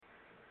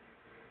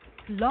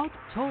Blog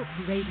Talk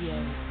Radio.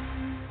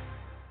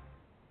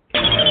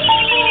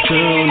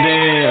 Tuned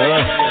in,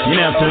 you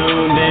now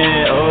tuned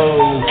in,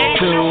 oh,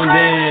 tuned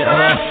in,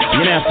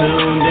 you now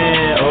tuned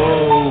in,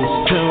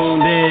 oh,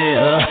 tuned in,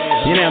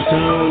 you now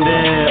tuned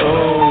in,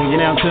 oh, you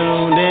now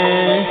tuned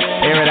in,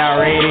 Air It Out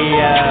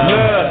Radio.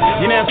 Look,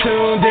 you now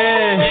tuned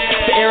in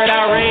to Air It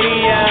Out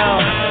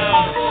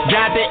Radio.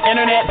 Got the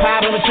internet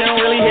poppin', but you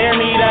don't really hear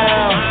me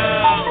though.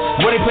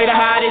 Where they play the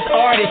hottest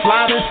artists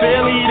live in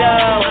Philly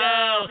though.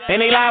 And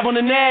they live on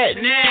the net,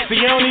 so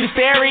you don't need a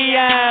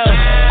stereo.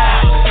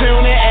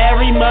 Tune in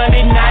every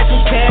Monday night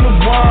from 10 to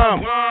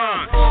 1.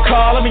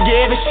 Call them and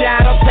give a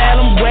shout out,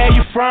 tell them where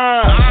you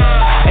from.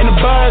 And the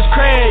buzz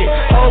crazy,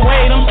 oh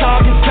wait, I'm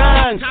talking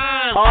tons.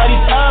 All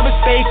these other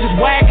stations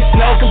whack, it's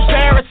no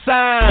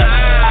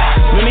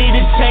comparison. We need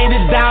to change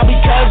it down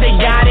because they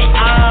got it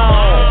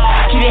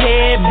on. Keep the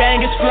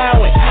headbangers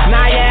flowing,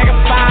 Niagara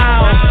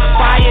Falls.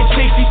 Fire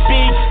chicks, she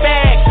speak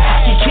facts,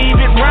 she keep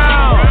it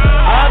wrong.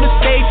 Other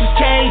stations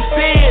can't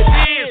see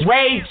it,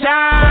 rage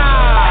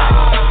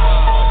time.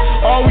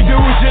 All we do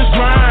is just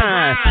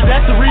grind,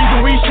 that's the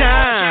reason we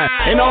shine.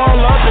 And all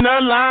up in the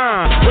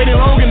line, waiting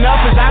long enough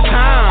is our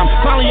time.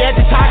 Finally at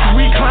the top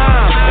we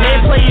climb. And they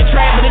play your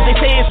trap, but if they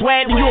say it's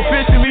whack, then you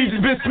officially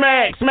just been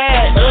smacked. You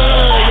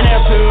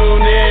now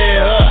tuned in,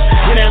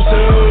 you now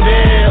tuned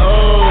in,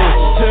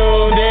 oh,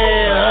 tuned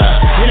in,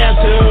 you now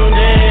tuned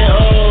in,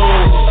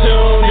 oh,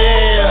 tuned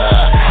in,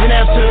 you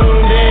now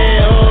tuned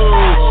in,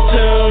 oh,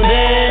 tuned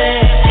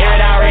in, Air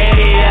It Out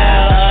Radio,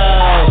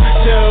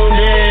 tuned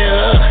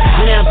in,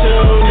 you now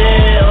tuned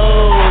in,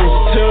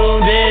 oh,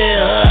 tuned in,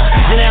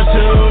 you now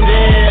tuned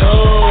in,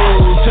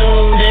 oh,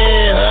 tuned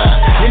in,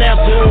 you now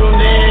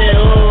tuned in,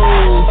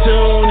 oh,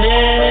 tuned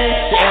in,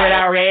 Air It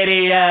Out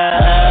Radio.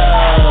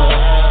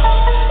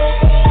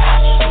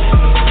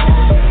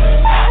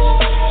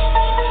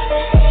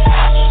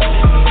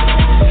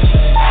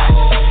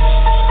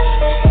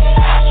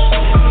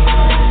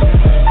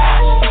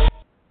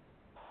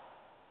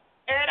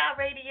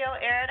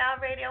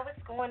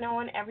 What's going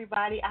on,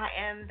 everybody? I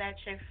am that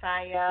chick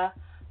Fire.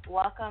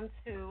 Welcome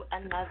to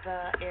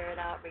another Air It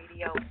Out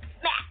Radio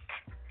smack.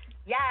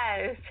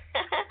 Yes.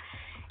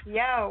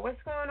 Yo,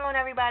 what's going on,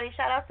 everybody?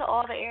 Shout out to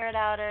all the Air It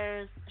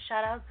Outers.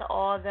 Shout out to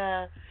all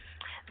the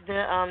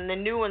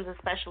new ones,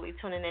 especially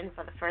tuning in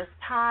for the first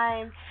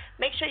time.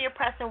 Make sure you're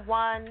pressing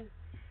 1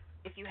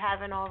 if you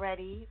haven't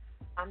already,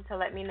 to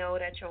let me know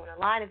that you're on the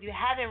line. If you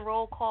haven't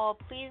roll call,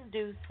 please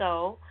do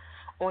so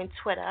on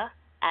Twitter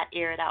at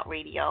Air It Out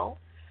Radio.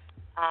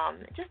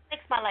 It just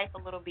makes my life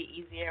a little bit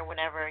easier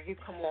whenever you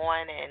come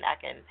on and I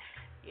can,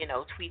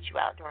 tweet you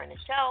out during the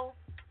show.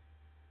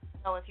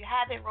 So if you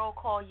haven't roll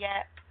call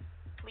yet,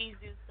 please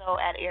do so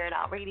at Air It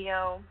Out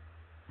Radio.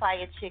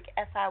 Fire Chick,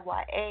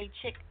 Siya,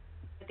 Chick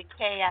with the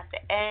K at the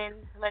end.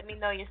 Let me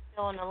know you're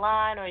still on the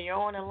line or you're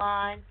on the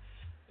line.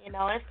 If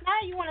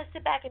not, you want to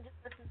sit back and just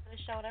listen to the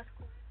show, that's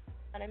cool.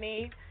 You know what I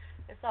mean?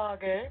 It's all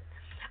good.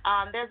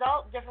 There's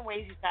all different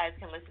ways you guys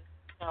can listen to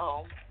the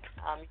show.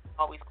 You can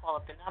always call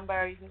up the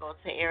number. You can go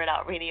to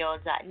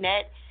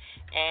airitoutradio.net,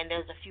 and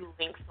there's a few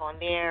links on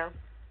there.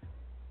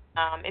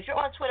 If you're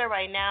on Twitter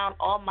right now,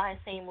 all my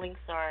same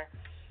links are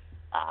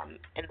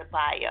in the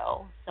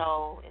bio.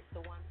 So it's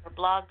the one for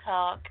Blog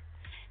Talk,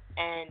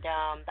 and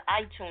the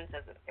iTunes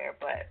isn't there,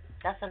 but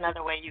that's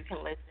another way you can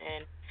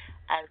listen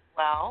as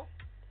well,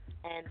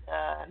 and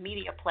the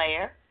media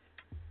player.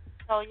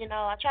 So,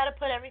 I try to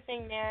put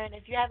everything there, and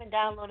if you haven't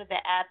downloaded the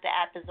app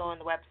is on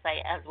the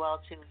website as well,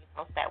 too.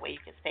 So that way you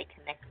can stay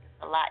connected.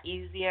 It's a lot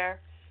easier.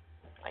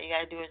 All you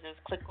got to do is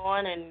just click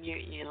on, and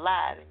you're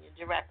live, and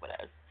you're direct with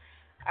us.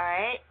 All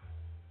right?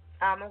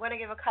 I'm going to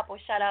give a couple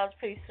shout-outs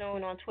pretty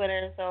soon on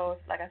Twitter. So,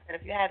 like I said,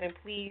 if you haven't,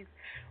 please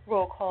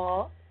roll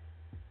call.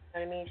 You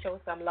know what I mean? Show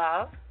some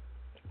love.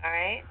 All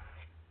right?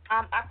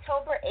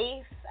 October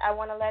 8th, I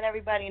want to let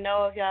everybody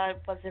know, if y'all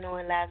wasn't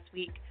on last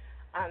week,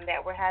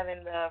 that we're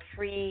having the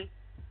free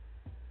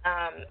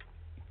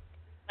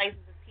slices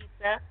of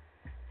pizza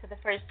to the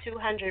first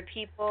 200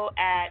 people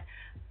at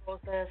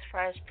Rosa's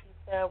Fresh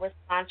Pizza. We're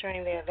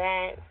sponsoring the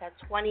event. It's at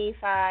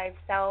 25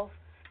 South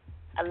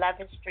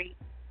 11th Street,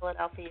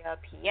 Philadelphia,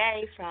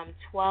 PA, from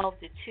 12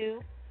 to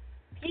 2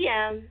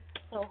 p.m.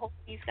 So hopefully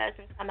you guys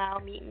can come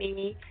out, meet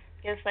me,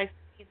 get a slice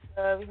of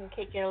pizza. We can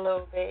kick it a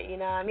little bit, you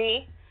know what I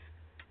mean?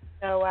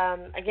 So,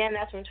 again,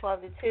 that's from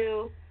 12 to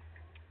 2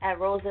 at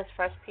Rosa's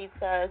Fresh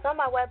Pizza. It's on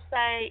my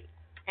website,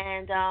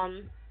 and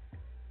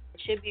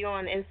it should be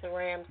on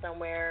Instagram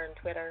somewhere and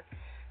Twitter,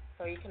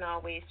 so you can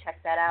always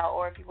check that out.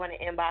 Or if you want to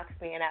inbox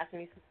me and ask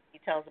me some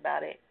details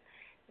about it,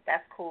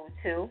 that's cool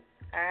too.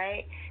 All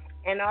right.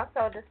 And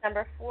also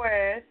December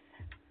 4th,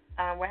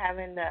 we're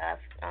having the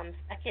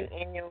second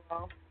annual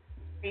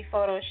free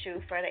photo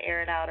shoot for the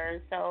Air It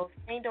Outers. So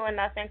if you ain't doing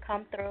nothing,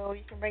 come through.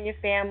 You can bring your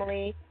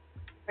family,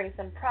 bring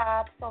some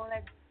props, all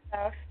that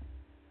stuff.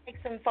 Take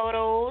some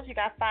photos. You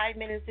got 5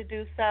 minutes to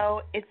do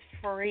so. It's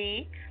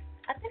free.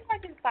 I think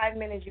like in 5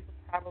 minutes you could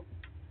probably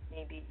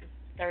maybe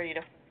 30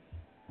 to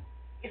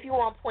 40 if you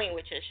on point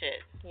with your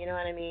shit. You know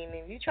what I mean?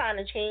 If you trying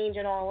to change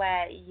and all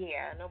that,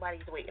 yeah,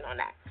 nobody's waiting on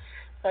that.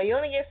 So you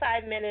only get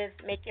 5 minutes,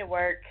 make it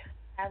work,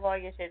 have all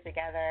your shit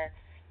together,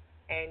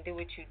 and do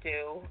what you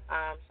do.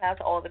 Shout out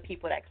to all the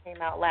people that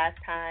came out last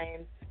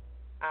time.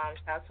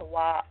 Shout out to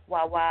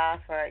Wawa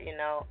for,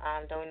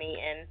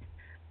 donating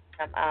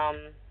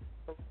some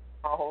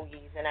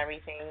hoagies and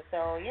everything.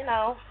 So, it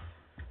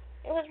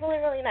was really,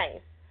 really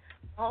nice.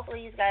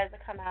 Hopefully you guys will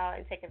come out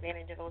and take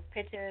advantage of those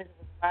pictures.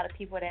 There's a lot of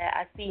people that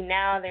I see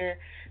now, they're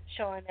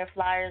showing their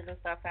flyers and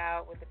stuff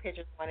out with the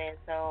pictures on it.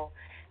 So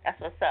that's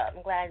what's up.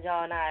 I'm glad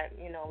y'all not,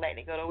 letting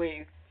it go to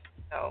waste.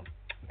 So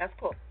that's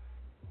cool.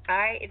 All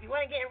right. If you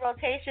want to get in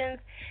rotations,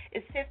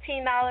 it's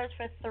 $15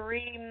 for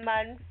 3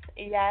 months.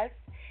 Yes.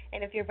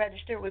 And if you're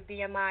registered with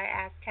BMI,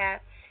 ASCAP,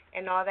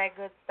 and all that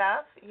good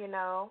stuff,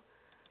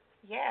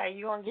 yeah,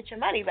 you're going to get your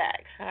money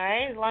back. All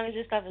right. As long as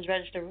your stuff is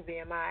registered with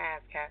BMI,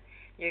 ASCAP,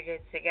 you're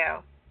good to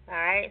go. All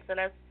right. So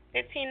that's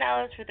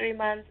 $15 for 3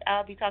 months.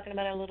 I'll be talking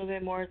about it a little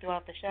bit more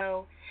throughout the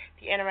show.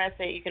 If you're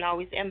interested, you can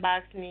always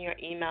inbox me or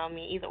email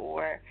me, either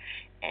or,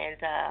 and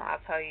I'll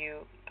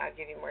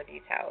give you more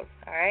details.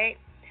 All right.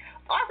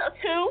 Also,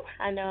 too,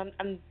 I know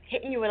I'm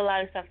hitting you with a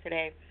lot of stuff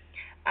today.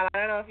 I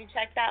don't know if you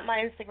checked out my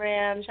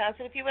Instagram. Shout out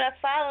to the people that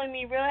following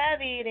me real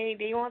heavy.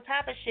 They on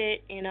top of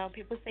shit.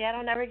 People say I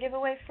don't ever give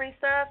away free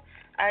stuff.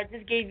 I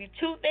just gave you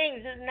 2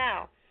 things just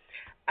now.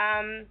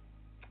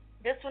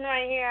 This one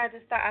right here,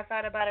 I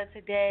thought about it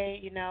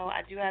today.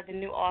 I do have the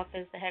new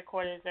office, the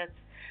headquarters that's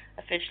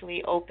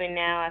officially open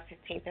now at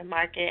 15th and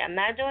Market. I'm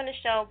not doing the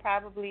show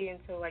probably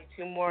until like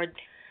two more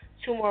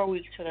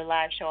weeks for the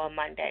live show on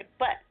Monday.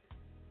 But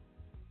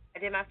I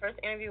did my first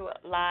interview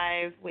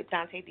live with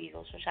Dante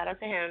Diesel, so shout out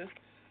to him.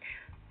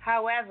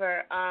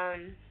 However,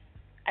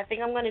 I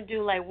think I'm going to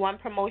do like one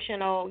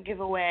promotional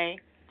giveaway.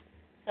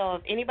 So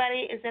if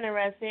anybody is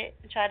interested,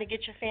 try to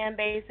get your fan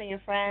base and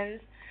your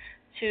friends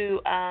to,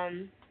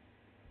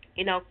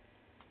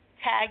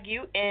 tag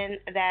you in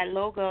that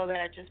logo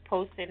that I just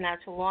posted not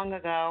too long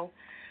ago,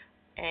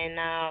 and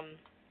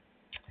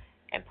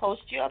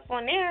post you up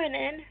on there, and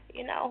then,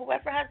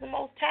 whoever has the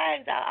most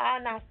tags, I'll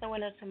announce the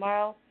winner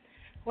tomorrow.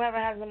 Whoever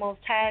has the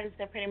most tags,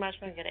 they're pretty much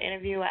going to get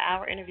an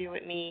hour interview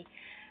with me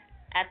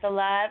at the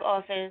live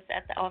office,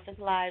 at the office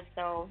live.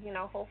 So,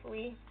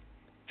 hopefully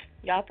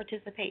y'all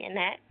participate in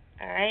that.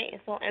 All right.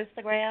 It's on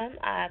Instagram.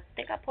 I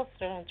think I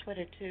posted it on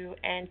Twitter too,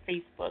 and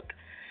Facebook.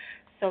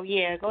 So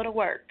yeah, go to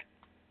work.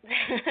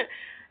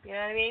 You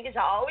know what I mean? Because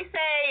y'all always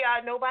say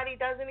nobody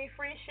does any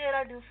free shit.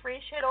 I do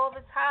free shit all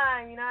the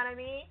time. You know what I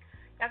mean?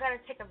 Y'all got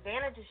to take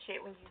advantage of shit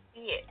when you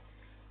see it.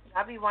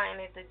 Y'all be wanting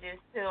it to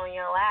just sit on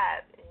your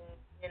lap and,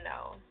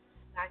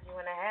 knock you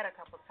in the head a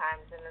couple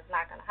times, and it's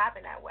not going to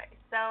happen that way.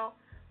 So,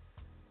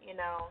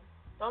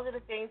 those are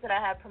the things that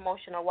I have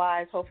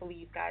promotional-wise. Hopefully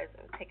you guys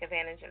will take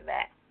advantage of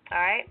that.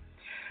 All right?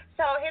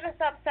 So hit us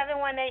up,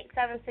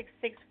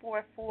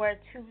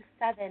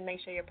 718-766-4427. Make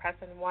sure you're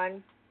pressing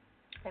 1.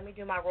 Let me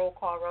do my roll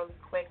call really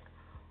quick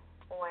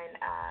on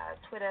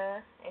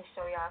Twitter and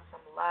show y'all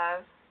some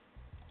love.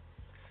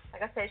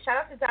 Like I said, shout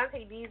out to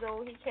Dante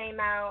Diesel. He came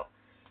out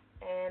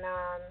and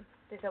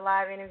did a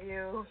live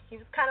interview. He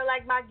was kind of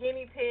like my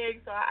guinea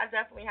pig, so I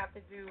definitely have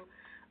to do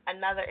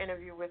another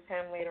interview with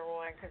him later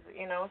on because,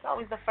 it's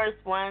always the first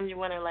one. You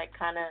want to,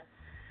 kind of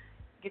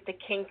get the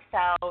kinks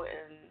out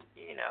and,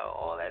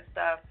 all that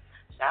stuff.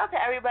 Shout out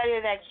to everybody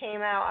that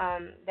came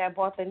out that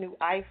bought the new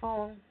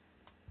iPhone.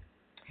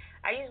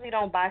 I usually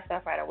don't buy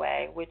stuff right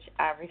away, which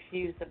I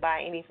refuse to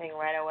buy anything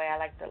right away. I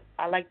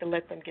like to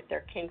let them get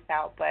their kinks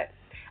out. But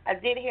I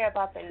did hear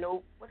about the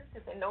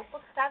the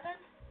Notebook 7?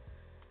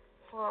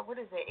 For, what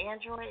is it,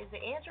 Android? Is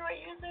it Android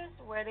users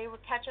where they were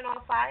catching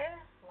on fire?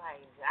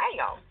 Like,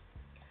 damn.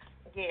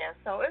 Yeah,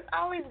 so it's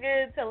always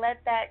good to let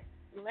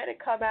it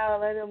come out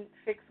and let them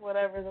fix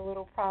whatever the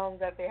little problems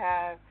that they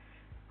have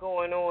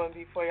going on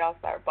before y'all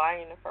start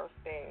buying the first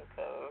thing,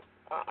 because,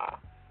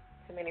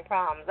 too many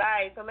problems. All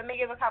right, so let me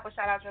give a couple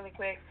shout-outs really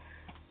quick.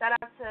 Shout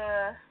out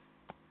to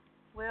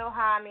Will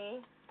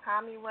Hami.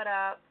 Hami, what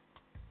up?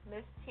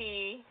 Miss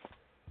T.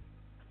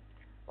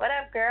 What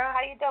up, girl?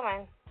 How you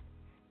doing?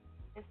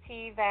 Miss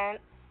T, Vance.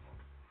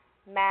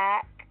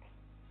 Mac.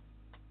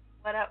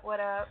 What up, what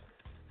up?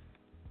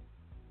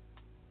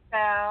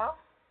 Belle.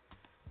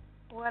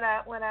 What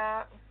up, what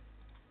up?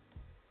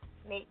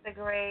 Nate the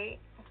Great.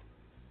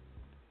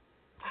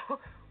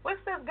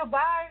 What's this,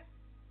 goodbye?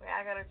 Wait,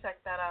 I gotta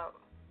check that out.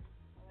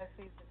 Let's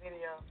see the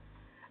video.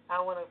 I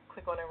want to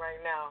click on it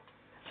right now.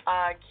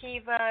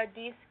 Kiva,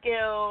 D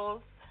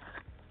Skills.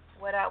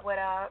 What up, what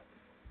up?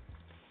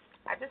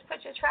 I just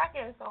put your track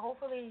in, so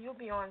hopefully you'll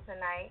be on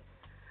tonight.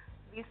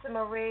 Lisa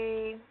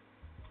Marie.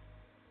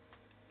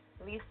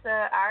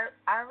 Lisa Ira?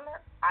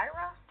 I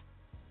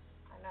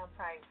know I'm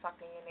probably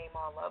fucking your name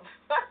all up.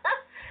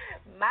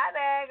 My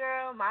bad,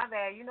 girl. My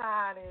bad. You know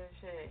how it is,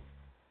 shit.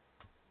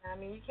 I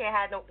mean, you can't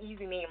have no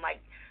easy name like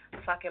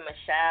fucking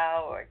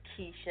Michelle or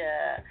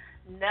Keisha.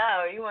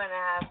 No, you want to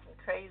have some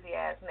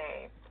crazy-ass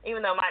name. Even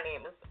though my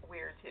name is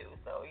weird, too.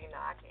 So,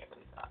 I can't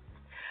really talk.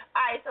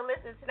 All right, so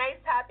listen.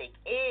 Tonight's topic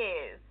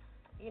is,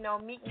 Meek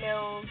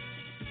Mills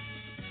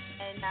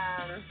and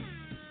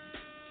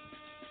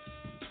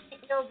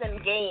Meek Mills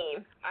and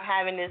Game are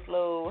having this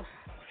little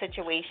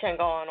situation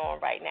going on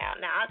right now.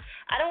 Now,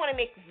 I don't want to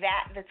make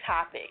that the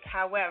topic.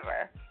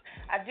 However,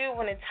 I do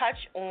want to touch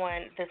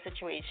on the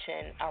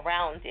situation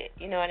around it.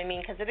 You know what I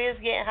mean? Because it is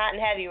getting hot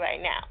and heavy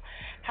right now.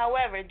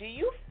 However, do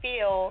you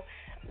feel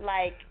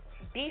like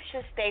beef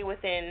should stay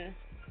within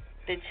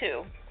the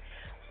two?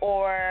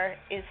 Or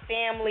is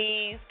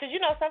families, because,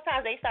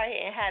 sometimes they start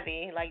hitting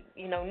heavy, like,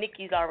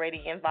 Nikki's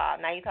already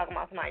involved. Now you're talking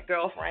about my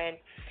girlfriend.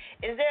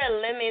 Is there a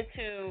limit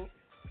to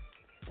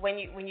when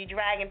you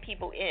dragging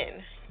people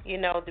in,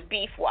 the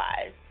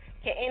beef-wise?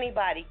 Can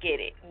anybody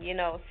get it?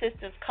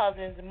 Sisters,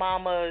 cousins,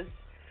 mamas,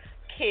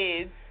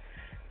 kids,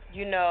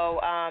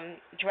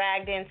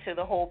 dragged into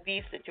the whole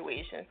beef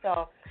situation.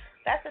 So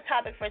that's the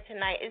topic for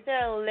tonight. Is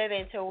there a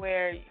limit to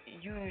where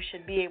you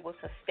should be able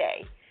to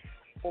stay?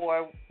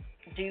 Or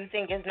do you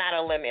think it's not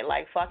a limit?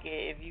 Like, fuck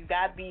it, if you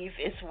got beef,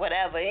 it's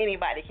whatever.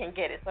 Anybody can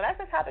get it. So that's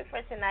the topic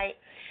for tonight.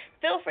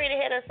 Feel free to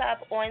hit us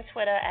up on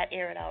Twitter at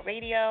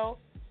AIRITOUTRADIO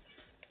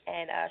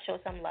and show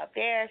some love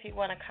there if you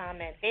want to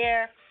comment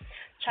there.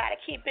 Try to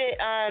keep it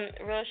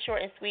real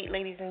short and sweet,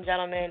 ladies and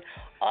gentlemen.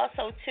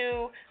 Also,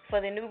 too, for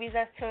the newbies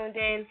that's tuned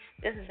in,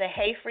 this is a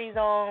hate-free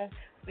zone.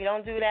 We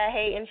don't do that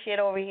hating shit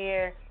over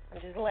here.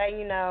 I'm just letting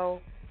you know.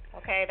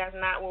 Okay, that's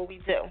not what we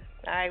do.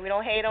 All right, we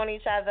don't hate on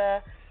each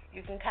other.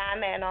 You can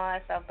comment and all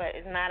that stuff, but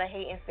it's not a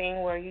hating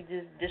thing where you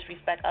just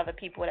disrespect other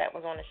people that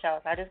was on the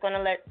show. So I'm just going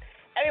to let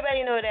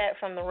everybody know that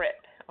from the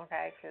rip,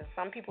 okay? Because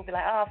some people be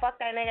like, oh,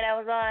 fuck that nigga that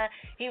was on.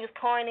 He was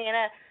corny and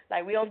that.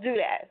 Like, we don't do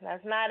that.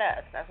 That's not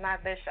us. That's not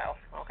this show,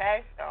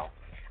 okay? So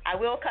I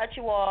will cut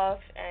you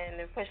off,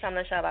 and if push comes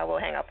to shove, I will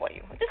hang up on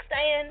you. I'm just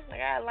saying.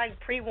 I got,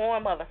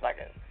 pre-warned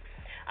motherfuckers.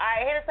 All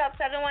right, hit us up,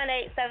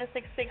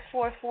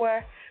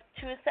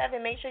 718-766-4427.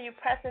 Make sure you're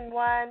pressing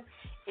 1.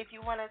 If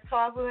you want to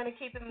talk, we're going to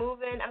keep it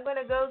moving. I'm going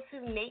to go to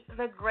Nate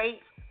the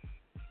Great.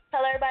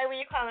 Tell everybody where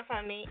you're calling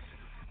from, Nate.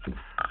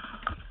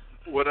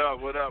 What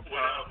up? What's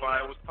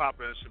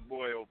poppin'? It's your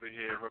boy over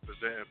here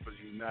representing for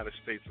the United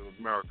States of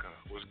America.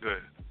 What's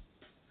good?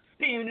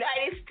 The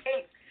United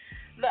States.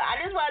 Look,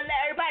 I just want to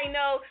let everybody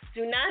know,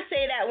 do not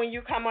say that when you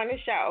come on the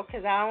show,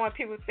 because I don't want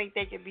people to think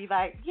they could be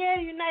like, yeah,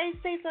 the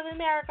United States of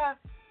America.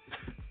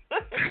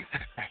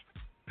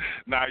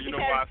 Nah, you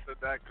know why I said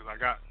that? Because I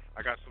got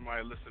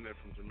somebody listening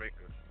from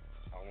Jamaica.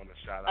 I want to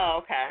shout out. Oh,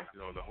 okay.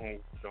 The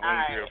home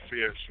girl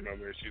Fierce.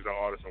 She's an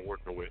artist I'm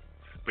working with.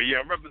 But yeah,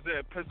 I'm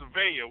representing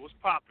Pennsylvania. What's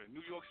poppin'?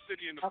 New York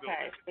City in the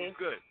building. What's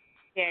good?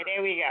 Yeah,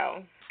 there we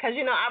go. Because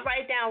I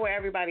write down where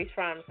everybody's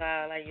from, so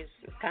it's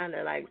kind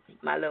of like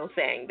my little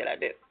thing that I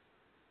do.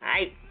 All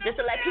right, just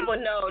to let people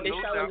know the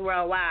show is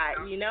worldwide.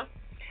 All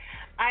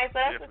right, so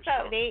that's what's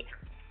up, Nate.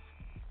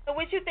 So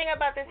what you think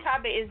about this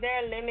topic? Is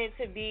there a limit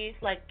to beef?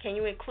 Like, can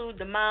you include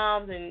the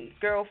moms and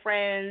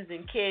girlfriends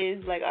and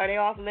kids? Like, are they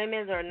off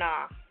limits or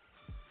nah?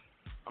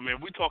 I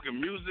mean, we talking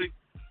music.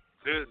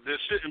 There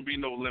shouldn't be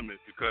no limit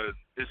because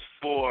is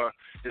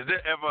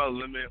there ever a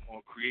limit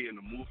on creating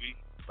a movie,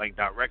 like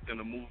directing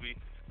a movie?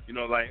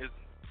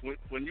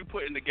 When you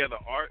putting together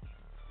art,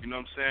 you know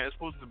what I'm saying? It's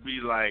supposed to be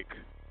like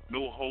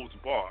no holds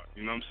barred.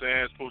 You know what I'm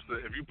saying? It's supposed to,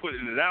 if you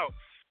putting it out,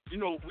 we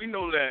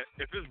know that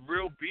if it's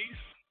real beef,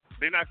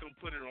 they're not going to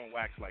put it on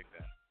wax like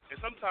that. And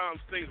sometimes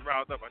things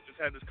riled up. I just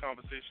had this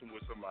conversation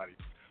with somebody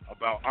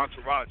about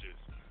entourages,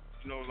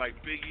 like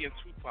Biggie and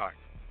Tupac.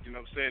 You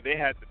know what I'm saying? They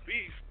had the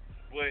beef,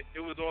 but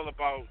it was all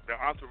about the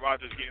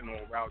entourages getting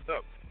all riled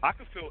up. I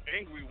could feel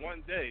angry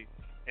one day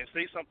and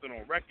say something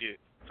on record.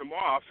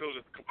 Tomorrow I feel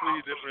a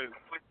completely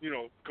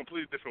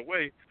different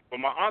way, but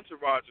my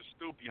entourage will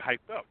still be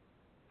hyped up.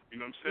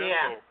 You know what I'm saying?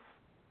 Yeah. So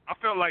I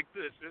felt like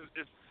this.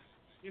 It's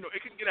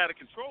it can get out of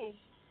control.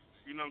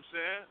 You know what I'm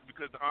saying?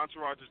 Because the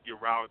entourages get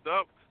riled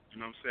up. You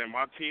know what I'm saying?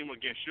 My team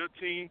against your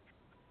team.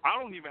 I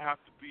don't even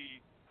have to be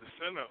the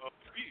center of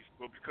the beef,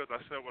 but because I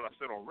said what I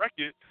said on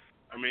record,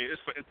 I mean, it's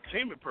for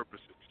entertainment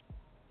purposes.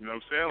 You know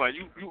what I'm saying? Like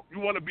you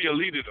want to be a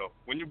leader though.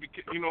 When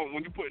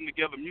when you're putting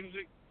together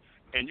music,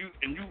 and you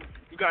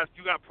got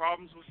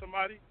problems with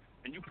somebody,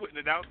 and you putting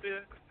it out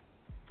there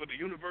for the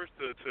universe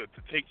to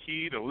take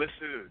heed or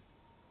listen.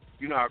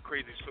 You know how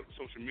crazy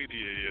social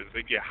media is.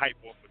 They get hype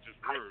off of just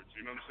words.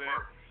 You know what I'm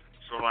saying?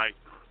 So,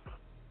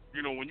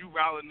 when you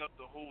riling up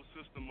the whole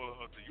system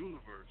of the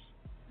universe,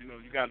 you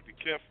got to be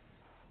careful.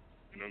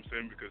 You know what I'm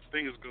saying? Because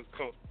things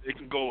it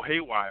can go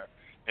haywire,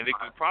 and it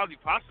could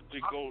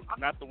possibly go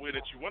not the way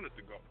that you want it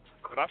to go.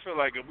 But I feel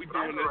like if we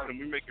doing this and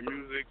we making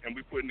music and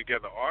we putting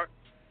together art,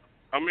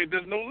 I mean,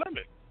 there's no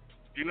limit.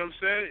 You know what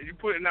I'm saying? You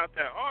putting out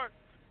that art,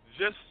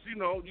 just, you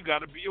got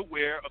to be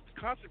aware of the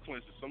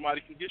consequences. Somebody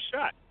can get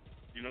shot.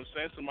 You know what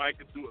I'm saying? Somebody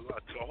could do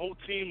a whole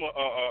team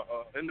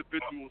of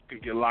individuals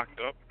can get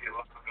locked up. You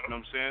know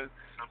what I'm saying?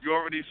 You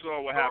already saw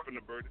what happened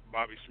to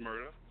Bobby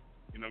Shmurda.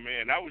 You know what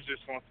I mean? And that was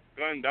just on some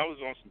gun. That was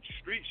on some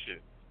street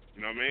shit.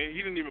 You know what I mean? He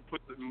didn't even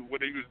put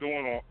what he was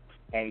doing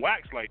on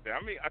wax like that.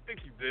 I mean, I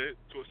think he did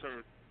to a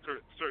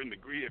certain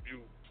degree if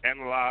you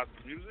analyze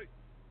the music.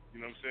 You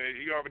know what I'm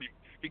saying? He already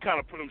he kind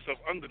of put himself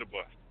under the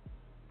bus.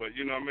 But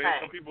you know what I mean?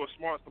 Right. Some people are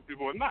smart, some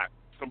people are not.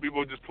 Some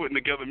people are just putting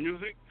together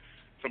music,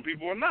 some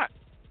people are not.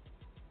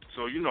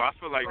 So, you know, I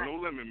feel like No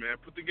Limit,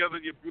 man. Put together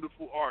your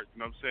beautiful art.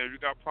 You know what I'm saying? If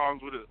you got problems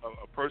with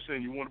a person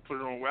and you want to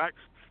put it on wax,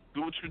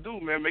 do what you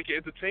do, man. Make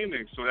it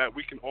entertaining so that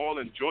we can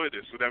all enjoy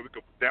this, so that we can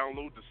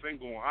download the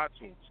single on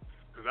iTunes.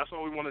 Because that's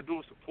all we want to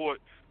do is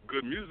support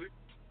good music.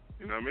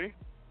 You know what I mean?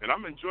 And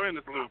I'm enjoying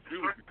this little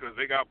feud because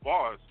they got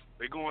bars.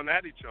 They going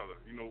at each other,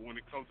 you know, when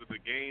it comes to the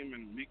game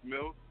and Meek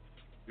Mill.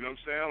 You know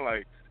what I'm saying?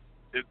 Like,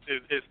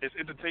 it's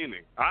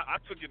entertaining.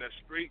 I took it as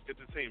straight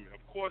entertainment.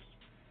 Of course,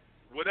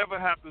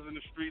 whatever happens in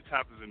the streets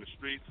happens in the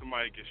streets.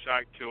 Somebody gets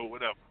shot, killed,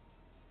 whatever.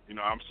 You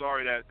know, I'm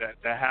sorry that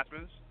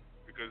happens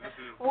because this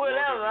is the world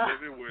that we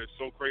live in where it's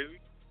so crazy.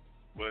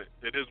 But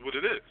it is what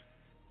it is.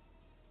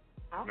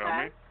 Okay. You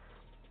know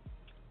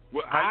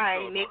what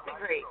I mean? I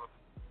agree.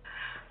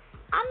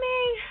 I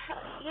mean,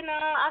 you know,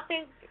 I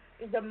think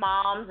the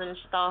moms and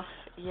stuff,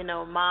 you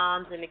know,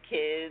 moms and the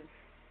kids,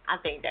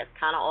 I think that's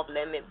kind of off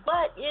limit.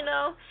 But, you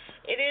know,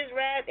 it is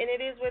rap and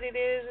it is what it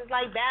is. It's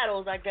like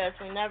battles, I guess,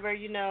 whenever,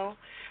 you know.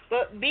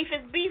 But beef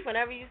is beef.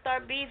 Whenever you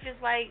start beef, it's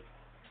like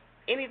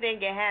anything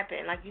can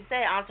happen. Like you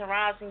say,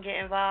 entourage can get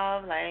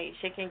involved. Like,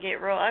 shit can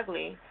get real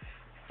ugly.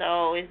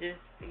 So it's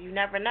just, you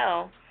never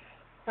know.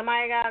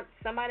 Somebody got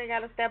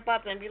to step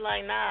up and be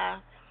like, nah.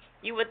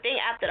 You would think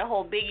after the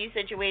whole Biggie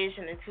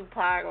situation and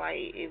Tupac,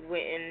 like, it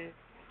wouldn't,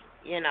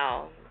 you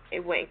know,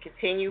 it wouldn't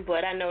continue.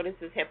 But I know this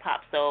is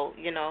hip-hop, so,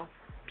 you know,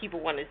 people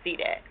want to see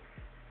that.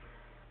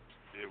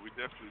 Yeah, we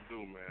definitely do,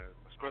 man.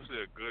 Especially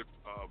a good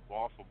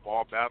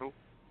ball-for-ball battle.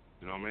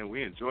 You know what I mean?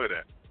 We enjoy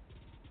that.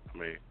 I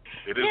mean,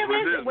 it is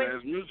what it is, man.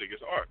 It's music.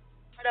 It's art.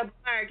 The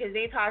bar, because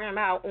they talking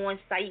about on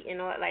site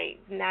and all, like,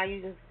 now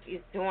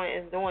it's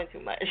doing too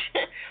much.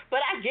 But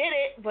I get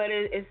it, but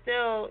it's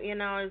still, you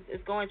know,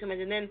 it's going too much.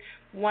 And then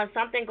once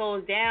something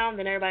goes down,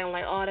 then everybody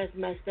like, oh, that's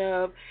messed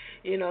up,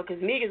 you know,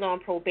 because Meek is on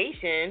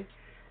probation,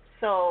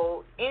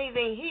 so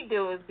anything he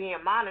do is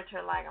being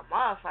monitored like a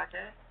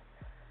motherfucker.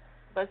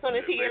 But as soon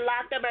as he get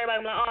locked up,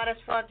 everybody like, oh, that's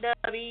fucked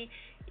up.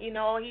 You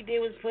know, all he did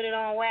was put it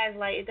on wax.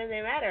 Like, it doesn't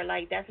matter.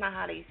 Like, that's not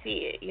how they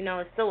see it. You know,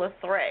 it's still a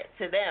threat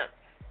to them.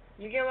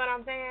 You get what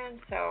I'm saying?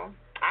 So,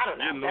 I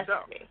don't know. Yeah, no that's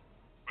doubt. me.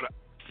 But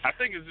I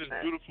think it's just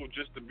beautiful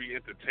just to be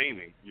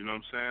entertaining. You know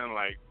what I'm saying?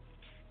 Like,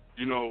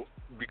 you know,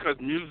 because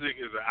music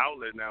is an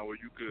outlet now where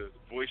you could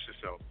voice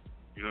yourself.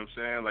 You know what I'm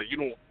saying? Like, you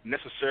don't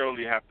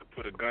necessarily have to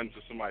put a gun to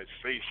somebody's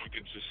face. You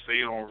can just say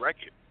it on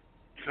record.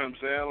 You know what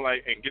I'm saying?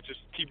 Like, and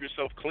keep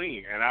yourself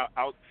clean and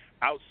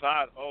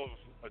outside of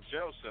a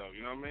jail cell.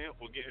 You know what I mean?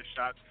 Or getting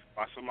shot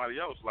by somebody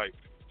else. Like,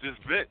 just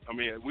vent. I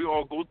mean, we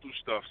all go through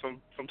stuff.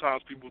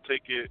 Sometimes people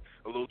take it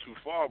a little too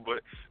far,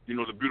 but you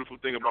know the beautiful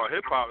thing about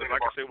hip hop is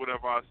I can say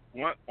whatever I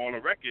want on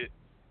a record,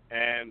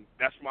 and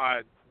that's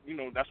my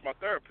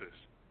therapist.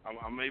 I'm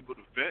able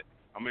to vent.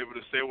 I'm able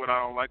to say what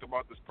I don't like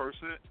about this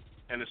person,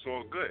 and it's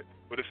all good.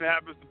 But if it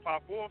happens to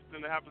pop off,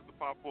 then it happens to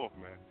pop off,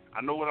 man. I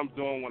know what I'm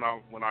doing when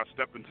I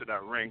step into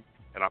that ring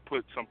and I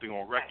put something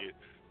on record.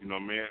 You know,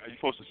 man, you're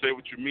supposed to say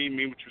what you mean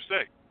what you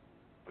say.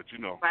 But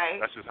you know,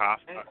 that's just how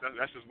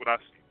that's just what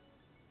I see.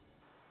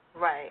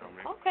 Right.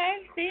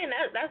 Okay. See, and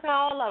that's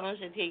how all of them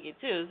should take it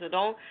too. So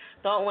don't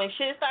when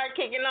shit start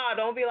kicking off,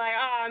 don't be like,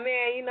 oh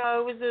man, you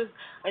know, it was just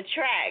a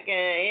track,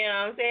 and you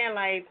know what I'm saying?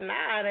 Like,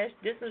 nah,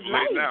 this is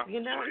life. Now.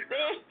 You know what I'm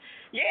saying?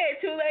 Yeah,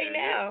 too late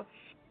now.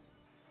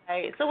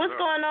 Right. So what's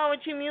going on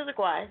with you music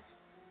wise?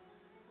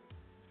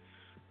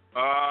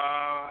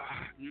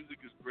 Music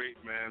is great,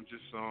 man.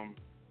 Just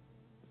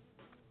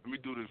let me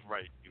do this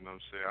right. You know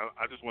what I'm saying?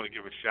 I just want to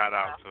give a shout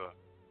out to,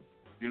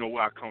 you know,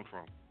 where I come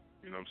from.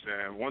 You know what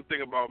I'm saying? One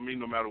thing about me,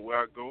 no matter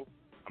where I go,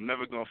 I'm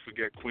never going to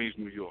forget Queens,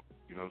 New York.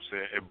 You know what I'm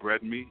saying? It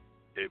bred me.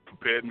 It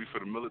prepared me for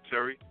the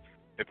military.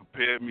 It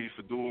prepared me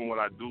for doing what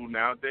I do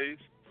nowadays.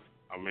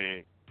 I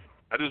mean,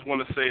 I just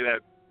want to say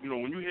that, you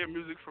know, when you hear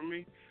music from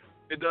me,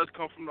 it does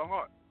come from the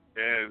heart.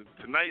 And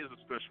tonight is a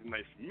special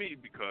night for me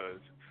because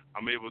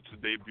I'm able to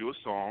debut a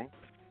song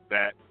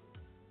that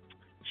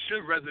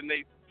should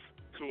resonate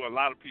to a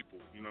lot of people.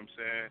 You know what I'm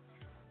saying?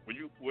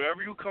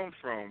 Wherever you come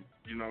from,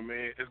 you know what I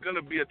mean, it's going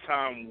to be a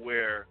time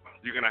where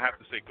you're going to have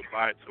to say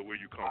goodbye to where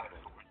you come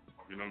from.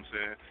 You know what I'm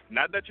saying?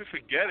 Not that you're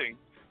forgetting,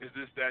 it's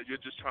just that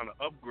you're just trying to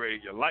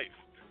upgrade your life.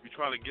 You're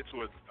trying to get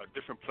to a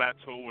different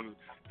plateau and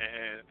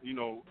you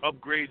know,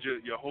 upgrade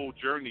your whole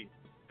journey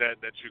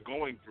that you're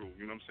going through.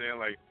 You know what I'm saying?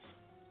 Like,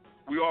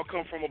 we all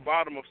come from a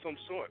bottom of some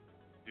sort.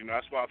 You know,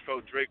 that's why I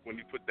felt Drake when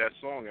he put that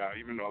song out,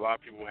 even though a lot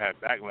of people had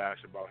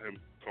backlash about him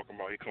talking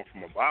about he come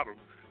from a bottom.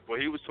 But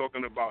he was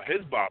talking about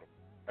his bottom.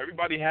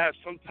 Everybody has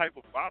some type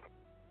of bottom.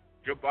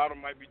 Your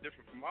bottom might be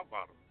different from my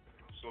bottom.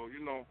 So,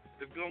 you know,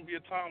 there's going to be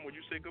a time when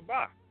you say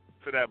goodbye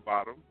to that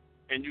bottom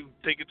and you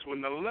take it to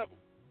another level.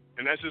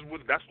 And that's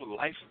what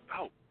life's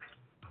about.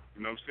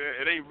 You know what I'm saying?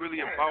 It ain't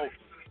really about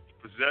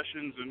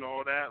possessions and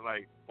all that.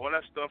 Like, all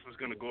that stuff is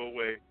going to go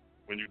away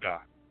when you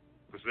die.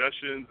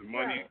 Possessions,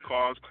 money,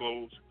 cars,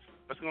 clothes,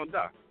 that's going to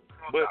die.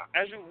 But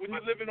when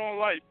you're living on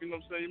life, you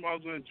know what I'm saying, you might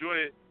as well enjoy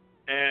it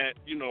and,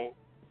 you know,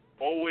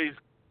 always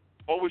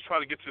always try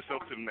to get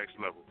yourself to the next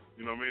level.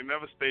 You know what I mean?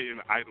 Never stay in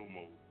idle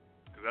mode,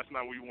 because that's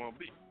not where you want to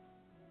be.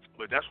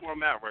 But that's where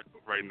I'm at right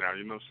now.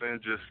 You know what I'm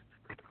saying?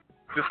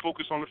 Just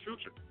focus on the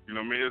future. You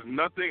know what I mean? There's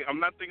nothing.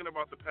 I'm not thinking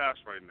about the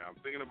past right now. I'm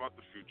thinking about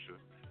the future,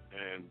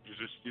 and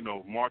just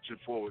marching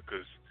forward,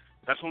 because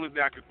that's the only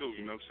thing I can do.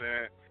 You know what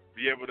I'm saying?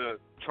 Be able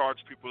to charge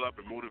people up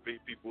and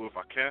motivate people if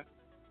I can.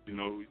 You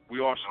know,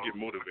 we all should get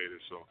motivated.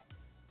 So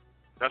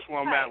that's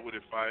where I'm at with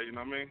it, Fire. You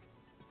know what I mean?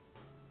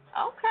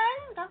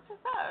 Okay, that's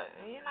what's up.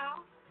 You know,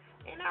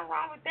 ain't nothing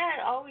wrong with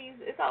that.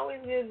 It's always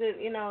good to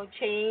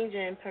change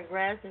and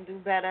progress and do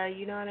better.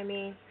 You know what I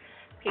mean?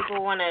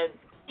 People want to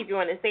keep you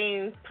in the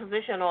same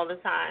position all the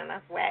time.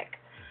 That's whack.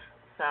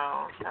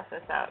 So that's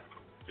what's up.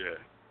 Yeah,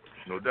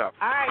 no doubt.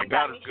 All right,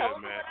 God is shows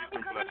good, man. He's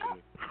been coming blessing up?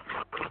 me.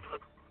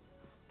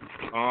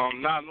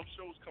 No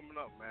shows coming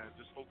up, man.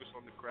 Just focus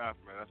on the craft,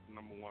 man. That's the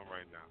number one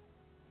right now.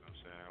 You know what I'm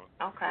saying?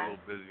 Okay. I'm a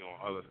little busy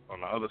on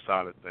the other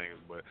side of things,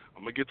 but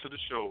I'm gonna get to the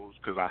shows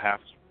because I have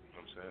to. You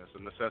know what I'm saying? It's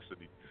a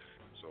necessity.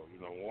 So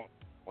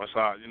once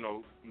I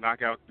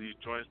knock out the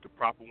joints, the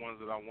proper ones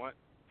that I want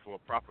for a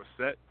proper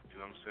set. You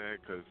know what I'm saying?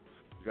 Because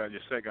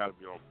your set got to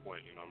be on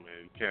point. You know what I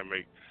mean? You can't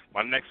make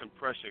my next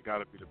impression got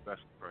to be the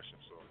best impression.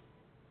 So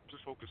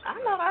just focus on that.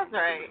 I know that's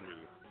right.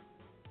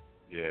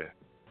 Yeah.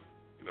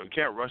 You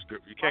can't rush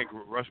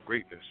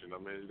greatness. You know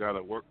what I mean? You got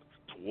to work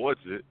towards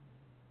it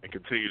and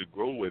continue to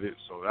grow with it.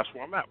 So that's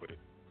where I'm at with it.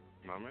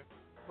 You know what I mean?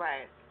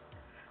 Right.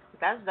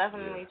 That's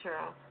definitely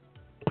true.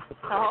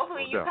 So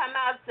hopefully you coming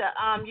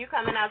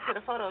out to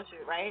the photo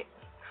shoot, right?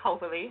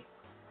 Hopefully.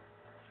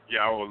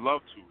 Yeah, I would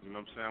love to. You know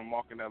what I'm saying? I'm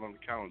marking that on the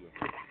calendar.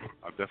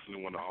 I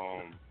definitely want to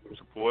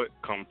support,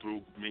 come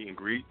through, meet and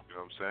greet. You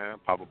know what I'm saying?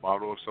 Pop a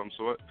bottle of some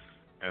sort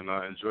and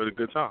enjoy the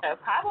good time.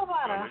 Pop a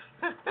bottle.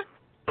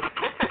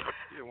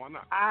 Yeah, why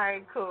not? All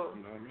right, cool.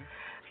 You know what I mean?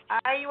 All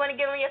right, you want to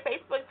give me your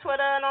Facebook,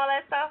 Twitter, and all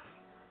that stuff?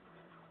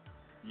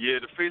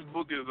 Yeah, the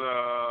Facebook is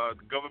the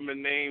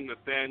government name,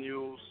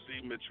 Nathaniel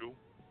C. Mitchell.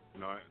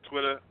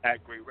 Twitter,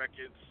 @Great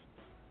Records.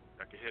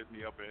 That can hit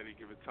me up at any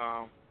given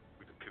time.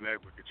 We can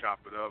connect, we can chop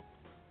it up.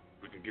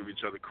 We can give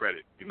each other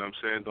credit. You know what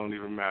I'm saying? Don't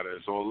even matter.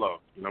 It's all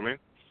love. You know what I mean?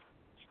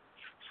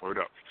 Word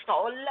up.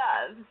 So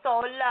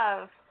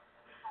love.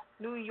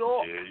 New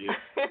York. Yeah.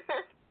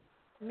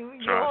 New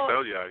York. Trying to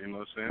tell y'all, you know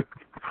what I'm saying?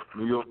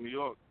 New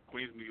York,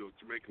 Queens, New York,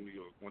 Jamaica, New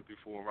York,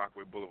 134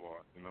 Rockaway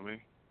Boulevard. You know what I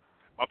mean?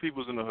 My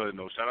people's in the hood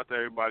know. Shout out to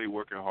everybody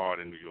working hard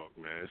in New York,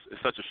 man. It's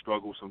such a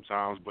struggle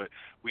sometimes, but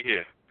we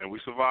here and we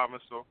surviving.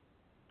 So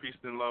peace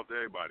and love to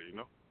everybody.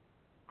 All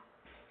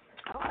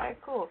right,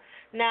 cool.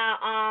 Now,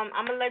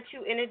 I'm gonna let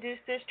you introduce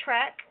this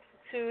track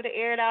to the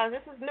Air It Out.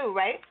 This is new,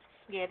 right?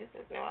 Yeah, this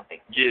is new, I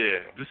think.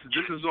 Yeah, this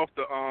is off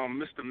the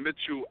Mr.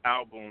 Mitchell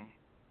album.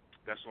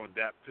 That's on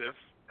Dat Piff.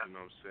 You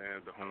know what I'm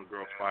saying? The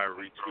homegirl Fire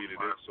retweeted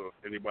it. So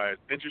if anybody's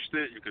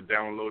interested, you can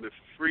download it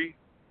for free.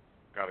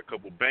 Got a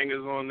couple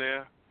bangers on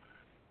there.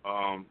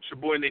 It's your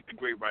boy Nate the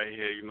Great right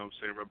here. You know what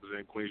I'm saying?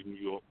 Representing Queens, New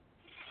York.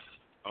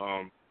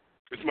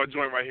 It's my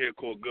joint right here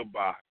called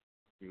Goodbye.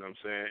 You know what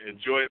I'm saying?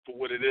 Enjoy it for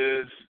what it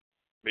is.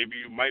 Maybe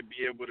you might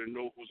be able to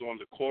know who's on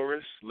the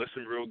chorus.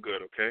 Listen real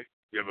good, okay?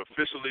 You have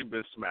officially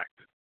been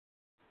smacked.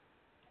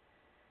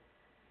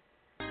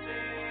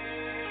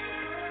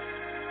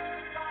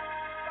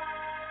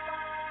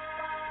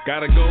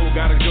 Gotta go.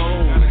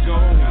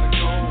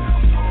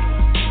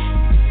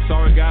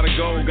 Sorry, gotta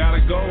go.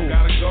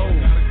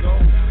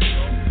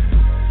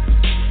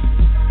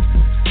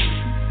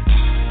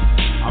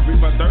 I'll be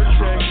my third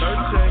check.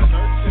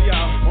 See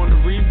y'all on the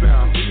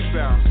rebound.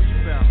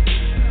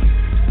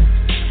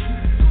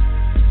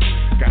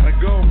 Gotta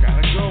go.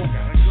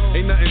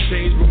 Ain't nothing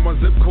changed but my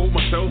zip code,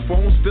 my cell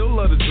phone. Still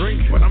love to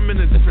drink, but I'm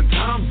in a different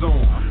time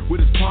zone.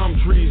 With his palm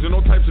trees and all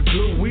types of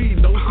good weed.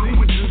 No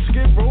seeds and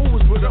skid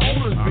rows where the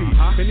owners be.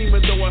 And even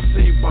though I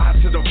say bye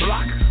to the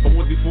block, I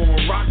want the form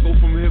rock, go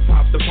from hip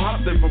hop to pop,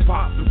 then from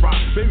pop to rock,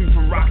 baby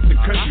from rock to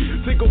country.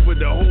 Take over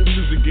the whole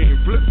music game,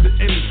 flip the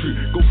industry,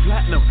 go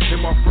platinum in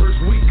my first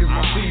week. Cause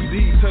my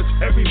CD touch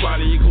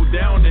everybody, you go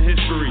down in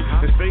history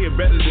and stay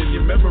better than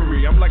your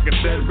memory. I'm like a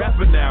dead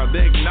rapper now,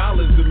 they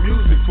acknowledge the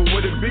music for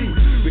what it be.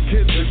 The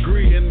kids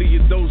agree and the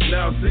adults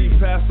now see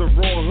past the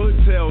raw hood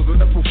tales and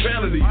the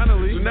profanity.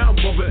 So now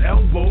I'm bumping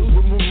elbows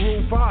with my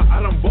room 5.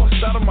 I done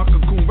bust out of my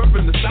cocoon,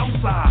 reppin' the south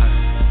side.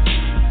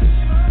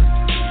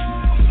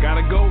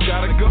 Gotta go.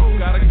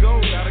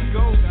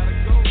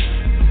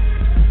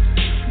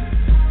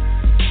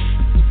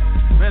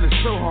 Man,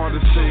 it's so hard to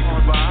say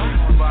goodbye.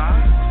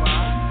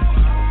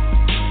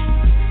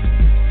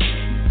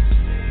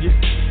 Yeah.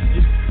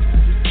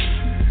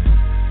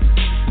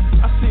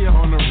 I see it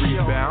on the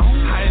rebound.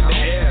 High in the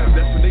air,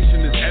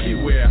 destination is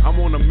everywhere. I'm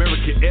on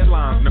American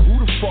Airlines. Now who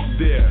the fuck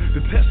there to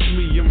test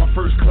me in my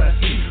first class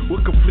seat?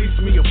 What completes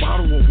me? A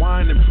bottle of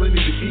wine and plenty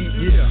to eat.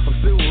 Yeah, I'm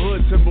still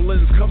hood,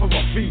 Timberlands cover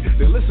my feet.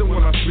 They listen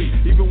when I speak,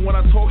 even when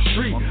I talk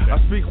street.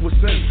 I speak with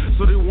sense,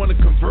 so they wanna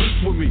converse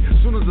with me.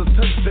 Soon as I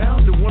touch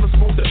down, they wanna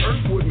smoke the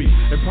earth with me.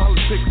 And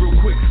politics real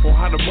quick on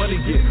how the money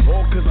get.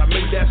 All cause I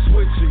made that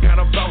switch and got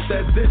about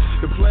that ditch.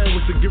 The plan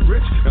was to get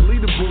rich and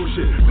leave the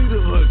bullshit. Leave the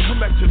hood, come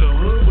back to the hood.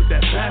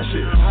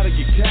 it, how to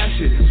get cash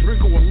it.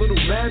 Sprinkle a little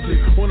magic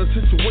on a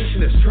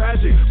situation that's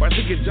tragic. By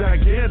thinking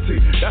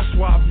gigantic, that's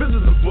why I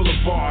visit the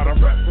boulevard. I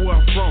rap where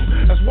I'm from,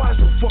 that's why it's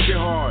so fucking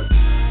hard.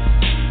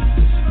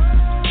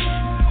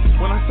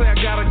 When I say I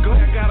gotta go,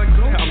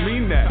 I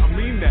mean that.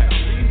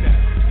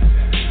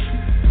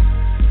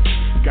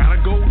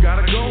 Gotta go.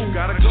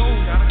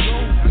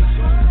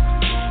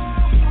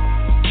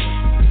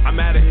 I'm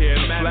out of here.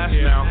 Flash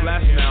now.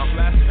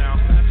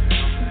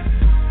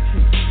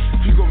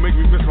 You gon' make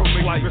me miss my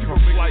flight.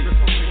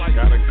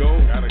 Gotta go.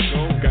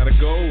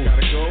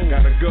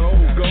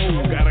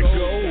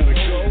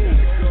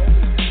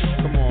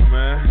 Come on,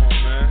 man.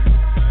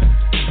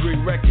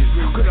 Great records.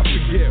 How could I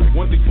forget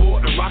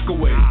 134 and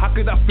Rockaway? How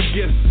could I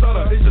forget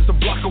Sutter? It's just a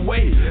block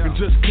away. And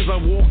just cause I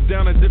walk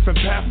down a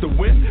different path to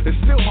win, it's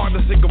still hard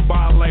to say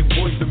goodbye like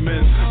Boyz II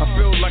Men. I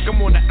feel like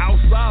I'm on the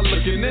outside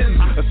looking in,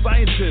 a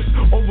scientist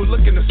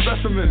overlooking the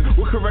specimen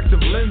with corrective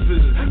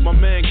lenses. My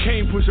man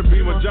Kane push a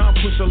Beamer, John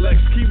push a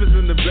Lex, Keevers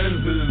in the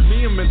Benzes,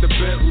 me him in the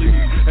Bentley.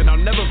 And I'll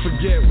never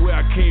forget where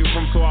I came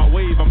from, so I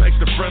wave, I'm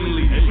extra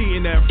friendly.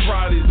 Eating at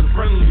Fridays, the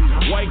friendly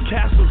White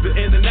Castles, the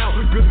in and out.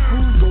 Good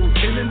food goes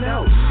in and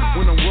out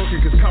when I'm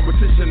working, cause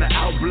competition to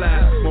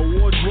outblast. My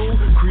wardrobe,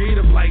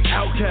 creative like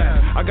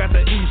Outkast. I got the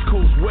East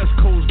Coast, West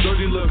Coast,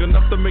 dirty look,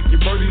 enough to make your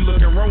birdie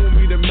look and run with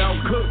me to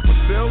Mount Cook. But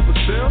still,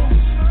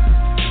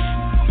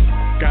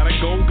 gotta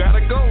go.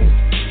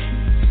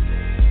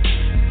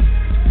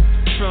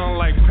 Feeling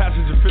like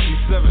Passenger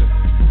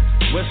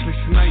 57, Wesley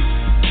Snipes.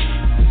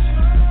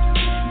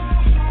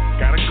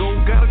 Gotta go.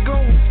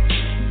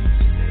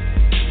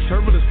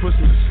 Turbulence puts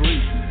me to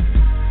sleep.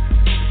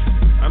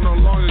 I no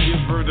longer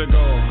get vertigo.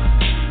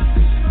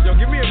 Yo,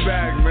 give me a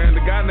bag, man.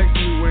 The guy next to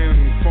me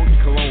wearing funky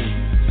cologne.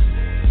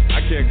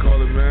 I can't call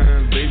it,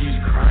 man. Baby's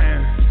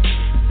crying.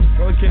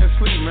 Probably can't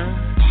sleep, man.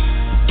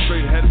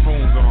 Straight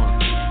headphones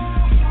on.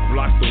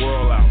 Block the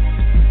world out.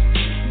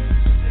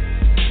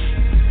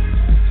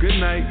 Good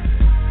night.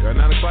 At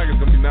 9 o'clock, it's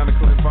gonna be 9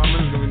 o'clock. In 5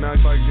 minutes, it's gonna be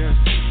 9 o'clock again.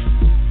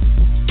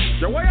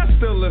 Yo, why y'all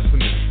still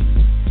listening?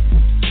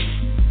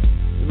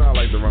 You know I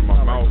like to run my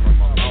mouth.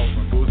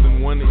 Goes in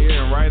one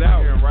ear and right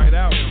out. Air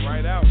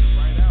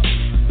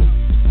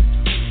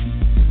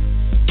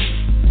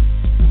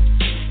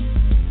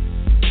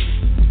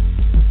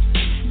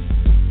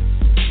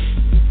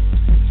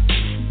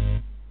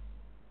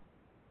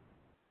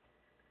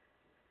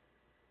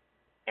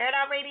It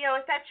Out Radio,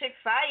 it's that chick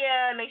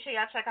fire. Make sure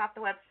y'all check out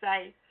the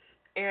website,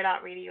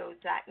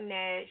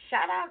 AIRITOUTRadio.net.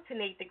 Shout out to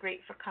Nate the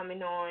Great for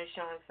coming on,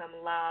 showing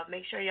some love.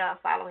 Make sure y'all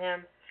follow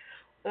him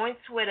on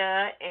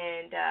Twitter,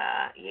 and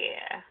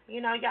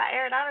y'all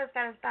Air It Outers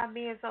gotta stop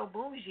being so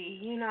bougie.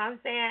 You know what I'm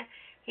saying?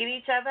 Hit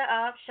each other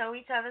up, show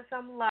each other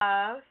some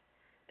love.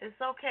 It's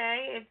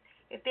okay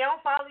if they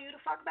don't follow you the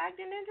fuck back,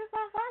 then just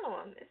unfollow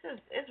them.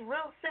 It's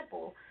real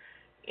simple.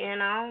 You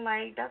know,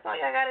 like that's all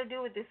y'all gotta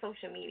do with this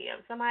social media.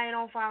 If somebody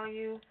don't follow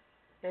you,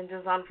 then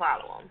just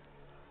unfollow them.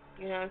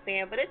 You know what I'm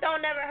saying? But it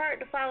don't never hurt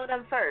to follow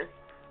them first.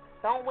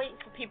 Don't wait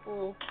for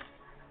people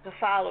to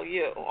follow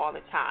you all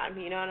the time.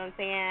 You know what I'm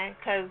saying?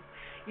 Because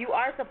you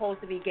are supposed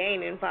to be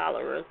gaining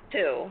followers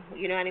too.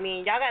 You know what I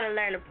mean? Y'all gotta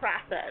learn the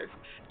process.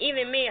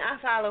 Even me, I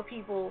follow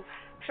people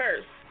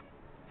first.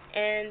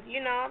 And, you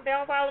know, if they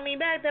don't follow me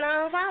back, then I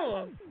don't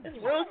follow them. It's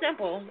real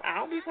simple. I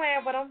don't be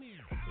playing with them.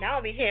 I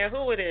don't be caring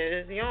who it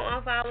is. You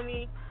don't unfollow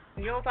me.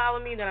 If you don't follow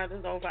me, then I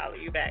just don't follow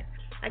you back.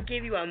 I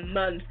give you a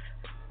month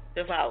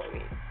to follow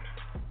me.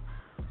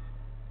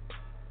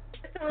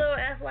 Just a little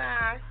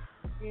FYI.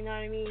 You know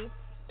what I mean?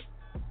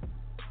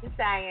 Just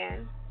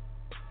saying.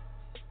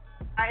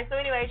 Alright, so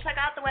anyway, check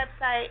out the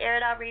website,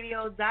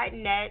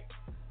 airitoutradio.net.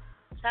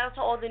 Shout out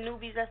to all the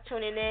newbies that's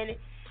tuning in.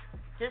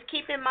 Just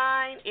keep in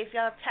mind, if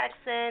y'all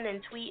texting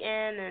and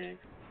tweeting and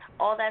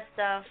all that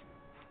stuff,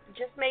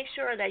 just make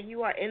sure that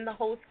you are in the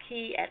host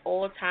key at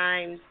all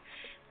times.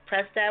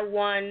 Press that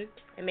 1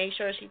 and make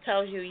sure she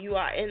tells you you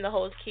are in the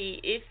host key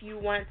if you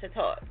want to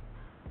talk.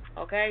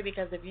 Okay?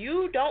 Because if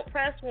you don't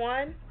press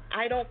 1,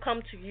 I don't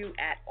come to you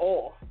at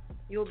all.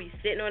 You'll be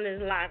sitting on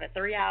this line for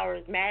 3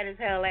 hours, mad as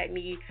hell at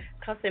me,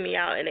 cussing me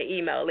out in an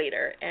email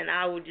later, and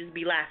I will just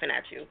be laughing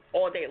at you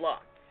all day long.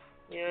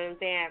 You know what I'm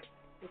saying?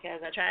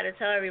 Because I try to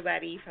tell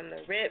everybody from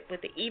the rip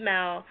with the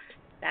email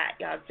that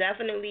y'all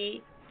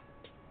definitely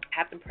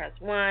have to press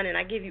 1, and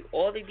I give you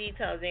all the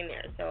details in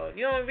there. So if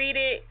you don't read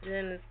it,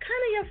 then it's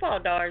kind of your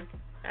fault, dog.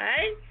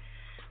 Alright?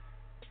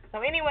 So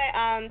anyway,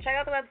 check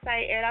out the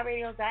website,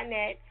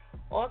 airitoutradio.net.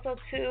 Also,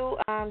 too,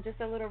 just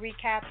a little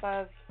recap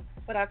of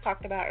what I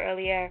talked about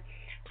earlier.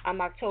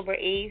 October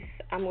 8th,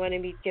 I'm going to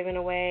be giving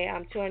away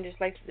 200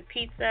 slices of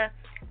pizza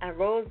at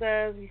Rosa's.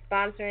 We're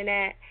sponsoring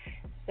that.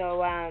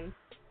 So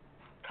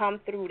come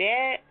through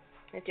that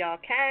if y'all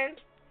can.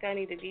 If y'all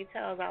need the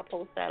details, I'll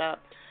post that up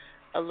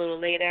a little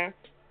later.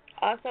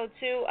 Also,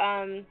 too,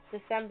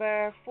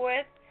 December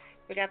 4th,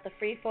 we got the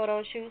free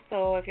photo shoot.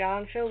 So if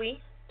y'all in Philly,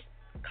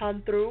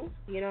 come through.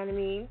 You know what I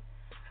mean?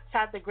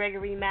 Shout out to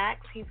Gregory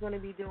Max. He's going to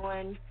be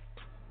doing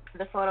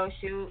the photo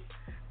shoot.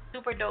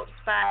 super dope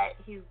spot.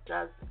 He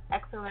does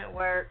excellent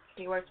work.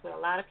 He works with a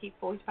lot of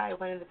people. He's probably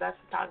one of the best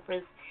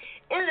photographers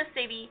in the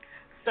city.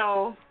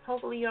 So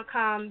hopefully you'll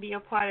come be a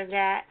part of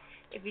that.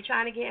 If you're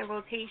trying to get in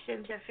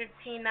rotations, they're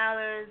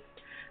 $15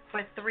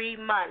 for 3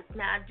 months.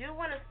 Now, I do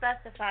want to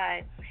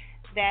specify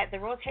that the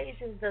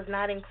rotations does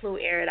not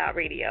include Air It Out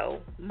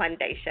Radio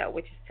Monday show,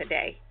 which is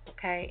today,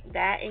 okay?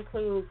 That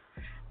includes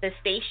the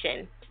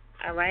station,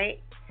 all right?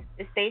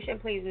 The station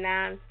plays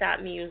non-stop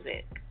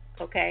music,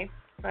 okay?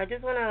 So I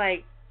just want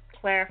to,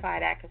 clarify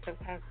that because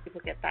sometimes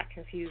people get that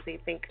confused. They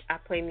think I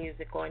play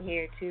music on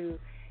here, too,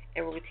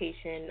 in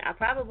rotation. I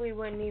probably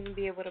wouldn't even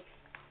be able to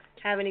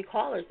have any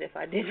callers if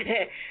I did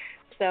that.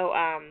 So,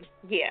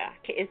 yeah,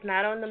 it's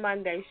not on the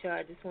Monday show.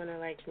 I just want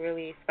to,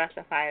 really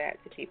specify that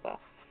to people.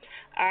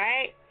 All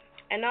right?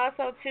 And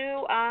also,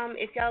 too,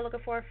 if y'all looking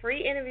for a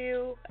free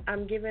interview,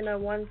 I'm giving a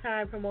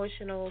one-time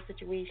promotional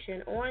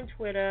situation on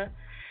Twitter,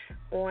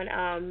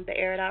 on the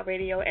Air It Out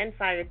Radio and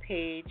Fire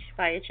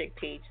Chick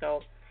page.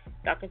 So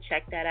y'all can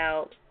check that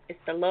out. It's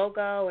the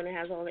logo, and it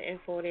has all the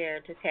info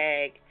there to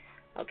tag.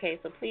 Okay,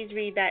 so please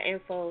read that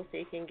info so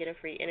you can get a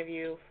free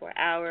interview for an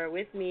hour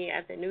with me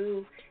at the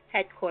new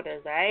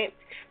headquarters, all right?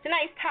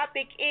 Tonight's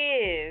topic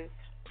is,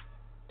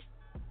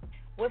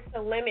 what's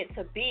the limit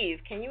to beef?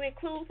 Can you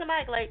include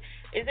somebody?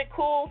 Is it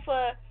cool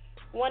for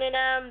one of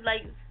them,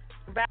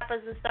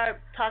 rappers to start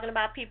talking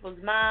about people's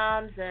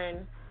moms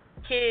and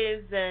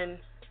kids and,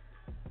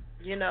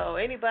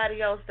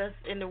 anybody else that's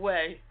in the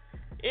way?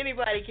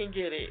 Anybody can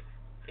get it.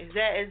 Is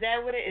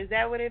that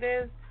what it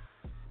is?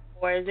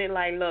 Or is it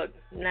look,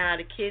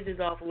 the kids is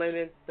off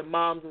limits, the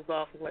moms is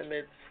off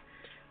limits,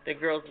 the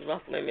girls is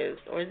off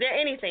limits, or is there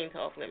anything to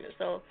off limits?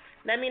 So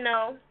let me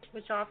know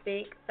what y'all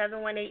think.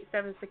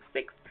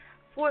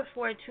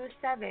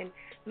 718-766-4427.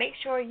 Make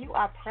sure you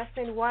are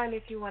pressing 1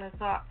 if you want to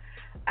talk.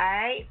 All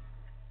right?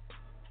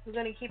 We're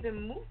going to keep it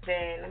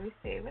moving. Let me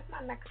see. Where's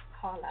my next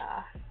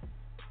caller?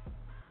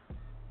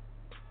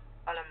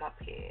 Call him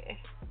up here.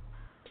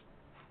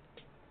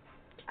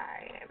 All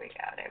right, there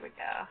we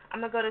go. I'm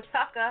going to go to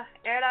Tucker,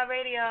 Air It Out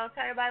Radio.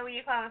 Tell everybody where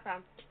you calling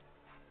from.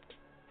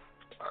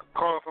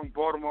 Calling from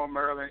Baltimore,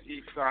 Maryland,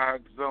 East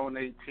Side, Zone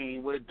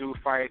 18. What it do,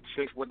 Fire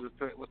Chick? What's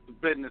the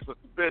business? The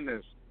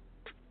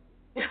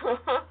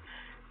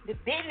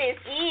business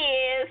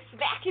is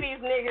smacking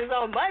these niggas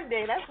on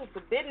Monday. That's what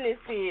the business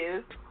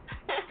is.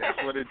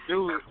 That's what it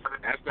do.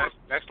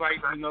 That's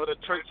like, the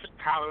church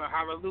hollering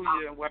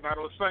hallelujah and whatnot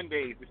on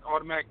Sundays. It's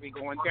automatically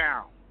going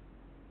down.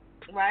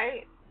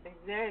 Right?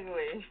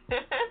 Exactly.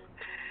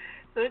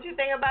 So what you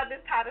think about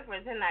this topic for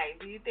tonight?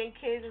 Do you think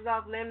kids is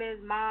off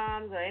limits,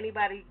 moms, or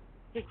anybody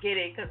can get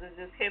it because it's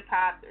just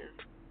hip-hop, it's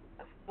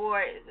a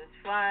sport, it's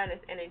fun,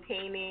 it's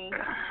entertaining,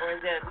 or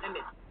is there a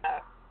limit to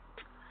that?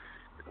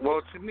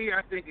 Well, to me,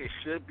 I think it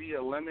should be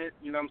a limit.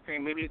 You know what I'm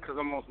saying? Maybe because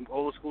I'm on some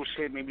old school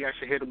shit. Maybe I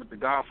should hit them with the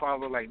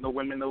Godfather, no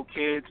women, no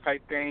kids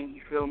type thing.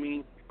 You feel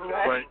me?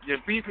 Right. But your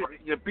beef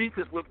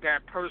is with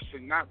that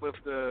person, not with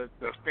the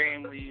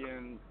family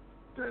and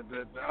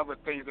the other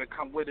things that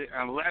come with it,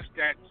 unless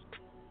that's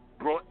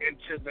brought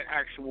into the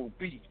actual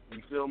beef.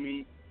 You feel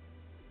me?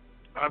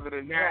 Other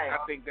than that, right. I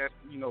think that's,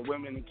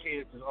 women and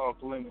kids is off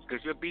limits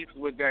because your beef is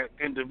with that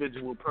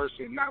individual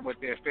person, not with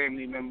their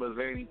family members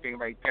or anything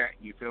like that.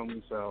 You feel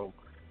me? So,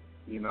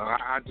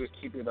 I just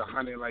keep it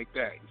 100 like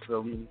that. You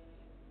feel me?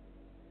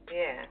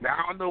 Yeah. Now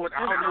I don't know what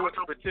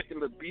the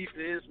particular beef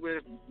is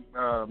with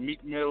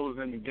Meek Mills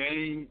and the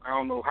Game. I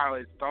don't know how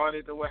it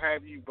started or what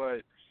have you,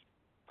 but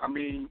I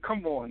mean,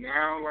 come on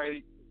now,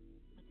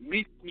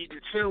 Meek need to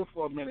chill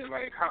for a minute.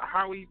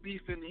 How he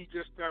beefing? He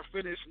just got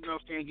finished,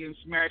 getting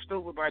smashed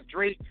over by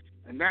Drake,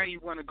 and now you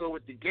want to go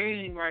with the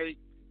Game?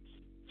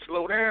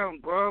 Slow down,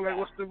 bro.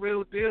 What's the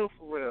real deal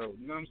for real?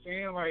 You know what I'm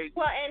saying?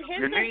 Well, in his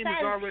your name defense,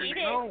 is already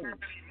known.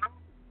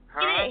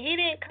 He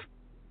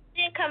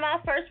didn't come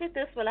out first with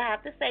this one. I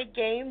have to say,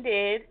 Game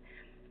did.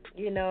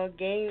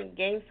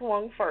 Game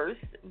swung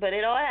first, but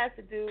it all has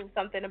to do with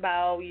something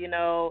about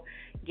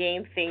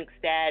Game thinks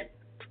that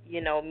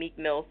Meek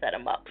Mill set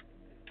him up.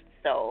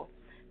 So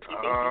he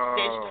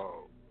thinks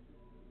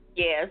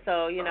yeah,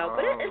 so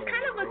but it's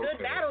kind of a good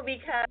battle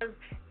because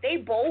they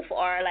both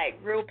are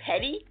real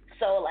petty.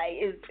 So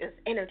it's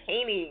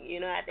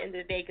entertaining, at the end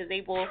of the day, because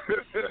they both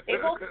for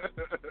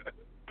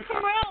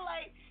real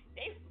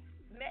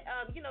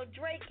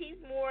Drake, he's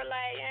more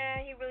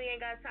he really ain't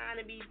got time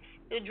to be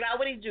drop.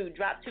 What he do?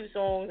 Drop 2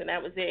 songs and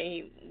that was it. And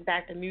he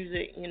back to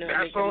music,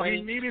 That's all money.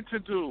 he needed to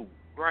do.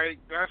 Right,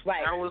 that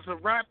was a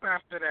rap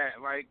after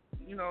that.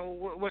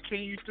 What can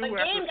you do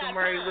after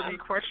somebody really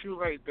crush you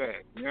like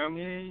that? You know what I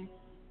mean?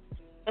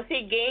 But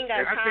see, Game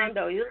got time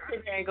though. He'll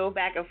sit there and go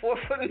back and forth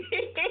with me,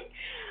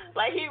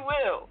 he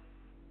will.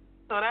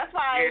 So that's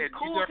why it's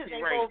cool because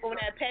they both on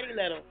that petty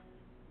level.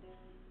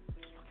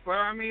 But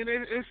I mean,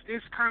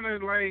 it's kind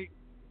of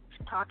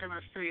how can I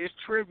say? It's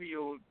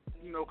trivial,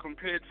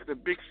 compared to the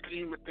big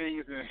scheme of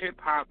things in hip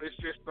hop. It's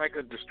just like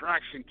a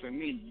distraction to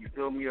me. You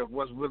feel me? Of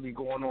what's really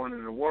going on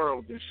in the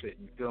world and shit.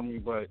 You feel me?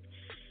 But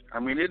I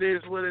mean, it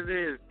is what it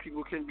is.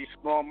 People can be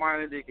small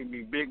minded. They can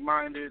be big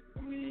minded.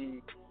 I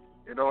mean,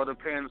 it all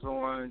depends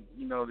on,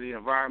 the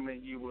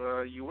environment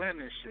you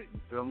in and shit, you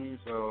feel me?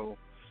 So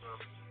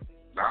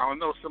I don't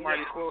know,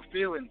 somebody caught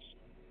feelings.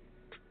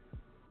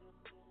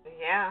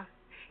 Yeah.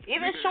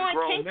 Even Sean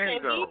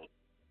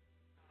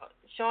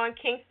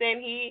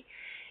Kingston, he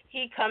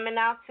coming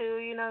out to,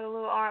 the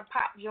little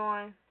pop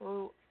joint,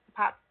 little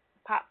pop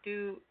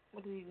dude.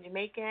 What is he,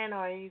 Jamaican,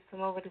 or he's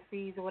from over the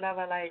seas or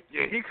whatever? Like,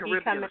 yeah, he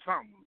Caribbean or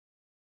something.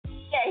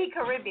 Yeah, he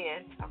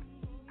Caribbean. So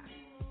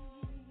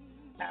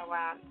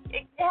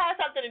it has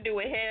something to do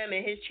with him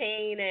and his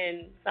chain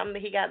and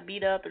something. He got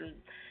beat up and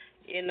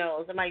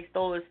somebody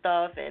stole his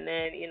stuff, and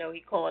then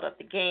he called up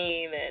the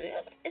game, and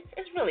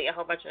it's really a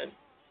whole bunch of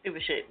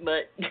stupid shit.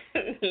 But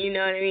you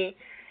know what I mean?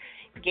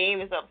 The game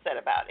is upset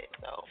about it.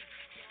 So,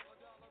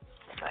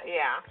 but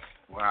yeah.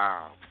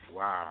 Wow.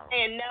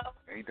 And no,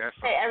 ain't that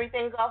say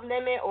everything's off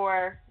limit,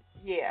 or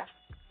yeah.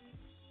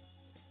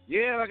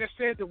 Yeah, like I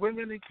said, the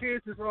women and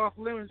kids is off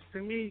limits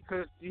to me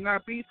because you're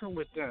not beefing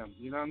with them.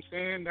 You know what I'm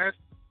saying? That's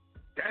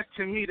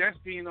to me, that's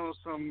being on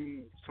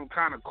some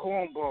kind of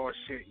cornball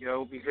shit,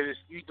 yo, because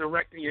you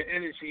directing your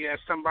energy at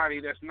somebody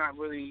that's not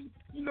really,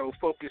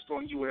 focused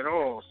on you at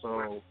all.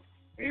 So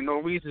ain't no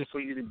reason for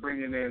you to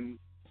bring in,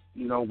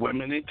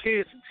 women and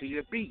kids into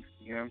your beef.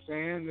 You know what I'm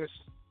saying? Just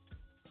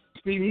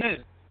be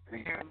men.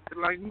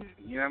 Like me.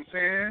 You know what I'm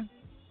saying?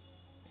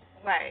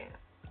 Right.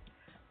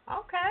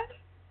 Okay.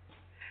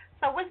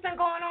 So what's been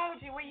going on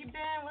with you? Where you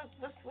been? What's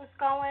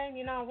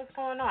going? What's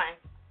going on?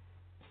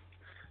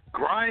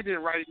 Grinding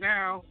right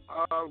now.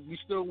 We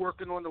still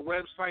working on the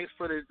website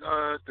for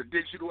the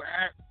digital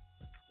app.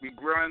 We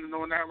grinding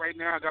on that right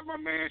now. I got my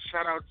man.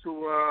 Shout out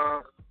to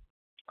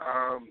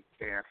I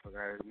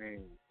forgot his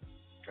name.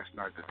 That's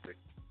not good thing.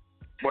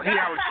 Well, he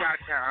out in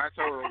Chi-Town. I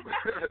told him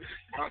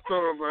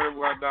and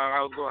whatnot.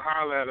 I was gonna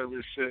holler at him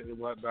and shit and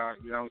whatnot.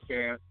 You know what I'm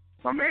saying?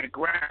 My man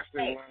Grass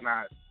and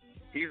whatnot.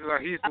 He's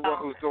the one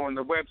who's doing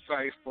the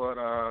website for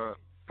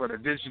the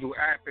digital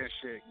app and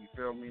shit. You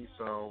feel me?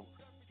 So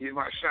he's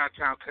my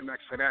Chi-Town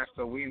connect for that.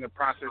 So we in the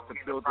process of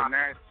building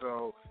that.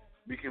 So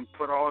we can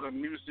put all the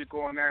music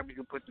on that. We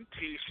can put the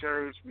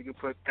T-shirts. We can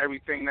put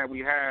everything that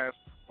we have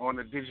on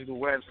the digital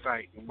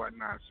website and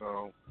whatnot.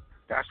 So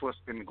that's what's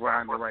been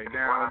grinding right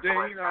now. And then,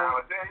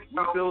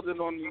 we're building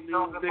on the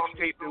new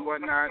mixtape and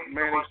whatnot.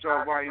 Mayonnaise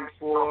Jar Volume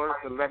 4,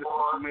 the Lettuce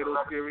and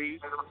Tomato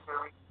series.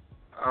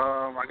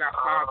 I got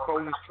 5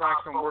 bonus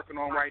tracks I'm working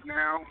on right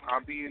now.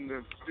 I'll be in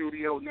the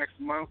studio next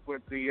month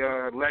with the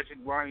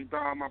legend Ronnie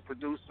Don, my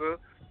producer.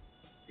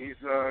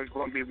 He's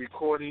going to be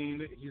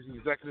recording. He's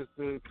executive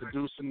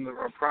producing the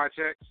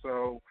project.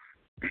 So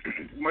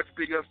much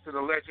big ups to the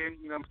legend.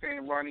 You know what I'm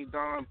saying? Ronnie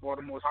Don,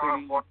 Baltimore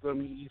City, you feel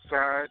me? East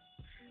Side.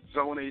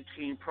 Zone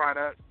 18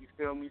 product, you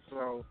feel me?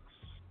 So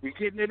we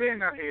getting it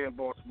in out here in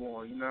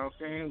Baltimore, you know what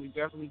I'm saying? We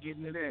definitely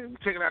getting it in. We're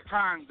taking our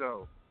time,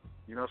 though,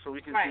 so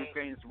we can do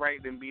things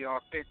right and be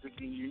authentic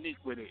and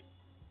unique with it.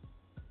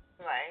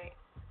 Right.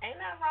 Ain't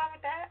nothing wrong with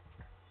that.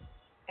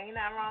 Ain't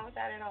nothing wrong with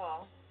that at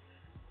all.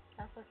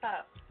 That's what's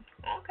up.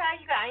 Okay,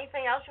 you got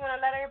anything else you want to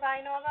let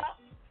everybody know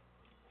about?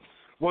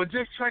 Well,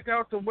 just check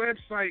out the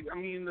website. I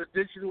mean, the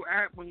digital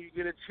app, when you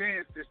get a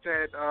chance, it's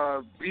at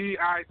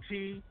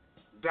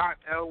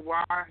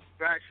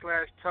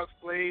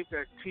bit.ly/TuckFlave.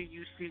 That's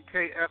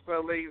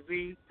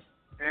TUCKFLAV.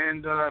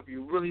 And if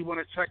you really want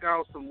to check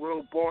out some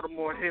real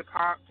Baltimore hip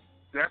hop,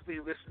 definitely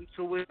listen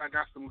to it. I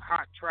got some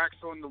hot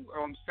tracks on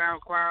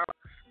SoundCloud.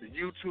 The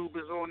YouTube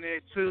is on there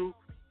too,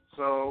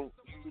 so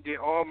you can get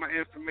all my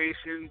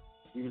information.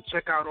 You can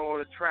check out all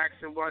the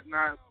tracks and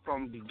whatnot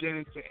from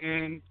beginning to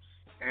end.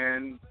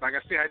 And like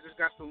I said, I just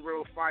got some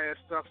real fire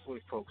stuff for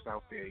folks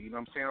out there. You know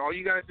what I'm saying? All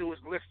you gotta do is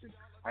listen.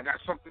 I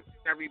got something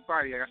for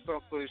everybody. I got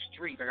something for the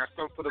street. I got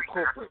something for the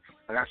corporate.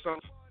 I got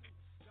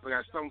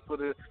something for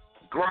the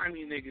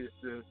grimy niggas,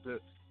 the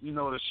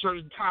shirt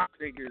and top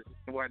niggas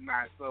and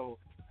whatnot. So,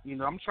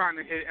 I'm trying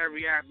to hit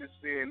every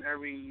atmosphere and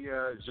every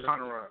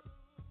genre.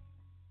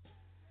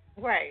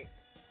 Right.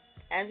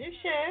 As you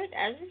should.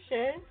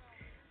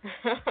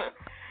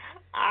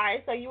 All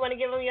right, so you want to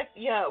give them you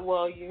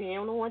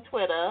ain't on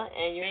Twitter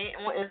and you ain't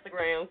on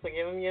Instagram, so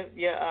give them your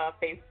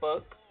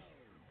Facebook.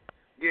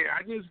 Yeah,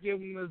 I just give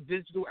them the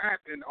digital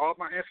app, and all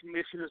my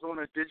information is on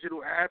the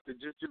digital app. The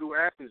digital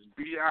app is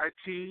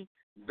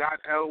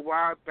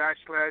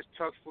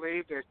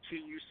bit.ly/TuckFlave. That's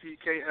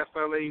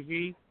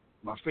TUCKFLAV.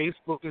 My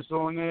Facebook is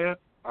on there.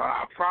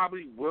 I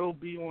probably will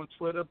be on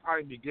Twitter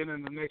probably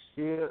beginning of next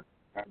year.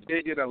 I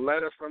did get a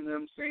letter from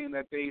them saying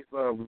that they've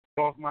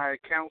off my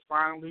account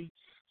finally.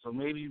 So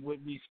maybe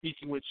with me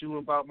speaking with you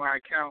about my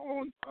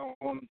account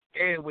on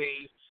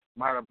Airwaves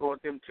might have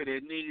brought them to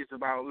their knees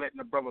about letting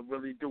the brother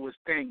really do his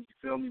thing, you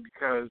feel me?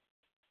 Because,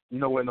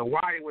 when the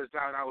wire was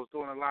out, I was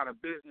doing a lot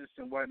of business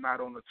and whatnot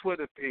on the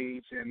Twitter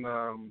page, and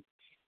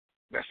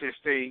let's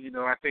just say,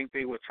 I think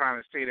they were trying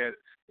to say that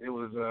it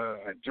was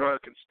a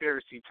drug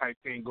conspiracy type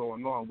thing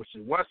going on, which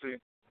it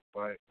wasn't,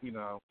 but,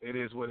 it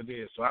is what it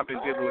is. So I've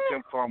been dealing with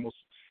them for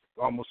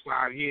almost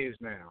 5 years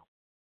now.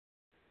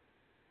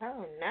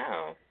 Oh,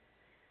 no.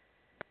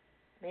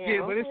 Man,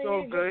 yeah, but it's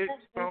all good.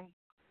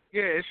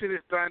 Yeah, this shit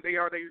is done. They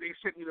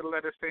sent me the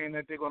letter saying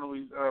that they're going to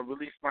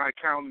release my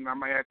account, and I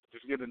might have to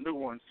just get a new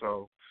one.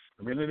 So,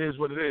 I mean, it is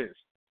what it is.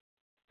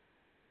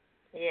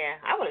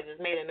 Yeah, I would have just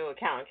made a new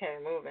account and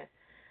kept moving.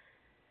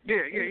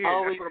 Yeah.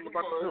 That's what I'm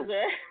about to do.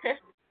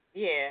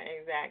 Yeah,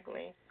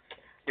 exactly.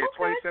 Yeah,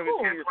 Okay, 2017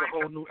 cool. is a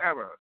whole new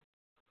era.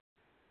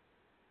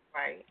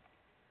 Right.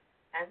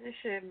 As it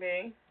should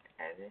be.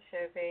 All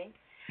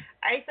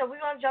right, so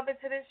we're going to jump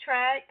into this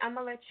track. I'm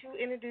going to let you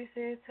introduce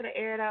it to the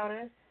Air It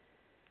Outers.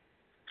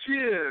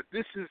 Yeah,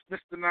 this is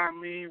Mr.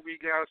 Nami,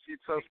 Regality,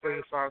 Tough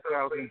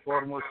 35,000,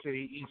 Baltimore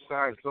City, East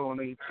Side, Zone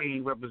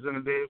 18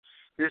 representative.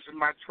 This is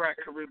my track,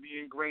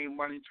 Caribbean Grain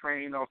Money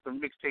Train, off the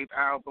mixtape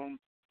album,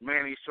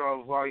 Manny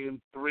Shaw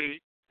Volume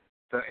 3,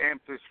 the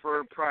Amethyst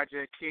Fur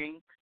Project King.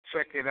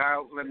 Check it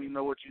out. Let me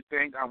know what you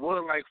think. I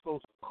would like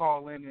folks to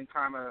call in and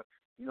kind of,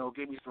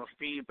 give me some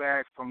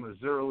feedback from a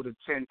 0 to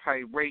 10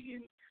 type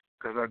rating,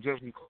 because I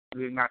just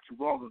recorded it not too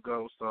long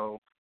ago.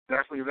 So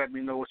definitely let me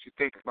know what you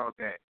think about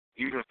that.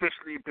 You've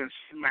officially been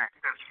smacked.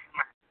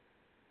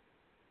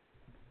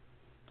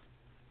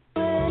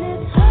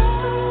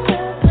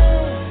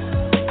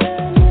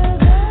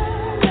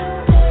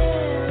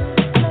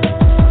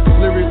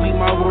 Lyrically,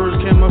 my words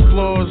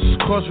camouflage,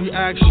 cause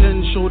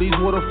reaction, show these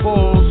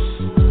waterfalls.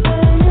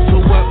 So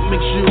what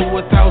makes you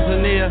a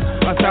thousandaire?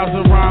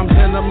 1,000 rhymes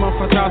in a month,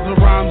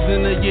 1,000 rhymes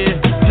in a year.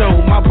 Yo,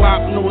 my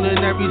bop known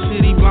in every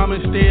city, Blom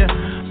and Stare.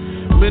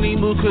 Many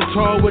moves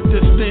guitar with the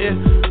snare,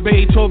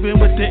 Beethoven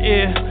with the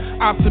air.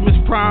 Optimus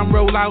Prime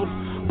roll out,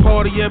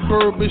 party at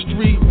Bourbon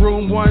Street,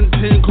 room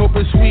 110,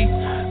 corporate suite,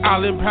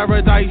 Island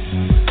Paradise.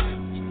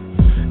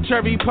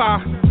 Cherry pie,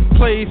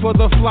 play for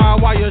the fly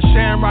wire,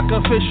 Shamrock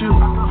official.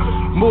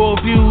 More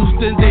views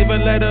than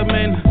David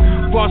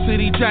Letterman.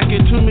 Varsity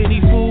jacket, too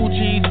many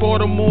Fugees,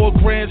 Baltimore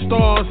Grand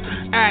Stars,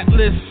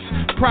 Atlas.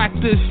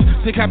 Practice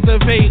to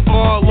captivate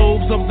all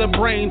lobes of the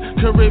brain.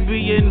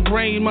 Caribbean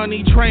Grain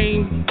Money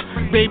Train.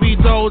 Baby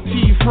doll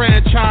T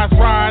franchise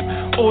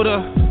ride. Order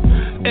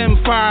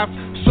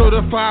M5,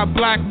 certified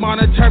black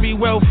monetary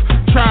wealth.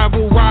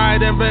 Travel,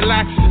 ride, and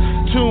relax.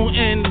 Tune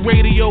in,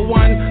 Radio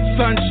 1,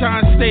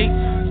 Sunshine State.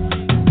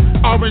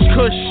 Orange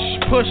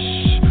Kush, push.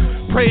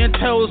 Pray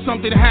until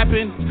something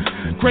happen.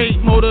 Great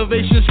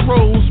motivation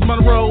scrolls.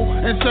 Monroe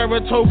and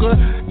Saratoga,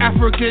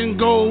 African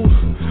gold.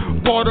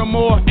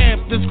 Baltimore,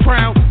 amp, this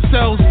crown.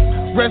 Cells,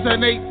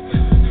 resonate.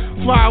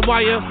 Fly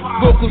wire,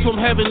 vocals from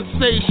heaven.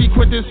 Say she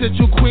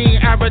quintessential queen.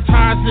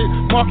 Advertise it,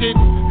 market.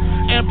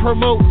 And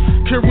promote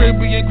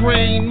Caribbean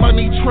Grain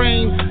Money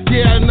Train.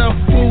 Yeah, enough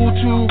food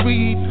to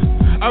read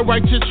a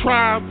righteous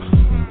tribe.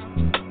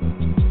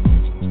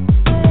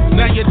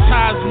 Now your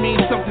ties mean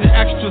something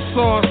extra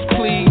sauce,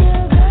 please.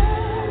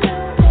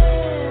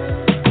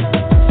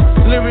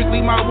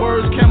 Lyrically, my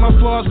words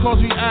camouflage,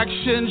 cause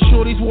reaction,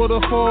 show these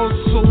waterfalls.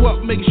 So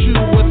what makes you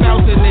a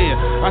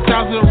thousandaire?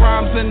 1,000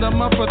 rhymes in a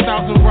month,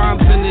 1,000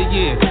 rhymes in a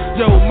year.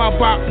 Yo, my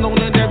bop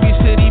known in every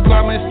city,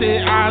 Blom and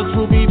Stare, eyes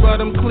ruby, but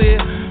I'm clear.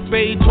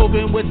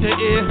 Beethoven with the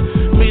ear,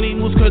 mini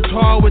moves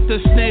guitar with the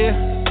snare.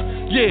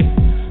 Yeah,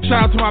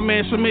 shout out to my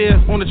man Samir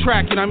on the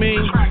track, you know what I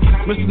mean?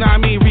 Mr.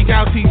 Nami,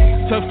 Regality,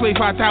 Tough Play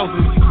 5000.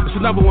 It's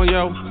another one,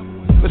 yo.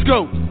 Let's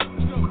go.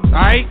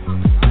 Alright?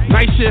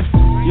 Night shift,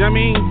 you know what I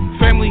mean?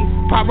 Family,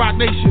 Pop Rock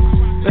Nation.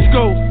 Let's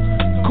go.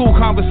 Cool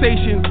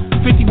conversation,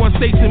 51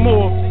 states and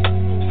more.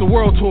 It's the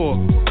world tour.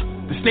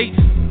 The states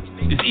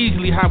is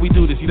easily how we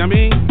do this, you know what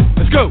I mean?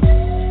 Let's go.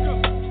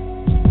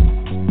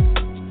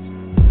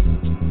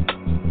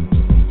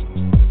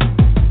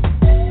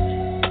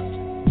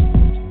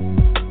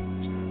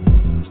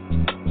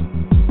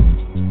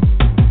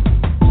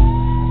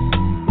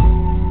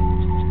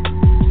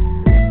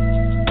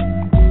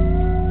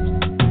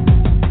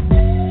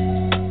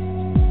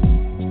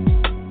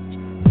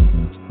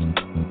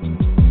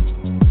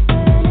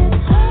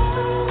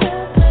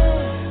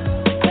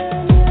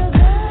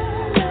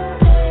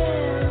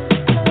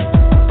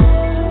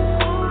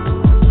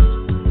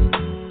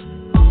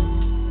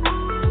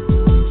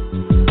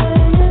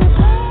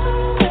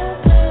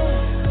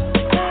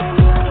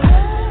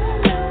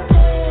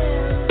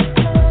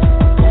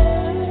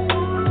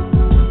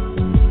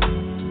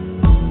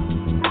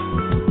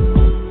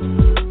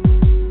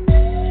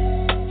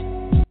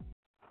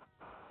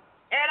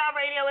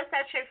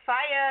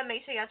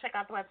 Check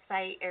out the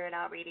website,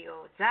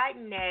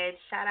 AIRITOUTRadio.net.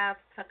 Shout out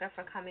to Tucker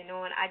for coming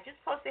on. I just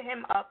posted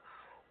him up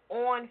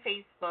on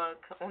Facebook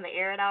on the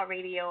Air It Out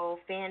Radio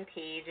fan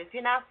page. If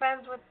you're not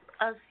friends with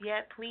us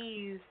yet,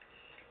 please,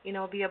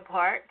 be a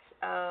part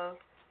of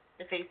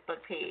the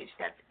Facebook page.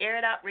 That's Air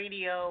It Out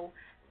Radio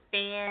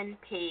fan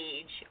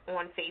page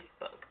on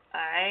Facebook.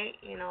 All right,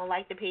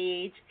 like the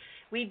page.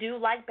 We do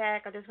like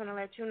back. I just want to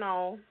let you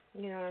know.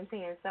 You know what I'm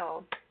saying?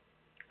 So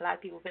a lot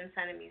of people have been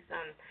sending me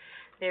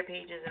their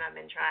pages, and I've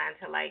been trying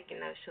to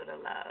show the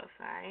love.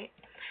 All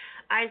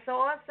right, so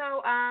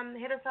also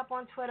hit us up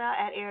on Twitter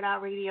at Air It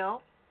Out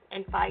Radio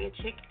and Fire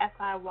Chick,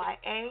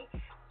 FIYA,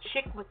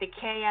 Chick with the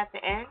K at the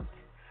end.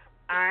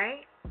 All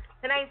right,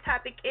 tonight's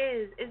topic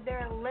is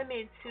there a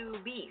limit to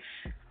beef?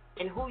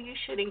 and who you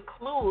should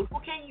include. Who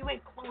can you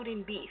include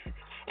in beef?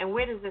 And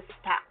where does it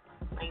stop?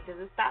 Like, does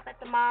it stop at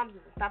the moms?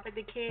 Does it stop at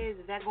the kids?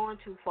 Is that going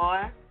too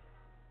far?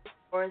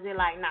 Or is it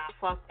like, nah,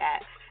 fuck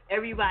that.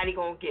 Everybody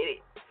gonna get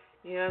it.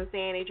 You know what I'm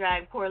saying? They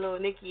dragged poor little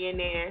Nikki in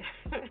there.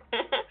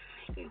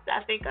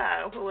 I think,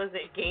 who was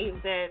it? Game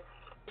said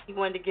he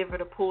wanted to give her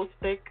the pool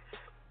stick.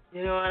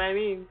 You know what I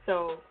mean?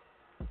 So,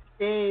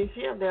 then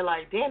she up there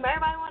like, damn,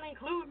 everybody want to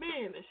include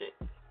me in this shit.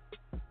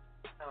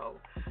 So,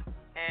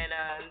 and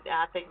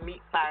I think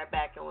Meek fired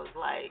back and was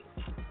like,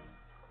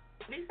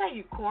 did he say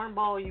you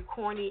cornball, you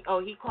corny?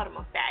 Oh, he called him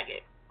a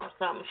faggot or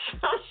some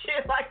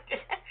shit like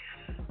that.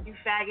 You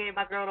faggot,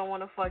 my girl don't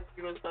want to fuck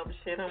you or some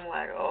shit. I'm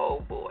like,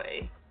 oh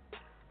boy.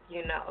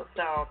 You know,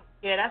 so,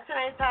 yeah, that's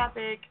tonight's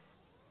topic.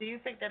 Do you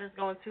think that it's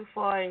going too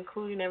far,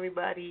 including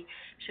everybody?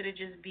 Should it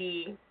just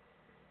be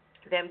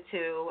them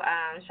two?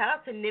 Shout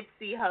out to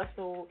Nipsey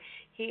Hussle.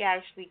 He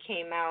actually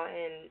came out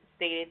and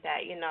stated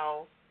that, you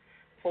know,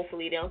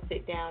 hopefully they'll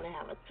sit down and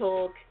have a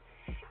talk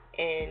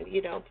and,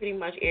 you know, pretty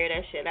much air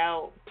that shit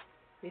out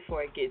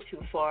before it gets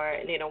too far.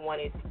 And they don't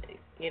want it to,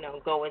 you know,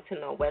 go into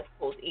no West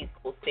Coast, East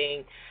Coast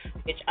thing,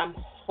 which I'm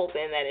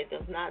hoping that it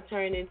does not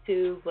turn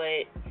into.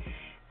 But,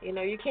 you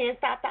know, you can't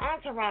stop the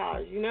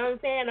entourage. You know what I'm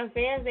saying? The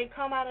fans, they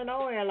come out of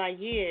nowhere like,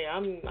 yeah,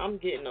 I'm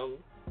getting them.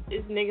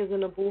 This nigga's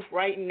in the booth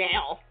right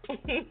now.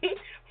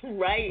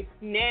 Right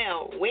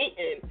now,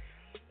 waiting.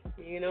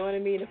 You know what I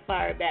mean? To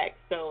fire back.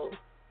 So,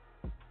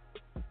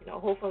 you know,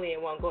 hopefully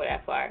it won't go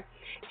that far.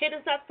 Hit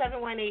us up,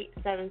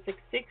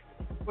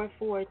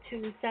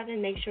 718-766-4427.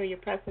 Make sure you're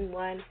pressing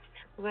 1.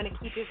 We're going to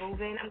keep it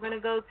moving. I'm going to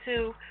go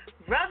to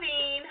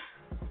Ravine.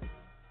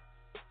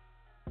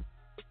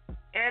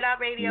 Air It Out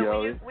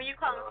Radio. Where you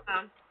calling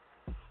from?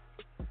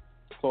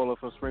 Caller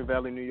from Spring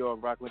Valley, New York,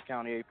 Rockland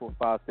County,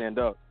 845, stand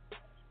up.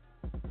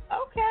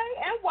 Okay,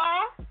 and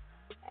why?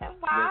 And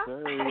why? Yes,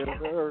 sir. Yes,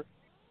 sir.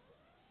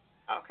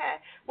 Okay.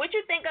 What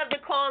you think of the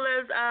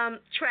callers'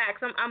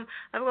 tracks? I'm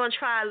gonna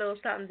try a little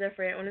something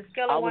different on a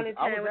scale of 1 to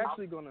 10.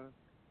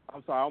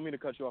 I'm sorry, I don't mean to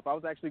cut you off. I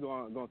was actually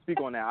gonna speak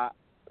on that.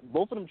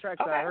 Both of them tracks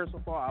that I heard so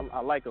far,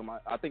 I like them.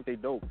 I think they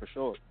dope for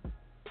sure.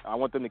 I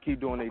want them to keep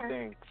doing their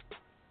thing.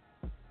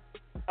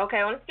 Okay,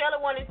 on a scale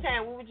of 1 to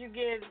 10, what would you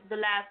give the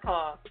last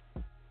call?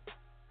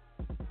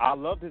 I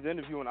loved his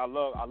interview and I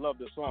love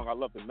the song. I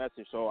love the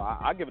message. So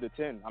I give it a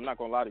 10. I'm not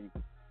gonna lie to you.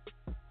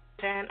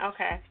 10.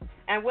 Okay.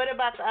 And what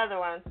about the other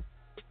ones?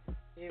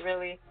 You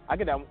really? I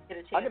get that one.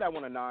 I get that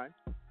one a 9.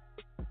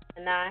 A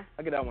 9.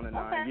 I get that one a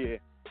 9. Okay. Yeah.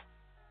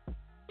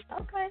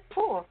 Okay.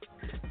 Cool. All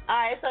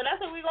right. So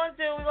that's what we're gonna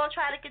do. We're gonna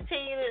try to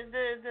continue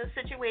the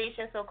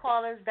situation. So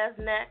callers, that's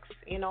next.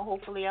 You know,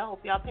 hopefully, I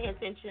hope y'all pay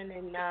attention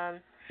and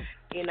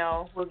you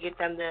know, we'll get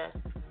them to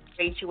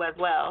rate you as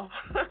well.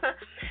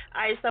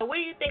 All right, so what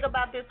do you think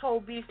about this whole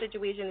beef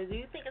situation? Do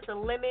you think it's a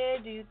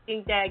limit? Do you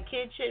think that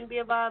kids shouldn't be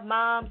involved,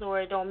 moms,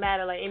 or it don't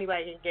matter, like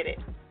anybody can get it?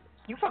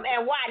 You from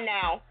NY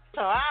now,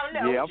 so I don't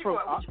know. Yeah, I'm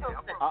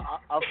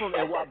from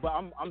NY, but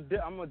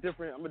I'm a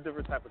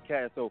different type of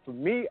cat. So for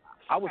me,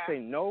 I would say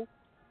no.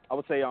 I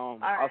would say I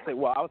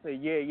would say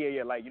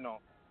yeah. Like, you know,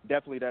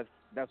 definitely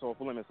that's off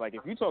limits. Like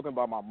if you're talking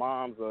about my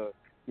moms or,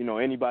 you know,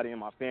 anybody in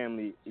my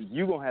family,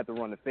 you gonna have to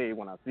run the fade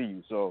when I see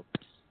you. So,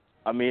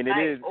 I mean, it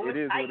is what it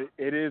is.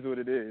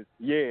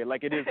 Yeah,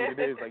 like it is what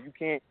it is. Like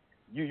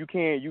you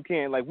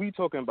can't like we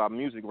talking about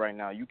music right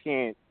now. You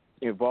can't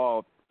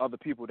involve other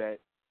people that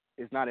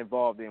is not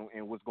involved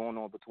in what's going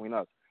on between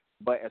us.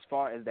 But as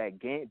far as the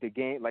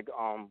game, like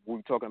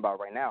we're talking about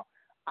right now,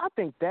 I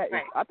think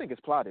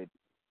it's plotted.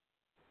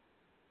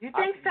 You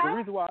think so?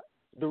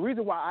 The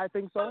reason why I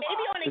think so. Well,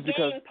 maybe on the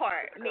game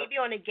part. Maybe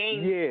on the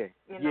game. Yeah,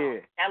 you know,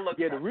 that looks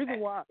the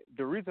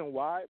reason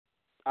why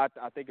I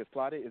think it's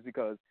plotted is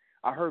because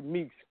I heard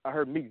Meek's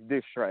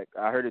diss track.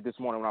 I heard it this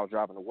morning when I was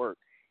driving to work.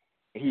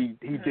 He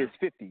dissed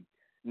 50.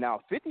 Now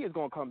 50 is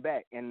gonna come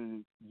back,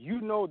 and you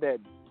know that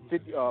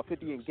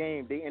 50 in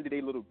Game, they ended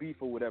a little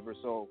beef or whatever.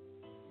 So,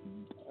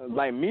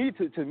 like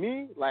to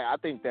me, like I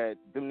think that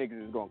them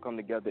niggas is gonna come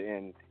together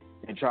and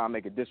try and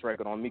make a diss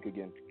record on Meek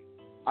again.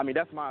 I mean,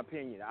 that's my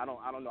opinion. I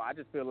don't know. I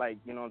just feel like,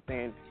 you know what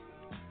I'm saying,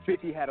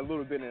 50 had a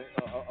little bit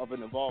of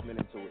an involvement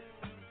into it.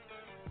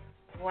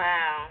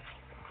 Wow.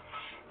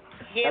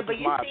 Yeah, that's but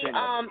you see,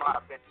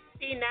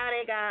 now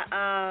they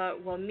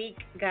got Meek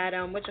got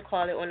on the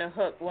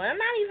hook. Well, I'm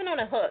not even on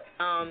the hook.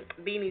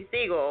 Beanie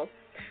Siegel,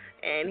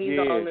 and he's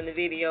all in the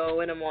video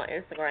with him on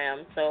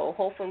Instagram. So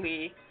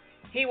hopefully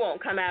he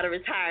won't come out of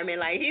retirement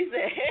like he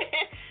said.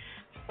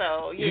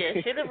 So yeah,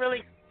 shit is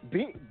really.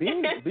 Beans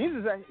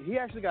he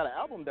actually got an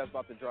album that's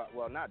about to drop.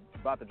 Well, not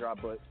about to drop,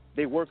 but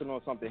they working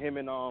on something. Him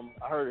and I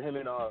heard him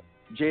and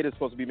Jada's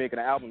supposed to be making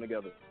an album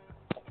together.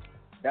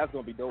 That's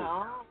gonna be dope.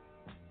 Oh.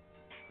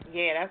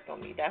 Yeah, that's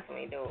gonna be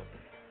definitely dope.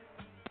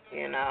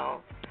 You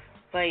know,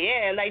 but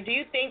yeah, like, do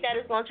you think that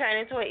it's gonna turn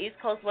into an East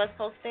Coast West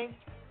Coast thing?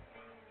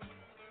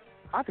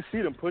 I could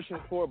see them pushing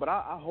for it, but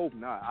I hope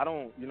not. I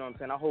don't. You know what I'm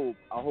saying?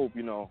 I hope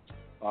you know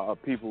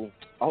people.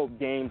 I hope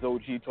Game's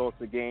OG talks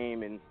the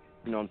Game and.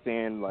 You know what I'm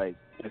saying? Like,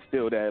 it's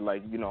still that,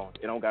 like, you know,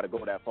 it don't got to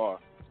go that far.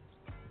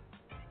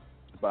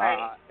 But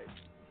right.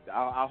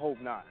 I hope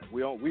not.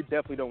 We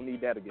definitely don't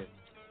need that again.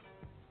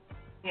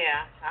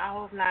 Yeah, I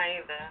hope not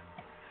either.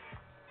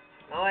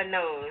 Lord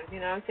knows, you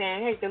know what I'm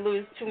saying? I hate to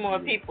lose 2 more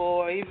people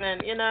or even,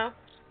 you know.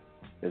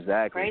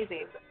 Exactly.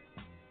 Crazy.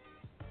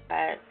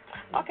 But,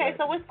 okay,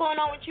 so what's going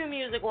on with you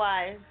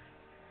music-wise?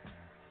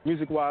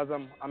 Music-wise,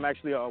 I'm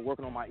actually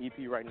working on my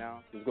EP right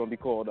now. It's going to be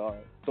called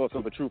Thoughts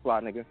of a True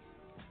Fly Nigga.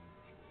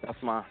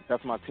 That's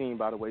my team,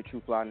 by the way,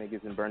 True Fly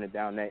Niggas and Burn It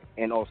Down Net,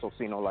 and also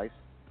See No Life.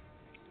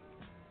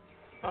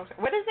 Okay.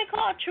 What is it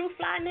called? True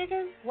Fly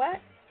Niggas? What?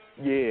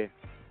 Yeah,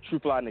 True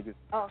Fly Niggas.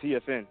 Oh.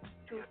 TFN.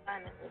 True Fly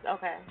Niggas.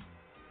 Okay.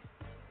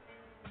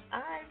 All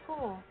right,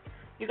 cool.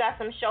 You got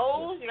some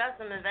shows? You got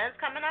some events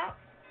coming up?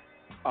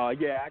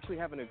 Yeah, I actually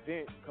have an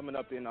event coming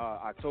up in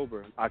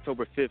October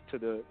 5th to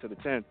the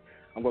 10th.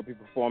 I'm going to be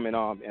performing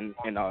in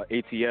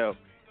ATL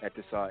at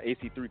this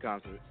AC3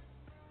 concert.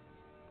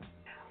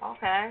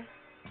 Okay.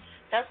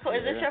 That's cool.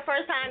 Is this your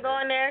first time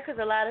going there? Because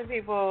a lot of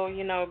people,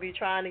 you know, be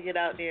trying to get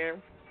out there.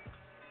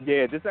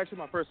 Yeah, this is actually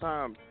my first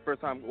time.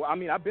 Well, I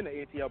mean, I've been to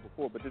ATL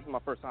before, but this is my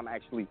first time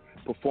actually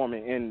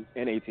performing in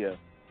ATL.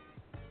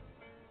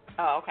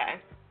 Oh,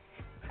 okay.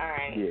 All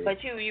right. Yeah.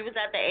 But you was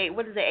at the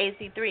what is the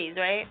AC3s,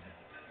 right?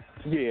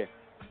 Yeah.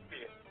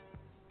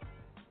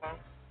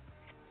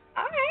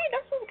 All right,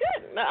 that's what's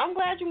good. I'm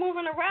glad you're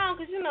moving around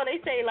because, you know, they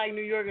say, like,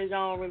 New Yorkers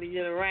don't really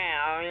get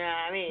around. You know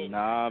what I mean?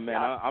 Nah, man,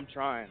 I'm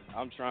trying.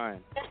 That's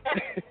good.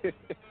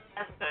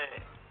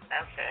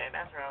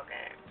 That's real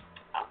good.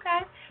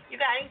 Okay. You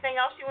got anything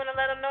else you want to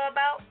let them know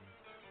about?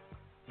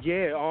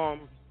 Yeah,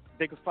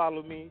 they can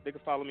follow me. They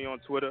can follow me on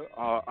Twitter,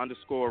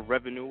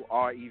 _revenue,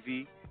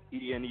 REVENEW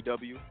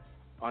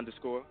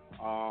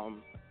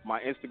 _. My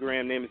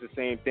Instagram name is the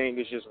same thing.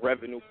 It's just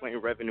revenue, plain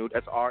revenue.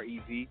 That's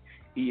REVENEW.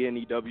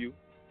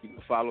 You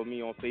can follow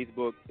me on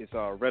Facebook. It's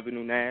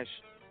Revenue Nash.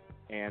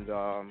 And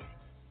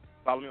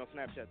follow me on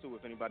Snapchat, too,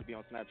 if anybody be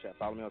on Snapchat.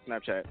 Follow me on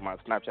Snapchat. My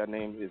Snapchat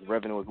name is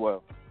Revenue as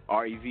well.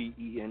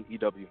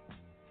 REVENEW.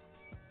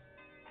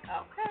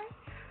 Okay.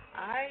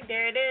 All right,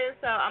 there it is.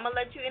 So I'm going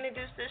to let you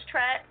introduce this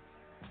track.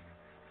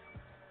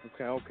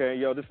 Okay.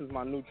 Yo, this is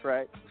my new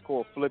track. It's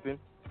called Flippin'.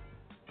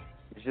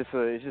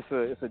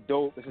 It's a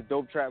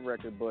dope trap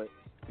record, but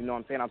you know what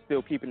I'm saying, I'm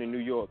still keeping it New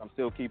York. I'm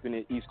still keeping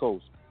it East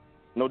Coast.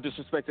 No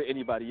disrespect to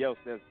anybody else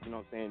that's, you know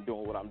what I'm saying,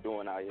 doing what I'm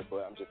doing out here,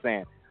 but I'm just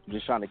saying, I'm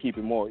just trying to keep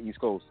it more East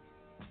Coast.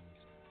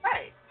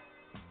 Right.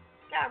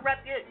 Gotta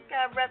rep,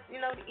 you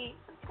know, the East.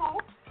 It's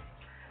cool.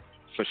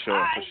 For sure,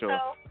 all right, for sure. So,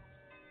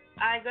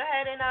 all right, go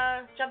ahead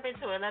and jump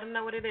into it. Let them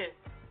know what it is.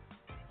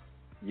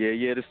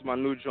 Yeah, this is my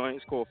new joint.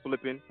 It's called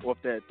Flippin', off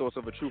that Thoughts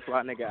of a True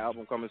Fly Nigga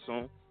album coming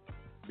soon.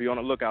 Be on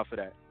the lookout for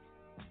that.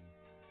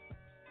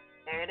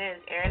 There it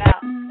is. Air it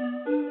out.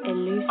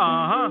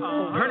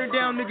 Turn it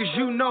down, niggas,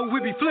 you know we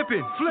be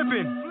flippin'.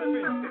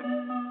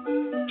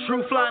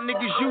 True fly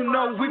niggas, you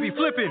know we be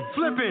flippin'.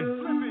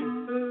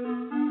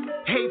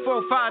 Hey,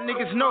 4-5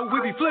 niggas know we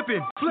be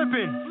flippin'.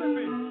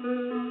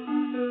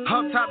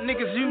 Hub top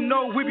niggas, you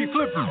know we be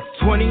flippin'.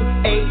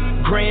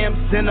 28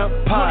 grams in a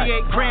pot.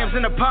 28 grams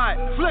in a pot.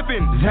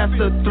 Flippin'. That's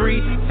a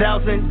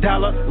 $3,000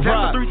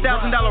 rock. That's a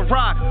 $3,000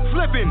 rock.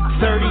 Flippin'.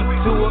 30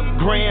 to a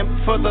gram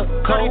for the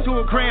coke. 30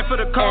 to a gram for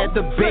the coke. Add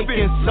the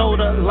baking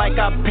soda like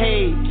I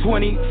paid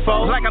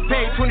 24. Like I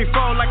paid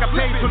 24. Like I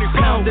paid 24.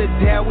 Pound of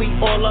that, we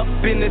all up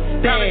in the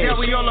stash. Pound of that,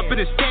 we all up in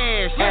the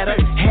stash. At a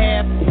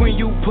half when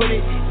you put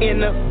it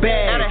in the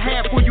bag. At a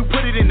half when you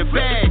put it in the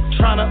bag.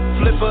 Tryna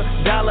flip a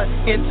dollar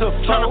into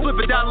four. Flip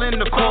a dollar in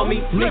the call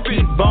me Nicky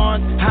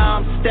Barnes.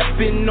 How I'm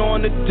stepping on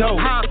the dope.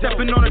 How I'm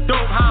stepping on the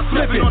dope. How I'm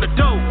flipping on the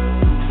dope.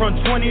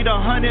 From 20 to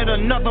 100,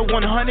 another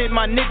 100.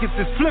 My niggas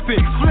is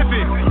flipping.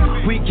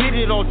 We get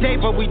it all day,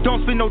 but we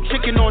don't spend no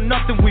chicken on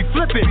nothing. We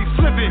flipping.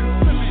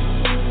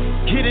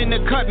 Get in the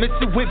cut, mix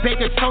it with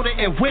baking soda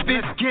and whip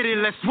it. Let's get it,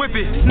 let's whip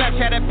it.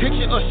 Snapchat that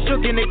picture of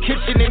Suge in the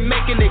kitchen and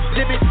make an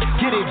exhibit.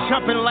 Get it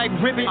jumping like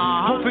ribbon.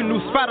 Hoping new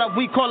spot up,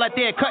 we call out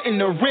there cutting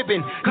the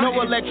ribbon. No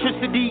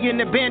electricity in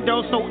the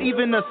bando, so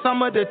even the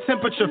summer the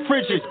temperature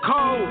frigid.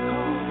 Cold.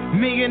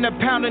 Me and a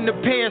pound and a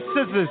pair of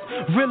scissors.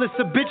 Realest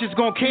of bitches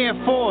gon' care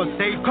for us.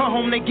 They come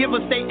home, they give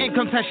us their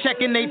income tax check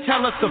and they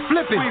tell us to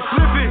flip it. We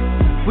flip it.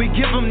 We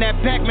give them that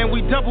back, man,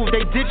 we double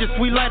they digits,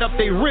 we light up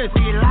they wrists.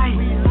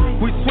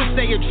 We switch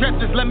their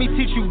addresses, let me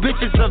teach you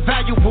bitches a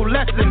valuable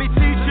lesson. Let me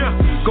teach ya.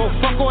 Go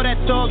fuck all that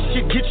dog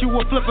shit, get you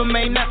a flipper,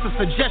 man, that's a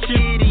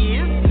suggestion. It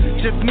is.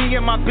 Just me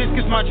and my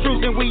biscuits, my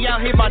truth, and we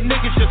out here, my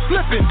niggas just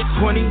flipping.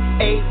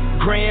 28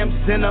 grams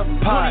in a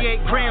pot.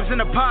 28 grams in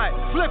a pot.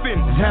 Flipping.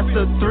 That's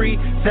a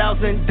 $3,000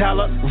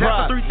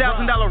 rock. That's a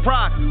 $3,000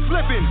 rock.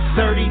 Flipping.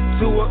 30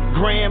 to a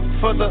gram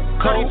for the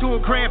coke. 30 to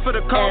a gram for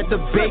the coke. Add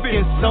the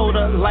baking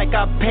soda like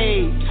I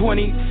paid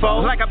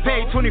 24. Like I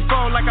paid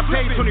 24. Like I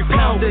paid 24.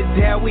 Pound of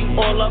that, we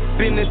all up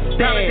in the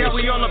stash. Pound of that,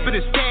 we all up in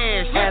the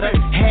stash. At a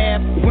half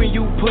when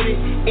you put it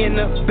in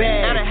the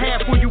bag. At a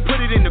half when you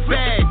put it in the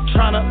bag.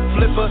 Tryna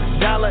flip a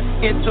dollar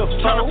into four.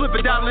 Tryna flip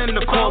a dollar in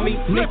the call me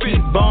Nicky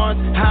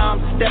Barnes. How I'm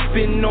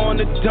stepping on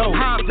the dope.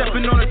 How I'm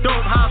stepping on the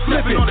dope. How I'm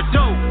flipping on the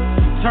dope.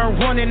 Turn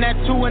 1 and that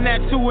 2 and that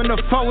 2 and the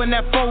 4 and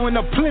that 4 and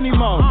the plenty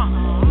more.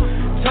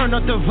 Turn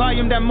up the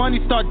volume, that money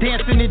start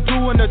dancing and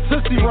doing the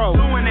Tootsie Roll.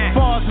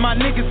 Far as my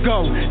niggas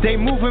go, they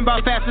moving by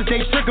fast as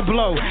they trigger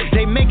blow.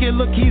 They make it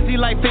look easy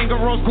like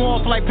finger rolls, go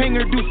off like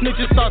pinger, do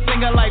snitches start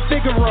singing like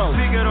Figaro.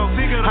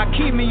 I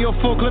keep me your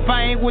full clip,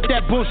 I ain't with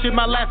that bullshit,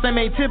 my last name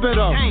ain't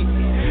Thibodeau.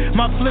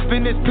 My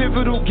flipping is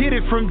pivotal, get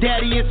it from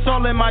daddy, it's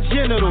all in my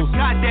genitals.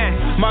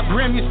 My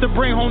gram used to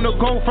bring home the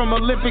gold from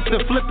Olympics,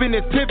 the flipping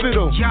is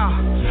pivotal.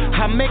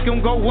 I make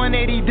them go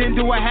 180, then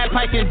do a half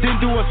pike and then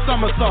do a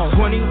somersault.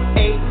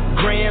 28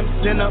 grams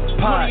in a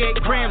pot.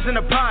 28 grams in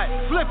a pot.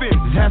 Flipping.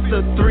 That's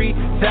a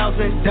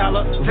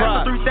 $3,000 rock. That's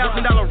a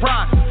 $3,000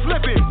 rock.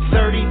 Flipping.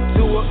 30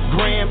 to a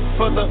gram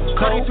for the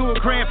coke. 30 to a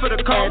gram for the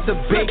coke. Add the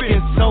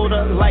baking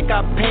soda like I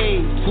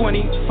paid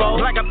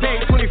 24. Like I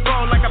paid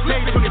 24. Like I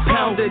paid 24.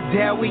 Pound of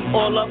that we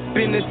all up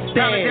in the stash.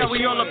 Pound of that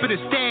we all up in the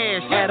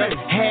stash. At a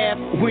half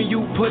when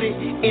you put it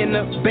in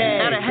the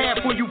bag. At a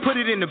half when you put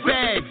it in the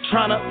bag.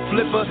 Tryna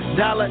flip a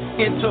dollar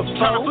into four.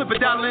 Tryna flip a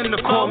dollar into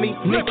four. Call me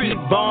Nicky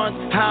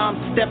Barnes. How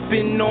I'm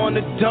stepping on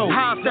the dope.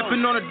 How I'm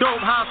stepping on the dope.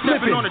 How I'm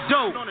stepping on the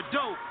dope.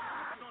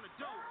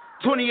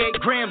 28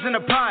 grams in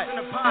a pot.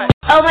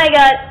 Oh my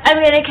God, I'm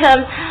gonna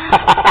come.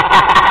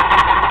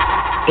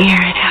 Air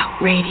It Out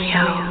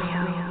Radio.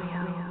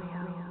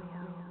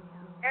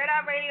 Air It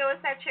Out Radio is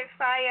that chick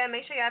fire.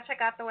 Make sure y'all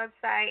check out the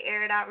website,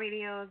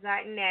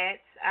 airitoutradio.net.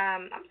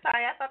 I'm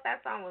sorry, I thought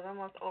that song was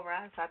almost over.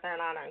 I sat there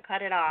and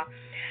cut it off.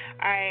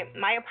 Alright,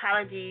 my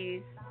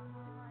apologies.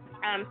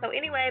 So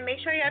anyway, make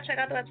sure y'all check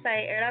out the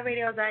website,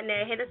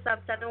 airitoutradio.net. Hit us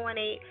up,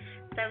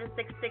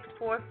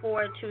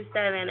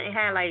 718-766-4427. It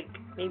had like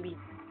maybe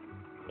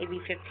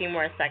 15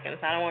 more seconds.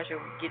 I don't want you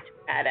to get too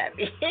mad at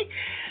me.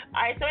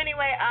 Alright, so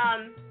anyway,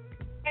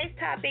 today's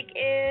topic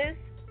is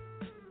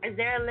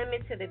there a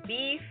limit to the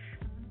beef?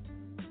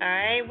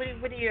 Alright,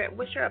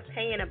 what's your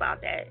opinion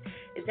about that?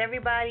 Is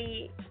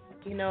everybody,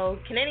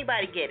 can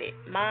anybody get it?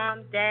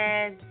 Mom,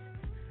 dads,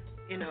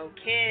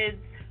 kids?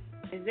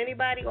 Is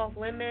anybody off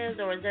limits,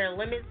 or is there a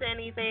limit to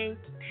anything?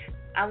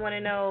 I want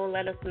to know.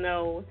 Let us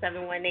know.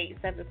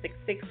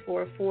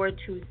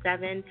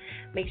 718-766-4427.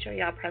 Make sure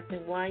y'all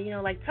pressing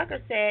 1. Like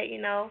Tucker said,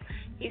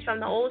 he's from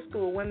the old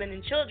school. Women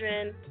and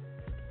children,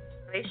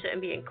 they shouldn't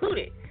be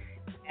included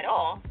at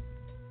all.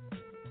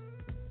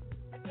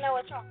 Let us know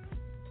what's wrong.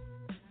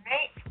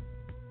 Right?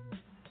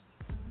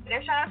 And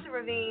then shout out to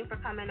Ravine for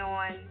coming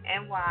on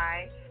and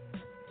why.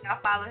 Y'all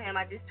follow him.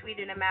 I just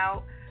tweeted him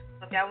out.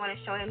 So if y'all want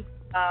to show him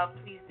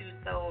please do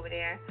so over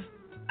there.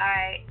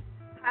 Alright.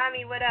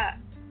 Tommy, what up?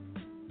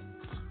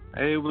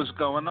 Hey, what's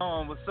going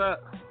on? What's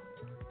up?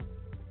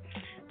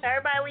 Tell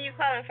everybody where you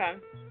calling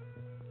from.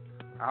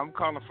 I'm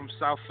calling from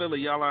South Philly.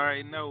 Y'all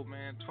already know,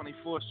 man.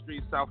 24th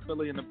Street, South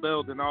Philly in the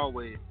building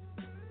always.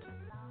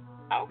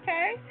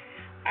 Okay.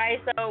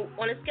 Alright, so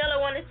on a scale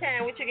of 1 to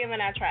 10, what you giving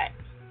that track?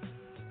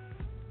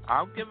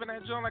 I'm giving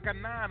that joint like a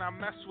 9. I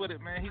mess with it,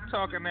 man. He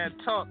talking that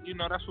talk.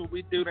 That's what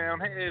we do down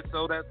here,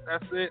 so that's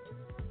it.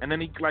 And then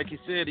he, like he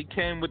said, he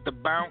came with the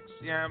bounce,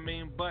 you know what I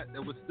mean? But it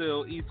was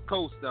still East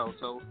Coast, though.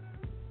 So,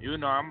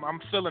 I'm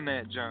feeling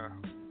that,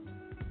 John.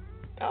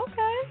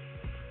 Okay.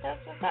 That's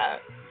what's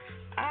up.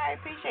 I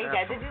appreciate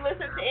that. Did you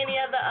listen to any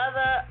of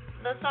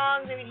the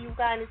songs that you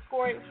got any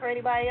score for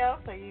anybody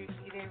else? Or you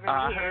didn't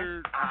really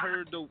hear? I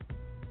heard the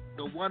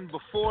one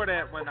before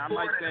that one. I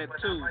like that,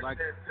 too. Like,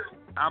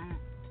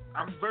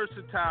 I'm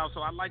versatile,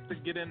 so I like to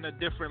get into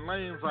different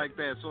lanes like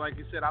that. So like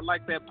you said, I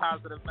like that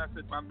positive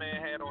message my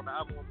man had on the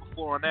other one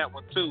before on that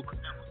one too.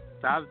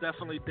 So I was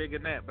definitely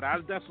digging that. But I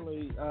was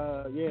definitely,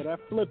 that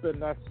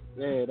flipping, I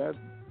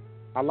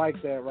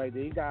like that right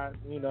there. He got,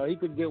 he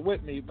could get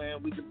with me,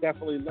 man. We could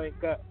definitely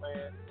link up,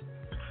 man.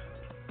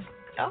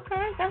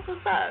 Okay, that's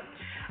what's up.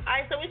 All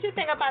right, so what you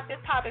think about this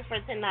topic for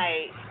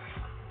tonight?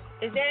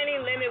 Is there any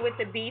limit with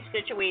the beef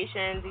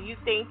situation? Do you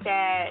think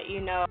that,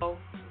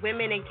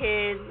 women and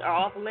kids are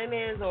off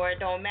limits, or it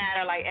don't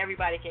matter, like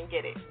everybody can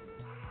get it?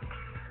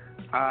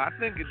 I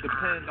think it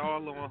depends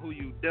all on who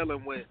you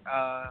dealing with.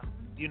 I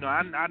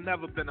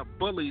never been a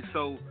bully,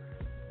 so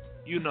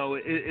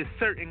it's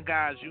certain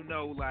guys,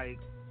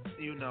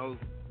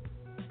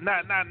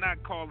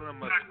 not calling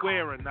them a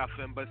square or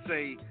nothing, but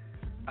say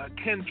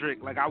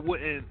Kendrick, like I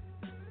wouldn't,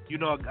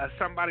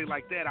 somebody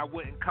like that, I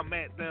wouldn't come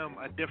at them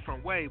a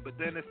different way. But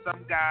then there's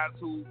some guys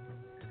who,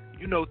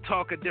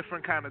 talk a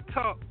different kind of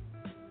talk.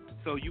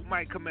 So you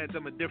might come at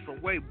them a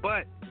different way,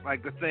 but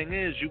like the thing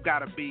is, you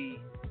gotta be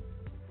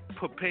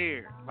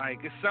prepared.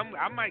 Like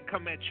I might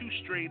come at you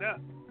straight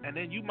up, and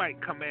then you might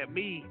come at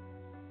me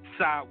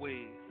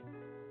sideways.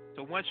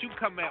 So once you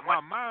come at my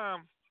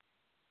mom,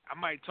 I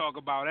might talk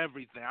about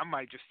everything. I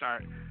might just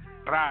start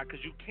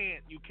because you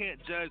can't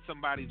judge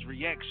somebody's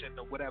reaction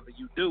to whatever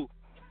you do.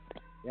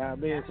 Yeah, I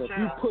mean, so if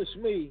you push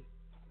me,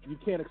 you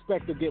can't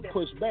expect to get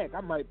pushed back.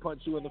 I might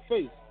punch you in the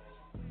face.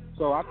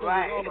 So I think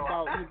it's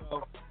all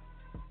about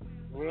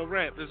real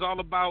rap. It's all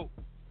about,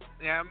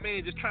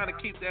 just trying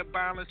to keep that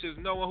balance, just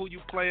knowing who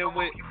you playing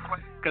with,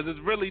 because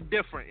it's really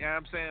different, you know what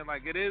I'm saying?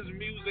 Like, it is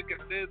music,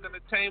 it is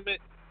entertainment,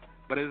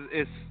 But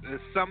it's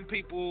some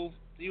people,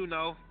 you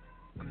know,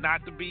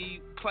 not to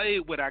be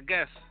played with, I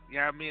guess.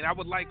 Yeah, I mean, I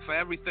would like for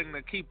everything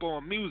to keep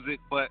on music,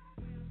 but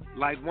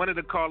like one of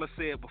the callers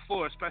said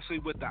before, especially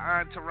with the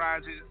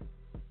entourages,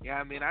 yeah,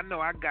 I mean, I know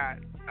I got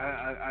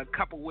a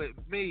couple with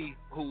me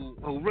who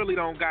really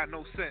don't got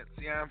no sense,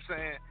 you know what I'm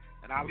saying?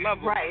 And I love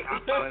them, right.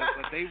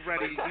 but they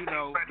ready, you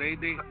know, they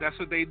that's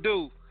what they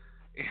do.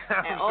 You know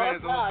what and I'm all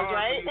saying? So it's hard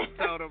right? for me to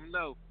tell them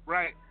no,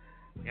 right?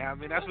 Yeah, I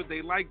mean, that's what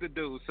they like to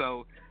do,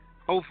 so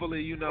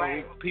hopefully, you know,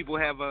 right. people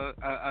have a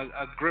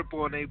grip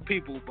on their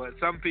people, but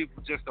some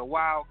people just a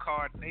wild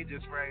card and they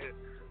just ready to,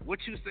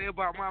 what you say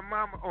about my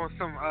mama on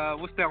some,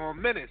 what's that,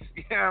 on Menace?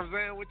 You know what I'm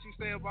saying? What you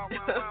say about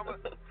my mama?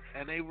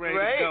 And they ready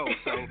right. to go.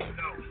 So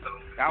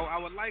I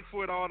would like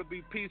for it all to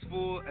be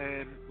peaceful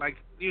and, like,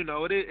 you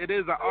know, it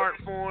is an art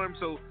form.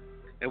 So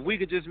if we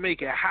could just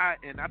make it hot,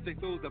 and I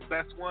think those are the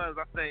best ones,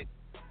 I think,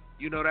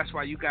 you know, that's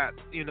why you got,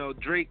 you know,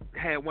 Drake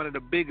had one of the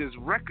biggest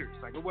records.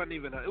 Like, it wasn't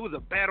even it was a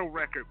battle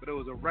record, but it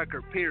was a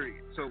record,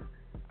 period. So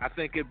I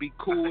think it'd be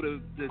cool to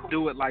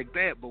do it like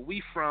that. But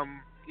we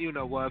from, you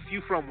know, if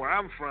you from where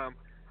I'm from,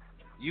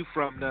 you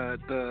from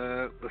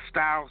the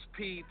Styles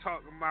P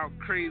talking about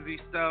crazy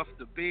stuff,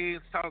 the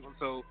Beans talking,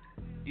 so,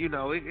 you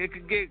know, it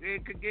could get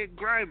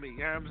grimy, you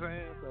know what I'm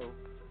saying? So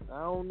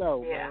I don't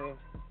know, yeah. man.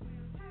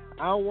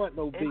 I don't want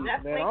no beef,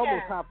 man. I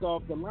almost hopped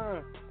off the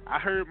line. I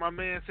heard my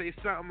man say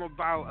something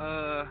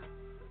about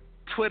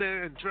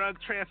Twitter and drug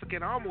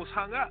trafficking. I almost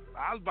hung up.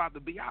 I was about to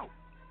be out.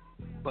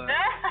 But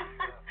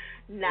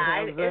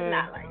nah, it's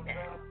not like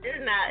that.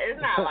 It's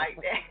not like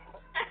that.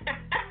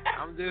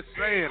 I'm just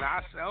saying.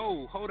 I said,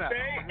 oh, hold up.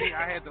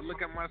 I had to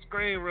look at my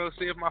screen real,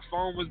 see if my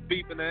phone was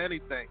beeping or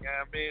anything. You know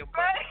what I mean?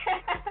 But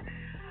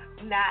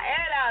nah,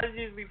 Air It Out is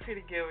usually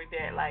pretty good with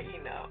that. Like,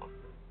 you know,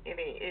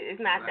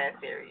 it's not that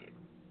serious.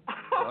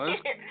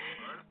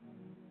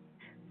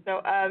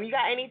 So, you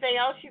got anything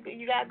else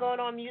you got going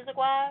on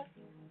music-wise?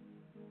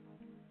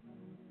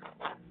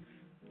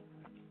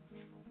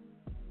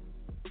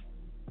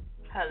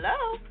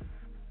 Hello?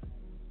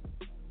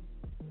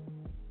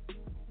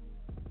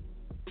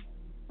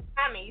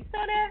 Tommy, you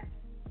still there?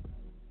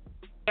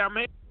 Yeah,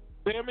 man.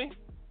 You hear me?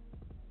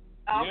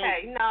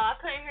 Okay, no, I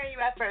couldn't hear you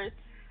at first.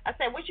 I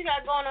said, what you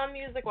got going on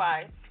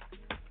music-wise?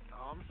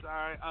 Oh, I'm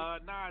sorry.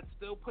 Nah,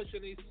 still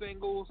pushing these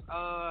singles.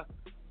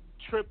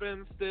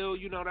 Tripping still,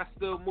 you know, that's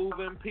still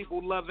moving. People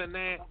loving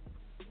that.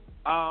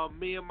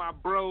 Me and my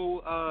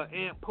bro,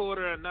 Ant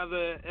Porter,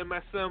 another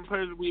MSM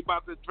person, we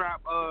about to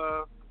drop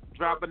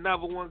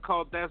another one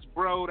called That's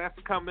Bro. That's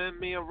coming.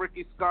 Me and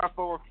Ricky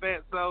Scarfo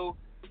and Fatso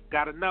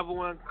got another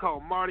one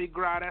called Mardi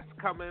Gras. That's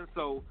coming.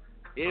 So,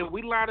 yeah,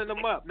 we lining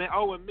them up, man.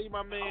 Oh, and me,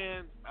 my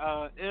man,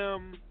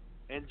 M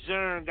and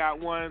Jern got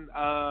one.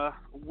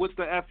 What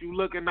the F you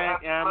looking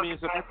at? Yeah, I mean,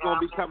 so that's going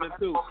to be coming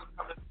too.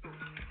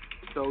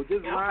 So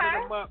just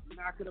lining them up,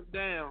 knocking them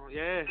down,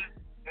 yeah.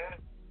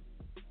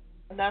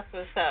 That's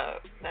what's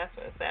up.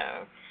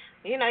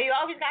 You know, you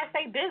always gotta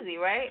stay busy,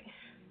 right?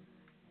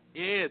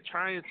 Yeah,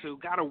 trying to.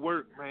 Gotta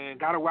work, man.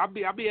 I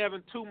be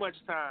having too much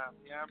time.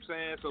 You know what I'm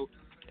saying? So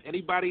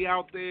anybody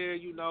out there,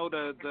 you know,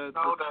 the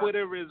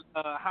Twitter is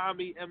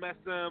Homie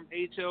MSM,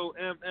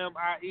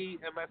 HOMMIE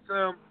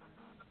MSM.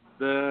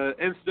 The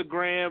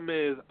Instagram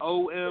is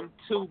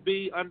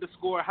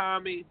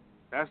OM2B_Homie.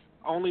 That's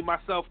only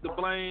myself to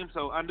blame,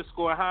 so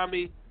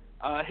 _Homie.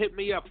 Hit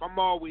me up. I'm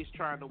always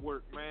trying to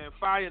work, man.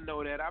 Fire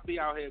know that. I be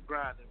out here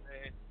grinding,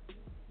 man.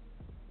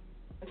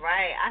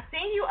 Right. I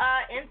seen you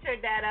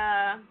entered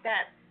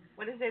that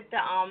what is it,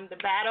 the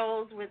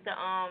battles with the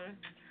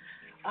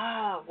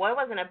well, it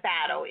wasn't a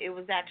battle, it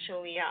was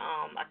actually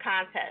a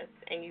contest,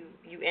 and you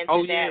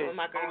entered that with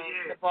my girl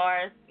the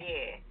bars.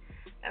 Yeah.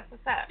 That's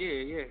what's up.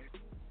 Yeah.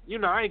 You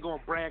know, I ain't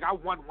gonna brag. I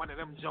won one of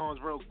them Jones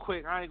real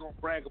quick. I ain't gonna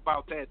brag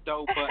about that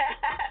though, but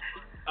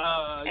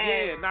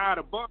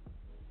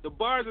the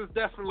bars is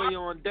definitely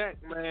on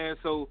deck, man.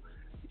 So,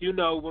 you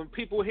know, when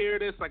people hear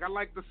this, like, I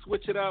like to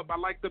switch it up. I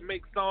like to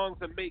make songs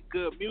and make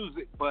good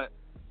music, but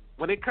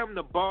when it come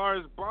to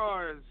bars,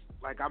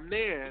 like, I'm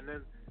there. And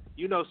then,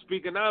 you know,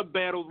 speaking of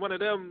battles, one of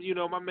them, you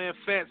know, my man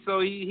Fat,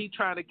 so he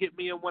trying to get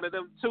me in one of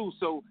them too.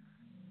 So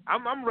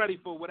I'm ready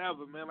for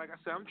whatever, man. Like I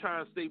said, I'm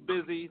trying to stay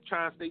busy,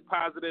 trying to stay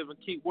positive, and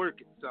keep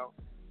working. So.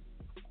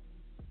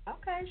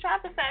 Okay,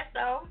 shout out to Fat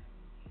though.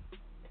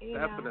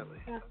 Definitely.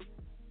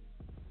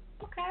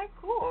 Okay,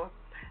 cool.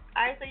 All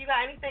right, so you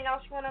got anything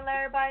else you want to let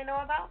everybody know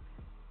about?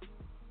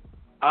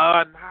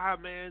 Nah,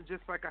 man.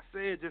 Just like I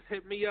said, just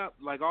hit me up.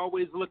 Like,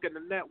 always look at the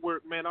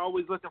network, man.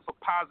 Always looking for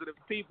positive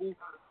people.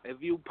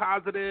 If you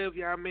positive,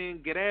 you know what I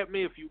mean, get at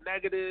me. If you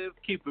negative,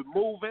 keep it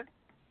moving.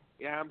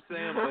 You know what I'm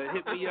saying? But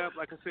hit me up,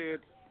 like I said,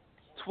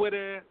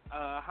 Twitter,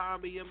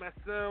 Homie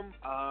MSM,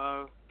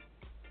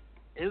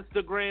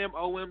 Instagram,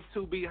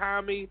 OM2B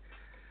Homie.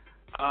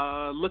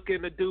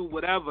 Looking to do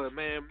whatever,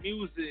 man.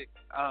 Music,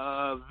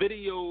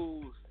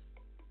 videos,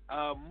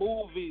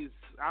 movies.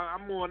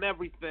 I'm on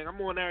everything.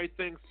 I'm on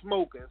everything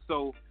smoking.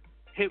 So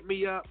hit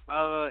me up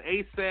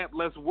ASAP.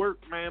 Let's work,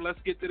 man. Let's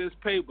get to this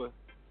paper.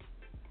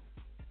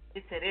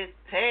 Get to this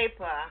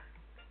paper.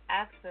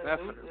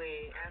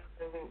 Absolutely.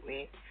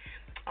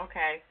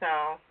 Okay,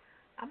 so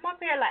I'm up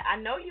here like I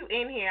know you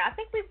in here. I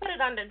think we put it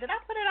under. Did I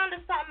put it under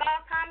something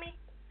else, Tommy?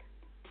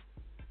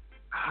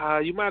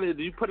 You might have.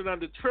 Did you put it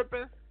under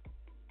tripping?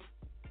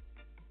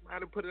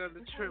 Might have put it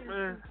under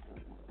tripping.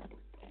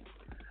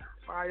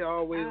 Why you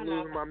always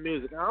losing my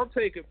music? I don't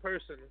take it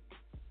personally.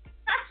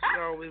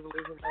 You always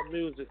losing my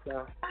music,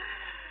 though.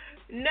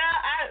 No,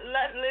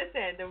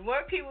 listen. The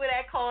more people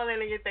that call in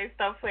and get their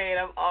stuff played,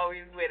 I'm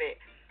always with it.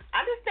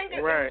 I just think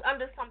it was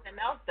under something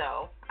else,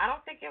 though. I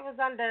don't think it was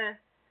under.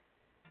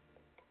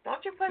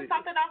 Don't you put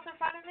something else in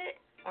front of it,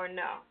 or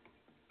no?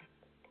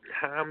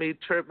 How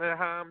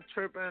I'm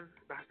tripping.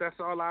 That's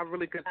all I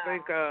really could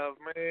think of,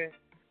 man.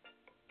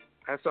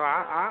 And so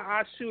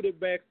I shoot it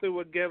back through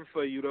again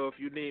for you, though, if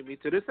you need me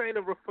to. This ain't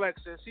a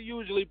reflection. She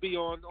usually be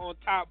on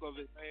top of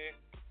it, man.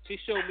 She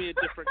showed me a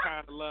different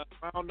kind of love.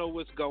 I don't know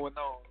what's going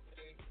on.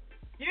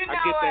 You know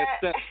I get what?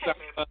 that stuff.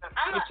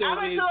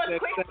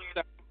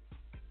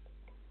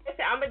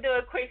 I'm gonna do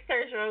a quick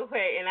search real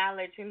quick, and I'll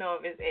let you know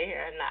if it's in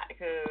here or not.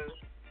 Cause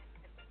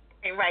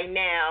right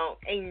now,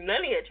 ain't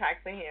none of your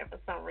tracks in here for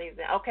some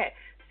reason. Okay,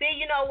 see,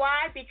 you know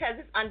why? Because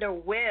it's under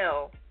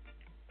Will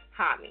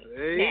Hami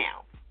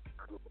now.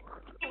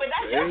 But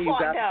that's your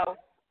fault, though.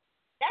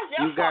 That's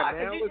your fault.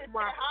 Now it's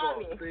my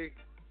fault. See,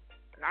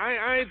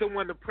 I ain't the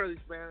one to praise,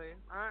 man.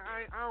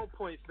 I don't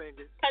point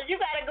fingers. Cause you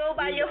gotta go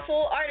by your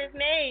full artist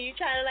name. You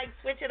trying to like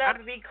switch it up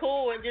and be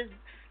cool and just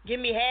give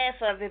me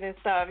half of it and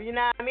stuff. You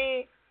know what I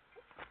mean?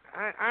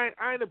 I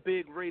ain't a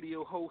big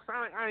radio host.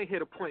 I ain't here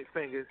to point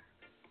fingers.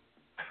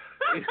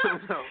 You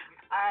know.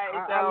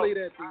 Alright, so I'll leave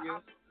that to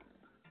you.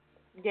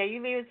 Yeah,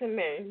 you leave it to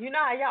me. You know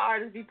how y'all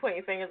artists be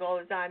pointing fingers all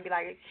the time, be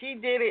like, she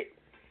did it.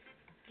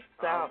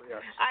 So, alright,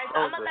 so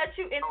I'm gonna let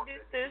you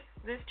introduce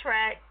this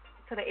track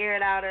to the Air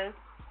It Outers.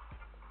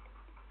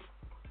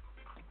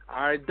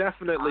 Alright,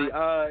 definitely.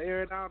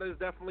 Air It Outers,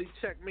 definitely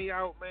check me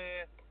out,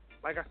 man.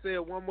 Like I said,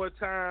 one more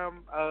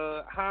time,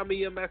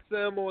 Hami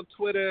MSM on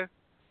Twitter,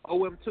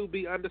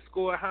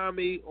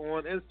 OM2B_Hami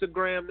on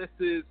Instagram. This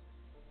is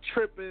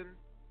Trippin'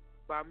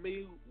 by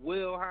me,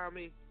 Will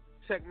Hami.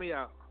 Check me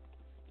out.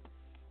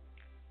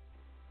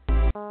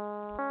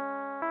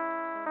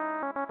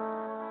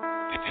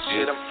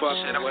 Shit, I'm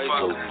fucking wasted.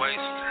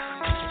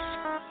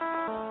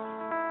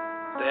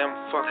 Damn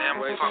fucking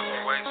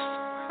wasted.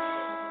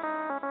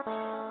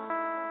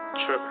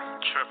 Trippin'.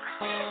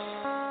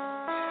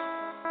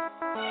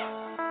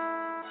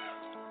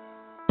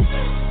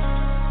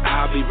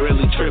 I be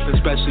really trippin',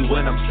 especially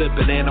when I'm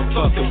sippin' and I'm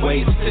fucking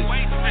wasted.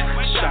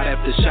 Shot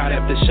after shot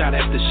after shot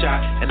after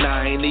shot, and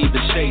I ain't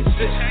even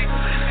chasing.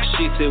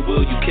 She said,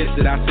 will you kiss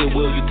it? I said,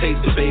 will you taste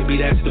it, baby?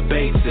 That's the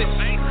basics.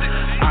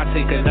 I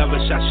take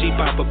another shot, she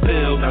pop a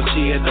pill, now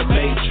she in the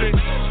matrix.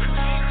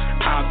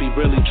 I be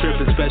really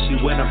trippin', especially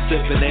when I'm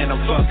sippin' and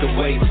I'm fucking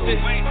wasted.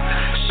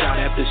 Shot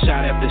after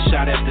shot after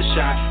shot after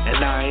shot,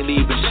 and I ain't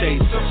even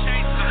chasing.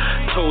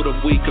 Told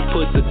them we could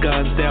put the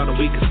guns down and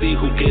we could see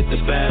who get the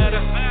better.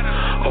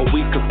 Or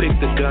we could pick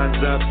the guns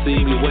up, see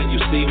me when you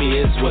see me,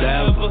 it's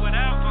whatever.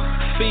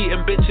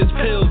 Feeding bitches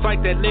pills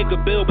like that nigga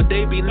Bill, but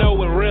they be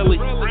knowing really.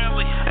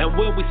 And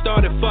when we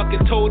started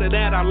fucking, told her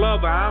that I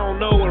love her, I don't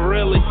know her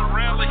really.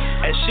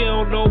 And she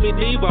don't know me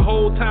neither,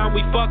 whole time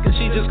we fucking,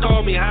 she just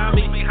called me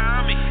Hami.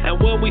 And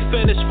when we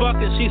finished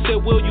fucking, she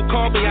said, will you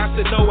call me? I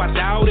said, no, I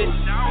doubt it.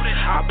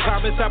 I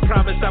promise,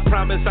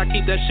 I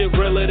keep that shit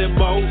realer than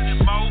most.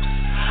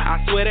 I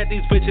swear that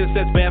these bitches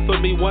that's bad for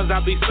me, ones I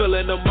be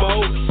feeling the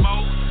most.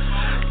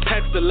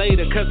 Text her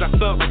later cause I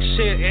felt like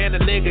shit and a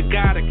nigga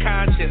got a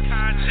conscience.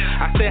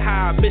 I said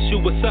how I miss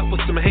you, what's up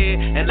with some head,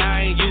 and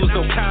I ain't use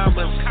no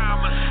commas.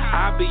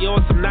 I be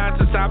on some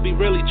nonsense, I be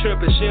really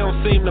trippin', she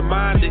don't seem to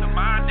mind it.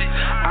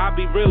 I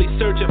be really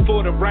searching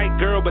for the right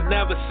girl but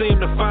never seem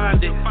to find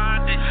it.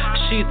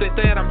 She said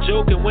that I'm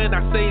joking when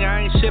I say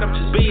I ain't shit, I'm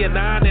just being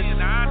honest.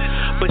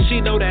 But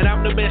she know that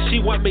I'm the man, she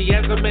want me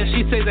as a man,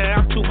 she say that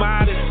I'm too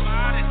modest.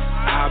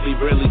 I be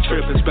really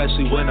trippin',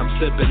 especially when I'm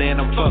sippin' and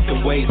I'm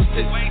fucking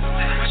wasted.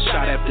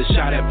 Shot after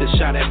shot after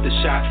shot after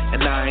shot,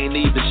 and I ain't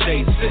even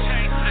chasing.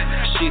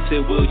 She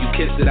said, will you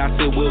kiss it? I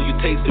said, will you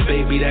taste it,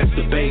 baby? That's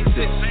the basics.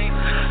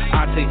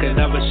 I take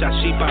another shot,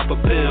 she pop a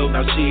pill,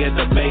 now she in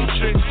the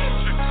matrix.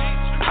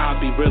 I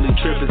be really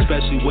trippin',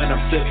 especially when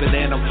I'm sippin'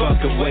 and I'm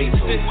fucking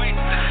wasted.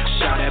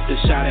 Shot after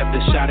shot after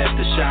shot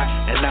after shot,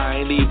 and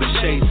I ain't even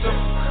chasing.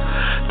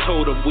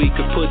 Told them we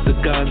could put the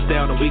guns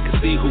down and we could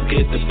see who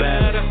get the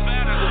better.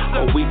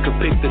 Or we could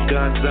pick the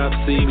guns up,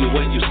 see me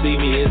when you see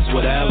me, it's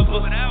whatever.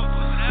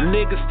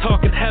 Niggas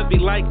talking heavy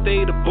like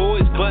they the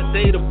boys, but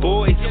they the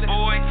boys.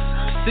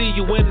 See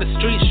you in the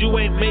streets, you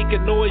ain't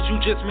making noise, you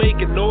just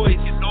making noise.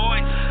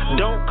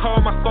 Don't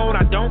call my phone,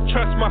 I don't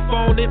trust my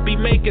phone, it be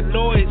making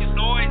noise.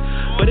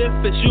 But if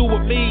it's you or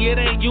me, it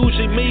ain't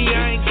usually me,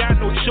 I ain't got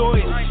no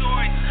choice.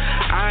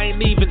 I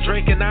ain't even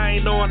drinking, I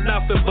ain't on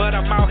nothing, but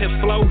I'm out here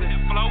floating.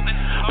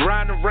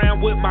 Riding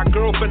around with my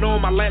girlfriend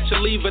on my lap, she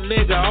leave a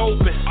nigga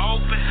open.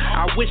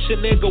 I wish a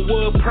nigga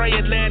would,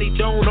 praying that he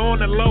don't on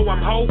the low,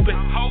 I'm hoping.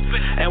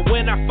 And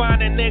when I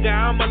find a nigga,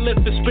 I'ma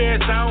lift his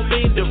spirits, I don't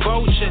mean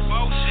devotion.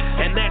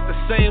 And at the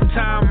same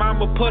time,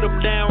 I'ma put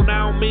him down,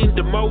 I don't mean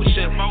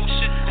demotion.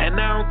 And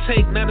I don't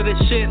take none of this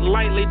shit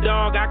lightly,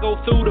 dog, I go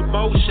through the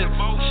motions.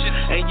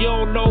 And you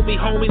don't know me,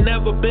 homie,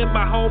 never been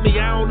my homie,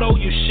 I don't know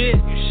you shit.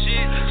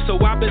 So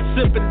I've been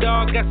sipping,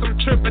 dog, guess I'm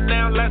tripping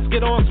now, let's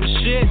get on some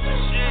shit.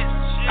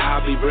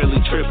 I'll be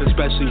really tripping,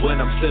 especially when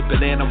I'm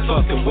sipping and I'm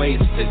fucking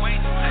wasted.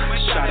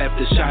 Shot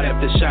after shot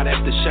after shot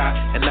after shot,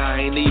 and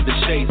I ain't even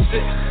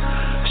chasing.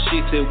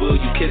 She said, will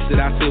you kiss it?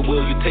 I said,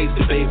 will you taste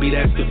it, baby?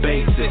 That's the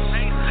basics.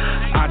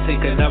 I take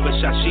another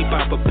shot, she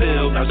pop a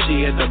pill, now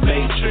she in the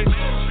matrix.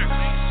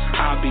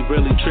 I'll be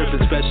really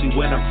tripping, especially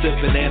when I'm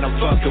sipping and I'm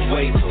fucking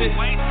wasted.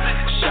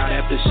 Shot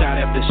after shot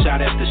after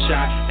shot after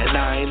shot, and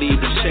I ain't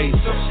even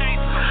chasing.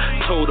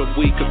 Told them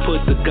we could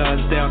put the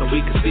guns down and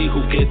we could see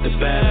who get the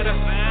better.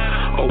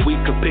 Or we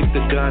could pick the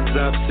guns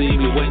up, see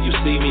me when you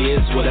see me,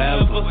 it's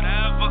whatever.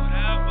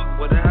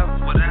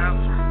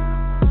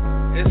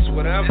 It's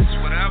whatever.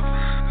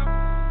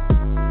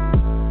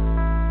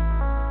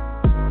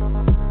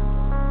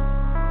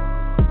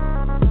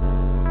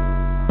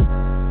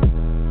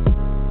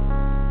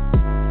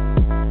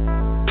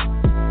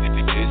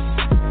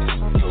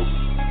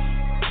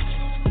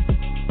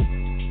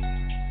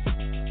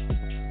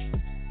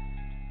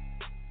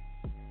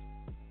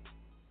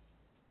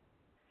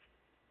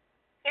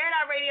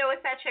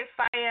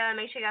 Fire.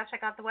 Make sure y'all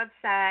check out the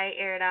website,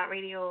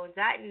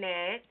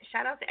 AIRITOUTRADIO.net.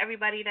 Shout out to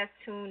everybody that's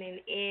tuning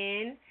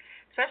in,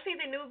 especially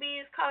the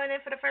newbies calling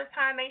in for the first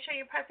time. Make sure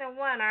you're pressing 1,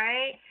 all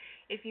right,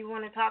 if you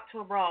want to talk to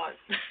a broad.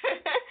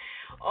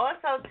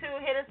 Also, too,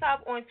 hit us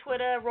up on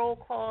Twitter, roll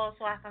call,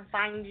 so I can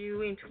find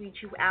you and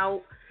tweet you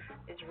out.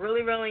 It's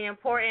really, really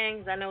important,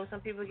 because I know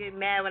some people get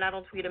mad when I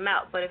don't tweet them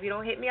out. But if you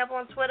don't hit me up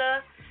on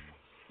Twitter,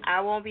 I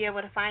won't be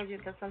able to find you,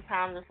 because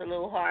sometimes it's a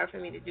little hard for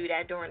me to do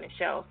that during the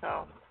show.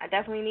 So I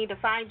definitely need to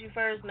find you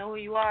first, know who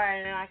you are,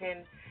 and then I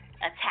can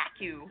attack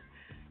you.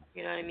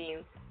 You know what I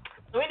mean?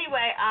 So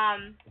anyway,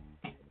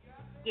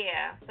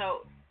 yeah.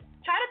 So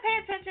try to pay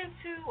attention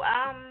to,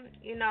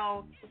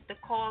 the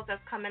calls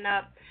that's coming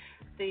up,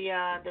 the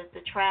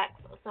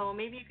tracks. So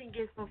maybe you can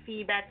give some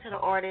feedback to the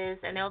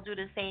artists, and they'll do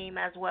the same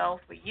as well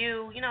for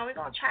you. We're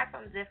gonna try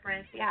something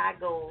different, see how it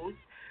goes.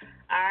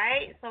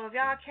 Alright, so if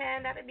y'all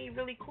can, that'd be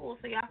really cool,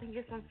 so y'all can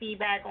get some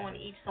feedback on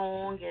each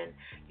song and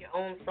your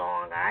own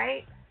song,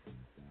 alright?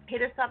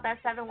 Hit us up at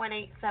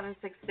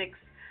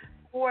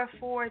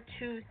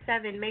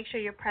 718-766-4427. Make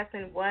sure you're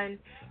pressing 1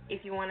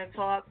 if you want to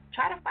talk.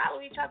 Try to follow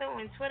each other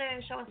on Twitter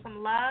and show us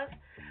some love.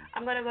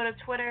 I'm going to go to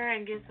Twitter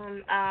and get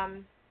some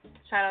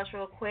shout-outs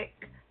real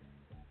quick.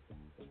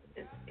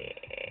 Let's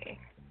see.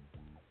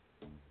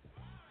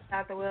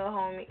 Shout out to Will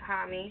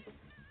Homie.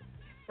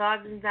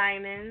 Dogs and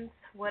Diamonds.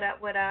 What up,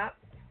 what up?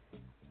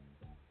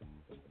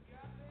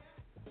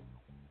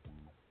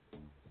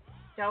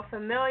 Joe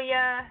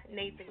Familia,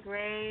 Nate the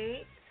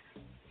Great.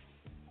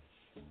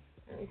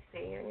 Let me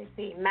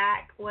see.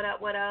 Mac, what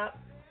up, what up?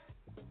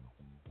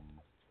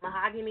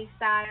 Mahogany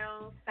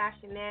Styles,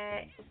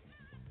 Fashionette,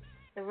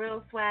 The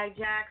Real Swag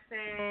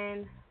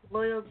Jackson,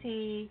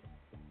 Loyalty,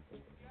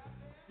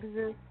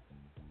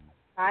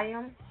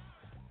 Biome,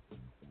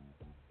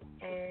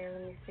 and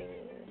let me see.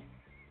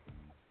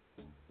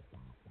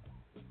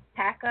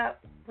 Pack Up.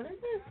 What is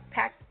this?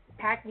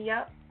 Pack Me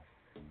Up.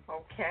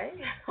 Okay.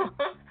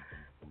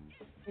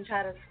 And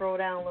try to scroll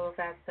down a little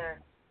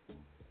faster.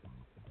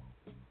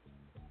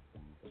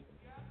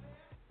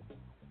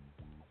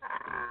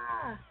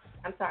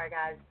 I'm sorry,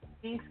 guys.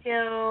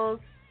 B-Skills.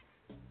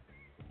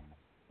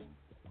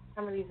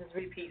 Some of these is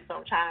repeats, so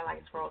I'm trying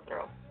to scroll through.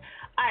 All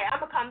right, I'm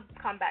gonna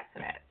come back to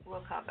that.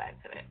 We'll come back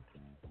to that.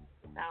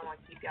 I don't want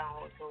to keep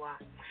y'all on too long.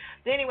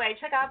 But anyway,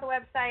 check out the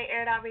website,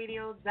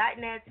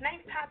 AIRITOUTRADIO.net.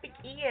 Tonight's topic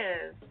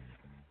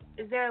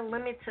is there a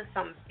limit to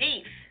some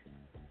beef?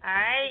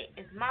 Alright?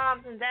 Is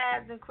moms and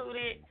dads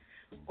included,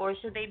 or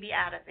should they be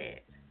out of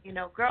it?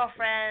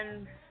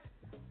 Girlfriends,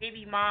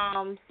 baby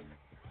moms,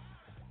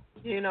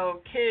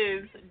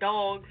 kids,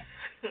 dogs.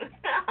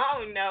 I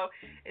don't know.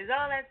 Is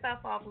all that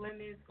stuff off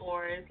limits,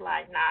 or is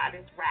like, nah,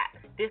 this rap,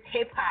 this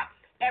hip-hop,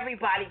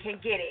 everybody can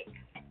get it.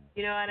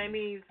 You know what I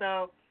mean?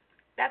 So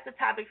that's the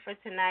topic for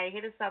tonight.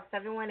 Hit us up,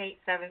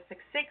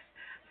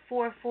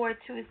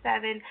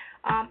 718-766-4427.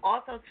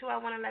 Also, too, I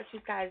want to let you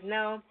guys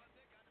know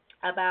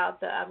about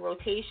the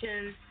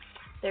rotations.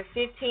 They're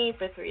 $15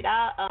 for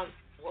 $3.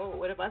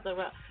 What am I saying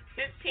about?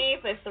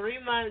 $15 for 3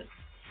 months.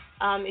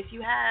 If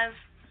you have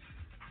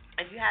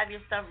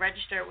your stuff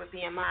registered with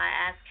BMI,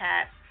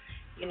 ASCAP,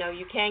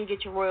 you can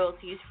get your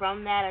royalties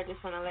from that. I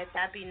just want to let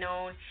that be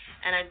known.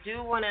 And I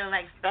do want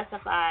to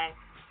specify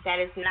that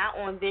it's not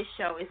on this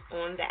show, it's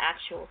on the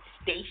actual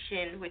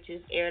station, which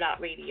is Aired Out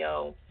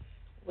Radio,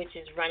 which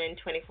is running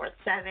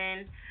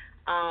 24/7.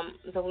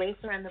 The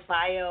links are in the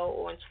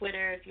bio on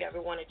Twitter if you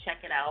ever want to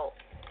check it out,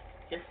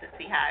 just to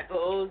see how it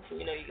goes.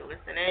 You can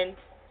listen in.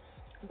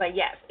 But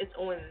yes, it's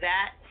on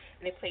that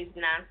and it plays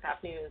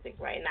nonstop music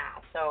right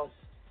now. So,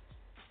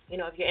 you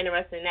know, if you're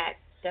interested in that,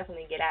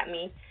 definitely get at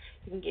me.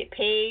 You can get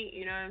paid,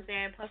 you know what I'm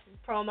saying? Plus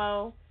it's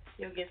promo.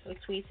 You'll get some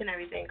tweets and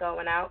everything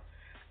going out.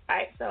 All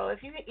right, so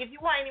if you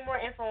want any more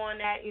info on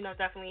that, you know,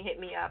 definitely hit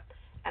me up,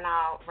 and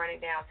I'll run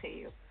it down to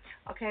you.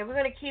 Okay, we're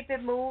going to keep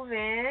it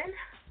moving.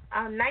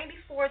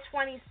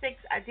 9426,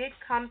 I did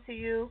come to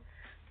you.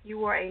 You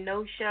were a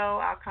no-show.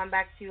 I'll come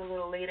back to you a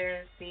little later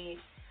and see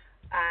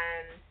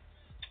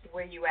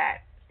where you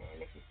at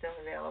and if you're still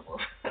available.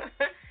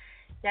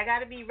 Y'all got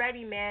to be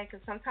ready, man,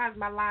 because sometimes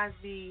my lines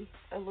be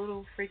a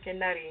little freaking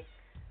nutty.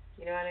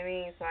 You know what I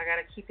mean? So I got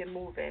to keep it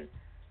moving.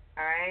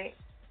 All right?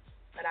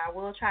 But I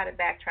will try to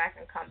backtrack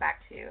and come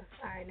back to you.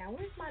 All right, now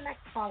where's my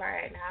next caller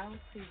at? Now I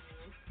don't see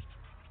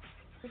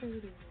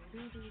you.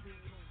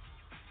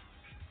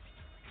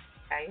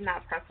 Yeah, you're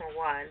not pressing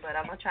 1, but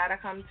I'm going to try to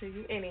come to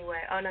you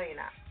anyway. Oh, no, you're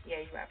not.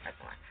 Yeah, you are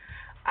pressing 1.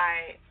 All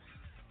right.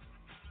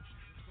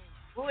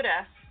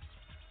 Buddha.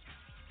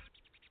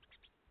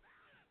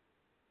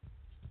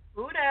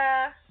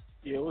 Buddha.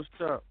 Yeah, what's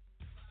up?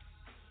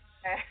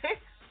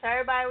 Tell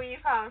everybody where you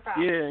calling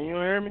from. Yeah, you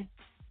don't hear me?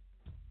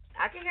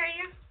 I can hear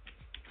you.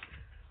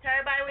 Tell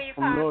everybody where you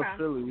From calling North from.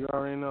 Philly, you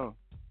already know.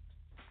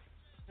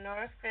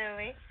 North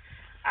Philly.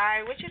 All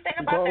right, what you think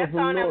about that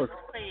song that was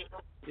played?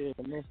 Yeah,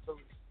 North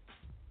Philly.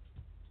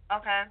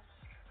 Okay.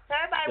 Tell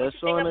everybody That what you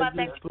song think about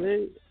that just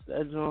played,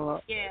 that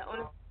song. Yeah,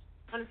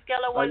 on a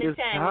scale of 1 to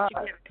 10, what you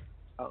give it?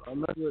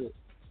 I'm not with it.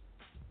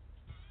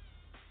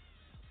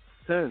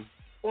 10.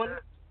 1?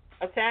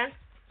 A 10?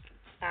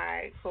 All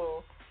right,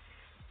 cool.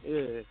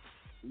 Yeah,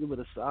 give it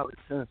a solid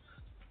 10.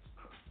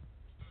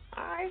 All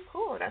right,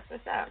 cool. That's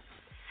what's up.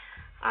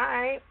 All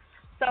right.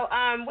 So,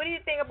 what do you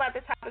think about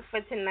the topic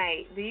for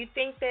tonight? Do you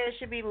think there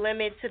should be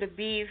limit to the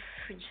beef?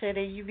 Should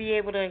you be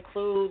able to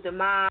include the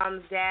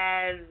moms,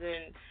 dads,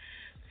 and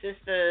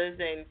sisters,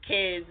 and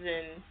kids,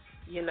 and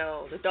you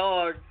know the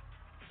dog?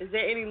 Is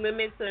there any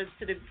limit to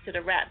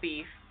the rap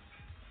beef?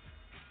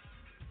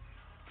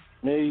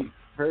 Me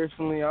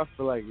personally, I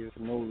feel like there's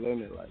no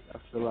limit. Like I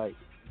feel like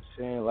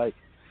saying like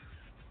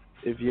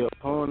if your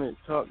opponent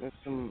talking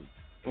some,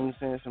 you know what I'm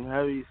saying, some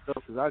heavy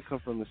stuff, because I come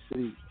from a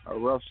city, a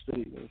rough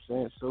city, you know what I'm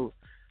saying? So,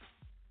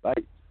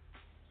 like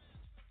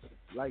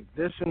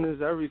dissing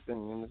is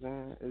everything, you know what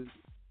I'm saying?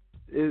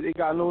 It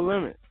got no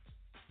limit.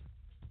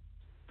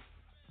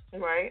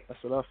 Right.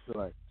 That's what I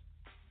feel like.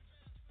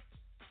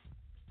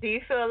 Do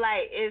you feel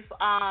like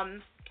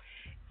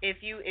if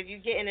you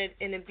get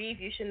in a beef,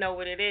 you should know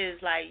what it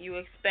is? Like you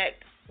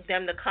expect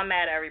them to come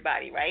at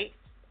everybody, right?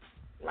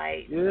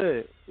 Like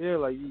yeah,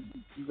 like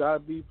you gotta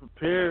be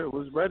prepared,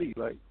 was ready.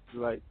 Like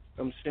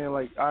I'm saying,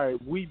 like all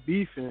right, we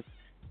beefing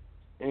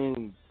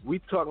and we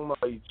talking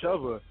about each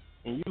other,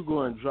 and you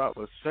go and drop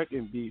a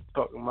second beat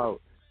talking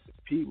about the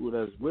people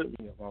that's with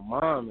me, my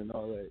mom and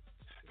all that.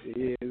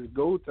 Yeah, it's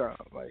go time.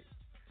 Like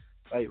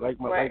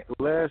the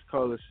last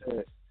caller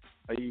said,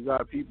 like you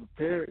gotta be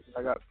prepared.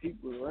 I got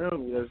people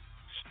around me that's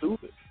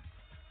stupid.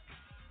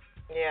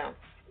 Yeah,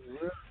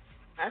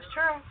 that's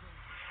true.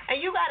 And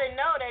you gotta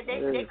know that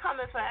they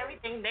coming for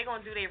everything. They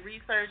gonna do their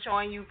research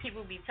on you.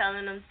 People be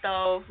telling them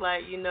stuff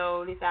like, you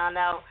know, they found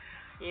out,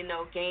 you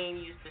know, Game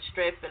used to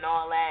strip and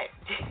all that.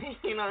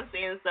 You know what I'm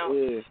saying? So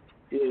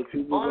yeah,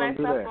 people all that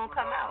do stuff that. gonna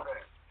come out.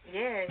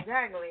 Yeah,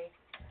 exactly.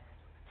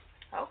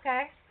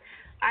 Okay.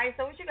 All right.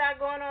 So what you got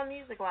going on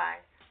music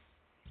wise?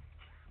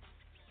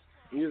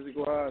 Music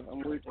wise,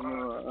 I'm working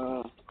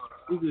on.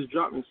 We just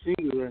dropping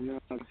singles right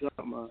now. I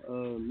dropped my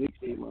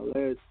mixtape,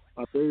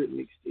 my third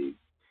mixtape.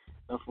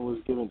 That one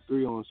was given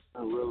 3 on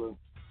Spinrilla.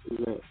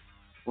 It's at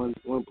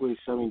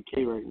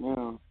 1.7K right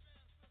now.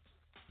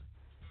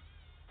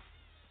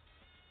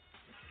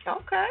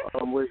 Okay.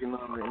 All I'm working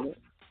on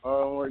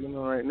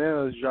right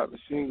now is dropping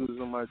singles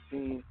on my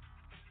team.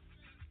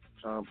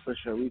 We trying to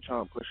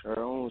push our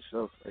own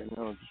self right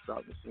now. Just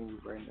dropping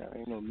singles right now.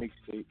 Ain't no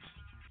mixtapes.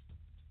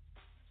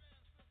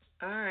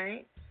 All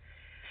right.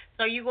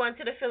 So you going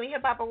to the Philly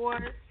Hip Hop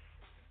Awards?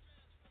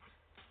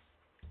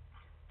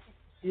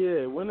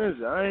 Yeah, when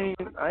is it? I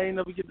ain't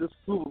never get the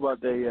scoop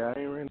about that yet. I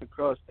ain't ran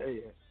across that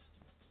yet.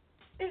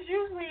 It's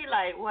usually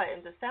like what,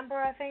 in December,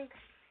 I think.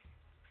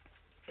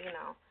 You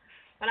know,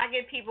 when I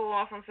get people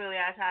on from Philly,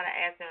 I try to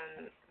ask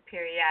them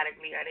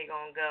periodically, are they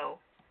gonna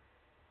go?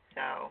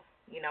 So,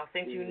 you know,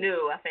 since you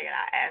knew, I figured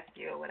I'd ask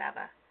you or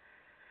whatever.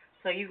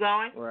 So you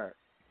going? Right.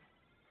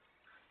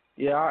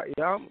 Yeah,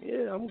 I'm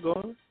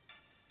going.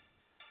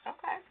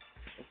 Okay.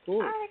 Of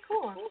course. All right,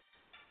 cool.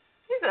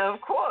 He said, of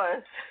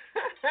course.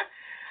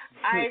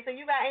 All right, so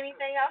you got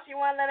anything else you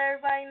want to let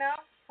everybody know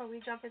before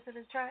we jump into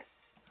this track?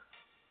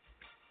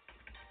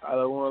 I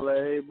want to let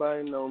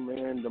everybody know,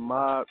 man, the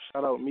mob,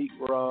 shout out Meek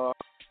Raw.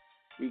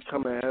 We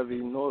coming heavy,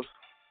 North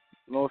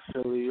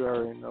Philly, you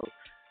already know.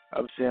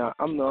 I'm saying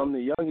I'm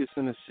the youngest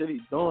in the city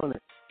doing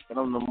it, but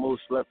I'm the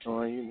most slept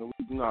on, you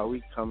know how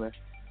we coming.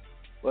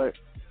 But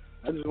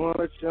I just want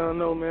to let y'all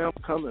know, man,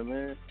 I'm coming,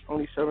 man.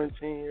 Only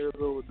 17 years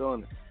old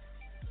doing it.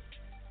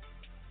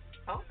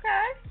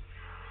 Okay.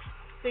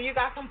 So you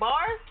got some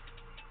bars?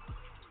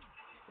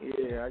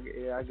 Yeah,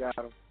 I got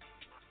them.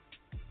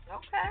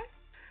 Okay.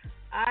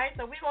 All right,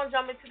 so we're going to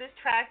jump into this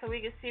track so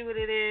we can see what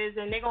it is,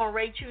 and they're going to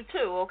rate you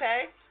too,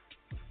 okay?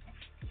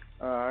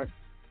 All right.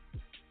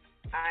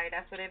 All right,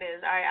 that's what it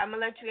is. All right, I'm going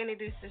to let you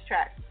introduce this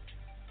track.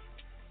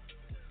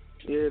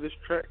 Yeah, this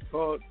track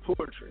called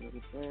Torture, you know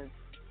what I'm saying?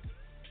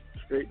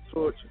 Straight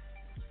torture.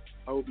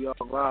 I hope y'all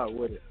ride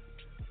with it.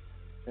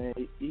 And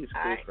East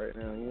Coast right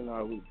now, you know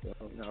how we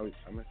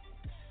coming.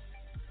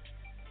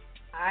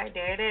 All right,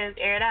 there it is.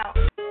 Air it out.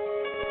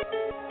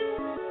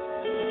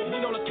 You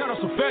know, let's count on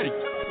some Fetty.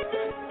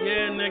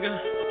 Yeah, nigga.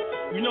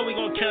 You know we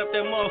gon' count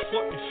that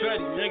motherfucking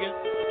Fetty, nigga.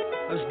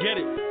 Let's get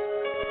it.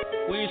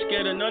 We ain't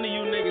scared of none of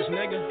you niggas,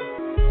 nigga.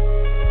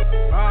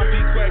 R.I.P.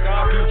 Quack,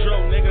 R.I.P.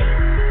 Joe, nigga.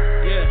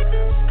 Yeah.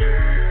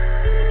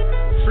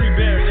 Free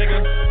Bear,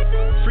 nigga.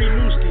 Free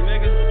Newski,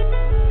 nigga.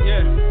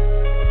 Yeah.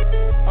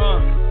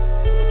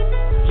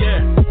 Yeah.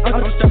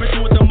 I'm stepping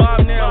through with the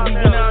mob now. We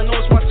went out, I know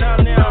it's my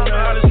time now. Know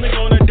how this nigga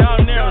on the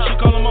down now. She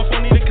call him up,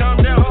 I need to calm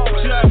down.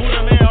 She like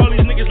Buddha, man. All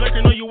these niggas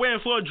lurking, know you waiting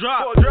for a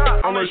drop.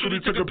 I'm like, should he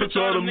take a picture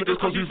of them niggas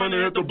cause he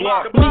finna hit the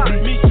block?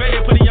 Me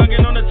faded, put a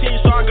youngin' on the team,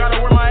 so I gotta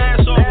wear my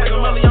ass off. Like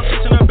a Melly, I'm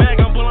chasing her bag,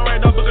 I'm pulling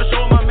right up, book a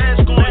show with my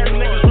mask on. You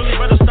niggas really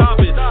better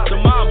stop it. The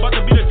mob about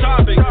to be the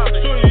topic.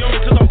 Shorty on me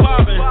cause I'm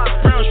popping.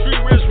 Brown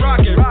Street, wrist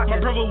rocking. My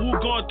brother Wu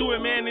going through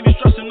it, man, and he's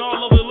stressing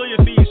all over the lawyer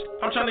fees.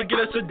 I'm trying to get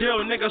us a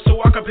deal, nigga,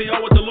 so I can pay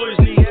all what the lawyers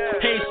need.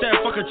 Hey,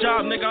 said, fuck a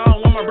job, nigga, I don't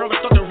want my brother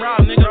stuck to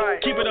rob, nigga.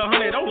 Keep it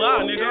 100, don't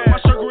lie, nigga.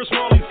 My circle is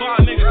small, only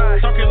 5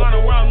 niggas. South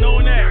Carolina where I'm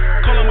known at.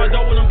 Calling my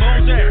dog with them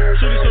bones at.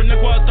 Shooting so nigga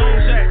where I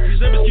thrones at.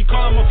 These niggas keep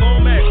calling my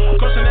phone at.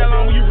 Crossing that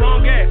line where you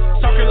wrong at.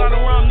 South Carolina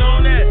where I'm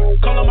known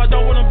at. Calling my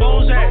dog with them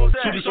bones at.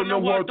 Shooting so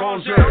nigga where I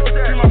thrones at.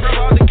 Free my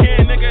brother out the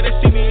can, nigga. They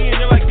see me in,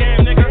 they're like,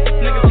 damn, nigga.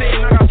 Nigga saying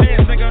I got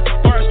fans, nigga.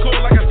 Bars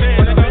cold like a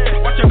fan,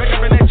 nigga. Watch your back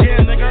up in that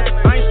jam,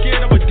 nigga. I ain't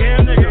scared of a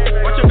damn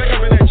nigga. Watch your back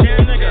up in that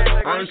jam, nigga.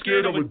 I ain't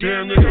scared of a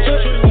damn nigga.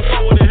 Shooting won't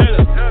fall with a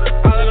hitter. I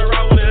let her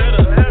ride with a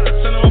hitter.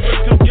 Send her over to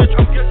come get you.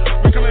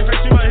 We coming back,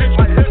 she might hit you.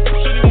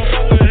 Shooting won't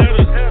fall with a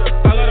hitter.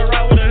 I let her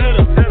ride with a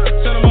hitter.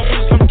 Send them over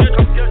to come get you.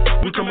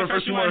 We coming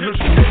back, she might hit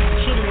you.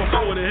 Shooting won't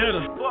fall with a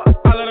hitter.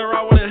 I let her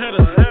ride with a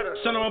hitter.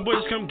 Send them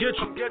boys come get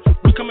you.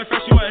 We coming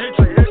fast, she might hit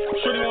you.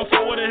 Shooting won't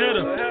fall with a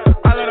hitter.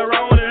 I let her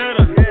ride with a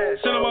hitter.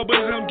 Send them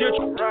boys come get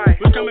you.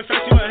 We coming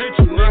fast, she might hit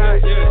you, nigga.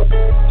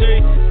 Yeah. T.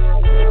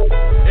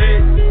 A.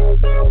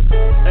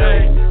 A.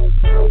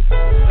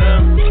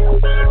 M.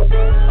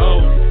 O.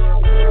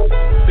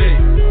 B.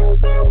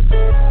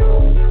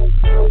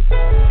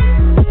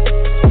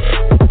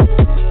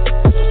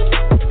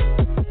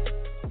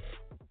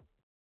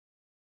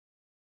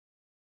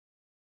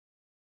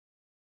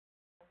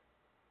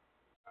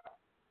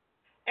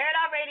 Air It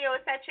Out Radio,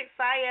 it's that chick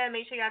Fire.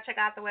 Make sure y'all check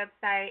out the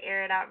website,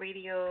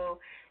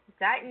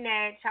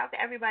 airitoutradio.net. Shout out to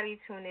everybody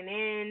tuning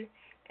in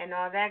and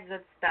all that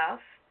good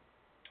stuff.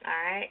 All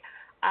right.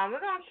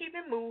 We're going to keep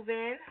it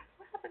moving.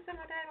 What happened to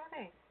my dad all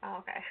day? Oh,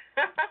 okay.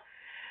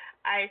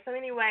 All right. So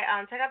anyway,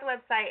 check out the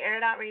website,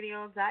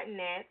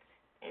 airitoutradio.net.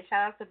 And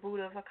shout out to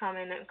Buddha for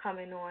coming on. I don't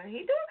know,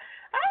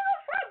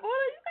 front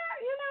Buddha,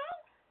 you got,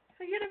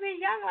 for you to be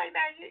young like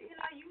that,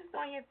 you was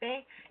doing your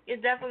thing.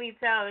 You definitely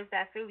tell it's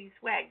that Philly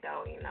swag,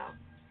 though,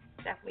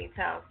 Definitely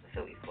tell it's the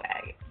Philly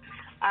swag.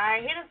 All right,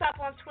 hit us up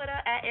on Twitter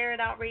at Air It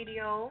Out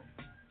Radio.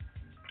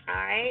 All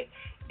right,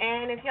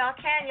 and if y'all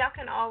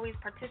can always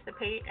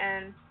participate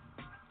in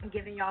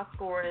giving y'all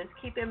scores.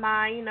 Keep in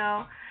mind,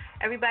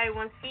 everybody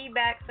wants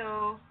feedback,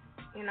 so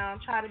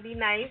try to be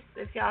nice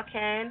if y'all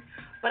can.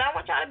 But I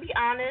want y'all to be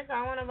honest. I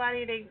don't want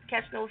nobody to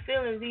catch no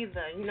feelings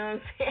either. You know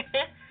what I'm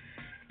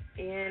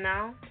saying?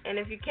 And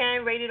if you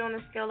can, rate it on a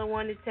scale of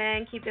 1 to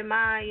 10. Keep in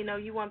mind,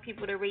 you want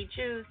people to rate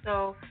you,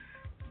 so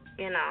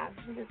we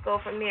just go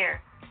from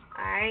there.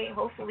 All right.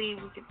 Hopefully,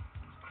 we could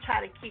try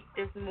to keep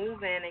this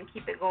moving and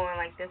keep it going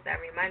like this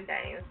every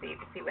Monday and see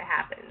what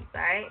happens.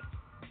 All right.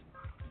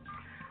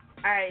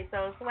 All right.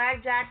 So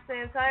Swag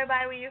Jackson, tell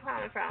everybody where you're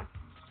coming from.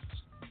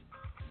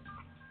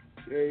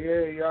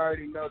 Yeah, you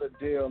already know the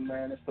deal,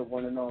 man. It's the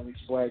one and only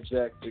Swag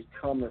Jackson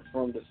coming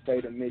from the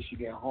state of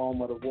Michigan,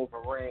 home of the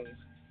Wolverines.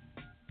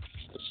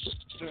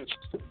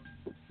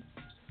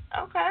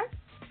 Okay.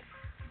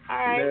 All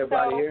right. Can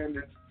everybody hear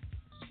me?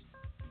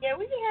 Yeah,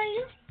 we can hear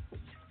you.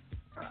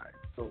 All right.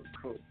 Cool.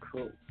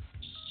 What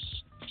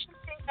you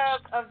think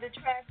of the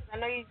track? I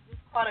know you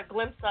just caught a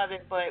glimpse of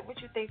it, but what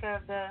you think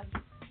of the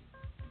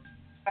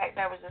track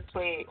that was just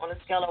played on a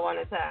scale of 1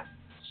 to 10?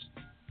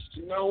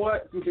 You know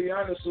what? To be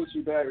honest with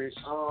you, Barry,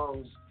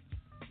 for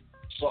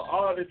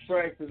all the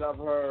tracks that I've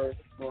heard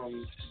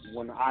from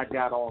when I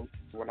got on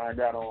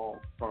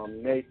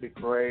from Nate the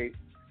Great,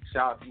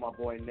 shout out to my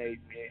boy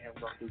Nate, me and him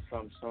gonna do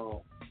something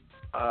soon.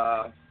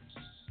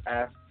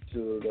 After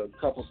the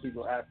couple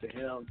people after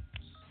him,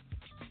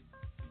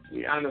 to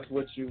be honest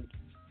with you,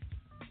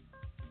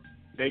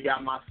 they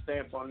got my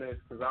stamp on this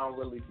because I don't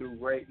really do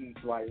ratings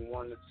like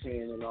 1 to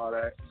 10 and all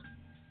that.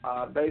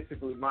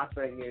 Basically, my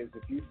thing is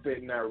if you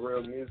spitting that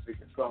real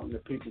music and something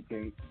that people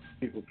can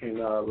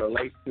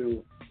relate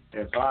to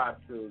and vibe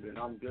to, then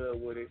I'm good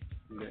with it.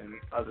 And then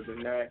other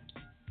than that,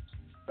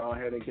 go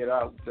ahead and get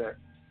out with that.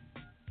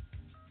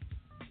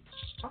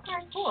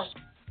 Okay, cool.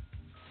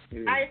 Yeah.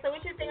 All right, so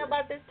what you think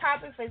about this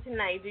topic for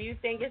tonight? Do you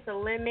think it's a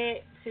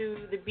limit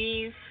to the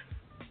beef?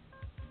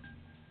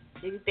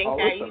 Do you think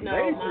that, it's a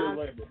major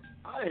limit.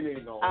 I ain't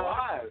even gonna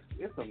lie.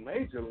 It's a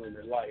major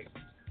limit. Like,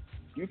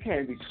 you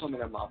can't be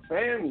coming at my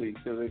family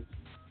because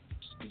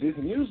this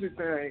music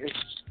thing,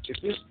 if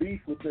it's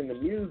beef within the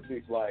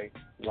music, like,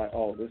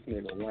 oh, this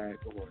nigga whack,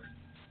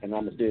 and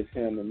I'm going to diss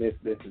him and this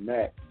and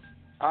that.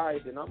 All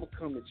right, then I'm going to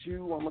come at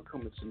you, I'm going to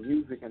come at some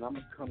music, and I'm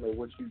going to come at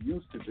what you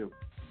used to do.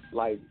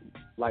 Like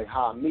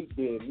how Meek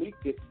did.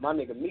 My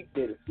nigga Meek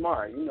did it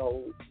smart. You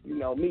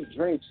know, Meek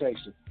Dream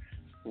Chaser.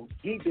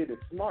 He did it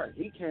smart.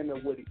 He came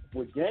in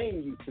what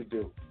Game used to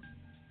do.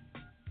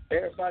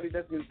 Everybody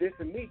that's been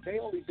dissing Meek, they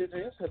only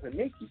dissing him because of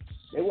Nicki.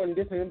 They wasn't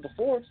dissing him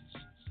before.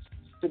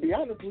 To be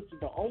honest with you,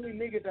 the only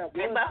nigga that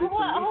was but who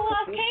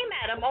else came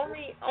at him?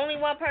 Only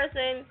one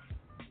person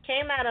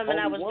came at him, and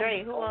that was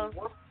Drake. Who else?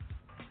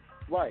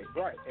 Right.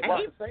 And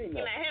he came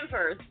at him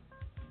first.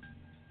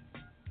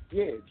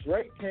 Yeah,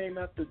 Drake came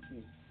after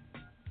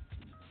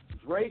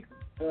Drake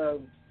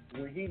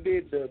when he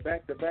did the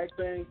back-to-back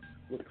thing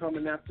was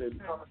coming after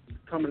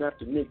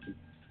Nicki.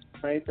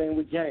 Same thing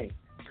with Game,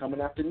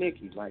 coming after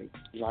Nicki. Like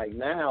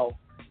now,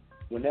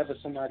 whenever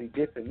somebody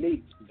dissing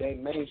Meek, their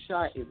main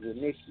shot is with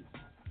Nicki.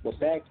 But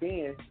back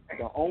then,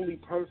 the only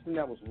person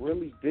that was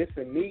really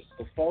dissing Meek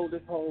before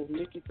this whole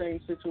Nicki thing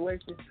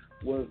situation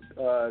was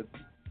the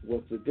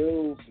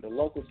dude, the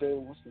local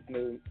dude. What's his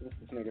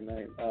nigga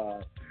name?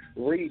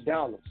 Reed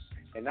Dollars.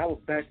 And that was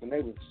back when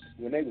they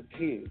was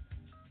kids,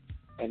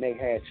 and they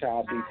had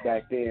child beef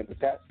back then.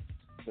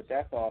 But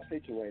that's all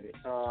situated.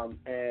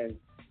 And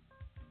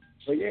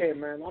so yeah,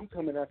 man, I'm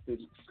coming after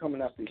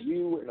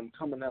you, and I'm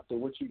coming after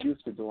what you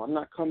used to do. I'm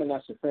not coming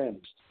after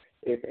family.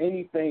 If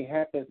anything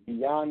happens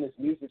beyond this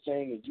music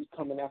thing, and you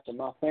coming after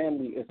my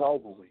family, it's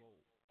over with.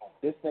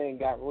 This thing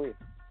got real.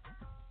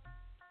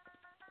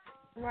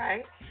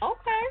 Right.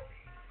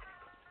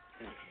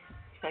 Okay.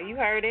 So you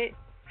heard it.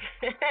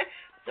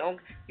 Don't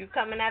you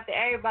coming after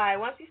everybody.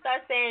 Once you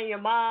start saying your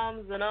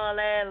moms and all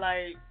that,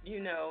 like,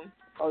 you know.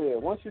 Oh, yeah.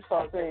 Once you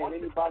start saying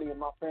anybody in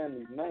my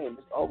family's name,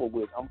 it's over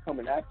with. I'm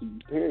coming after you,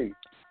 period.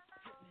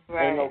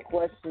 Right. Ain't no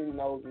question,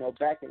 no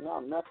backing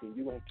up, nothing.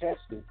 You gonna catch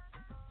it.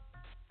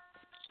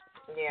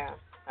 Yeah,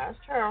 that's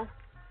true.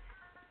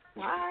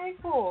 All right,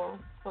 cool.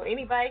 So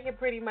anybody can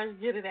pretty much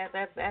get it at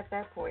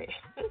that point.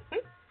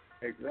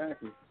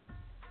 Exactly.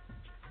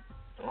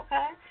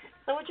 Okay.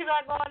 So what you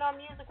got going on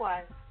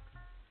music-wise?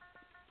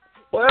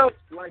 Well,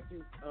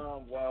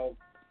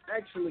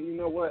 actually, you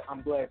know what?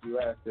 I'm glad you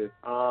asked this.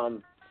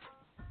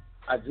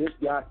 I just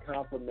got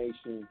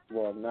confirmation,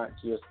 well, not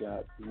just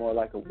got, more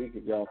like a week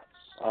ago.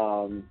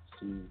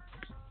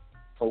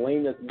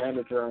 Selena's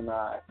manager and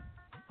I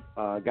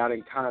got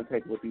in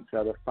contact with each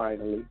other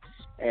finally,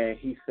 and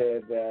he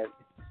said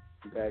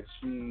that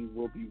she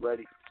will be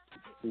ready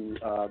to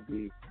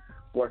be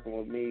working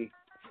with me.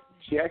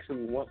 She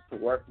actually wants to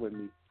work with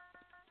me,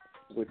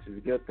 which is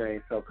a good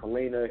thing. So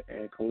Kalina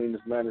and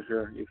Kalina's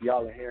manager, if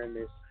y'all are hearing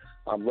this,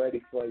 I'm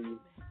ready for you.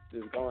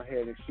 Just go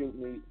ahead and shoot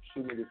me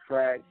the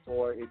track,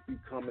 or if you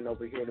coming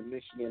over here to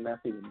Michigan,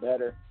 that's even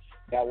better.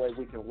 That way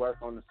we can work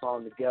on the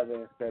song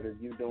together instead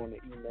of you doing the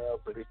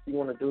email. But if you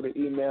want to do the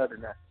email,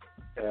 then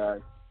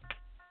that's,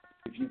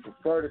 if you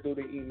prefer to do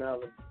the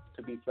email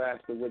to be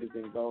faster with it,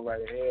 then go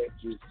right ahead.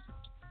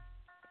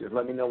 Just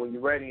let me know when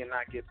you're ready and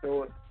I get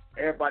through it.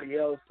 Everybody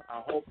else,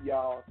 I hope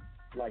y'all,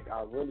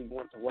 I really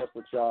want to work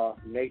with y'all.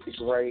 Nate is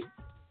great.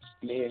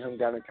 Me and him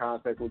got in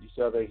contact with each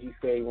other. He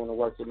said he want to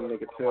work with a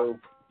nigga too.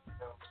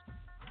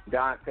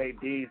 Dante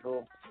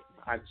Diesel,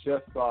 I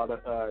just saw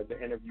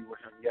the interview with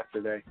him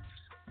yesterday.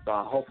 So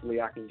hopefully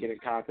I can get in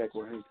contact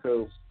with him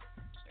too.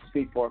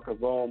 C4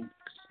 Kaboom.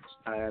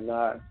 And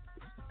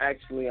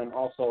actually I'm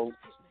also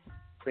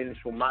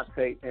finished with my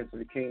tape, Into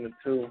the Kingdom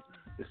 2,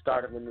 the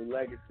start of a new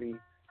legacy.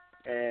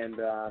 And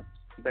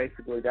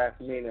basically that's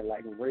meaning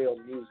real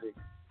music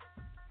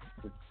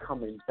is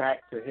coming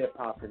back to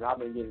hip-hop, because I've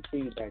been getting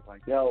feedback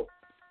yo,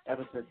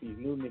 ever since these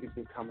new niggas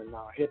been coming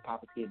out,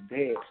 hip-hop is getting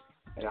dead.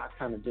 And I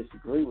kind of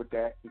disagree with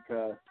that,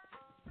 because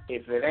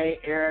if it ain't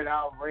aired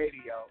out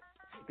radio,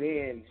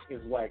 then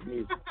it's whack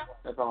music.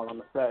 That's all I'm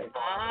going to say.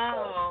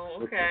 Oh,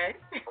 okay.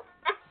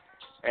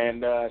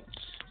 And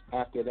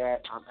after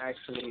that, I'm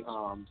actually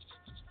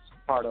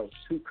part of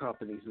two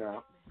companies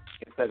now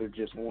instead of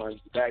just one.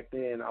 Back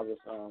then, I was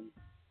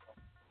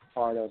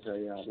part of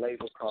a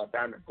label called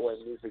Diamond Boy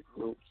Music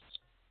Group,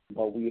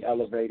 but we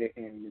elevated,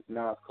 and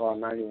now it's called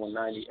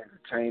 9190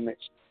 Entertainment,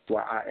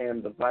 where I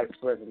am the vice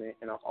president,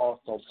 and I'm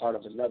also part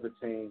of another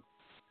team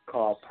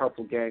called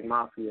Purple Gang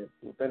Mafia.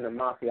 Within the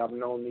Mafia, I've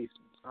known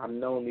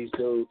these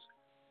dudes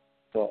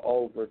for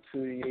over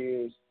 2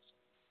 years.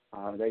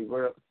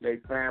 They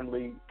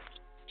family,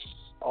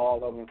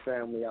 all of them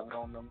family. I've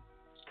known them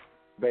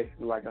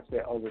basically, like I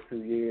said, over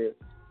 2 years.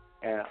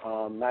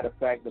 And matter of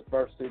fact, the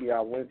first studio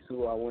I went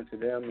to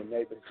them, and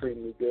they've been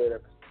treating me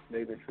good.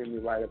 They've been treating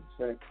me right ever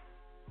since.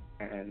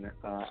 And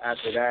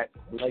after that,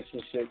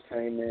 relationship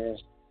came in,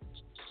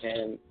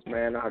 and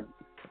man,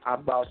 I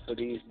vouch for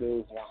these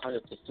dudes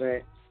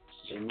 100%.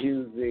 The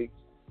music,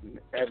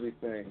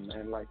 everything,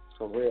 man. Like,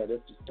 for real,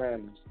 this is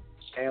family.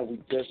 And we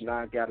just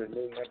now got a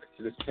new member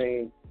to the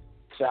team.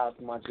 Shout out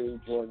to my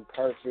dude, Jordan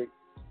Perfect.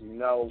 You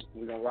know,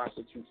 we're going to rock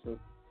with you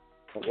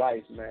for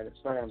life, man. It's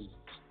family.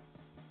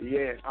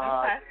 Yeah.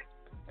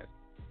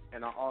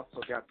 And I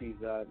also got these,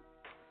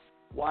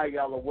 while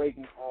y'all are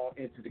waiting on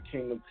Into the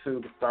Kingdom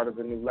 2, the start of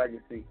a new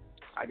legacy,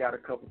 I got a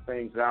couple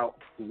things out.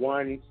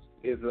 One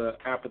is an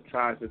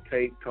appetizer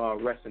tape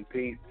called Rest in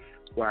Peace,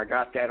 where I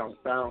got that on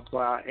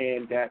SoundCloud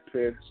and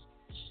DatPiff,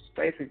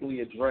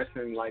 basically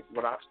addressing like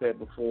what I've said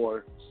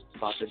before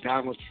about the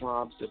Donald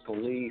Trump, the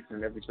police,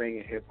 and everything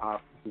in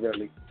hip-hop,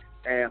 really.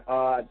 And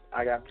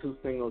I got 2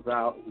 singles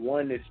out.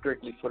 One is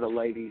strictly for the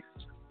ladies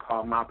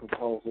called My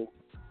Proposal.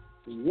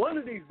 One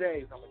of these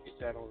days, I'm going to get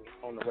that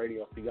on the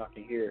radio so y'all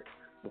can hear it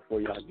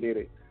before y'all get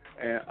it.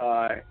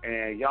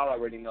 And y'all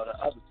already know the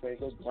other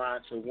single,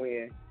 Grind to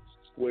Win,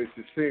 which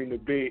is seem to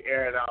be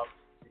aired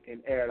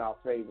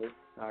out favor.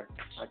 I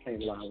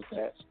can't lie with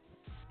that.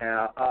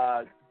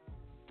 And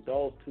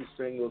those 2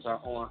 singles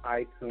are on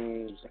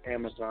iTunes,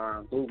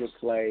 Amazon, Google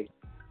Play,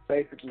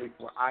 basically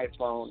for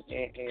iPhone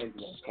and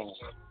Android phone.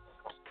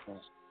 Okay.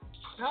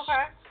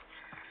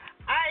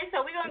 All right, so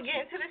we're going to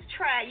get into this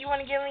track. You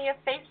want to give me your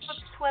Facebook,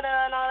 Twitter,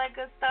 and all that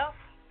good stuff?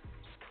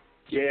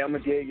 Yeah, I'm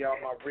going to give y'all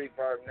my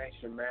Reverb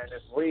Nation, man.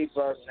 It's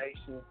Reverb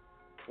Nation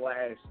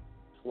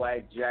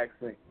 /Swag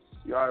Jackson.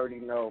 You already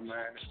know,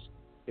 man.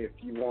 If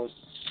you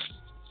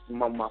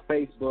want my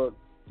Facebook,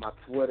 my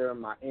Twitter,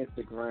 my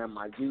Instagram,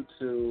 my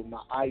YouTube,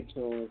 my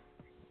iTunes,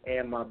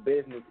 and my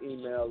business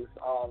email, it's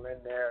all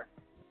in there.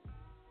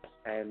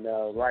 And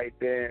right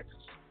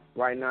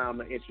now, I'm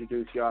going to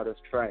introduce y'all this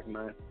track,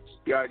 man.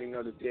 You already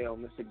know the deal.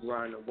 Mr.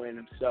 Grind to Win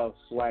himself,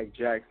 Swag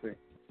Jackson.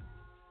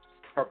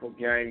 Purple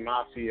Gang,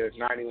 Mafia,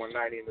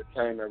 9190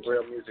 Entertainment,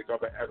 real music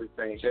over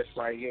everything. This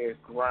right here is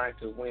Grind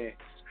to Win,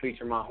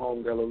 featuring my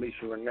homegirl,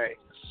 Alicia Renee.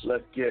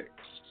 Let's get it.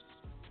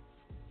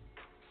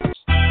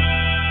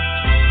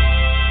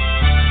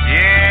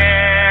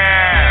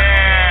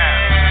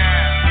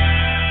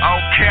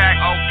 Okay.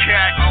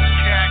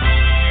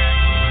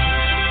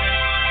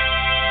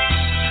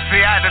 See,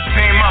 I had to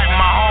team up with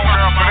my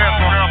homegirl for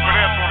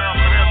this one.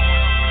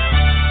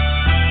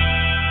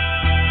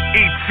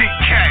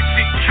 ETK,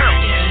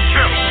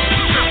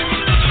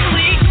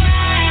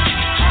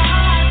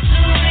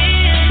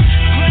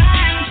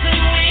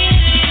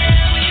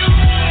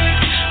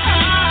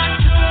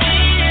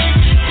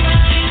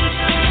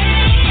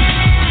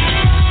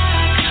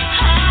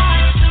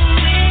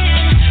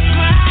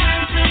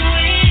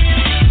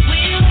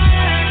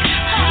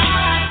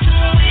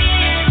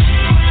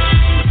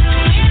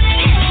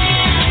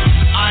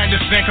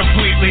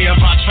 completely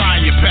about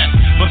trying your best,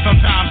 but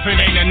sometimes it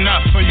ain't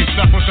enough, so you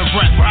stuck with the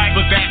rest. Right.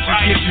 But that just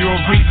gives you a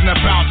reason to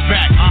bounce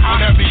back.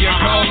 Whatever your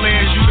goal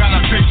is, you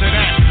gotta picture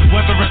that.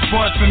 Whether it's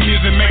sports or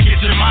music, make it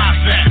your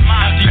mindset.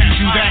 After you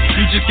do that,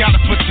 you just gotta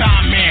put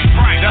time in.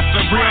 That's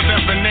the real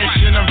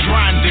definition of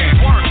grinding.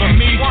 For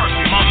me,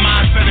 my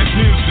mindset is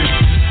music.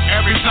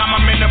 Every time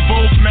I'm in the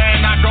booth,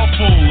 man, I go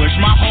foolish.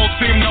 My whole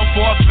team know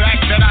for a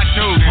fact that I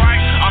do this.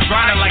 I'm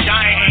grinding like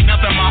I ain't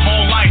nothing my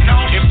whole life.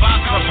 If I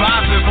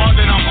survive as long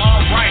as I'm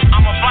alright,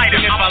 I'ma fight.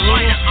 And if I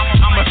lose,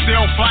 I'ma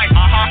still fight.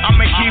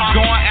 I'ma keep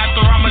going after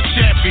I'm a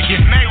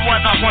champion.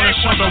 I wanna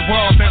show the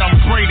world that I'm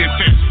great at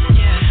this.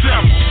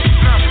 Simple.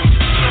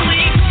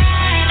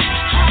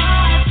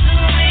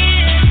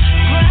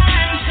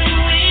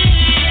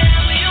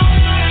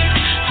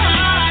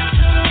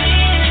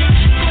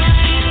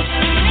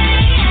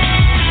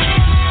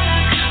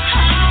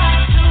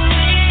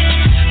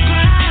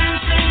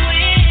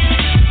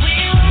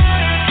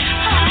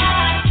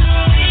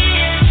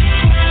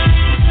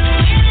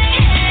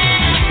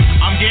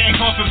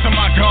 To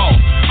my goal,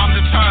 I'm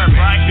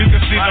determined. You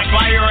can see the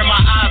fire in my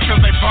eyes cause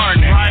they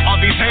burning.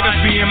 All these haters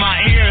be in my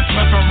ears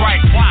left and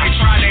right. They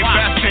try their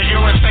best to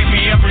irritate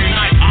me every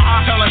night.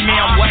 Telling me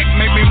I'm whack,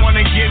 make me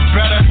wanna get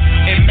better.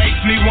 It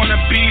makes me wanna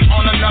be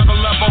on another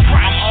level.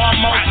 I'm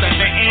almost at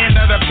the end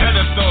of the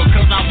pedestal,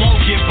 cause I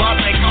won't give up.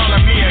 They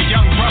calling me a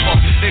young rebel.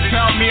 They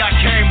tell me I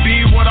can't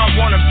be what I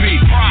wanna be.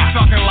 You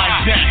talking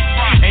like that,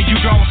 and you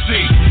gon'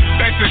 see.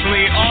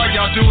 Basically, all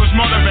y'all do is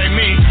motivate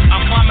me.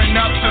 I'm climbing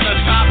up to the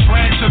top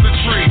branch of the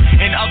tree.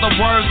 In other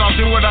words, I'll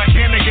do what I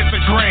can to get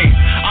the green.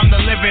 I'm the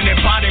living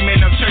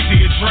embodiment of chasing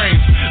your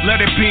dreams. Let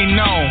it be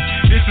known,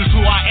 this is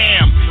who I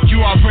am.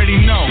 You already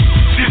know,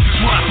 this is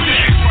what I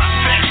said.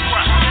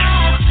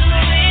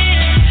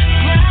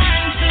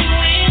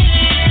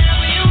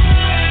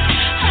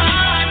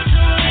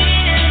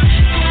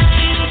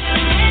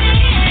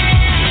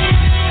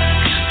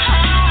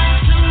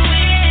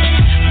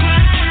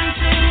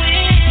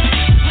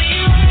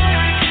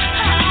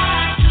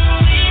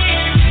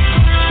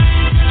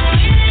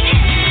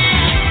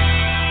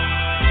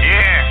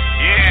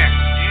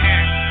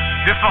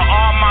 This for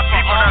all my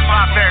people that's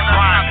out there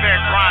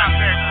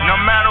grinding. No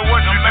matter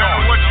what you're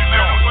doing.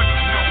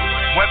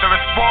 Whether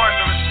it's sports,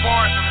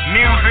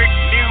 music,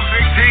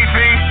 TV,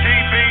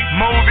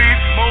 movies,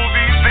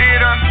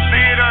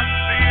 theater.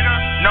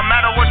 No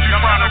matter what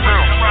you're trying to do.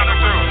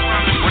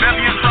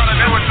 Whatever you're trying to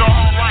do with your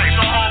whole life,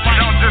 it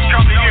don't just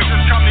come to you.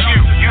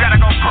 You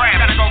gotta go grab.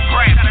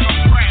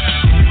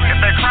 If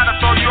they're trying to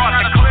throw you off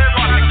the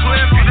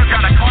cliff, you just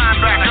gotta climb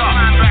back up.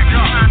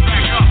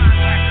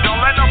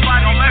 Don't let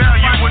nobody tell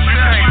you what you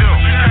can't do.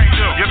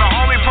 You're the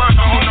only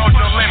person who knows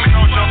your limit.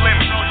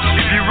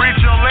 If you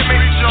reach your limit,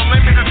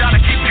 you just gotta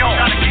keep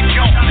going.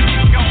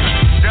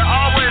 They're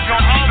always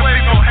gonna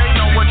hate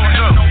on what you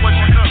do.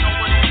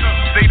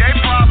 See, their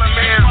problem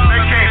is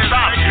they can't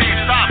stop you.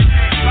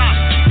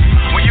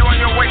 When you on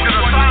your way to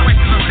the top, they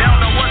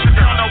don't know what to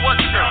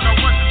do.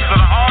 So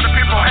all the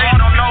people hating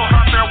don't know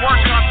how they're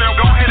working.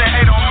 Go ahead and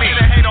hate on me.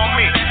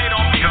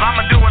 Cause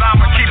I'ma do what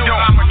I'ma keep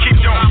doing.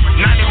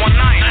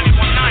 91.9.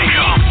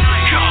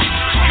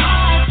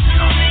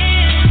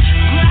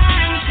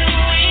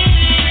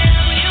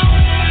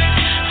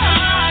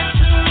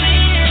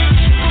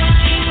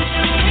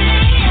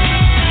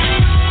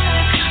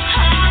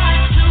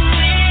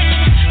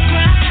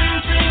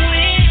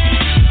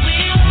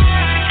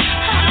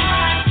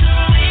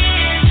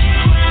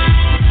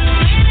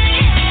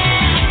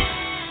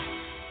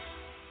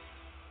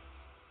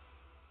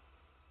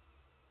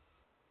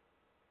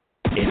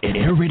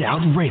 Air It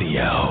Out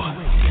Radio.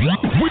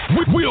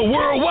 We are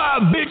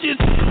worldwide, bitches.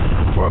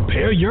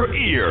 Prepare your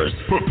ears.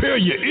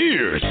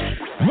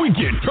 We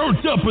get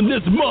turned up in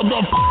this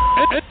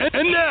motherfucker.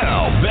 And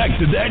now, back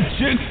to that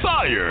chick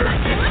fire.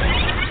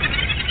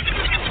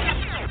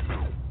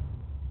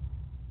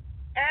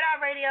 Air It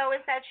Out Radio,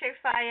 it's that chick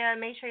fire.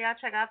 Make sure y'all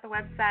check out the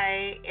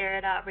website,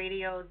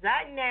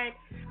 airitoutradio.net.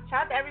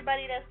 Shout out to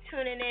everybody that's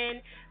tuning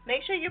in.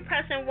 Make sure you're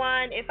pressing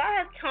 1. If I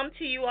have come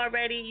to you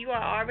already, you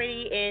are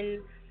already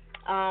in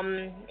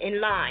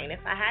line.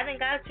 If I haven't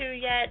got to you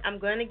yet, I'm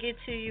gonna get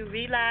to you.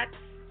 Relax,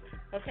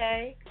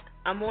 okay?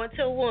 I'm on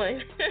till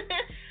 1.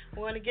 I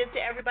want to get to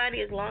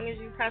everybody as long as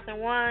you pressing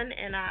 1,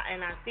 and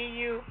I see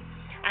you.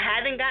 I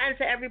haven't gotten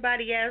to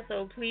everybody yet,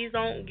 so please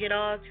don't get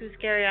all too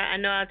scary. I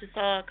know I just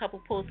saw a couple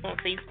posts on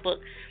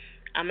Facebook.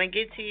 I'm gonna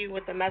get to you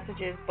with the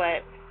messages,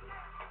 but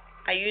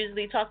I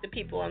usually talk to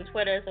people on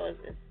Twitter, so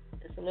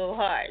it's a little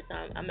hard. So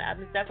I'm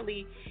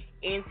definitely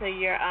into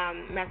your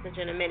message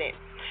in a minute.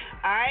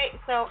 All right,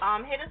 so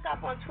hit us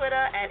up on Twitter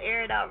at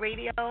Air It Out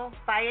Radio.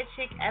 Fire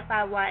Chick,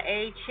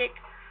 FIYA Chick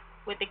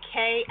with the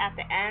K at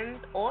the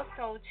end.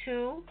 Also,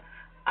 too,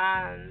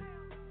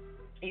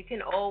 you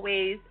can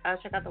always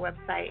check out the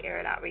website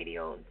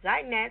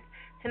airitoutradio.net.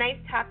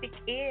 Tonight's topic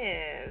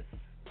is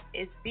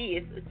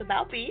beef. It's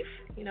about beef.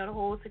 You know, the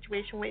whole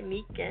situation with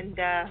Meek and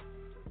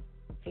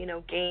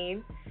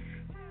Game.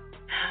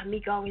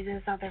 Meek always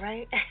in something,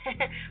 right?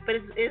 But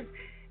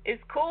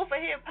it's cool for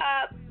hip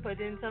hop, but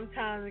then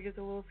sometimes it gets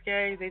a little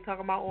scary. They talk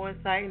about on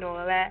site and all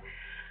of that.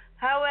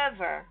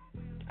 However,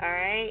 all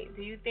right,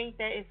 do you think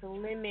that it's a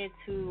limit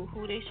to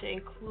who they should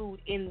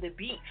include in the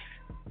beef?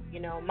 You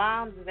know,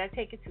 moms, is that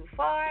taking too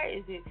far?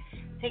 Is it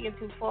taking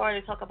too far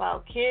to talk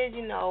about kids?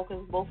 You know,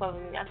 because both of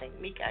them, I think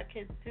Meek got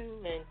kids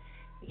too, and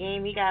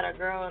Game, he got a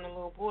girl and a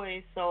little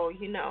boy. So,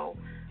 you know,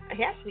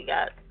 he actually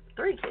got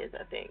 3 kids,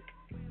 I think.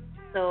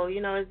 So,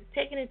 you know, is it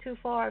taking it too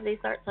far if they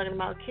start talking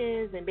about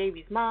kids and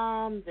babies'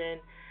 moms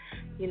and,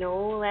 you know,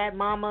 all that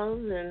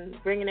mamas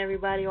and bringing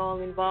everybody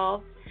all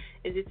involved?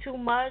 Is it too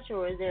much,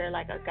 or is there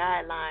like a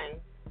guideline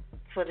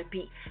for the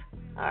beef?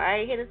 All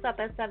right, hit us up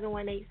at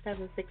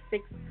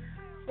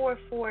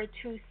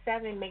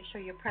 718-766-4427. Make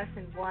sure you're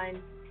pressing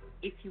 1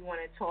 if you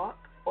want to talk.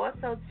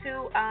 Also,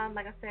 too,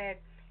 like I said,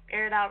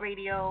 Air It Out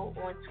Radio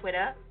on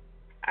Twitter.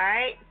 All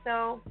right,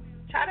 so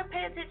try to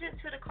pay attention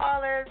to the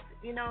callers,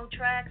 you know,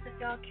 tracks if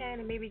y'all can,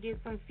 and maybe get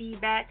some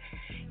feedback.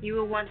 You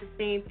will want the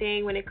same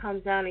thing when it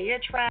comes down to your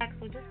tracks,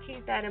 so just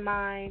keep that in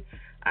mind.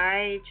 All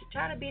right,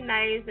 try to be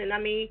nice, and I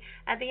mean,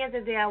 at the end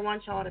of the day, I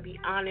want y'all to be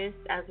honest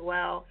as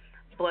well,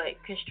 but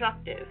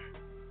constructive.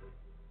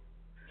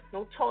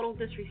 No total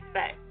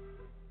disrespect.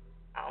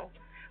 Oh,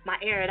 my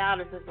Air It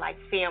Out is just like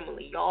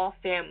family, y'all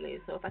family.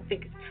 So if I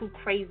think it's too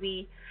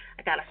crazy,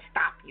 I gotta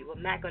stop you.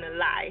 I'm not gonna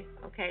lie,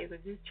 okay? So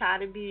just try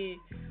to be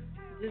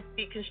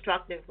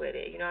constructive with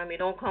it. You know what I mean?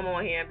 Don't come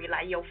on here and be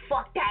like, yo,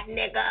 fuck that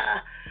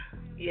nigga.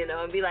 You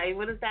know, and be like,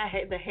 what is that?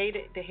 The hate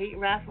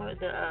rapper,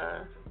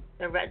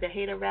 the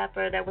hater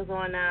rapper that was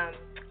on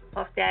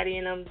Puff Daddy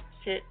and them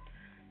shit.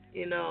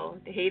 You know,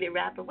 the hated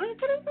rapper. What is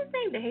his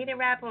name? The hated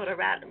rapper or the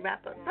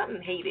rapper?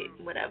 Something hated,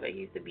 whatever. He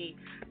used to be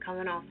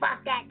coming on,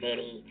 fuck that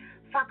Diddy.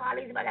 Fuck all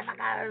these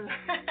motherfuckers.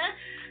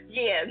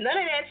 Yeah, none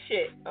of that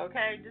shit,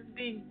 okay? Just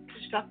be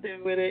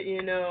constructive with it,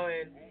 you know,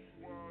 and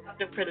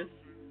the criticism.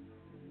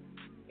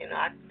 You know,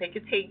 they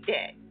could take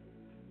that.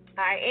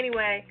 All right,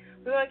 anyway,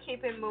 we're going to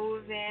keep it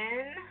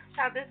moving.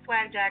 Shout out to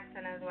Swag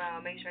Jackson as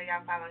well. Make sure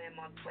y'all follow him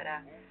on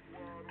Twitter.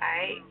 All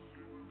right.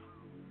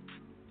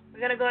 We're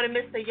going to go to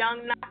Mr.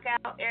 Young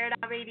Knockout, Air It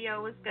Out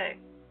Radio. What's good?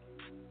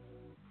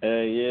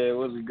 Hey, yeah,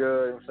 what's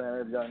good? I'm saying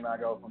it's Young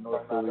Knockout from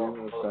North Philly.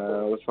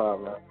 What's up,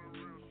 man?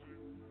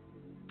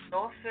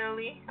 North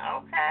Philly.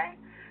 Okay.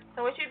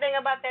 So what you think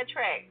about that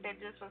track that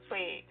just was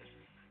played?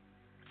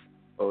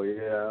 Oh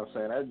yeah, I'm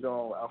saying that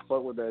joint. I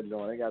fuck with that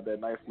joint. They got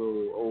that nice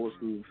little old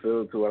school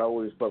feel to it. I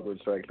always fuck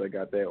with tracks that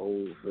got that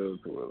old feel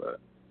to it. Like.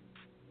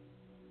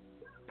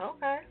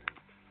 Okay.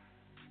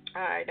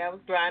 All right, that was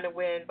Grind to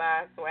Win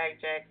by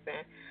Swag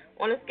Jackson.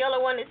 On a scale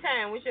of 1 to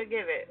 10, what you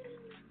give it?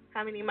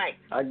 How many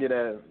mics? I get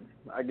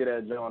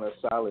that joint a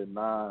solid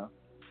 9.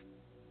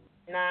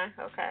 9.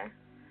 Okay.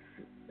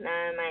 9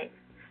 mics.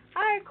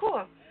 All right,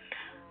 cool.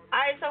 All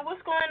right, so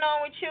what's going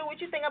on with you?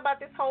 What you think about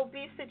this whole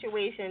beef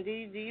situation? Do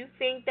you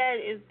think that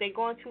they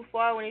going too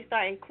far when they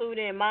start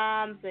including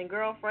moms and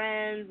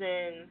girlfriends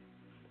and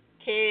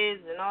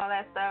kids and all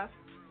that stuff,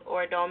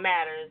 or it don't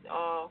matter? It's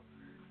all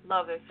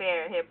love and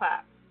fair hip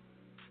hop.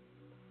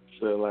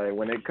 So like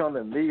when it comes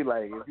to me,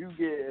 like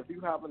if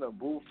you hop in a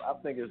booth, I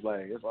think it's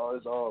like it's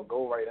all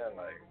go right in.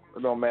 Like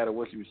it don't matter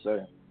what you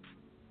say.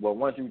 But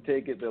once you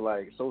take it to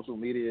like social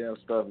media and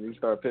stuff, and you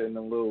start putting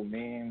them little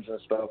memes and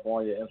stuff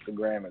on your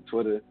Instagram and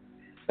Twitter,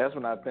 that's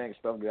when I think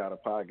stuff get out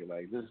of pocket.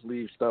 Like just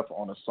leave stuff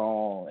on a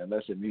song and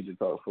let your music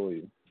talk for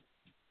you.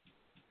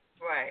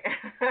 Right.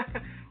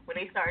 When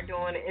they start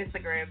doing the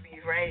Instagram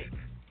beef, right?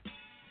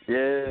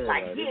 Yeah.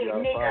 Like yeah,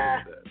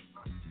 nigga.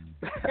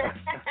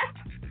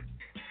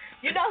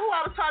 You know who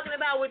I was talking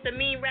about with the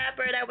mean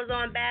rapper that was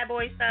on Bad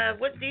Boy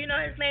stuff? What do you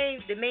know his name?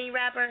 The mean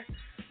rapper?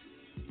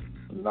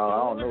 No, I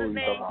don't know who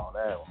you're talking about on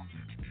that one.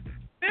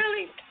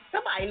 Really?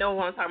 Somebody know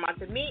who I'm talking about.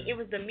 It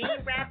was the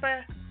mean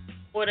rapper.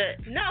 Or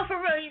no,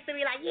 for real, he used to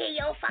be like, yeah,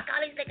 yo, fuck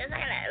all these niggas.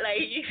 Like,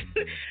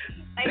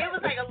 like it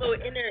was like a little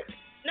inner.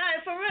 No,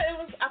 for real,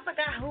 it was. I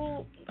forgot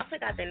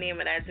the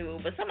name of that dude,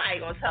 but somebody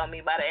gonna tell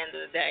me by the end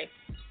of the day.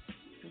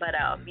 But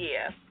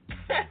yeah.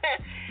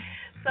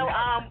 So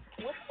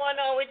what's going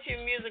on with you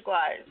music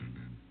wise?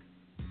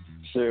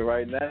 Shit,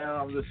 right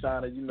now I'm just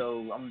trying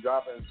to, I'm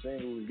dropping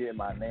singles, getting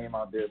my name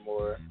out there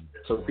more,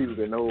 so people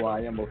can know who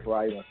I am before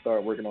I even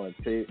start working on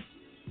a tape.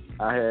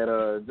 I had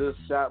just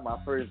shot my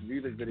first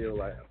music video,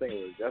 like I think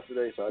it was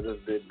yesterday, so I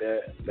just did that.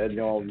 That joint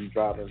will be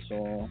dropping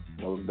soon,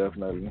 most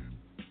definitely.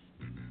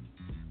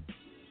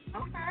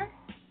 Okay.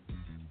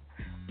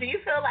 Do you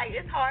feel like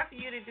it's hard for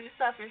you to do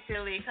stuff in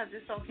Philly because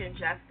it's so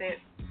congested?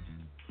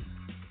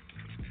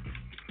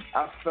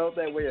 I felt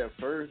that way at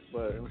first,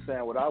 but I'm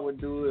saying what I would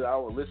do is I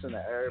would listen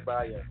to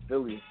everybody in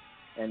Philly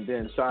and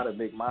then try to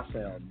make my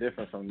sound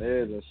different from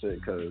theirs and shit,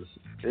 because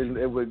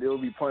it would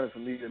be pointless for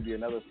me to be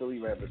another Philly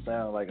rapper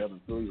sound like other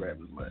Philly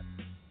rappers, but.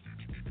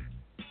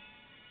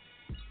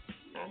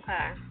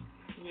 Okay.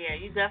 Yeah,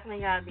 you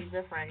definitely gotta be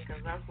different,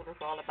 because that's what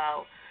it's all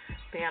about,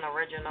 being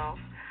original.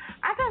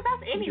 I guess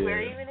that's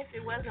anywhere, even if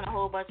it wasn't a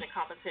whole bunch of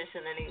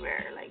competition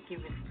anywhere, like you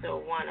would still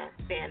want to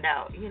stand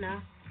out,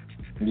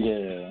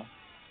 Yeah.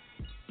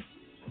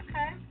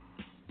 Okay.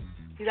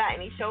 You got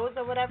any shows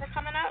or whatever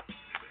coming up?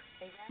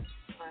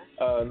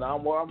 No,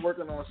 I'm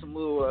working on some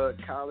little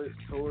college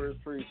tours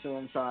pretty soon.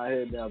 I'm trying to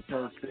head down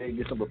Penn State,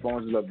 get some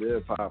performances up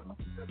there popping.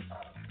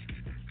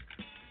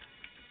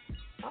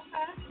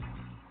 Okay.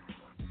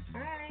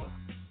 All right.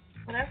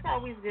 Well, that's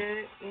always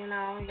good. You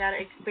got to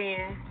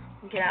expand,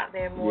 get out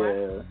there more.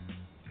 Yeah.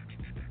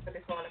 That's what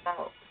it's all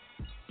about.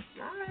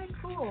 All right,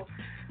 cool.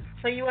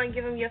 So you want to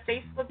give them your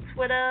Facebook,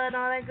 Twitter, and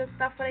all that good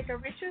stuff so they can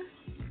reach you?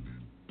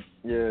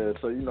 Yeah,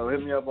 so,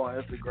 hit me up on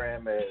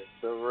Instagram at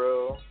The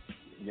Real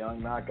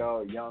Young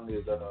Knockout. Young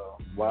is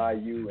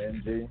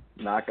YUNG,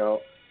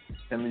 Knockout.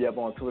 Hit me up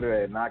on Twitter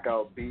at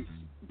Knockout Beats,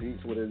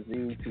 Beats with a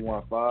Z,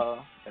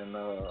 215. And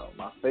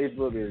my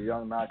Facebook is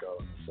Young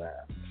Knockout.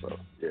 So,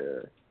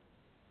 yeah.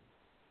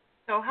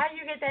 So how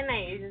you get that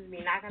name? You just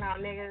be knocking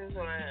out niggas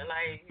or,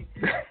 like...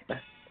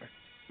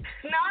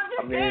 No, I'm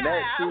just saying.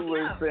 That's too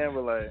what it's saying,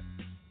 but, like...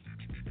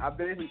 I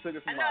basically took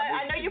it from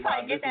I know you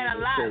probably get that a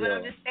lot, but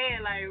I'm just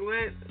saying, like,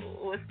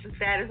 what's the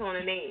status on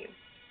the name?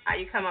 How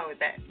you come up with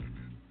that?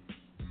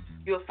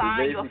 You a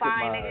fine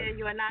nigga,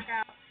 you a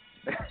knockout?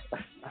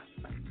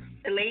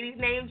 The ladies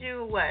named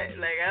you, what?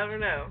 Like, I don't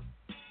know.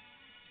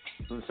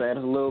 I'm saying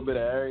it's a little bit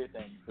of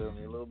everything, you feel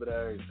me? A little bit of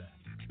everything.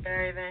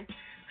 Everything?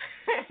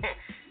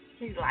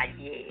 He's like,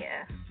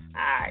 yeah.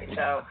 Alright,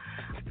 so,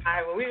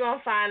 well, we're going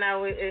to find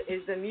out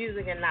is the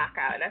music a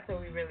knockout. That's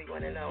what we really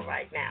want to know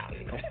right now.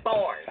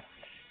 Bars.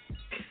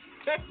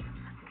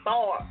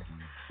 Bars.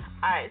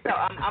 Alright, so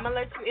I'm going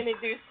to let you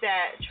introduce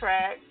that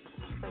track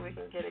so we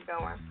can get it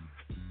going.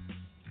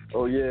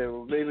 Oh, yeah.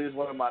 Well, basically, it's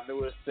one of my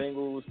newest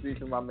singles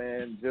featuring my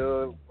man,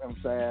 Jug,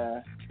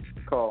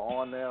 called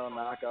On Now,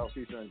 Knockout,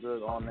 featuring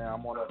Jug On Now.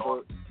 I'm on the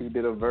hook. He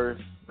did a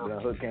verse. The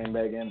hook came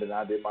back in, then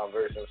I did my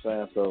verse,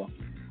 So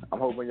I'm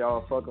hoping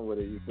y'all fucking with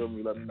it. You feel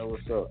me? Let me know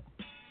what's up.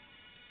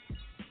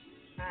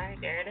 Alright,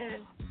 there it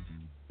is.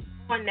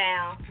 On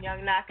Now,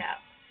 Young Knockout.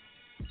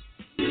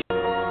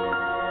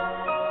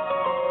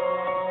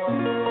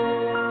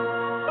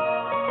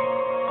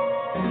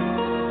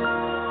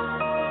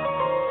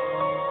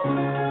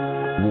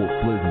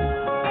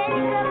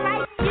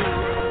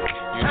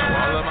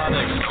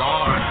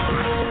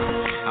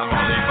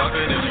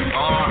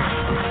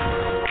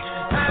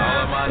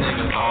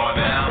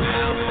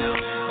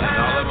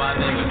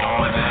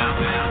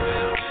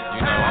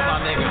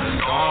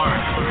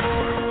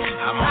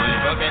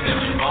 If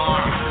you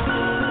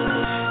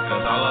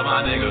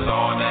my niggas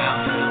on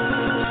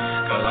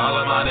now. Cause all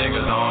of my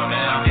niggas on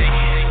now.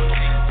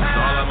 Cause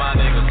all of my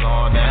niggas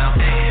on now.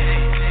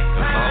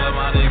 Cause all of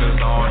my niggas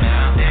on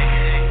now.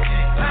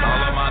 Cause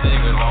all of my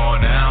niggas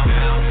on now.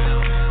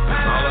 Cause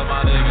all of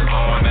my niggas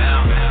on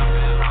now.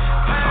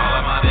 Cause all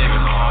of my niggas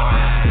on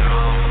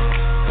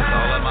now. Cause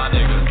all of my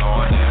niggas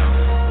on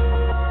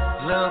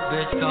now. Little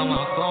bitch, call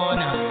my phone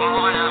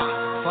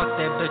now.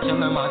 Fuck that bitch, I'm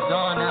in my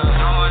zone now.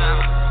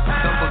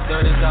 Couple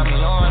 30s got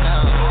me on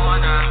now.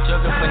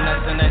 Sugar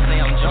finesse and they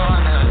say I'm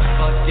drawn now.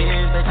 Fuck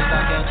these bitches,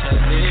 I can't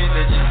trust these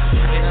bitches.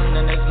 Hit them,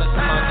 then they slip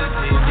them out, just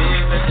leave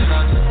these bitches.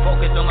 I'm just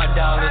focused on my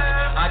dollars.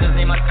 I just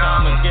need my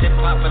commas. Get it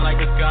poppin' like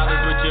a scholars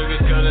with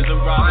juggas, cutters, and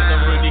robbers.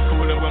 I'm really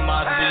coolin' with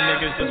my these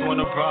niggas just want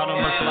a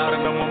problem. I'm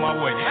sliding them on my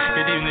way.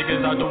 Get these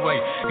niggas out the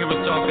way. He was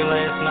talking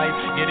last night,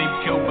 getting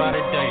killed by the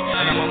day.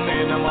 And I'm a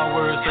man of my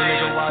words, so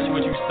nigga watch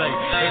what you say.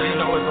 If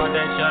you know it's about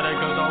that cheddar,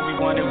 cause all we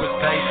wanted was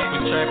pay.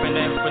 We trapping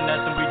and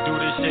finessing, we do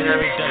this shit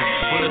every day.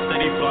 Full of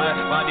steady fly,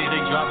 bodies they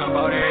dropping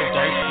about every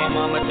day. My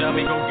mama tell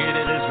me go get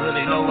it, there's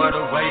really no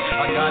other way.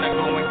 I gotta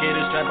go and get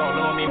it, strap all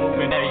on me,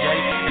 moving that yay.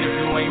 And if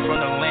you ain't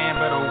from the land,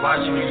 better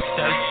watch what you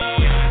say.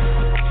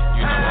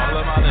 You know all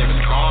of my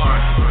niggas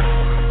gone.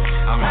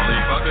 I'm only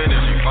fucking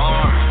if you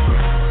gone.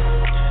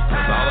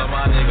 Cause all of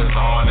my niggas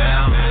on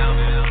now.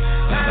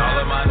 And all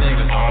of my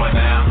niggas on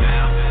now.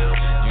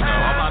 You know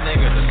all my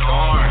niggas is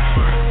gone.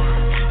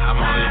 I'm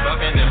only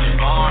fucking if you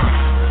gone.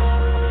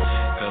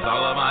 Cause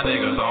all of my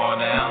niggas on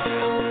now.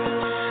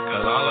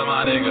 Cause all of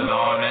my niggas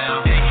on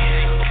now.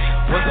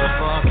 What the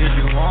fuck is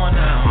you on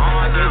now?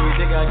 I gave you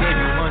dick, I gave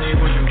you money,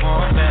 what you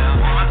want now?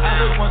 I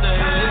just want the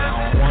hit, I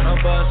don't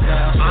wanna bust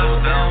now. Slow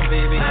down,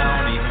 baby, I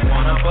don't even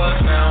wanna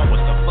bust now.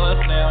 What's the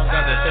fuss now?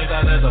 Got the shit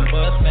out as a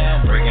bust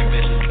now. Bringing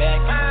bitches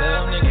back and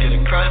tell niggas get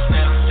a crush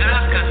now.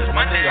 Just cause it's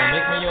Monday, don't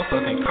make me your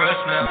fucking crush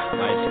now.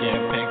 Light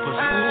skin, pink pussy,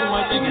 ooh,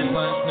 I think it's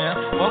lunch now.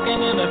 Walking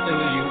in the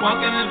Philly, you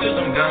walking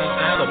into some guns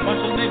now. A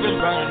bunch of niggas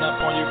riding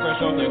up on you fresh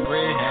off the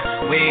grid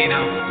now. Wait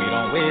now, we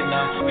don't wait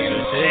now, we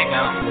the shit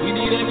now. We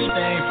need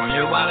everything from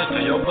your wallet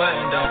to your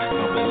button down.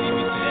 Don't believe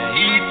me to that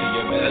heat to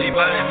your belly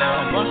button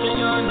now. A bunch of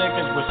young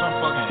niggas with some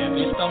fucking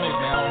empty stomachs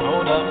now.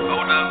 Hold up,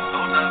 hold up,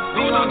 hold up.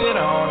 We gon' get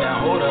on now.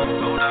 Hold up,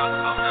 hold up, hold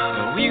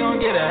up. We gon'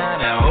 get on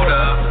now. Hold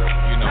up.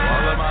 You know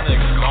all of my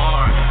niggas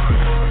gone.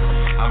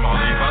 I'm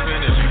only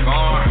fucking if you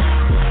gone.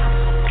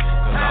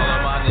 Cause all of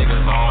my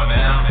niggas on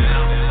now.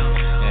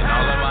 And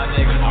all of my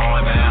niggas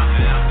on now.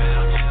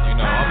 You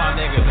know all my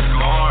niggas is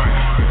gone.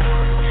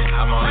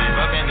 I'm only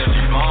fucking if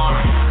you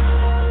gone.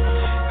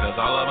 Cause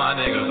all of my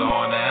niggas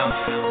on now.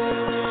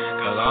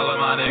 Cause all of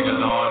my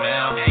niggas on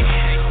now.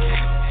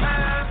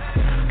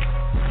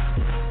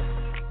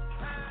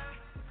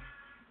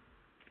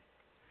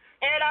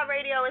 Air It Out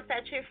Radio is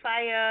Set Your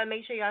Fire.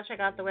 Make sure y'all check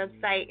out the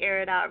website,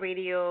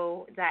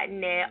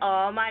 airitoutradio.net.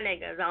 All my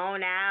niggas on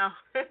now.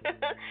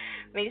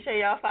 Make sure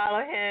y'all follow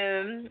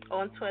him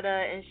on Twitter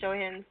and show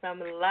him some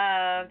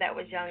love. That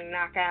was Young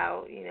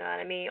Knockout, you know what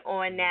I mean,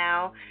 on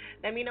now.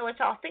 Let me know what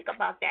y'all think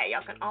about that.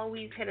 Y'all can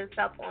always hit us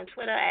up on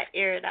Twitter at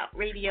Air It Out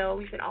Radio.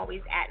 You can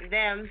always at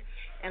them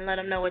and let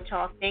them know what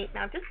y'all think.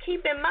 Now, just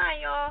keep in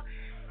mind, y'all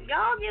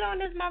get on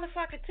this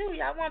motherfucker too.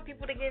 Y'all want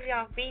people to give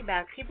y'all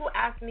feedback. People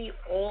ask me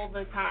all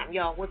the time,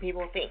 what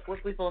people think.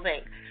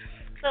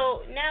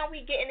 So now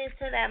we getting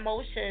into that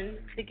motion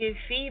to give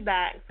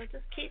feedback. So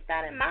just keep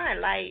that in mind.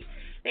 Like,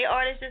 they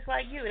artists just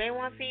like you. They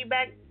want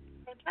feedback.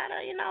 And try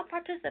to,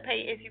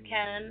 participate if you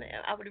can.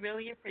 I would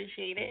really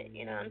appreciate it.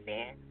 You know what I'm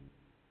saying?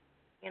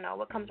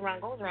 What comes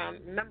around goes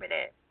around. Remember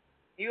that.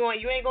 You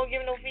ain't gonna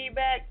give no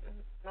feedback.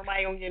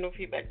 Nobody gonna give no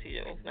feedback to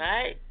you. All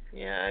right?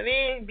 You know what I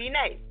mean? Be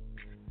nice.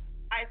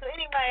 All right, so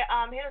anyway,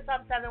 hit us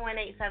up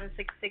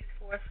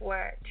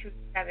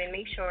 718-766-4427.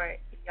 Make sure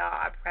y'all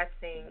are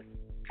pressing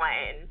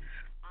 1.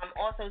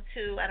 Also,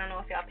 too, I don't know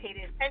if y'all paid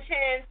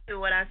attention to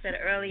what I said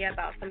earlier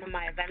about some of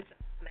my events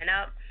coming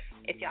up.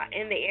 If y'all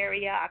in the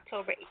area,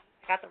 October 8th,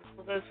 I got the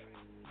roses.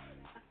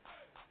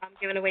 I'm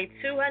giving away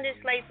 200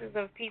 slices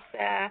of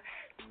pizza.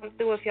 Come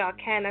through if y'all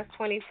can. That's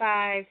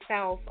 25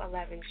 South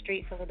 11th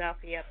Street,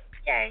 Philadelphia,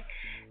 PA.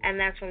 And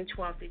that's from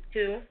 12 to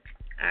 2.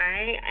 All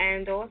right,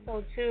 and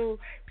also, too,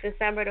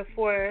 December the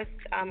 4th,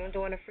 I'm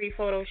doing a free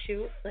photo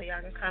shoot, so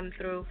y'all can come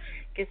through,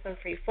 get some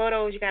free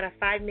photos. You got a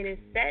 5-minute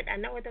set. I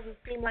know it doesn't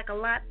seem like a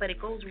lot, but it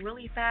goes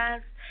really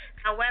fast.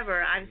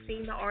 However, I've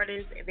seen the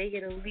artists, they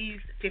get at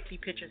least 50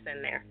 pictures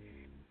in there.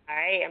 All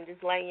right, I'm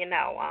just letting you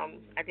know.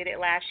 I did it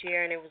last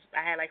year, and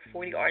I had like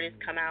 40 artists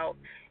come out.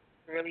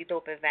 Really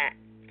dope event.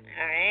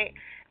 All right,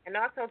 and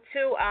also,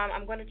 too,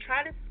 I'm going to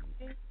try to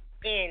squeeze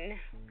in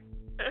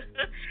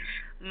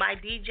my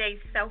DJ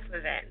Self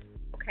event,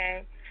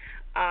 okay?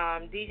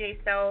 DJ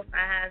Self,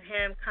 I have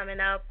him coming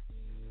up,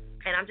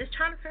 and I'm just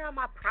trying to figure out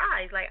my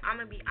prize. Like, I'm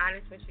going to be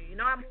honest with you.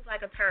 I move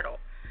like a turtle.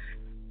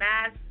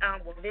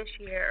 This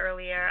year,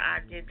 earlier, I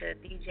did the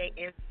DJ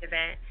Envy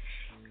event.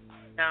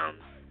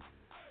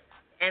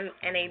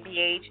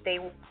 NABH,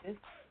 they're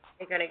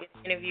going to get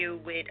an interview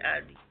with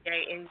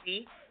DJ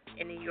Envy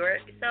in New York.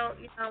 So,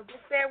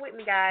 just bear with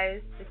me,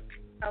 guys. This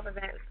Self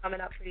event is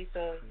coming up pretty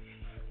soon.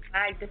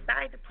 I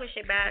decide to push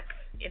it back,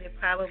 it'll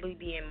probably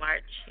be in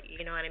March.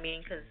 You know what I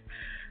mean? Because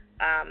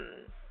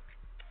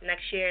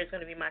next year is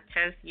going to be my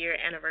 10th year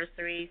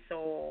anniversary.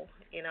 So,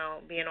 you know,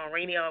 being on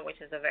radio,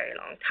 which is a very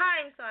long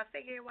time. So I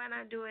figured, why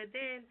not do it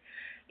then?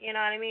 You know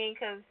what I mean?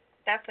 Because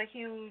that's a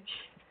huge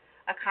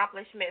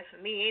accomplishment for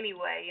me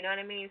anyway. You know what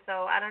I mean?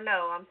 So I don't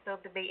know. I'm still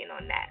debating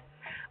on that.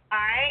 All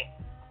right.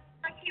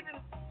 I'll keep it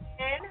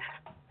moving.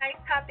 My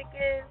topic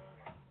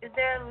is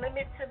there a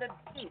limit to the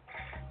beat?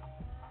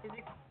 Is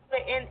it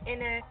in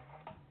a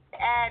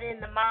add in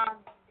the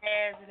moms,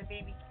 dads, and the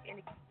baby,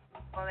 and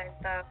all that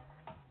stuff?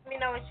 Let me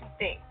know what you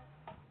think.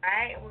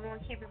 Alright, we're going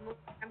to keep it moving.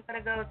 I'm going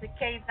to go to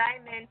K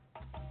Diamond,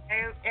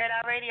 Air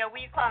Out Radio.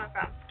 Where you calling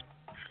from?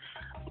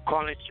 I'm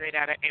calling straight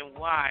out of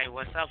NY.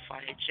 What's up,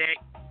 Fire Chick?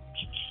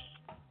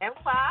 NY?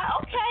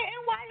 Okay,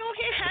 NY, you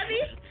get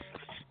heavy?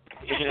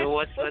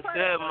 What's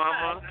good,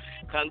 mama?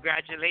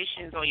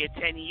 Congratulations on your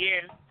 10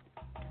 year.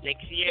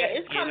 Next year, yeah,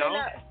 it's coming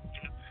up.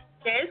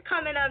 Yeah, it's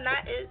coming up.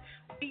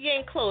 We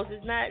getting close.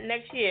 It's not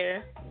next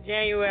year.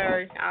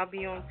 January, I'll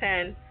be on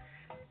 10.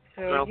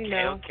 So, okay, you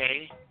know.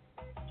 okay.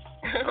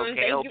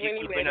 Okay, hope you're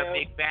keeping a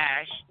big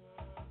bash.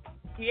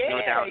 Yeah,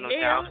 no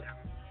doubt.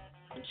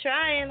 I'm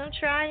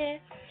trying.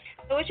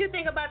 So what you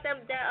think about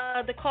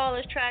the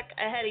Caller's track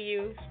ahead of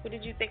you? What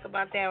did you think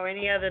about that, or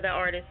any other the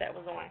artist that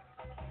was on?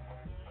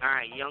 All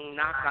right, Young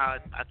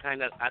Knockout. I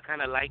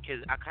kind of like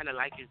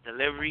his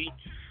delivery,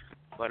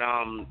 but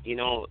you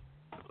know,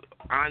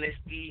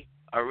 honesty,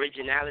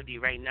 originality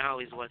right now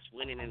is what's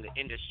winning in the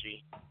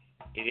industry.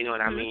 If you know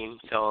what I mean.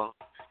 So,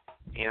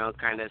 you know,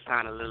 kind of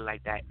sound a little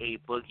like that A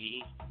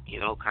Boogie, you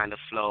know, kind of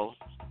flow.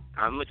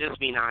 I'm just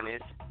being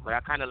honest, but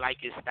I kind of like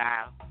his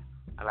style.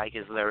 I like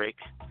his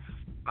lyrics.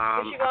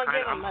 What you gonna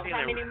give him?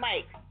 How many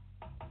mics?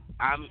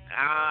 I'm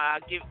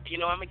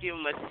gonna give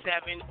him a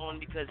 7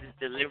 only because his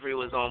delivery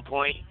was on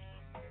point.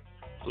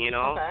 You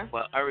know,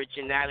 but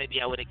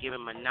originality, I would have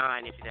given him a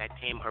 9 if it had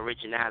came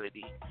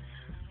originality.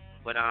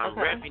 But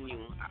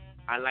revenue,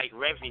 I like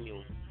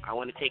revenue. I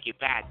want to take it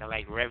back. I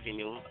like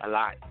revenue a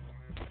lot.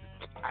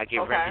 I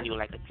give revenue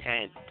like a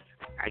 10.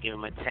 I give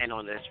him a 10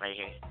 on this right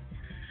here.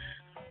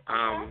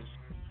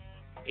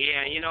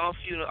 Yeah, you know, a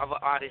few other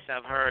artists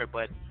I've heard,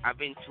 but I've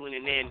been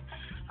tuning in.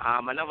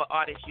 Another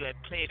artist you had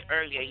played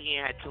earlier, he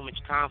ain't had too much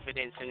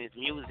confidence in his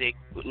music,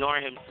 nor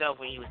himself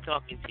when he was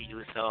talking to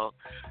you. So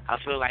I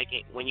feel like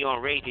when you're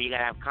on radio, you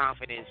gotta have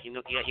confidence. You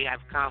know, you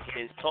have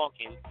confidence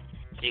talking,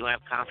 so you gonna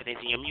have confidence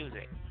in your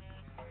music.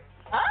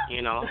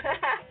 You know.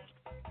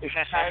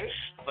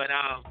 But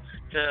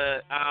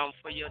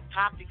for your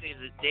topic of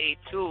the day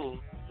too,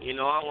 you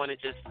know, I want to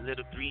just a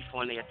little brief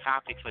on your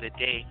topic for the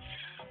day.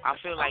 I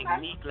feel like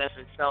Meek left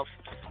himself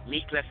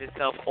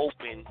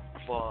open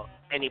for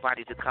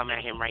anybody to come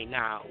at him right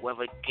now,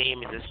 whether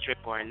game is a strip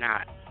or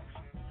not.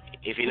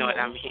 If you know what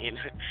I mean,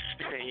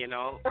 you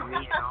know.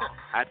 Meek,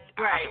 I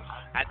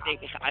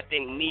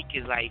think Meek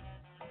is like,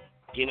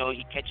 you know,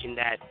 he catching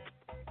that.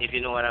 If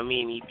you know what I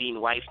mean, he being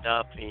wifed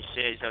up and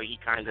shit. So he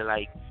kind of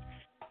like,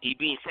 he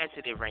being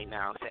sensitive right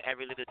now. So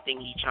every little thing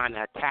he trying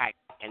to attack,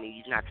 and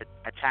he's not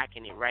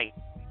attacking it right.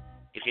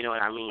 If you know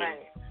what I mean.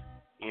 Right.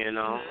 You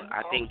know,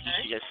 I think he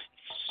should just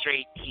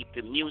straight keep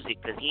the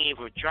music, because he ain't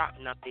ever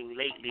dropped nothing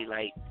lately,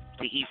 like,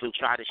 to even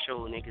try to show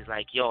niggas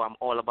like, yo, I'm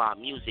all about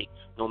music,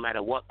 no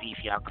matter what beef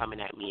y'all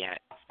coming at me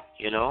at,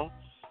 you know?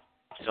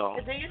 So,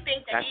 do you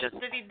think that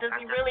does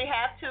he really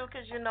have to?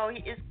 Because, you know,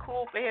 it's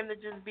cool for him to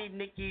just be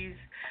Nicki's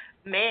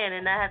man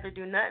and not have to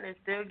do nothing and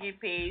still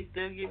get paid,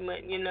 still get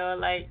money, you know,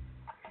 like,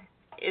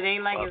 it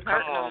ain't like it's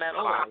hurting him at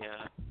all.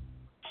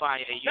 Fire,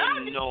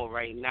 you know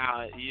right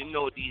now, you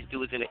know these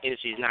dudes in the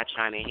industry is not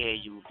trying to hear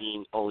you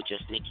being,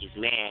 just Nicki's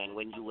man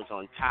when you was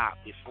on top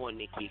before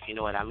Nicki, if you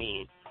know what I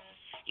mean.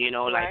 You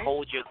know, like,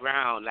 hold your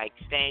ground, like,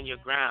 stand your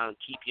ground,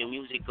 keep your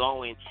music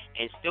going,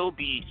 and still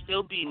be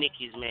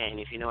Nicki's man,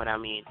 if you know what I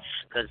mean.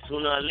 Because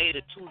sooner or later,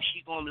 too,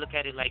 she going to look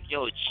at it like,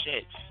 yo,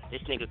 shit,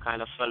 this nigga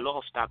kind of fell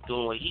off, stop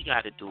doing what he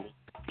got to do.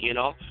 You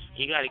know,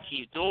 he got to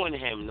keep doing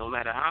him no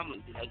matter how much.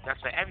 Like,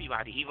 that's for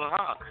everybody, even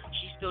her.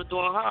 She's still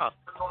doing her.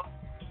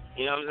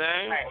 You know what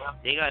I'm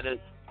saying?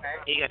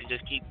 They gotta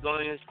just keep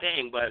doing his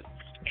thing. But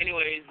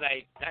anyways,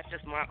 like, that's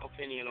just my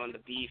opinion on the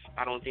beef.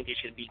 I don't think it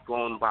should be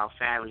going about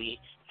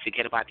family.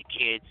 Forget about the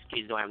kids.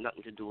 Kids don't have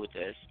nothing to do with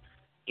this.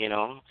 You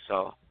know?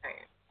 So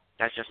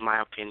that's just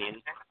my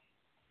opinion.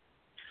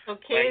 So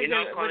kids,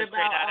 what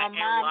about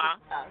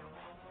moms?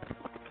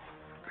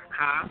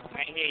 Huh?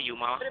 I hear you,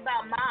 Mom. What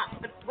about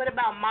moms? What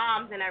about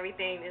moms and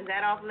everything? Is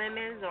that off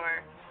limits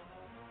or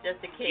just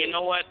the kids? You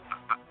know what?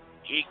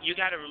 You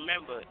got to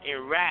remember,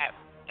 in rap,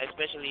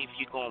 especially if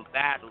you go on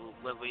battle,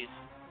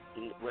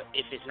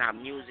 if it's not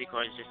music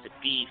or it's just a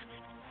beef,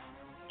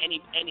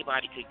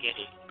 anybody could get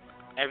it.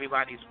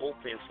 Everybody's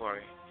open for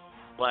it.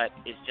 But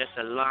it's just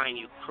a line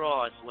you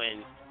cross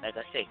when, like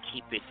I said,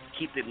 keep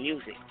it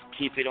music,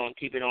 keep it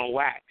on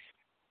wax,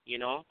 you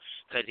know?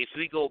 Because if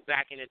we go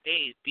back in the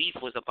days, beef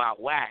was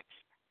about wax.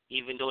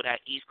 Even though that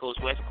East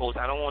Coast, West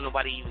Coast, I don't want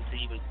nobody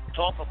to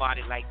talk about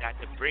it like that,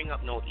 to bring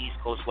up no East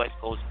Coast, West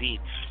Coast beef.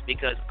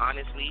 Because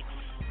honestly,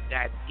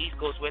 that East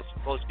Coast West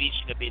Coast beef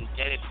should have been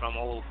deaded from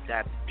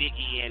that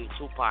Biggie and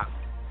Tupac.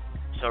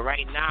 So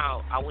right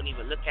now, I wouldn't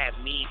even look at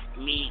Meek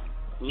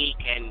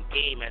and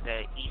Game as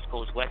a East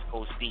Coast West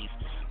Coast beef.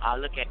 I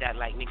look at that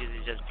like niggas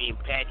is just being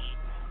petty,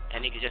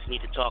 and niggas just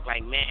need to talk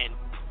like men.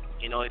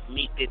 You know, if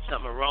Meek did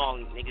something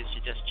wrong, niggas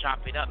should just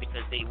chop it up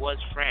because they was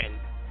friends.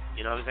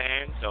 You know what I'm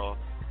saying? So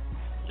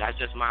that's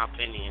just my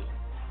opinion.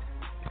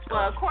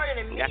 Well, according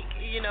to Meek,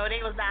 you know,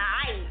 they was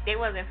alright. They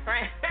wasn't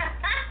friends.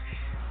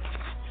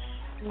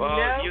 Well,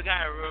 no. you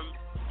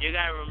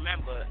gotta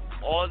remember,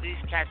 all these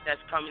cats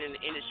that's coming in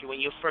the industry, when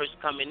you're first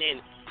coming in,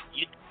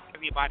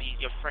 everybody's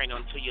your friend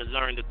until you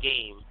learn the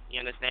game. You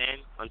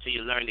understand? Until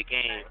you learn the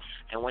game.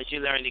 And once you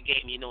learn the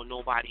game, you know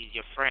nobody's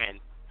your friend.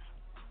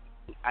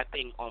 I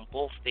think on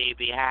both their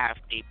behalf,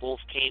 they both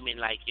came in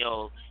like,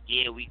 yo,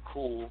 yeah, we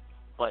cool,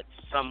 but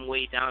some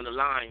way down the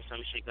line,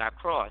 some shit got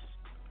crossed,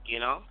 you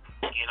know?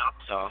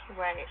 So,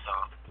 right.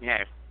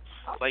 Yeah.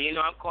 But, you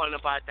know, I'm calling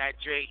about that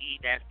Dre E,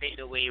 that fade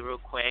away real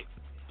quick.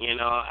 You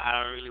know, I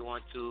don't really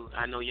want to.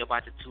 I know you're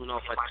about to tune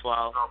off at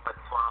 12.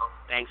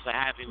 Thanks for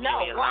having me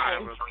on your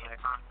line real quick.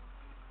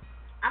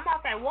 I'm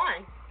off at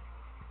 1.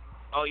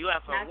 Oh, you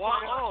have at 1?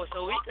 Oh,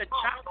 so we could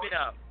chop it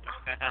up.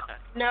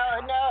 No,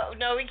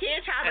 we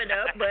can't chop it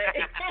up, but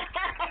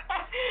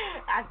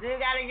I still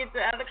got to get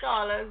the other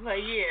callers,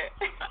 but yeah.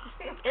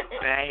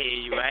 I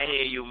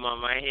hear you,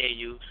 Mama, I hear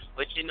you.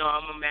 But, you know,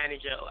 I'm a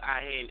manager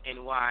out here in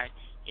NY.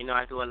 You know,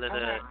 I do a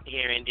little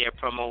here and there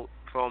promo.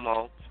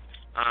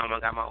 I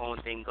got my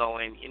own thing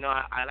going. You know,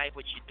 I like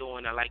what you're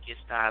doing. I like your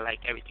style. I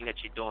like everything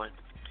that you're doing.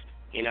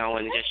 You know, I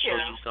want to just show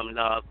you some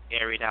love,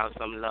 air it out,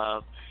 some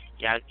love.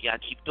 Y'all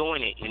keep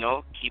doing it, you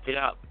know? Keep it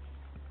up,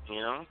 you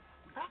know?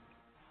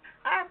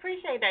 I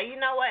appreciate that. You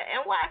know what?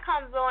 NY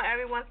comes on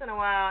every once in a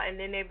while, and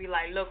then they be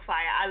like, look,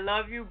 Fire, I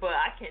love you, but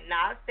I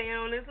cannot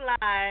stand on this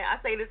line.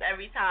 I say this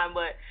every time,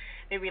 but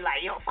they be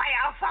like, yo, Fire,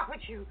 I'll fuck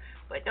with you.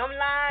 But them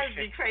lines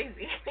be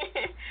crazy.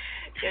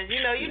 Because, you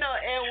know,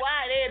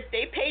 NY,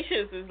 they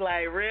patience is,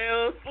 like,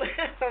 real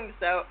slim.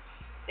 So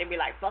they be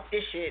like, fuck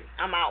this shit.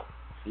 I'm out.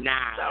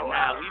 Nah,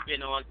 we've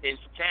been on since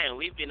 10.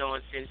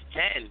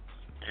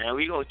 And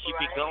we going to keep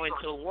it going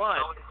till 1.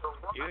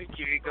 We're going to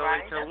keep it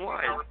going till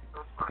 1.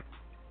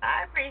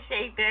 I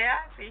appreciate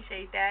that.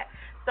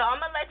 So I'm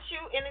going to let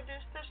you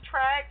introduce this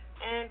track,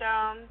 and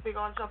we're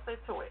going to jump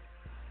into it.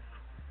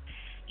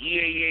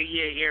 Yeah,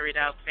 hear it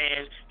out,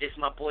 fans. This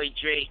my boy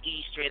Dre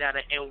E, straight out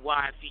of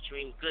NY,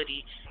 featuring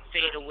Goody,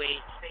 Fade Away.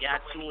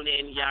 Y'all tune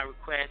in, y'all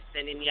request,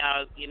 sending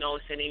y'all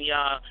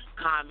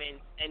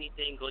comments,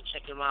 anything. Go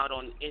check him out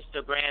on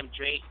Instagram,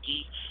 Dre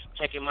E.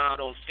 Check him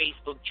out on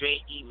Facebook, Dre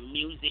E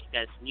Music.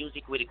 That's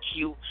music with a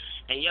Q.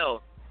 And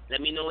yo,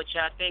 let me know what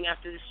y'all think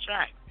after this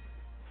track.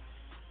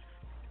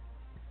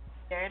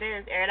 There it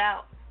is, air it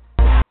out.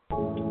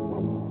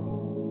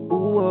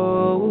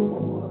 Whoa.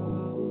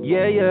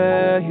 Yeah.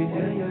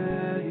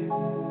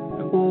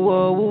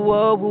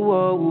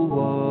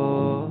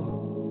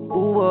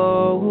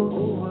 Whoa.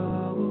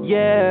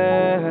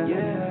 Yeah.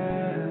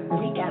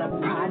 We got a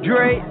project.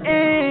 Dre A.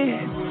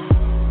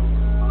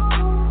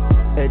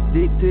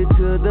 Addicted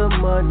to the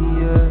money,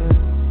 yeah.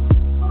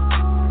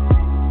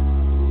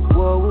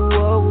 Whoa.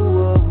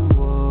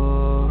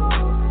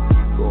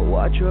 Go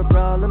watch your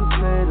problems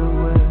fade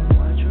away.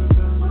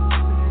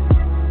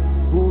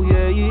 Ooh,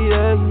 yeah.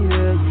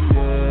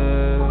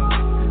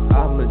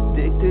 I'm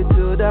addicted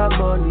to that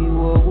money,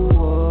 whoa.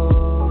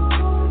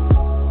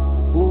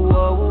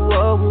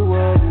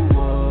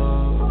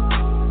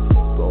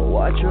 Go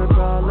watch your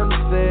problems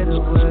fade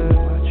away.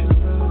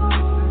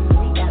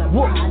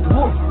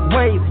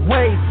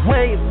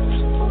 Wait.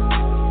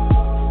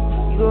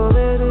 You gon'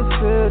 let it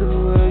fade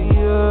away,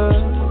 yeah.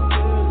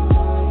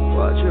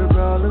 Watch your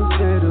problems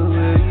fade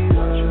away,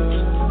 yeah.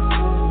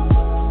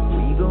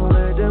 We gon'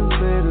 let them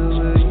fade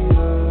away,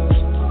 yeah.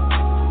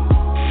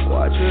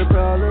 Watch your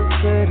problems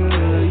fade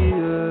away,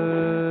 yeah.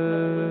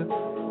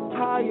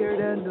 Higher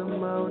than the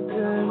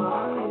mountain.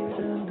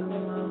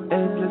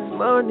 Endless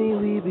money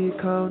we be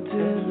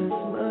counting.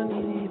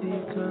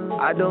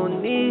 I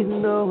don't need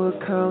no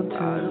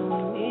accountant.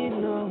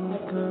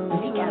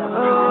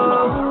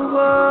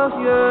 Oh,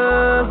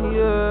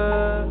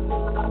 yeah.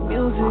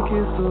 Music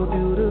is so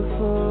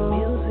beautiful.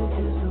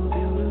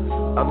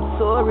 I'm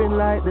soaring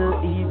like the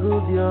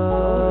eagles,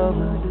 yeah.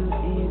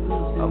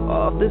 I'm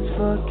off this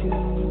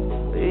fucking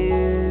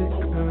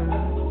liquor.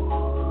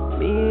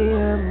 Me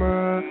and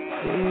my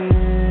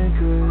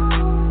niggas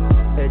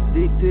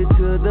addicted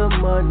to the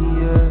money,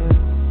 yeah.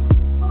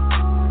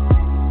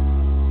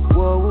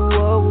 Whoa.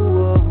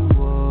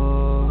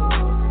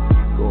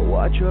 Go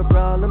watch your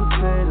problems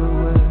fade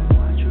away.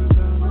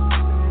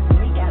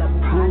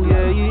 Ooh,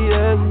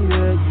 yeah.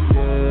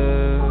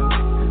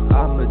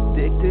 I'm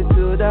addicted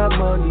to that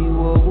money,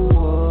 whoa.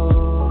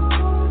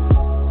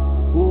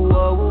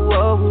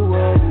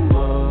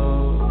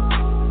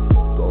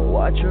 Go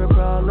watch your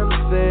problems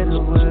fade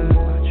away.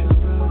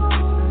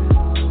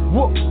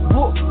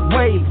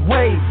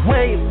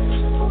 Wait.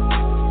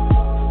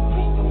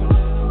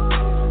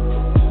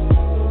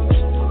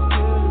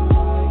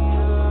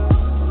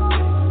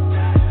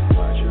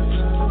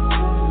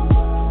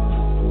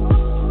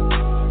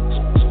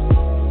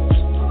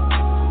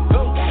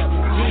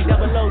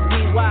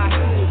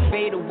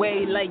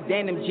 white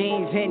denim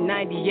jeans in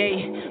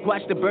 98.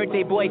 Watch the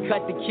birthday boy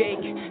cut the cake.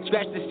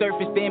 Scratch the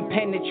surface, then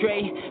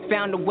penetrate.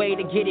 Found a way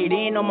to get it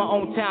in on my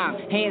own time.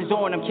 Hands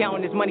on, I'm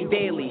counting this money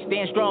daily.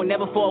 Stand strong,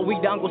 never fall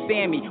weak to Uncle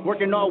Sammy.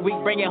 Working all week,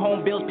 bringing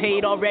home bills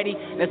paid already.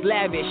 That's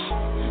lavish.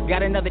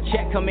 Got another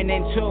check coming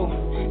in too.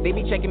 They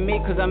be checking me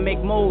cause I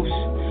make moves.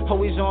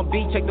 Always on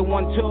beat, check the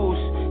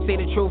 1-2s. Say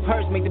the truth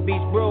hurts, make the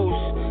beats bruise.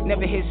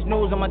 Never hit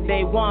snooze on my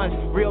day ones.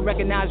 Real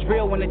recognize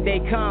real when the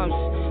day comes.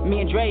 Me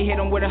and Dre hit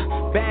him with a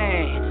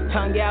bang.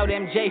 Tongue out,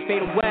 MJ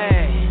fade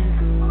away.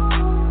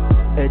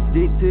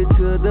 Addicted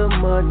to the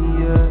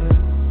money, yeah.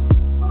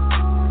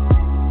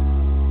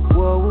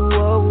 Whoa,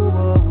 whoa,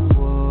 whoa,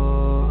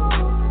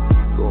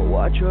 whoa. Go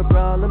watch your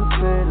problems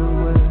fade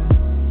away.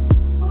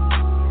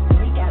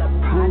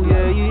 Ooh,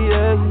 yeah,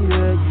 yeah,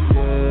 yeah,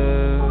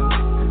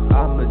 yeah.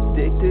 I'm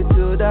addicted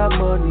to that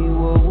money,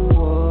 whoa,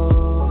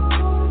 whoa,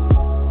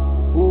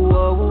 whoa,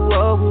 whoa,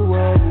 whoa,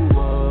 whoa,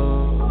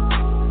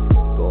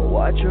 whoa. Go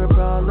watch your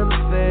problems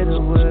fade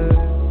away.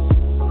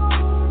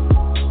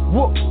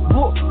 Whoa,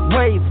 whoa,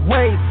 wave,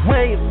 wave,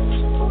 wave.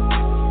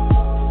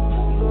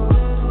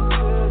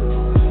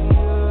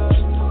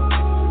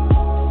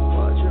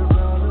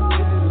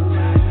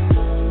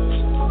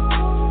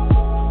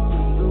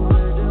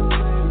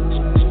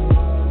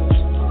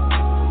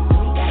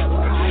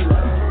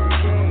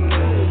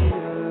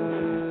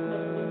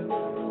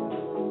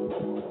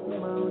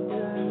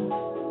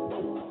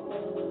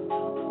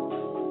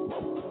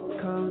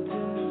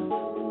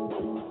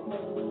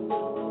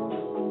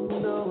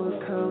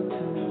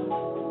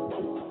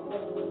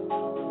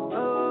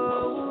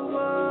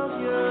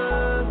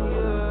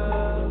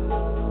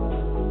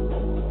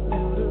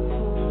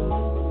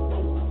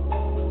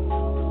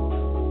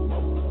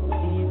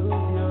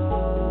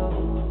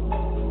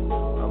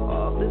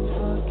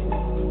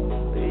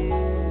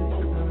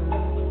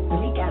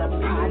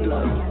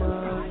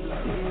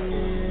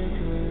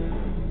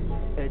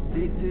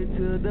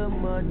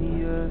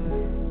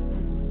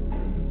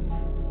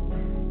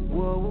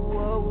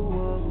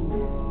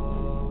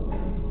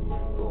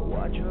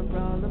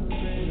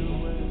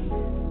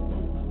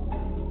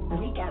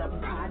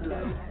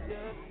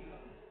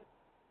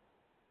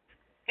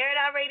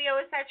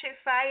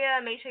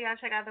 Make sure y'all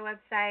check out the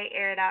website,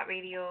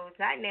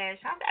 AIRITOUTRADIO.net.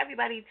 Shout out to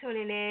everybody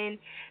tuning in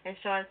and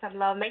showing some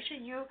love. Make sure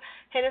you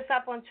hit us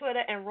up on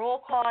Twitter and roll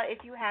call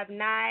if you have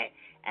not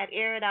at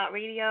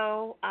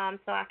AIRITOUTRADIO,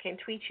 so I can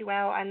tweet you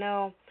out. I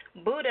know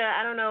Buddha,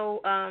 I don't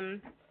know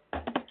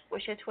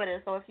what's your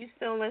Twitter, so if you're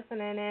still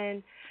listening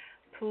in,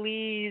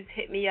 please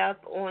hit me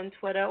up on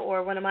Twitter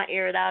or one of my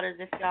Air It Outers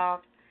if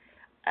y'all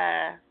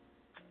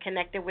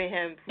connected with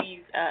him.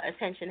 Please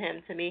attention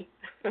him to me.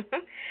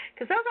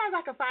 Because sometimes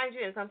I can find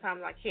you and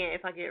sometimes I can't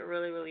if I get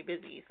really, really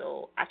busy.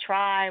 So I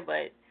try,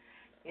 but,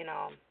 you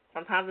know,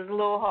 sometimes it's a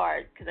little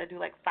hard because I do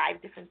like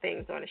 5 different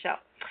things on the show.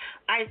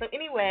 All right, so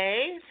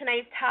anyway,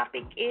 tonight's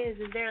topic is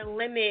there a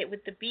limit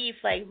with the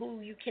beef? Like,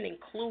 who you can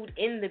include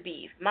in the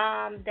beef?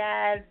 Mom,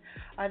 dad,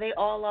 are they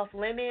all off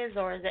limits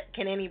or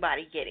can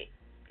anybody get it?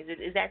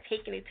 Is that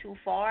taking it too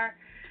far?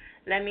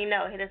 Let me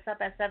know. Hit us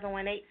up at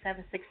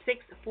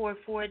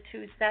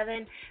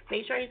 718-766-4427.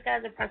 Make sure you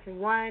guys are pressing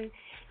 1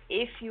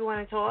 if you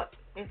want to talk.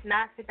 If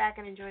not, sit back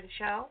and enjoy the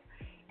show.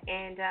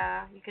 And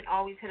you can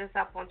always hit us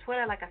up on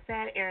Twitter, like I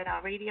said, Air It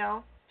Out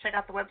Radio. Check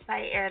out the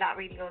website,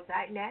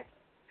 AirItOutRadio.net.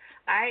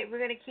 All right, we're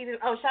going to keep it.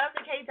 Oh, shout out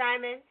to K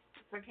Diamond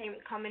for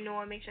coming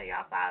on. Make sure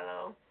y'all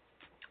follow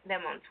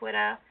them on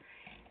Twitter.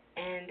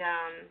 And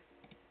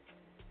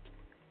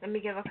let me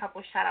give a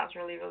couple shout-outs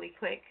really, really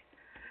quick.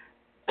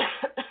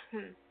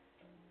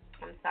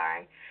 I'm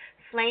sorry.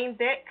 Flame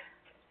Dick,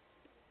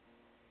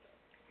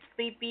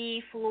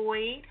 Sleepy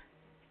Floyd.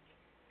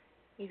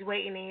 He's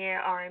waiting to hear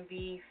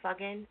R&B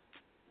fucking.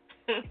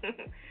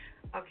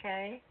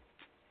 Okay.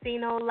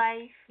 Sino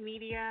Life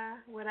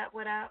Media. What up,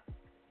 what up?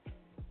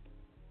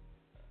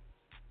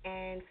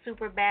 And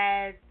Super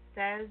Bad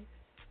Says,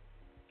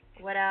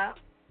 what up?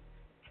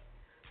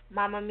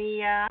 Mama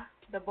Mia,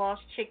 the boss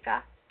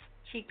Chica.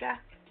 She's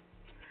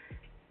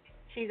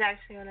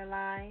actually on the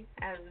line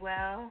as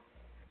well.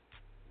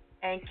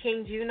 And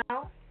King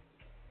Juno.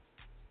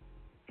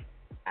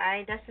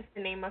 Alright, that's just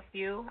to name a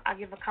few. I'll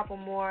give a couple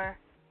more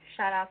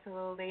shout outs a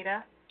little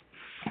later.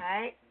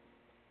 Alright.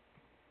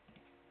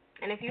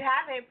 And if you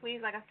haven't,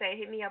 please, like I said,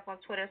 hit me up on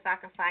Twitter so I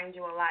can find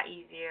you a lot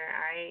easier.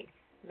 Alright?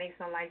 Makes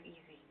my life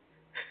easy.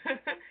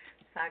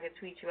 So I can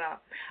tweet you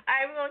out.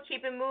 Alright, we're gonna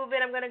keep it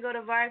moving. I'm gonna go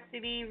to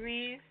Varsity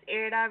Reese,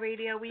 Air It Out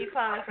Radio. Where you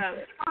calling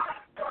from?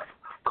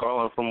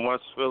 Calling from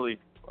West Philly.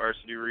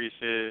 Varsity Reese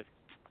here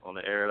on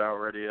the Air It Out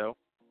Radio.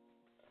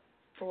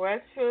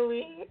 West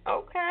Philly.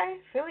 Okay.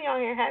 Philly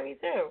on here heavy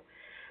too.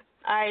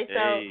 Alright,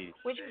 so hey.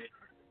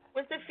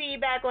 What's the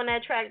feedback on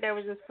that track that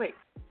was just played?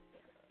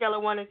 Scale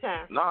of 1 to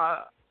 10. No,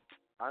 I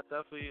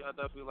definitely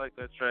like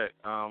that track.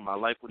 I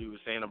like what he was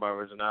saying about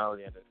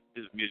originality, and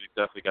his music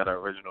definitely got an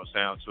original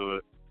sound to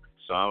it.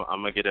 So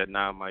I'm gonna get that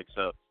 9 mics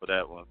up for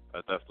that one.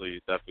 I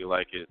definitely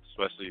like it.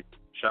 Especially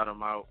shout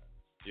him out.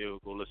 Go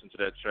listen to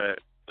that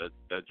track.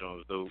 That joint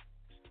was dope.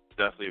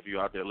 definitely, if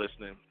you're out there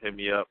listening, hit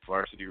me up,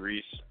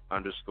 varsity_Reese,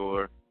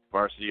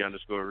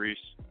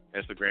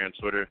 Instagram,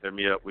 Twitter. Hit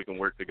me up. We can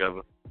work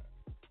together.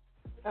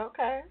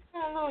 Okay. A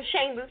little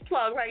shameless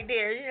plug right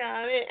there, you know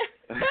what I mean?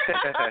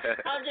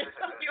 I'm just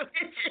fucking with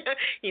you.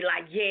 He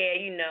like, yeah,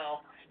 you know,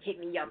 hit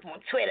me up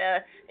on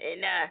Twitter and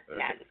nah,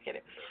 just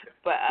kidding.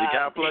 But you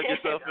gotta plug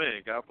yourself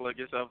in. You know what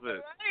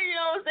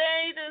I'm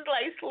saying? He just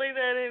like slid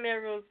that in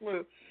there real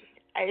smooth.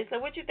 All right, so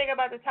what you think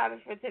about the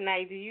topic for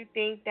tonight? Do you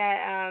think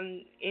that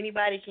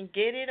anybody can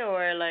get it,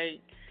 or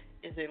like,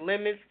 is there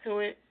limits to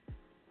it?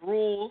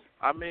 Rules?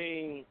 I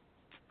mean,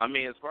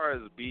 as far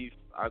as beef,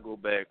 I go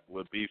back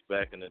with beef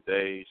back in the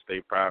day,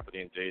 State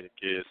Property and Jada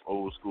Kids,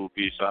 old school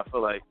beef. So I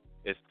feel like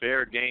it's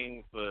fair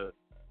game for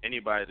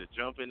anybody to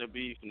jump into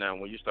beef. Now,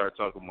 when you start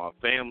talking about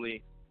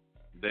family,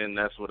 then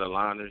that's where the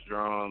line is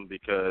drawn,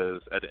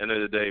 because at the end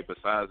of the day,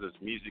 besides this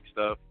music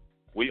stuff,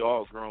 we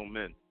all grown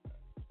men.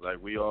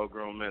 Like, we all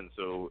grown men.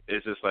 So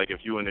it's just like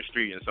if you in the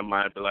street and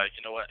somebody be like,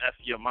 you know what, F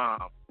your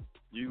mom,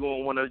 you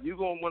gonna wanna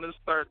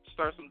start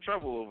some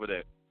trouble over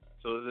that.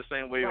 So it's the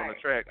same way on the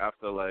track. I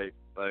feel like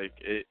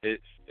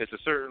it's a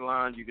certain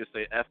line you can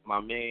say F my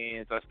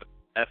mans, that's the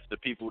F the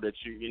people that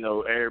you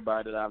know,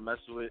 everybody that I mess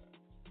with.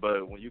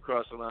 But when you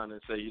cross the line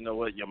and say, you know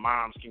what, your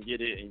moms can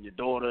get it and your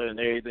daughter and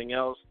everything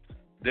else,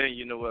 then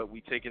you know what,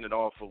 we taking it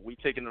off wax, we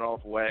taking it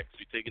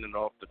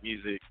off the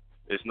music.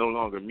 It's no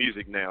longer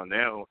music now.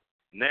 Now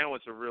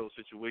it's a real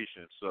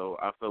situation. So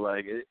I feel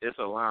like it's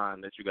a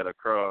line that you gotta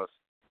cross,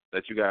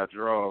 that you gotta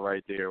draw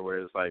right there, where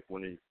it's like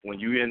when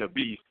you in a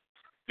beef.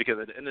 Because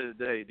at the end of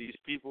the day, these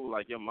people,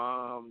 like your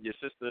mom, your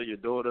sister, your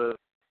daughter,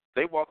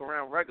 they walk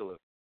around regular.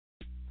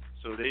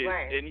 So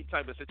any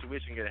type of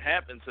situation can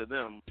happen to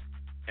them,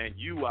 and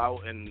you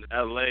out in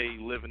L.A.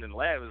 living in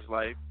lavish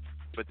life,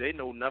 but they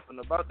know nothing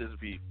about this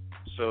beef.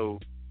 So,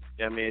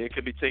 I mean, it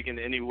could be taken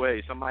any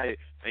way. Somebody,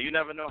 and you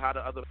never know how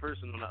the other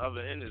person on the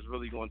other end is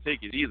really going to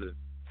take it either.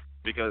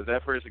 Because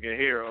that person can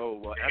hear, oh,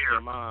 well, F their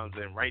moms,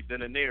 and right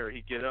then and there,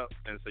 he get up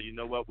and say, you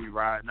know what, we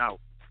riding out.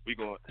 We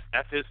going to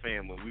F his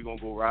family. We going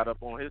to go ride up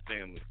on his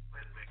family.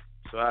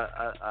 So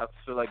I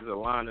feel like there's a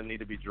line that need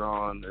to be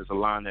drawn. There's a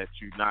line that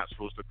you're not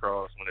supposed to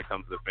cross when it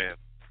comes to family.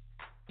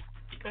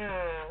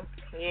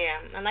 Yeah.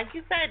 And like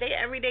you said, they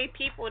everyday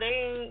people.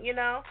 They ain't, you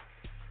know,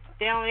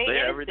 they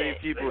everyday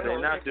people.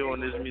 They're not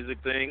doing this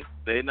music thing.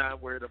 They're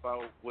not worried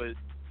about what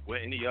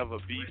any other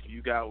beef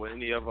you got with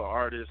any other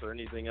artist or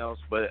anything else.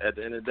 But at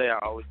the end of the day, I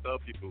always tell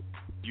people,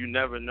 you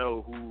never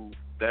know who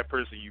that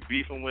person you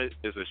beefing with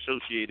is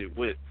associated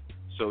with.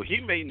 So he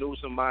may know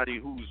somebody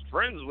who's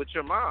friends with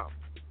your mom,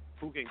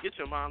 who can get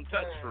your mom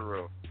touched for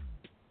real.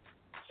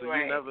 So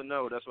you never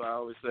know. That's why I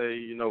always say,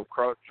 you know,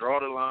 draw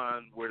the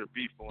line where the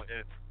beef going to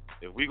end.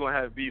 If we're going to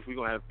have beef, we're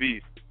going to have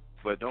beef.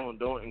 But don't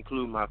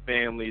include my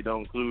family.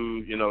 Don't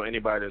include, you know,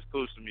 anybody that's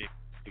close to me.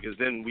 Because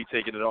then we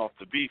taking it off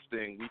the beef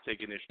thing. We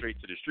taking it straight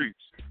to the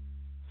streets.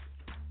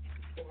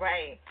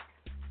 Right.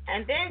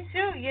 And then,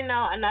 too, you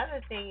know,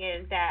 another thing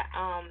is that,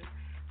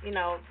 you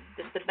know,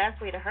 the best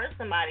way to hurt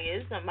somebody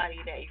is somebody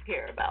that you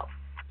care about.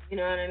 You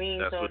know what I mean?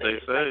 That's what they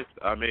say.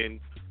 I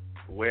mean,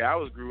 the way I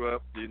grew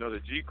up, you know, the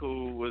G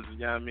Cool was, you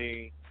know what I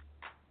mean,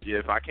 yeah,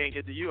 if I can't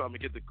get to you, I'm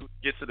going to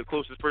get to the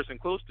closest person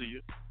close to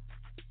you.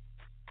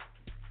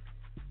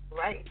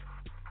 Right.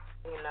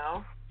 You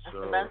know, that's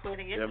so, the best way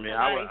to get to somebody.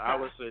 I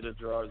would say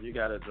you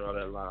got to draw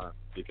that line,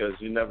 because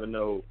you never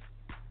know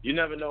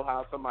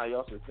how somebody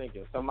else is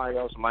thinking. Somebody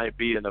else might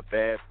be in a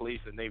bad place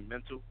and they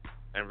mental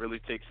and really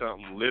take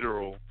something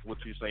literal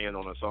what you're saying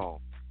on a song.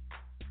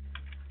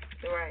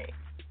 Right.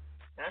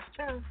 That's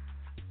true.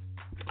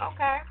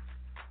 Okay.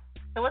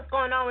 So what's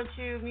going on with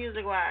you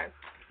music-wise?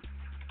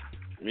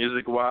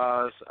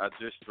 Music-wise, I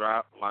just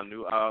dropped my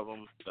new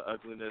album, The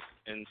Ugliness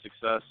in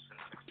Success.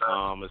 It's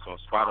on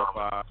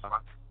Spotify,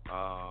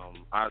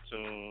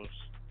 iTunes,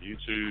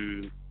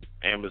 YouTube,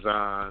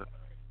 Amazon,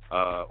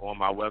 on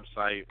my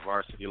website,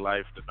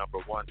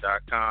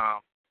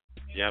 varsitylife1.com.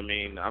 Yeah, I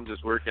mean, I'm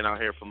just working out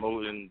here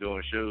promoting,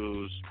 doing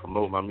shows,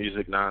 promote my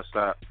music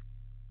nonstop.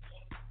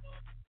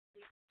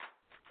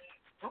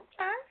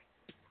 Okay.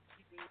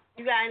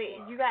 You got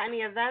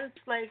any events?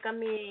 Like, I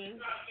mean, you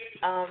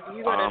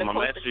go to the I'm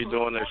actually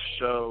doing a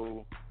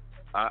show.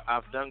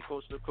 I've done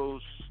Coast to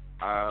Coast.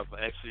 I've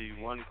actually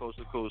won Coast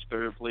to Coast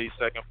 3rd place,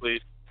 2nd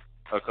place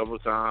a couple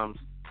of times.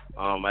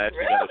 I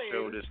actually got a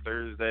show this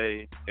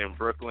Thursday in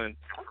Brooklyn.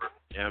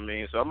 You know what I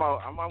mean? So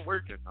I'm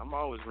working. I'm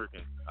always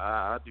working.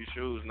 I do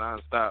shows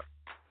nonstop.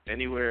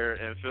 Anywhere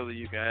in Philly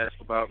you can ask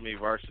about me,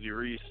 Varsity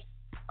Reese.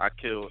 I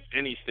kill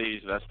any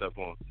stage that I step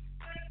on.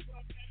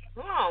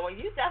 Oh, well,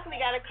 you definitely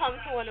got to come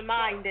to one of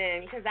mine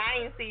then, because I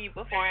ain't see you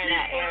before and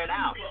I aired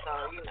out,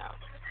 so, you know.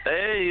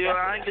 Hey,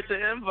 I ain't get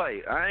the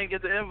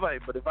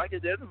invite. But if I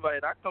get the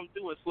invite, I come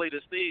through and slay the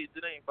stage.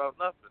 It ain't about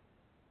nothing.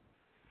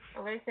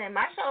 Well, they say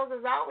my shows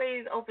is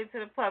always open to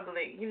the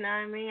public. You know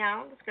what I mean? I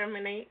don't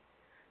discriminate.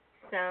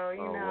 So,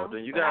 you know. Well,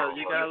 then you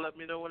gotta let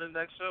me know when the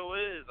next show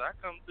is. I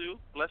come through,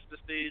 bless the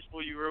stage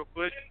for you real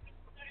quick.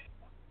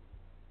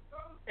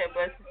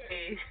 Bless the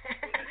stage.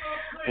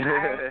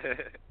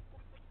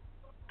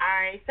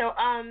 right. So,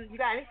 you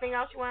got anything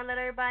else you want to let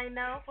everybody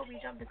know before we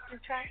jump into the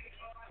track?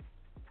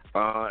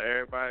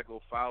 Everybody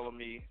go follow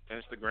me,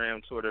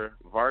 Instagram, Twitter,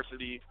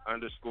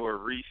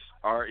 varsity_Reese,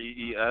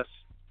 REES.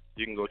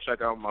 You can go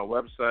check out my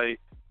website,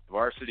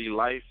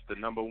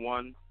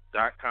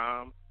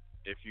 varsitylife1.com.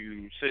 If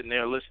you sitting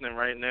there listening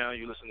right now,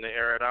 you listen to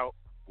Air It Out.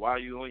 While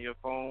you on your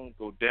phone,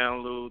 go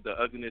download The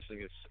Ugliness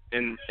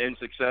in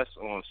Success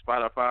on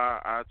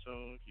Spotify,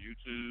 iTunes,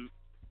 YouTube,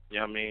 you know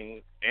what I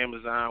mean,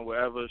 Amazon,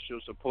 wherever. Show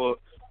support.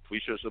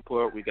 We show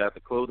support. We got the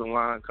clothing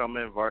line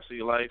coming,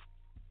 Varsity Life.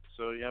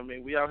 So, you know what I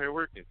mean, we out here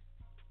working.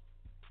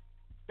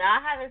 Now,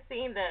 I haven't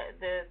seen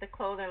the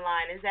clothing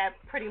line. Is that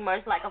pretty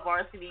much like a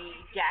varsity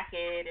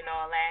jacket and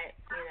all that,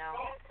 you know?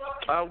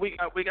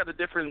 We got a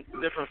different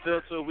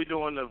feel to it. We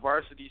doing the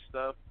varsity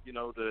stuff, you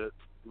know,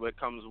 what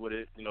comes with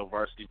it, you know,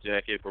 varsity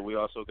jacket, but we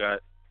also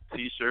got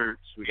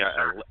T-shirts, we got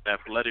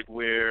athletic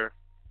wear,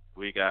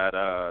 we got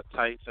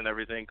tights and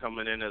everything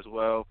coming in as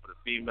well for the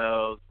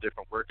females,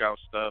 different workout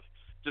stuff.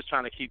 Just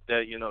trying to keep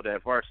that, you know,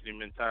 that varsity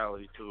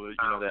mentality to it,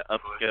 you know, that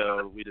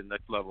upscale, we the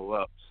next level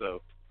up.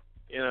 So,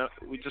 you know,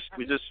 we just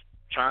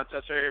trying to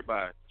touch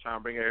everybody, trying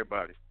to bring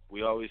everybody.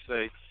 We always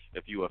say,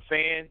 if you a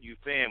fan, you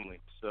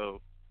family.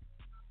 So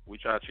we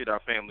try to treat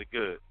our family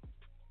good.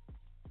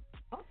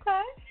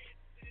 Okay.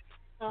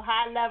 So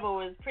high level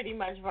is pretty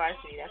much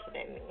varsity. That's what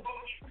they mean.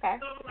 Okay.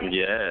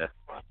 Yeah.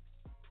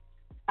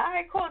 All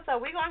right, cool. So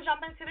we're going to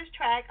jump into this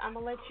track. I'm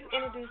going to let you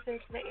introduce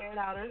it to the Air It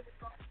Outers.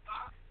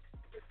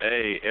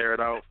 Hey, Air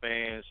It Out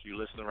fans, you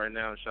listening right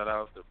now. Shout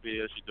out to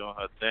Bia. She doing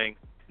her thing.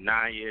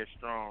 9 years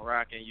strong,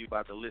 rocking. You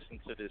about to listen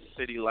to this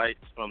City Lights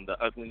from The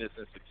Ugliness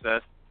in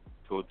Success.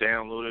 Go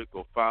download it.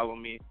 Go follow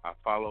me. I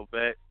follow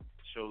back.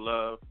 Show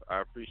love. I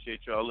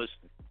appreciate y'all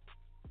listening.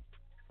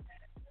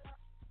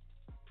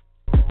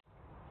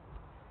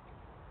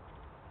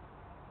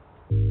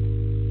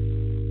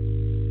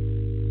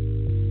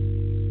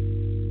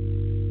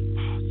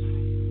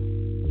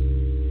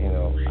 You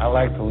know, I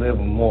like to live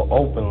a more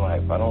open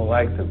life. I don't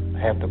like to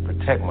have to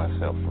protect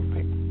myself from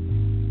people.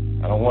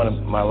 I don't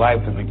want my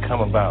life to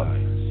become about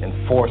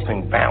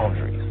enforcing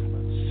boundaries,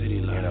 you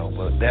know,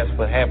 but that's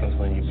what happens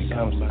when you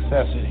become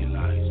successful. City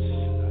lights.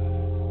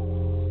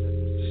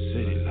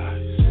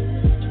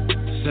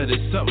 Said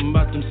it's something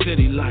about them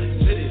city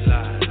lights.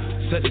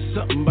 Said it's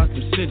something about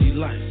them city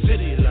lights.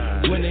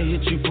 When they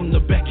hit you from the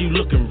back, you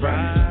looking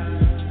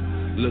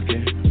right.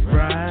 Looking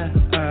right.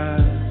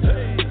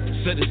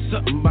 Said it's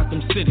something about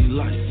them city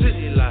lights.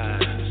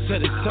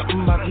 Said it's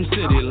something about them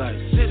city lights.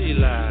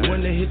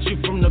 When they hit you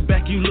from the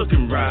back, you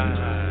looking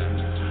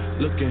right.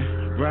 Looking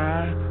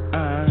right.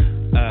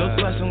 Those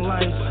flashing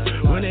lights,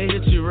 when they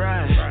hit you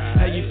right.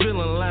 How you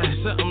feeling like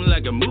something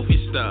like a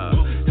movie star?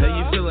 How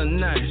you feeling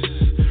nice,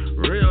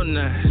 real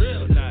nice.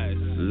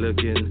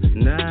 Looking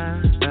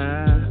nice.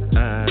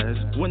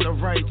 When the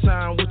right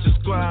time with your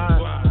squad.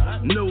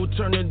 No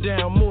turning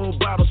down, more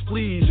bottles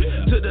please.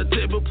 To the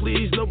table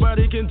please,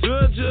 nobody can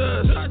touch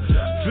us.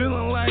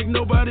 Feeling like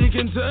nobody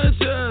can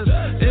touch us.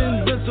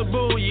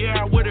 Invincible,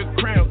 yeah, I wear the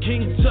crown,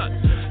 King Tut.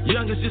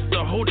 Youngest just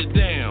to hold it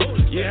down.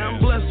 Yeah,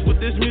 I'm blessed with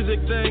this music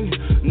thing.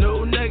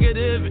 No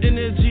negative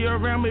energy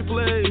around me,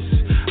 place.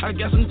 I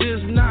guess I'm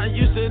just not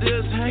used to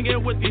this,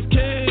 hanging with these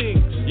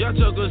kings. Y'all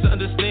jokers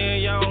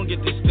understand, y'all don't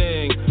get this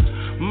thing.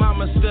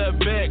 Mama, step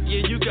back,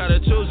 yeah, you got a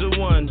chosen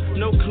one.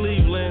 No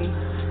Cleveland.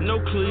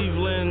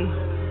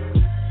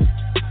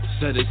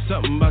 Said it's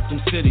something about them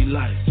city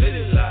lights.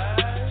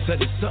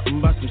 Said it's something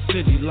about them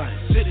city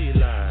lights.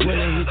 When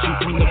they hit you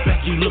from the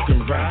back, you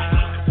looking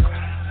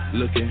right.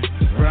 Looking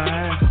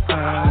right.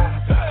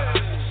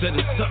 Said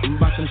it's something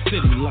about them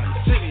city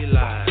lights.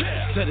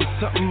 Said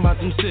it's something about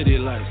them city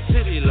lights.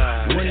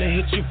 When they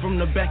hit you from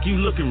the back, you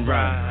looking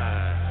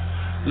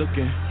right.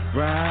 Looking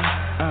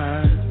right.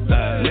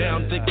 Now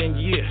I'm thinking,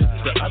 yeah,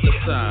 the other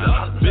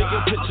side.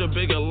 Bigger picture,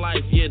 bigger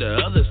life, yeah,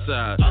 the other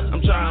side.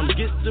 I'm trying to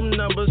get them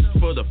numbers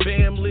for the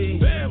family.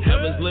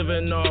 Heaven's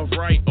living off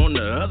right on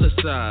the other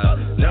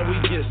side. Now we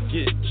just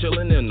get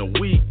chillin' in the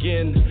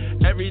weekend.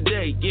 Every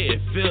day, yeah,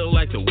 it feel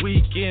like the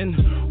weekend.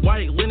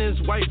 White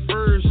linens, white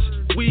furs,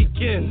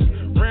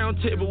 weekend. Round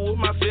table with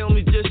my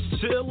family just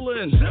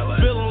chillin'.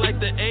 Feeling like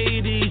the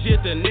 80s,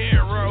 yeah, De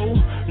Niro.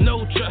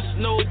 No trust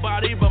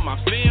nobody but my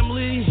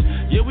family.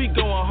 Yeah, we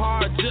going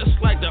hard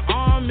just like the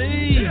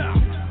army.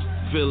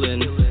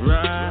 Feeling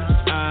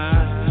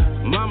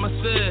right. Mama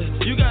said,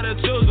 you got a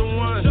chosen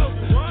one.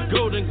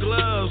 Golden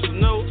gloves,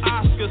 no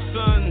Oscar,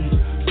 son.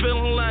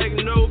 Feeling like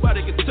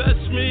nobody can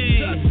touch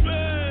me.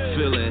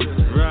 Feeling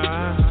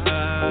right.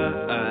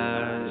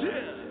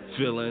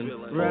 Feeling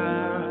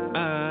right.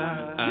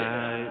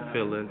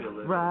 Feeling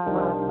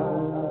right.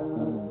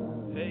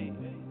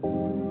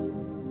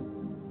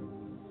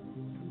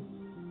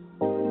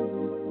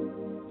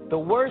 The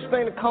worst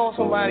thing to call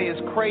somebody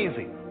is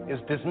crazy is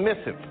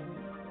dismissive.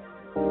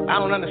 I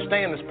don't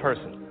understand this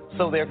person,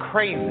 so they're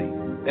crazy.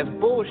 That's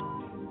bullshit.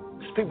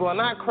 These people are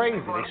not crazy.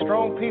 They're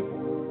strong people.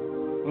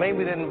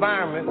 Maybe the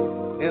environment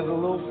is a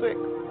little sick.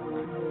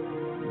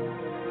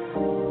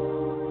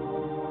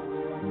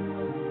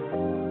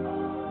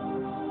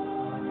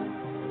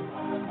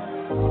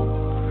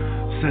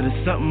 Said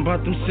it's something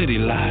about them city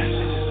lights.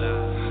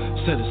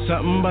 Said it's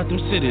something about them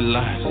city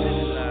lights.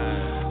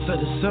 Said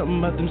it's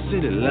something about them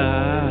city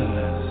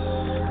lights.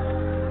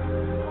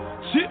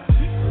 Shit.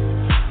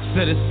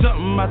 Said it's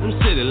something about them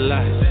city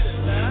lights.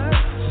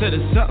 Said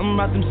it's something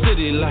about them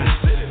city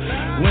lights.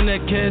 When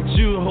they catch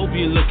you, hope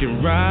you're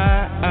looking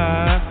right.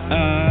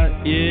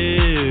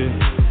 Yeah.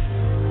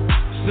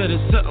 Said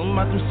it's something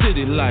about them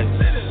city lights.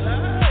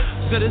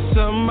 Said it's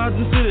something about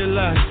them city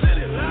lights.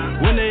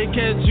 When they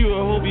catch you,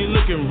 I hope you're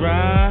looking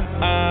right.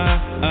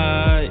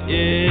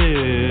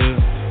 Yeah.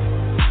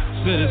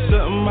 Said it's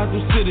something about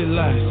them city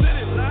lights.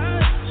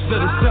 Said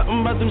it's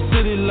something about them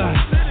city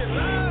lights.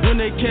 When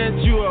they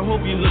catch you, I hope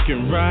you're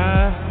looking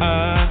right.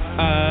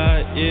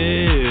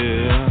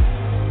 Yeah.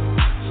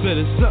 Said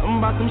it's something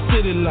about them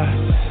city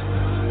lights.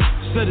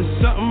 Said it's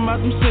something about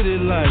them city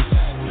lights.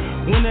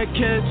 When they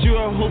catch you,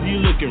 I hope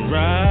you're looking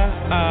right.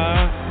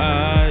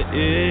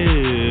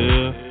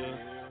 Yeah.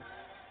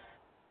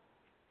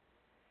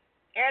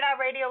 Air It Out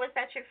Radio is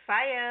Set Your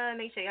Fire.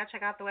 Make sure y'all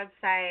check out the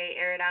website,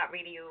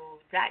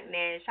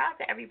 airitoutradio.net. Shout out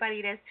to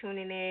everybody that's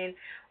tuning in.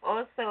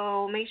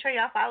 Also, make sure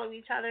y'all follow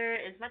each other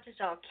as much as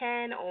y'all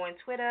can on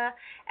Twitter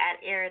at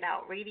Air It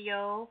Out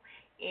Radio.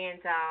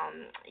 And,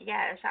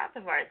 yeah, shout out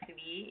to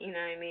Varsity, you know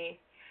what I mean?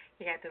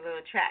 You got the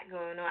little track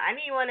going on. I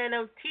need one of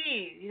those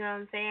teas, you know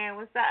what I'm saying?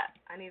 What's up?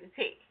 I need a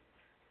tea.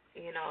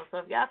 You know, so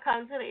if y'all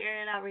come to the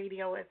Air It Out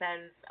Radio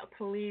events,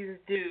 please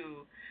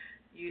do,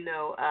 you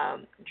know,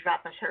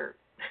 drop a shirt.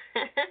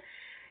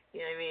 You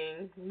know what I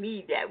mean? We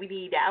need that.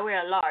 I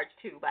wear a large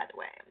too, by the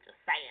way. I'm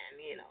just saying,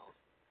 you know,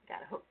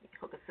 gotta hook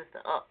a sister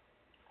up.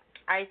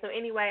 All right, so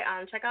anyway,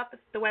 check out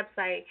the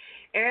website,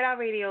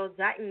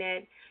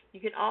 airitoutradio.net. You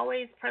can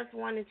always press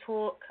 1 to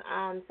talk,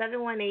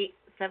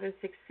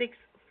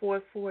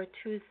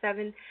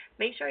 718-766-4427.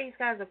 Make sure you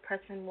guys are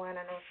pressing 1. I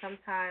know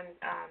sometimes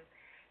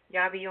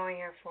y'all be on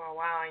here for a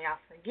while and y'all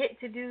forget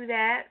to do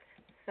that.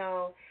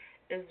 So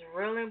it's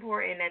really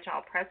important that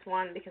y'all press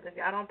 1, because if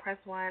y'all don't press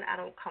 1, I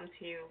don't come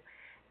to you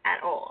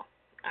at all.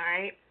 All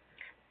right?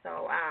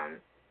 So,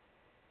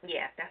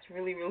 yeah, that's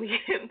really, really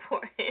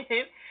important,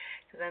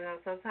 because I know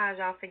sometimes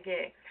y'all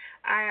forget.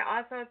 All right,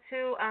 also,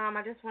 too,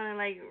 I just want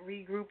to,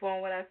 regroup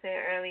on what I said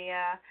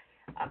earlier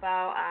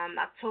about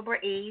October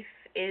 8th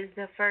is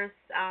the first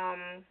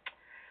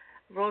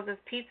Rosa's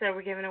Pizza.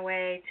 We're giving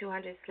away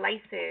 200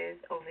 slices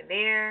over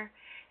there,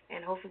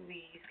 and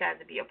hopefully you guys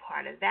will be a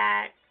part of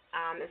that.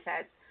 It's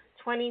at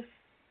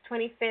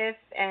 25th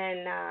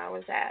and,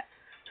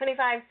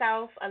 25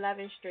 South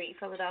 11th Street,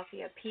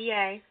 Philadelphia,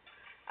 PA.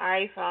 All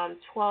right, from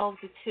 12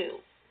 to 2.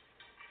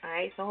 All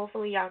right, so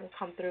hopefully y'all can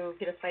come through,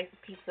 get a slice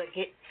of pizza,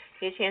 get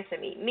a chance to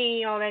meet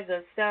me, all that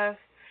good stuff.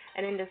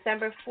 And then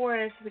December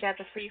 4th, we got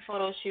the free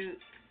photo shoot.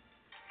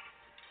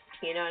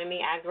 You know what I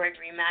mean? At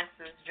Gregory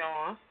Max's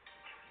John.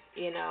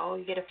 You know,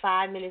 you get a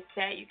 5-minute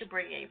set. You can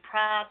bring in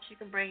props. You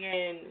can bring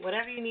in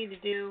whatever you need to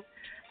do.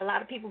 A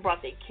lot of people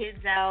brought their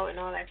kids out and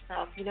all that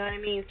stuff. You know what I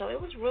mean? So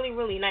it was really,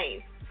 really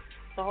nice.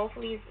 So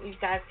hopefully you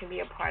guys can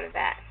be a part of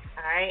that.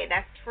 All right?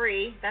 That's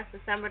free. That's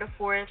December the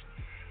 4th.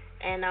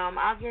 And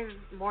I'll give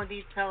more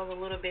details a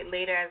little bit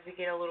later as we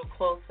get a little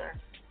closer.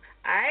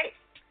 All right?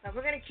 So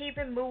we're going to keep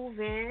it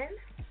moving.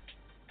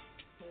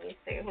 Let me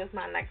see. Who's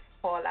my next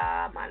caller?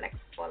 I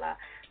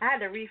had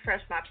to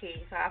refresh my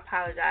page, so I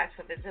apologize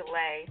for the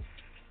delay.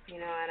 You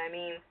know what I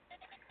mean?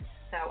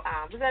 So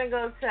we're going to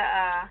go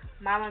to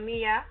Mama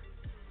Mia,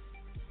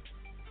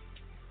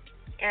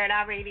 Air It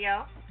Out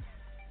Radio.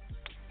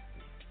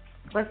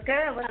 What's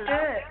good? What's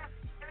good?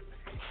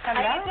 Hello?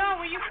 How you doing?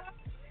 Where you from?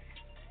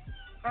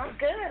 I'm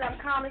good. I'm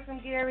calling from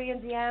Gary,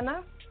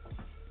 Indiana.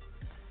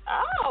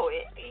 Oh,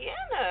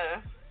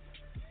 Indiana.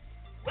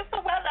 What's the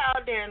weather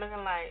out there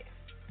looking like?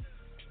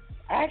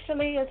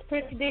 Actually, it's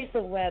pretty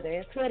decent weather.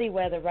 It's pretty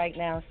weather right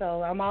now,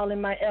 so I'm all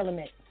in my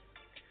element.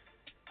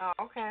 Oh,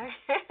 okay. All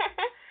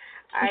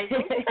right. So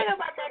what you think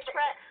about that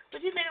track?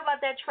 What you think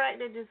about that track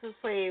that just was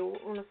played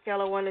on a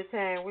scale of 1 to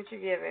 10? What you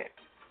give it?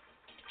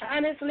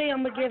 Honestly,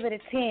 I'm gonna give it a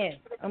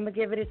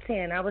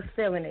 10. I was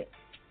feeling it.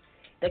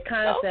 The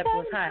concept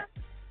was hot.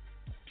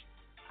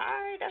 All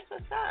right, that's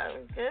what's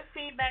up. Good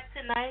feedback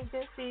tonight.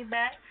 Good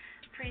feedback.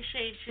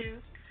 Appreciate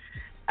you.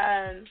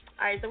 All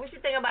right, so what you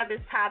think about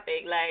this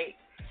topic? Like,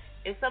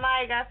 if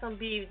somebody got some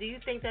beef, do you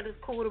think that it's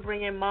cool to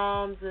bring in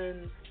moms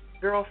and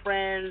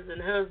girlfriends and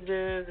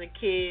husbands and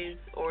kids,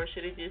 or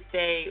should it just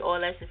stay, or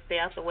let's just stay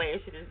out the way?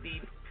 It should just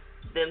be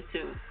them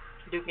two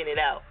duking it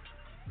out.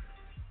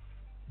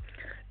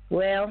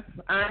 Well,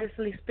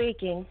 honestly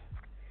speaking,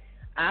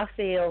 I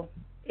feel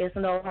it's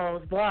no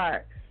holds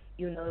barred.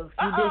 You know, if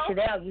you dish it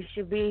out, you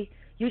should be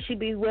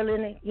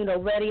willing,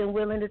 ready and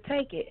willing to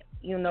take it.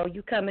 You know,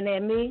 you coming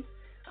at me,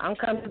 I'm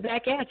coming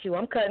back at you.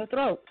 I'm cutting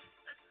throats.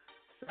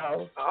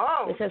 So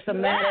it's just a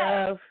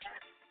matter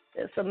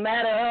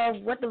of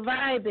what the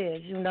vibe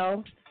is. You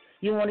know,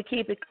 you want to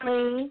keep it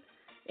clean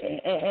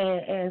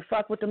and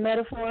fuck with the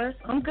metaphors.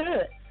 I'm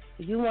good.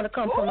 If you want to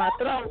come for my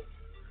throat,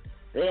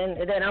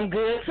 then I'm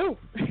good too.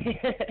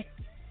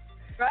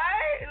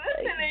 Right?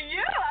 Listen to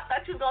you. I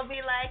thought you was going to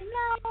be like, no.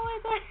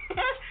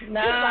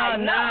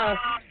 No.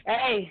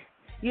 Hey,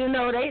 you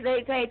know they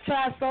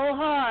try so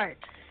hard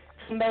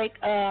to make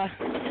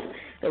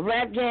the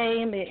rap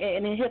game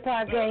and the hip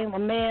hop game a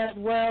man's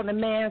world and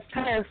a man's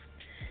turf.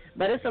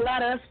 But it's a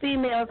lot of us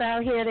females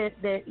out here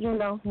that you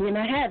know, we're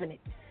not having it.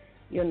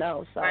 You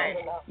know, so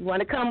you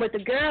want to come with the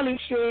girly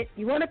shit.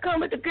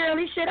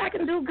 I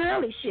can do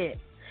girly shit.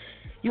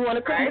 You want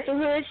to come with the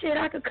hood shit?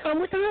 I can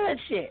come with the hood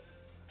shit.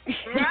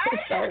 Right?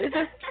 So it's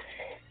just...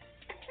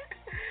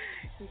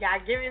 You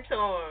gotta give it to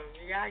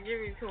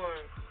them.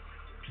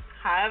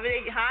 However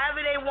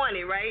they want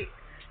it, right?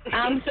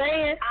 I'm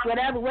saying,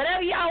 whatever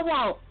y'all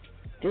want,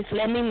 just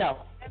let me know.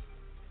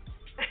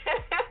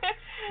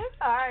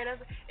 All right.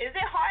 Is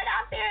it hard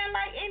out there in,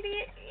 like,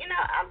 India? You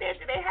know, out there,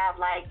 do they have,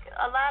 like,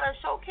 a lot of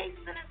showcases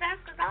and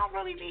events? Because I don't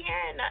really be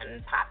hearing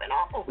nothing popping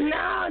off over there.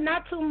 No,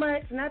 not too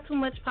much. Not too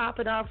much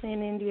popping off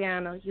in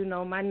Indiana. You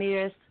know, my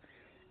nearest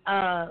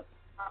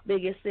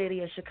biggest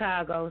city is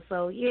Chicago.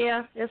 So,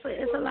 yeah, it's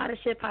a lot of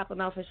shit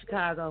popping off in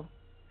Chicago.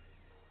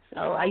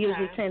 So I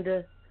usually tend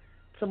to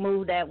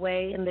move that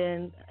way. And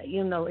then,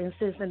 you know, in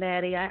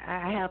Cincinnati,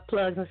 I have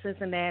plugs in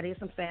Cincinnati,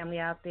 some family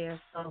out there.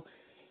 So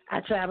I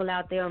travel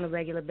out there on a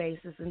regular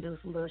basis and do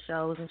some little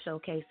shows and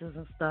showcases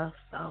and stuff.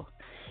 So,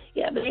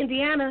 yeah, but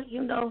Indiana,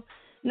 you know,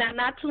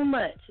 not too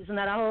much. It's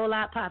not a whole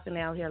lot popping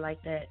out here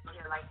like that.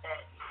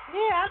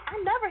 Yeah,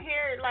 I never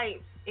hear,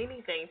 like,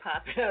 anything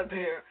popping up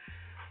here.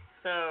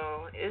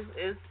 So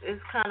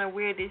it's kind of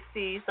weird to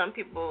see some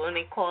people when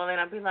they call in.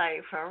 I'll be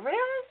like, for real?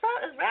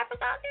 Is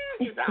rappers out there?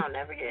 Because I don't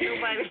never hear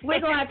nobody.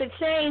 We're going to have to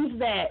change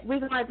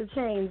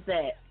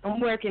that. I'm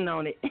working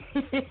on it.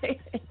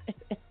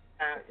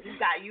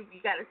 You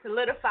got to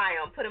solidify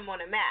them, put them on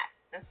the map.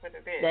 That's what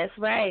it is. That's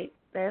right.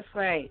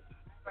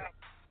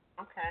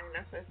 Okay,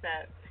 that's what's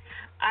up.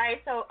 All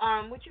right, so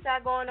what you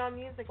got going on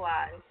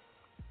music-wise?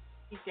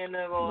 You getting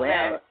a little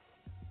Well,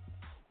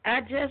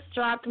 I just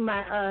dropped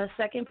my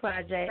second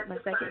project, my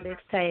second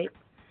mixtape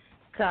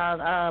called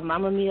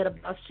Mama Mia the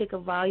Boss Chica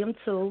Volume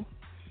 2.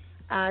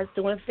 It's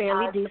doing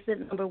fairly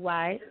decent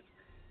number-wise.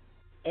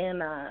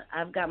 And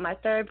I've got my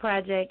third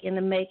project in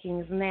the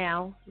makings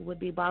now. It would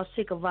be Boss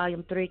Chica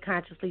Volume 3,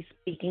 Consciously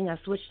Speaking. I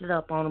switched it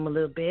up on them a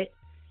little bit.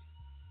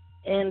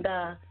 And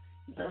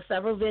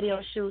several video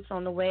shoots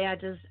on the way. I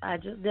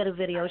just did a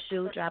video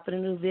shoot, dropping a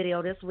new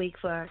video this week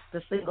for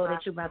the single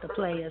that you're about to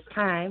play, It's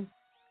Time.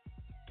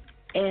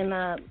 And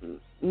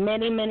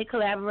many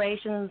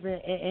collaborations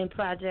and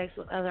projects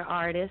with other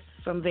artists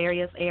from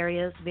various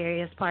areas,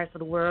 various parts of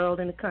the world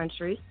and the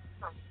country.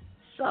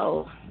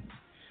 So,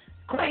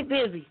 quite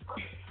busy.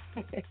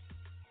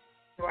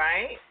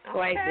 Right?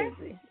 Quite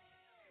busy.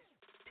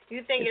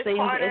 You think it's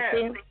harder?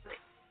 You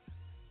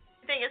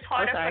think it's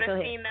harder for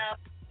the female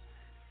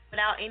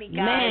without any guys?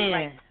 Man.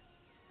 Like,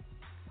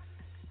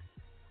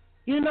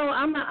 you know,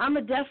 I'm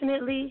a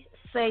definitely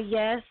say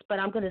yes, but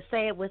I'm gonna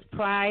say it with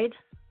pride.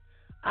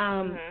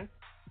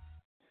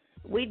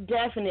 We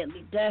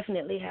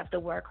definitely have to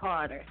work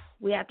harder.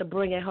 We have to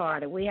bring it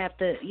harder. We have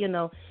to, you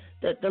know,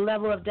 the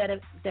level of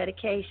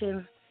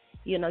dedication.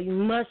 You know, you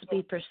must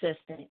be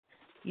persistent.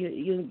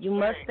 You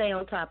must stay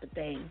on top of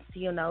things.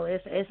 You know,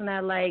 it's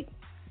not like,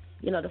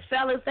 you know, the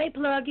fellas, they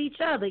plug each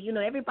other. You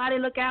know, everybody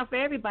look out for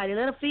everybody.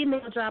 Let a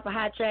female drop a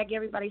hot track,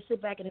 everybody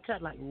sit back in the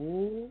cut like,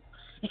 ooh.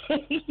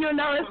 You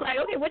know, it's like,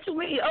 okay, what you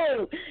mean?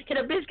 Oh, can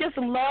a bitch get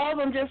some love?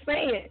 I'm just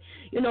saying.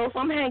 You know, if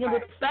I'm hanging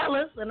with the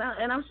fellas and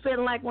I'm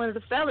spitting like one of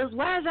the fellas,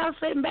 why is y'all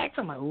sitting back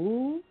to my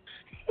ooh?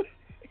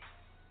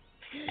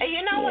 And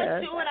you know what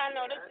I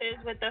noticed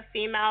is with the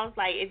females,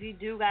 like if you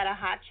do got a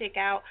hot chick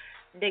out,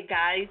 the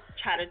guys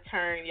try to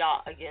turn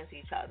y'all against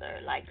each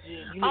other. Like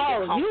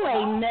you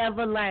ain't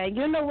never lying.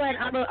 You know what?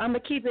 I'm gonna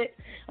keep it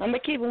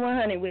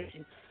 100 with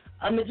you.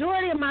 A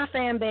majority of my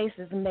fan base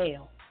is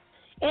male.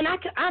 And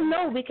I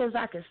know because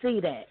I can see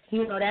that.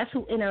 You know, that's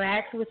who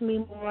interacts with me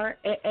more.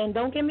 And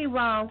don't get me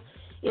wrong,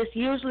 it's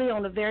usually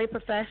on a very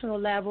professional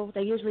level.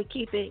 They usually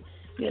keep it,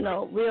 you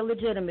know, real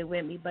legitimate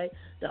with me. But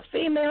the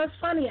female is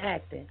funny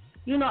acting.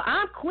 You know,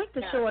 I'm quick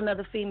to show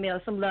another female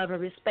some love and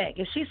respect.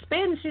 If she's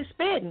spitting, she's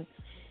spitting.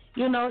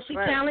 You know, she's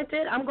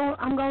talented. I'm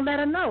gonna let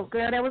her know,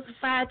 girl. That was a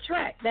fire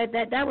track.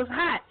 That was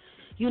hot.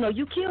 You know,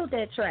 you killed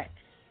that track.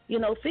 You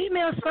know,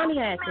 females funny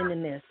acting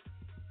in this.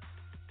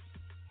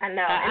 I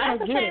know. I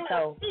don't get it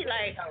though.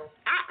 Like,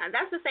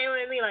 that's the same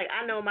with me. Like,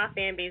 I know my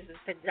fan base is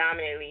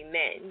predominantly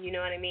men. You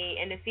know what I mean?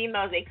 And the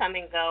females, they come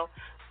and go.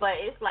 But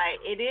it's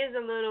like, it is a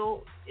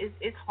little.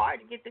 It's hard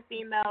to get the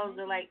females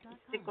to like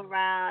stick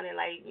around and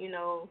like, you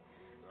know,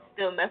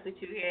 still mess with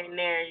you here and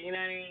there. You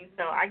know what I mean?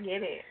 So I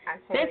get it.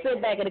 They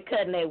sit back in the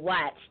cut and they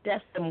watch.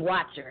 That's them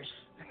watchers.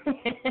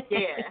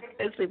 Yeah.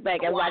 They sit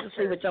back and watch and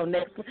see what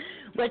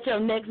your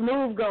next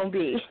move gonna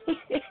be.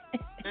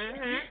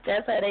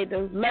 That's how they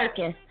do,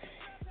 lurking.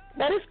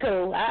 But it's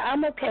cool.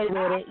 I'm okay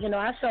with it. You know,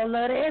 I show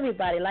love to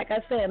everybody. Like I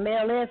said,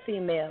 male and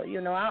female.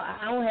 You know, I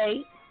don't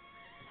hate.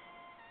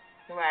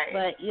 Right.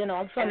 But, you know,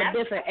 I'm from a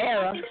different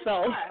era,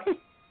 so.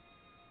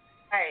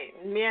 Right.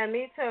 Yeah,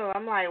 me too.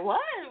 I'm like,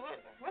 what?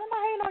 What am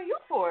I hating on you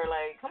for?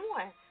 Like, come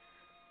on.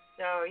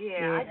 So,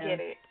 yeah. I get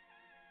it.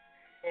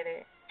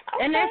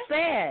 And that's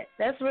sad.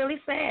 That's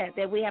really sad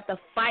that we have to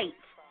fight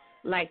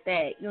like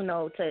that, you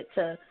know,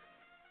 to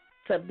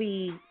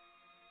be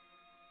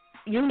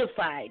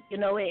unified. You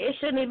know, it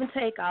shouldn't even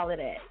take all of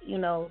that. You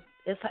know,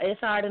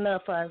 it's hard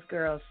enough for us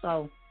girls.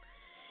 So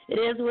it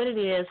is what it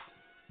is.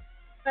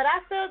 But I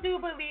still do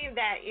believe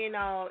that, you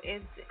know,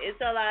 it's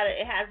a lot of,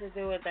 it has to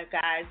do with the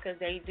guys because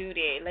they do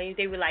that. Like,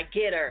 they were like,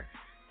 get her.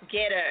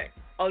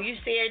 Oh, you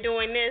see her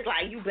doing this?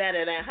 Like, you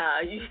better than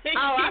her.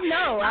 Oh, I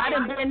know. I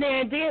done been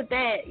there and did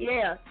that.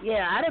 Yeah.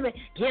 I done been,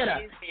 get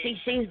her.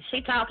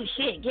 She talking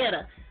shit, get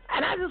her.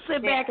 And I just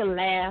sit back and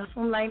laugh.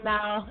 I'm like,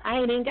 no, I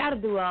ain't even got to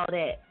do all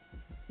that.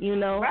 You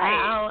know,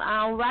 right.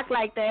 I don't rock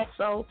like that.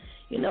 So,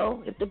 you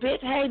know, if the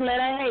bitch hating, let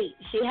her hate.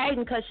 She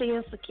hating because she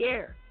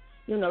insecure.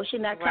 You know, she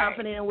not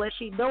confident in what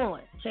she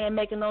doing. She ain't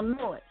making no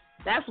noise.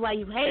 That's why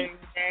you hate.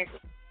 Exactly.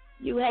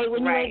 You hate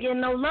when you ain't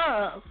getting no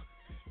love.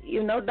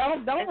 You know,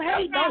 don't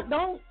hate.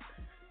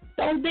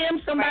 Don't dim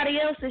somebody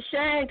else's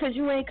shine because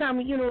you ain't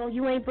coming. You know,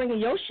 you ain't bringing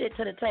your shit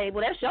to the table.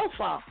 That's your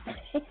fault.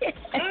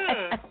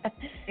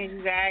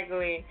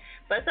 Exactly.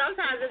 But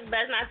sometimes it's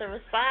best not to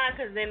respond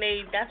because then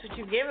that's what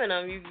you giving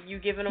them. You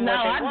giving them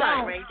what they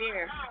want right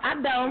there. I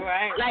don't.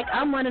 Right. Like,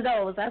 I'm one of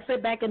those. I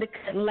sit back in the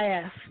cut and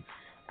laugh.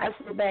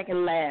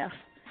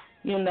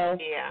 You know.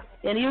 Yeah.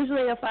 And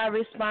usually if I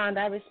respond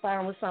with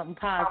something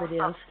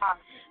positive.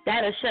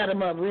 That'll shut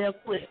them up real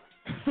quick.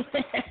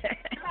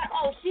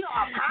 Oh, she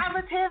all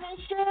positive and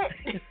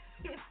shit.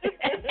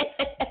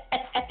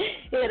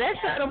 Yeah, that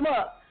shut them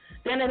up.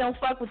 Then they don't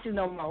fuck with you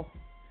no more.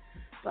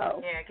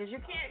 So. Yeah, because you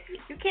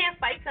can't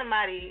fight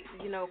somebody,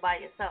 you know, by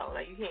yourself.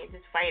 Like, you can't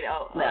just fight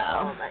out.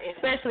 No,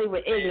 especially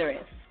with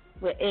ignorance.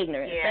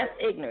 Yeah. That's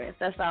ignorance.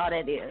 That's all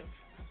that is.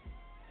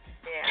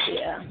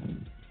 Yeah.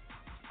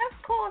 That's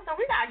cool. So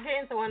we got to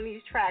get into one of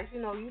these tracks.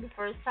 You know, you the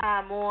first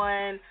time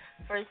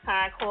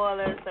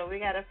caller, so we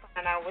got to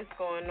find out what's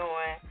going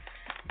on.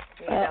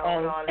 You know,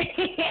 and all that.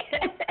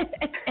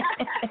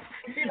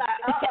 You're like,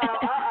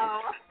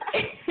 uh-oh.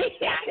 You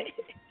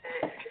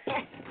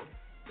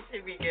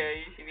should be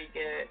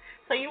good.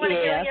 So you want to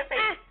get on your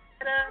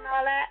Facebook and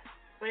all that?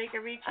 Where they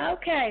can reach you?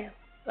 Okay.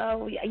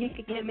 So you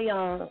can get me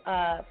on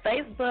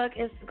Facebook,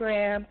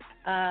 Instagram,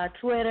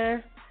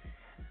 Twitter,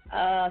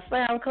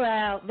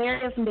 SoundCloud,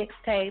 various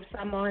mixtapes.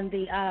 I'm on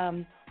the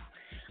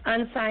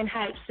Unsigned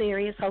Hype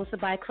series hosted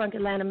by Crunk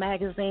Atlanta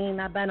Magazine.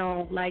 I've been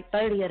on like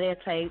 30 of their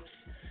tapes.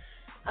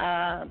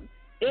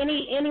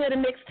 Any of the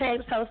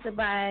mixtapes hosted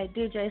by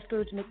DJ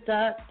Scrooge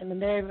McDuck and the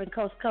Maryland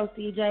Coast to Coast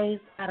DJs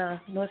out of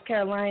North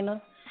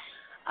Carolina.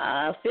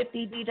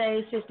 50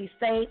 DJs, 50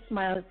 states.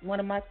 One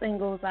of my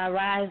singles, I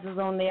Rise, is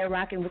on there,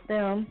 rocking with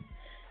them.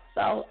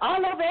 So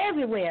all over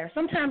everywhere.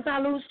 Sometimes I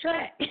lose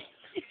track.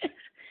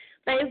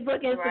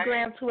 Facebook,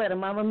 Instagram, Twitter.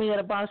 Mama Mia,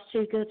 the Boss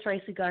Chica,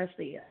 Tracy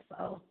Garcia.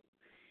 So,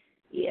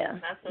 yeah,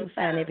 you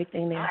find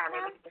everything there.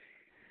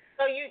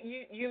 So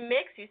you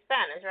mix, you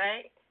Spanish,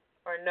 right?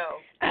 Or no?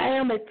 I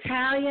am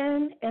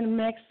Italian and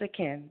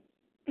Mexican.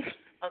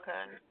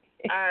 Okay.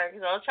 All right,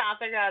 because I was trying to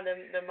figure out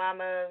the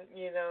Mama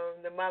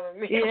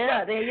Mia.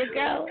 Yeah, there you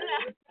go.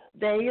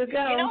 You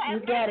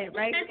got it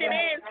right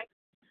there.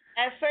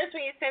 At first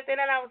when you sent it in,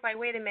 I was like,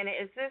 wait a minute,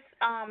 is this,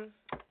 I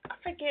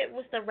forget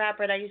what's the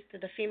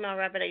female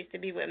rapper that used to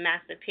be with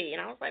Master P,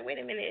 and I was like, wait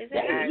a minute, is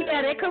it her?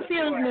 Yeah, they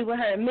confused me with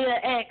her, Mia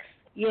X.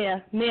 Yeah,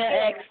 Mia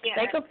X.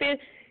 They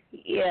confused,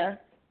 yeah.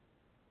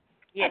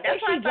 Yeah, I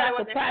think she dropped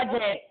a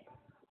project.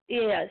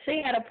 Yeah,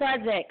 she had a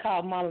project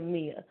called Mama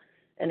Mia,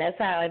 and that's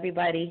how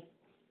everybody,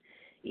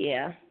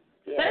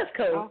 That's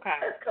cool. Okay.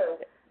 That's cool.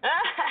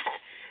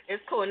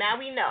 It's cool. Now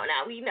we know.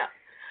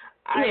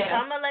 All right, so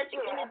I'm going to let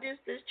you introduce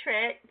this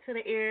track to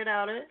the Air It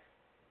Outers.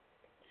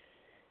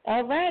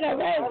 All right.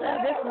 Well,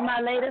 this is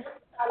my latest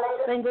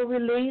single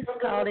release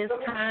called It's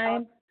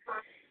Time.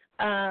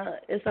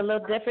 It's a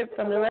little different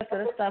from the rest of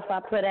the stuff I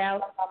put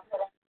out,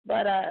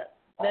 but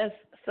there's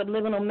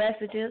subliminal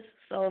messages.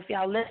 So if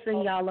y'all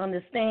listen, y'all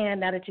understand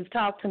now that you've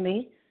talked to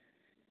me.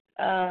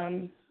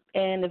 And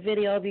the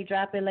video will be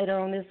dropping later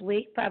on this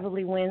week,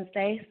 probably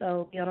Wednesday,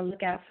 so be on the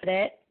lookout for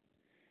that.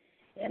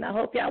 And I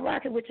hope y'all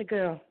rock it with your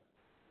girl.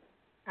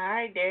 All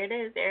right, there it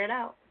is. Air it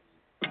out.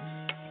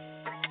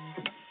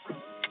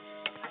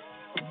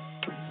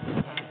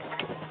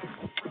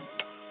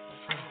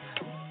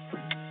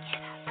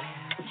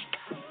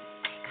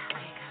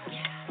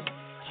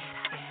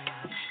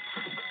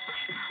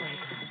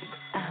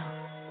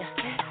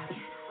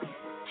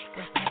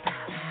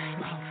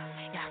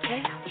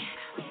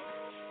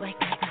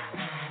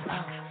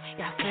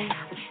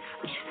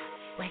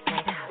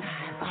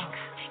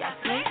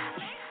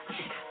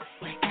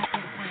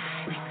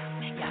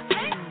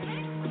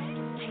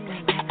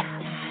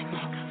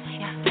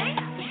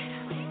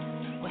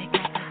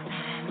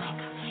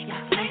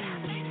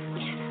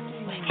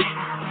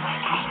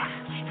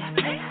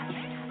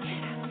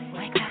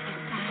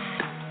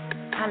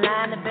 I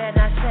lie in the bed,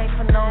 not safe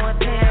for no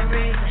apparent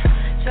reason.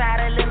 Try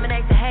to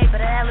eliminate the hate,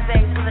 but it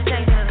elevates with the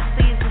changing of the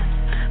seasons.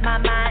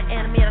 My mind,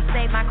 enemy of the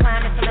state, my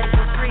crime,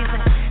 intellectual freezing.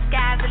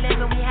 Sky's the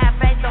limit, we have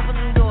faith, open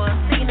the door,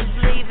 seeing is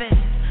believing.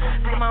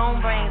 Through my own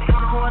brain,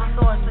 support the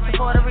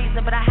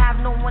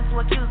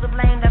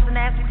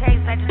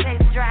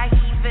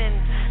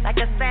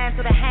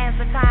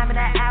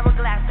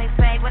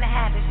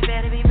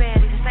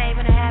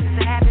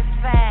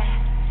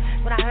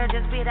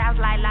shit, I was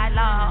like, Lord,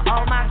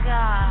 oh my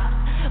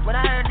God. When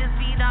I heard this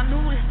beat, I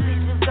knew this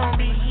bitch was gonna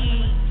be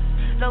heat.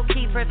 Low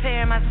key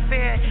preparing my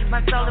spirit,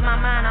 my soul and my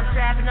mind. I'm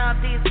strapping up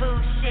these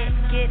bullshit,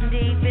 getting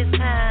deep, it's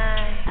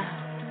time.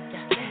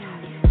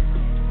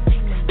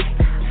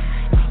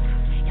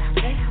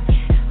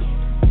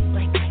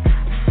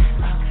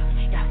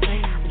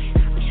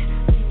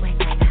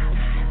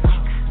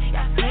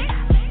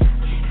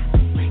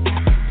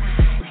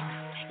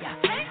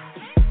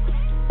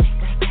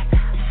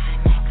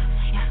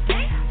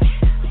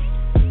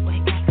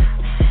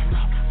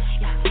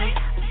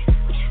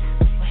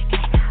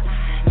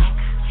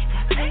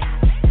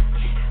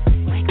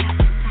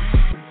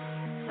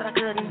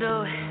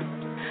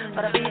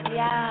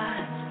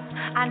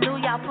 I knew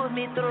y'all put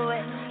me through it.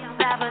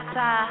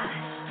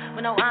 Sabotage.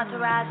 With no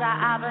entourage,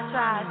 I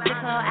arbitrage.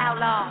 600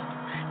 outlaws.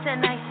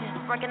 10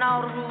 nations. Breaking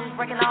all the rules,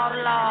 breaking all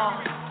the laws.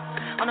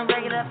 On a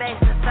regular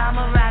basis, I'm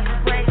a rise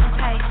with grace and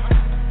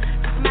patience.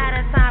 Just a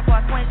matter of time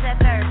before I quench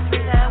that thirst.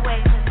 Reach her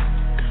oasis.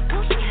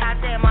 Hot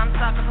damn, I'm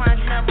sucker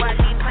punching up while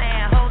she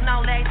playing. Holding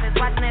on laces,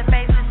 watching their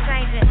faces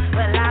changing.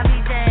 Well, I'll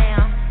be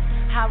damned.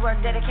 Hard work,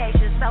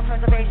 dedication,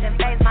 self-preservation,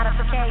 phase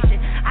modification.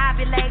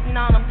 Ovulating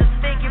on them,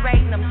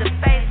 disfigurating them,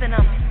 defacing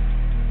them.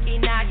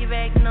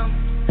 Inaugurating them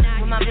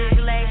with my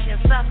vigilation,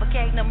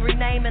 suffocating them,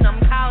 renaming them,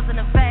 causing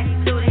effects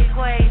through the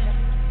equation.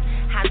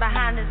 Hide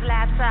behind this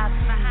laptop,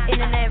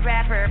 internet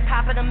rapper,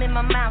 popping them in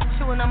my mouth,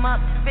 chewing them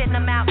up, spitting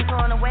them out, and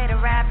throwing away the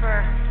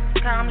rapper.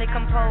 Calmly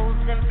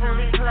composed and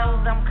fully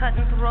clothed, I'm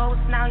cutting throats.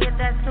 Now hit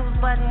that snooze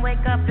button,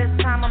 wake up, this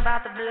time I'm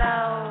about to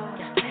blow.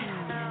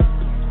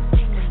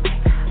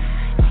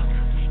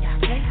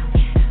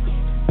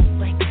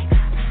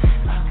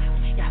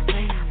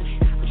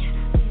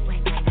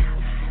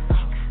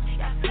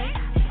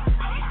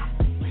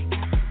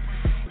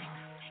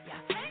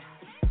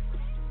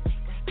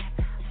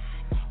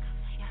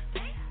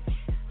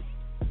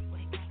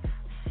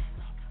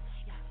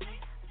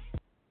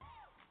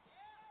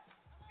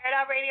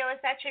 Radio is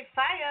that chick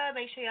fire.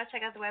 Make sure y'all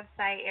check out the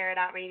website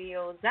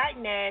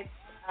AIRITOUTRADIO.net.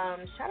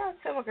 Shout out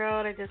to my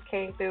girl that just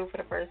came through for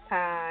the first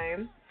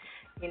time.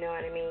 You know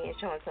what I mean?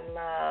 Showing some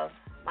love,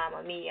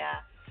 Mama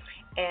Mia.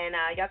 And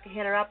y'all can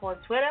hit her up on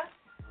Twitter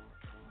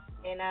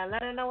and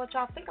let her know what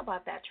y'all think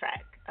about that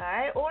track. All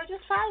right? Or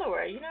just follow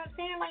her. You know what I'm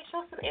saying? Like,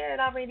 show some Air It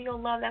Out Radio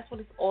love. That's what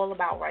it's all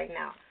about right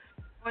now.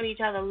 Showing each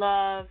other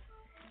love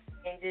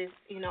and just,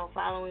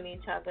 following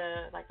each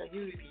other like a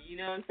unity. You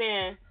know what I'm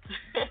saying?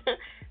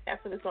 That's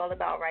what it's all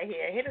about right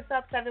here. Hit us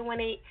up,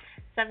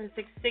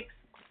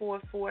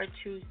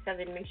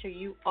 718-766-4427. Make sure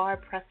you are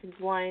pressing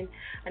 1.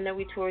 I know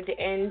we toured the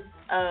end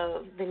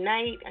of the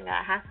night. I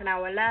got half an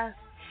hour left.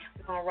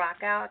 We're going to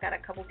rock out. I got a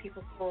couple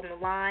people still on the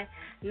line.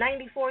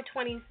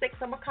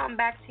 9426, I'm going to come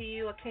back to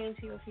you. I came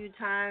to you a few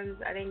times.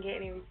 I didn't get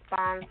any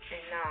response.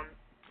 And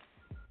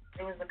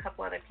there was a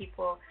couple other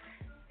people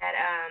that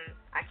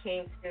I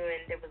came to,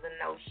 and there was a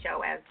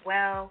no-show as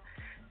well.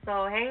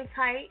 So hang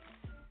tight.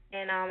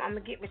 And I'm going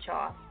to get with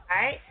y'all, all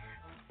right?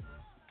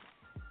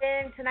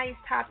 Then tonight's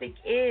topic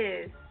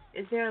is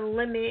there a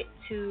limit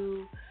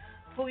to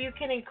who you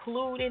can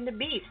include in the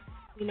beef?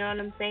 You know what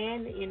I'm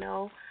saying?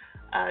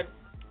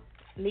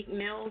 Meek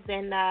Mills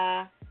and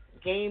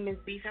Game is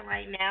beefing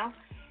right now.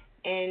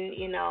 And,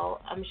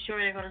 I'm sure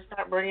they're going to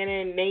start bringing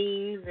in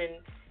names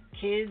and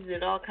kids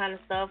and all kind of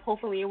stuff.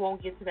 Hopefully it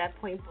won't get to that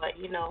point, but,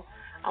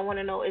 I want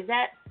to know, is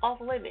that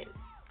off limits?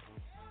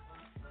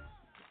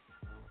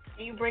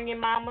 You bring in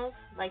mamas,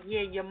 like,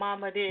 yeah, your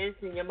mama this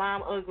and your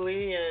mom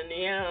ugly and,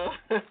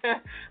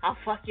 I'll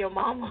fuck your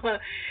mama.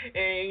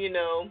 And,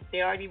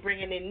 they already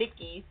bringing in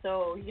Nikki.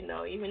 So,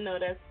 even though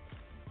that's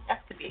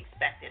to be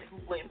expected, who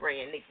wouldn't bring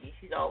in Nikki?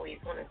 She's always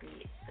going to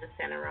be the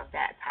center of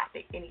that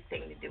topic,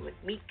 anything to do with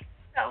Meek.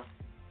 So,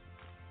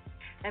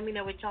 let me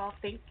know what y'all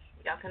think.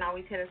 Y'all can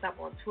always hit us up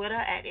on Twitter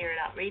at Air It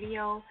Out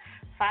Radio.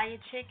 Fire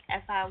Chick,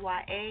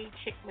 FIYA,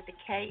 Chick with the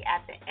K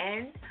at the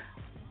end.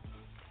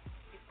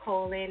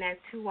 Call in at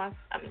 215.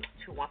 I'm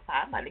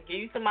about to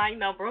give you my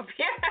number up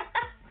here.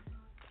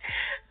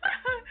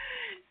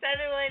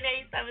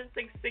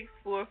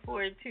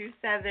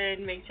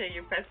 718-766-4427. Make sure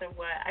you're pressing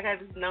 1. I got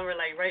this number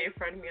right in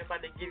front of me. I'm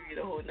about to give you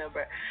the whole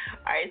number.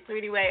 All right, so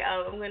anyway,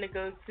 I'm going to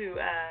go to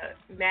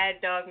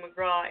Mad Dog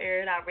McGraw,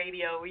 Air It Out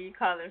Radio. Where you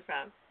calling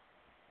from?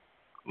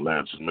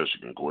 Lansing,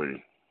 Michigan,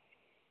 Queen.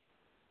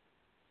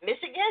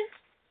 Michigan?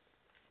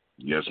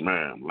 Yes,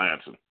 ma'am,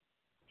 Lansing.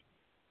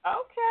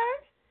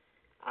 Okay.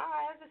 All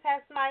right, I just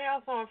had somebody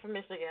else on from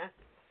Michigan.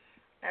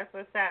 That's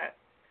what's up.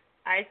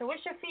 All right, so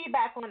what's your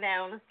feedback on that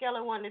on a scale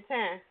of 1 to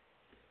 10?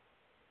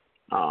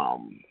 I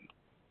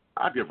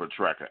give her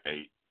track an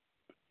 8.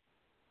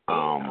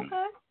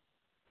 Okay.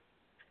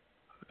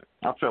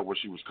 I felt where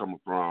she was coming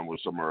from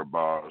with some of her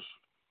bars.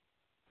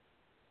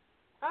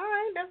 All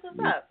right, that's what's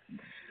up.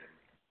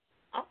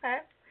 Okay.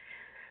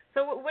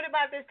 So what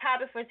about this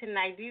topic for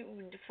tonight?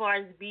 As far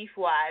as beef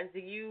wise, do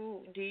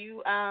you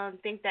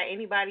think that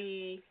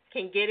anybody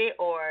can get it,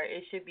 or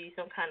it should be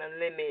some kind of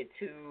limit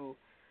to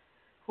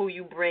who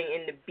you bring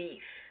in the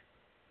beef,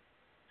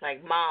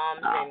 like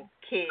moms and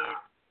kids?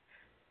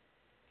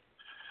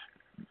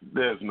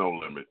 there's no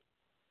limit.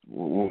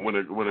 When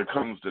it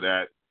comes to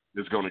that,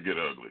 it's going to get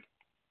ugly.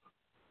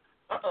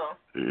 Uh-oh.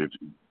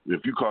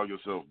 If you call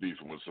yourself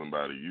beefing with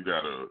somebody, you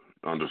got to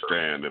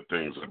understand that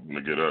things are going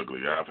to get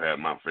ugly. I've had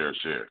my fair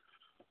share.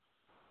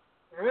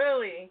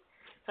 Really?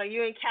 So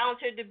you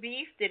encountered the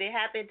beef? Did it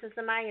happen to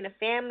somebody in the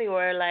family,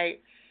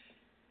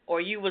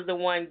 or you was the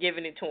one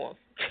giving it to him?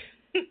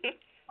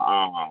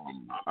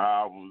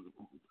 I was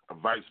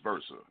vice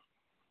versa.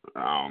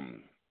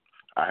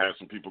 I had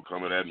some people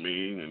coming at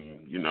me,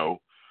 and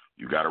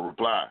you got to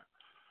reply.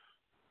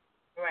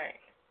 Right.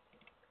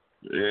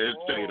 It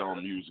stayed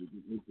on music.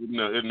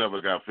 It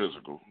never got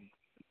physical.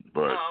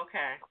 But oh,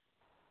 okay.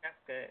 That's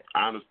good.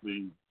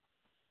 Honestly,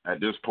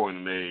 at this point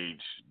in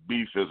age,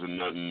 beef isn't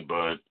nothing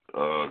but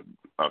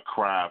a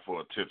cry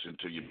for attention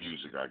to your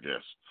music, I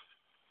guess.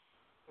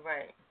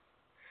 Right.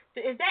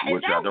 So is that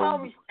well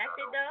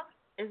respected though?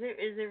 Is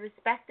it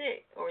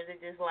respected, or is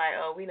it just like,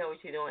 oh, we know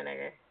what you're doing, I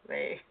guess?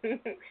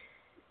 Like,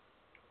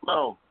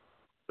 well,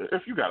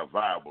 if you got a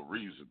viable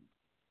reason,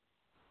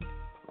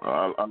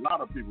 a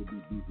lot of people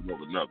do beefing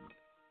over nothing.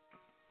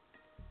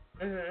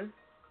 Mhm.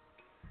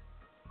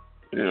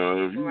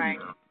 If you, right.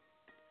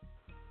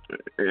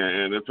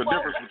 And it's a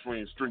difference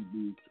between street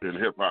beef and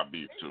hip hop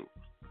beef too.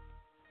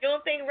 You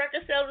don't think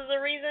record sales is a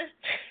reason?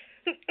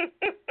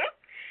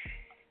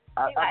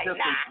 I guess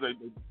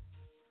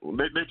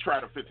they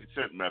try the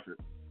 50-cent method,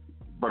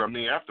 but I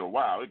mean after a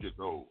while it gets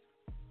old.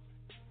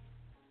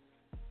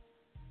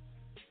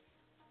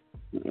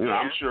 Yeah.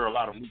 I'm sure a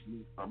lot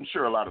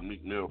of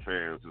Meek Mill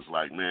fans is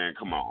like, man,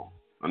 come on,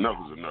 enough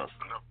is enough.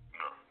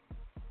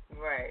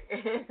 Right.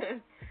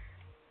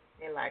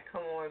 They're like,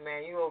 come on,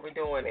 man, you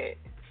overdoing it.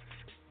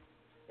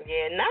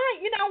 Yeah,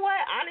 you know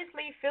what?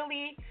 Honestly,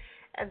 Philly,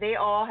 they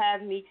all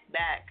have Meek's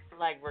back,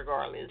 like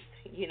regardless.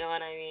 You know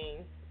what I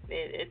mean?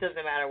 It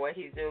doesn't matter what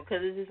he's doing,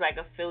 because it's just like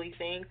a Philly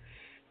thing.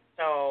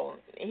 So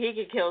he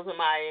could kill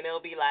somebody, and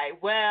they'll be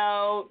like,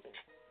 well,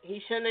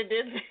 he shouldn't have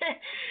did that.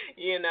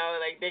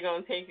 Like they're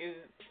gonna take his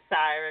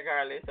side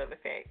regardless of the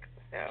fact.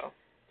 So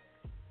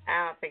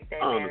I don't think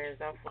that matters.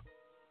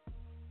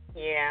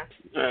 Yeah.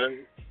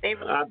 They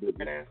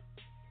really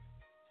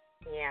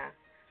yeah.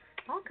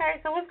 Okay,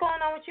 so what's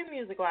going on with you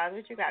music-wise?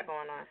 What you got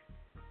going on?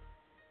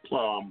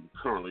 Well, I'm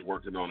currently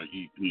working on an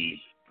EP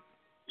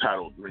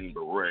titled Green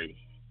Beret.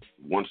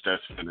 Once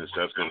that's finished,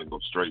 that's going to go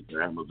straight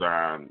to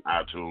Amazon,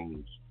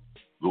 iTunes,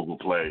 Google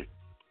Play,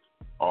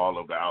 all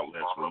of the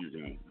outlets where you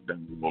can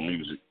download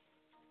music.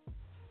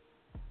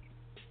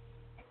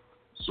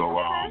 So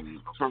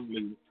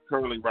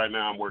currently right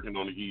now I'm working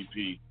on the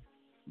EP,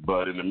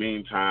 but in the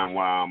meantime,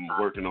 while I'm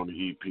working on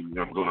the EP,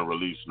 I'm going to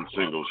release some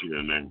singles here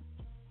and there.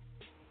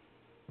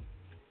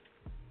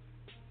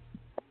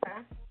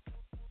 Okay.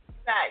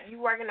 You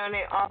working on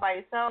it all by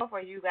yourself,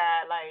 or you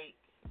got a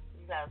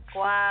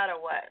squad,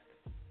 or what?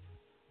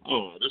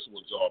 Oh, this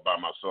one's all by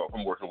myself.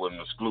 I'm working with an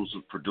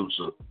exclusive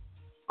producer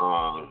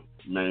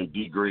named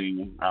D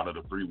Green out of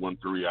the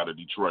 313 out of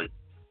Detroit.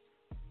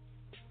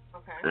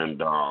 Okay.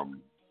 And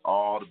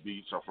all the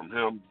beats are from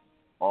him.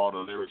 All the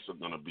lyrics are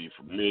going to be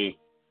from me.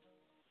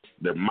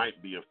 There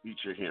might be a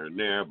feature here and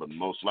there, but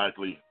most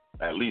likely,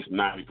 at least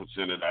 90%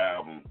 of the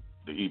album,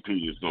 the EP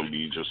is going to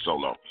be just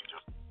solo.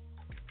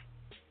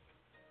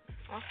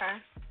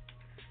 Okay.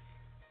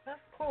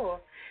 That's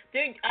cool.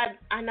 Dude,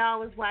 I know I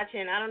was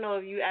watching, I don't know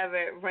if you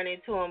ever run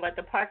into them, but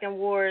the Parking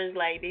Wars,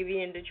 like, they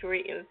be in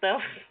Detroit and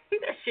stuff.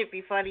 That shit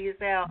be funny as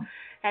hell.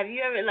 Have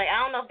you ever,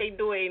 I don't know if they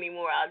do it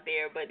anymore out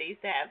there, but they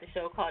used to have the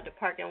show called the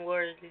Parking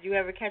Wars. Did you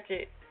ever catch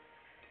it?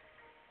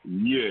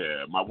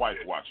 Yeah, my wife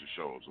watches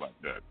shows like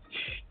that.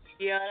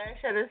 Yeah, that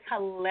shit is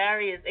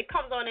hilarious. It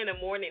comes on in the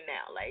morning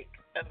now,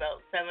 about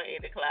 7,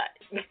 8 o'clock.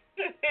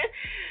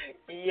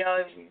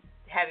 Yo,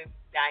 have it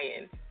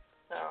dying.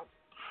 So,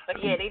 but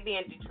yeah, they be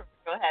in Detroit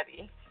real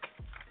heavy.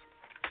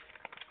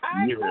 All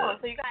right, cool.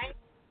 So you got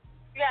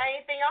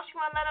anything else you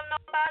want to let them know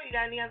about? You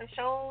got any other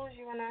shows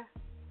you want to?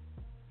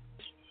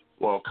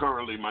 Well,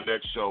 currently my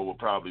next show will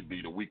probably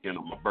be the weekend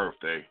of my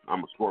birthday.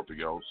 I'm a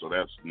Scorpio, so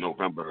that's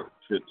November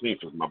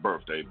 15th is my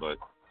birthday, but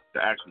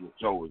the actual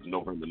show is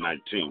November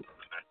 19th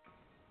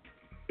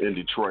in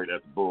Detroit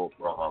at the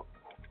Bullfrog.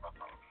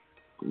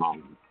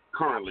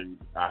 Currently,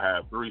 I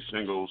have 3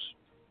 singles,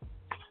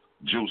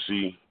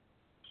 Juicy,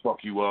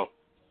 Fuck You Up,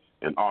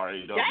 and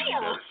R.A.W.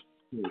 Damn.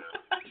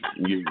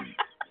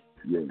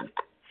 Yeah.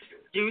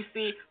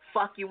 Juicy,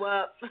 Fuck You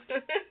Up.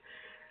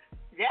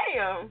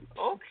 Damn.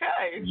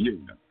 Okay.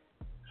 Yeah.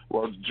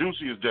 Well,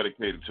 Juicy is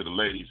dedicated to the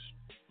ladies,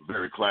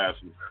 very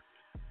classy.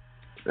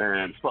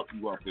 And Fuck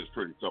You Up is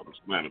pretty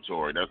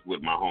self-explanatory. That's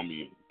with my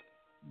homie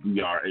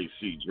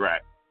B.R.A.C.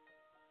 Drac.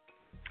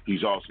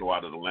 He's also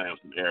out of the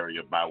Lansing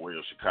area by way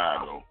of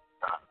Chicago.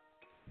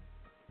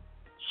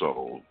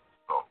 So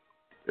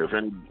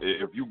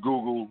if you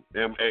Google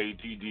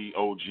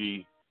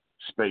MADDOG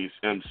space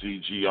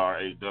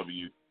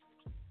MCGRAW,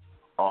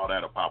 all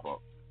that'll pop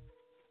up.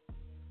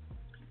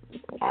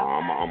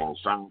 I'm on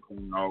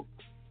SoundCloud,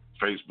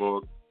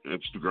 Facebook,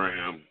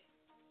 Instagram,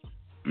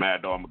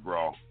 Mad Dog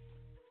McGraw.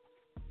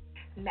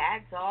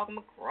 Mad Dog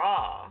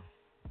McGraw.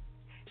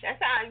 That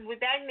sound with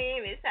that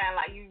name, it sounds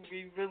like you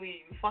be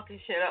really fucking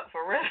shit up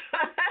for real.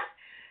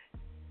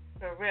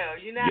 For real.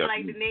 You're not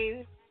like the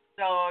name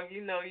dog,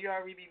 you know, you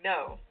already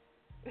know.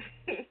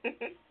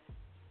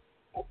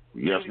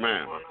 Yes,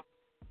 ma'am.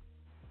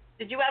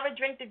 Did you ever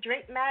drink the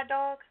drink, Mad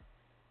Dog?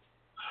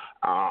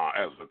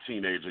 As a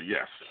teenager,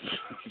 yes.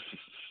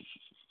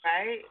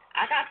 Right?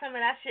 I got some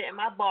of that shit in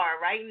my bar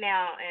right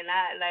now, and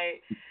I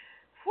like,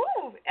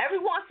 whew, every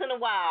once in a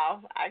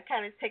while, I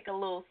kind of take a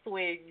little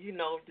swig, you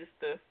know, just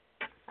to,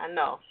 I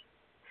know.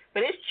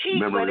 But it's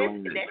cheap, but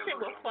that shit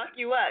will fuck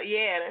you up.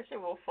 Yeah, that shit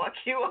will fuck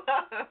you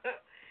up.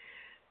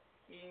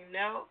 You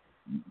know?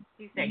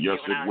 He said, yes,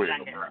 it will.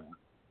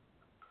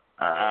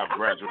 I've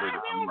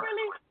graduated from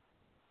that.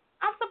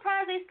 I'm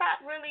surprised they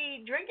stopped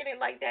really drinking it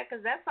like that,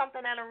 because that's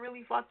something that'll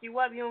really fuck you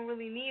up. You don't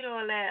really need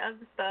all that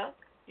other stuff.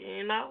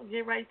 You know,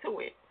 get right to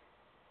it.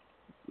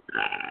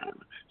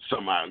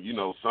 Somehow, you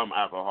know, some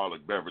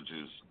alcoholic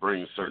beverages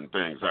bring certain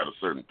things out of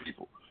certain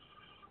people.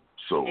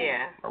 So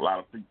a lot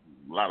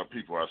of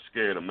people are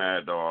scared of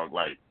Mad Dog.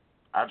 Like,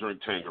 I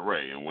drink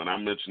Tanqueray, and when I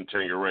mention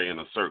Tanqueray in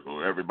a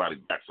circle, everybody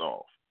backs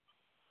off.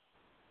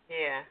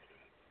 Yeah.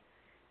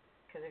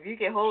 Because if you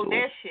can hold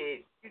that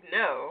shit, you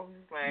know,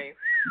 like,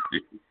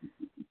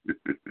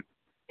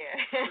 yeah.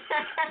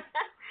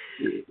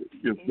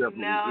 It's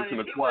definitely, no, it's an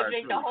people acquired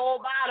drink taste. the whole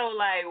bottle,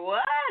 like,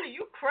 what? Are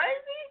you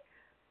crazy?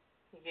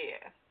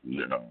 Yeah.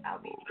 No.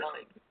 I'll be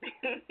done.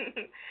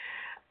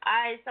 All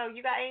right, so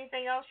you got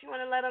anything else you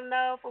want to let them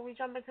know before we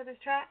jump into this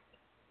track?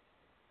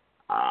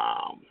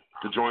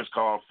 The joint's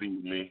called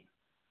Feed Me.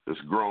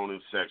 It's grown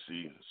and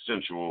sexy,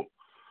 sensual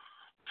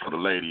for the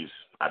ladies.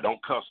 I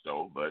don't cuss,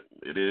 though, but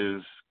it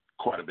is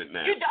quite a bit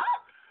nasty. You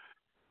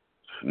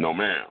don't? No,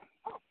 ma'am.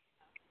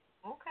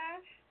 Okay.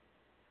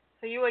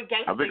 So you a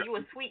gangster? You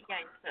a sweet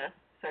gangster?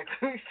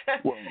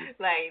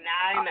 Like,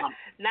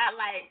 not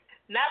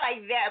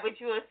like that, but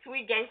you a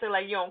sweet gangster.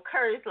 Like, you don't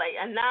curse, like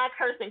a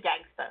non-cursing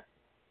gangster.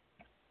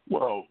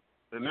 Well,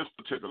 in this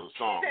particular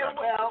song, I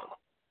don't.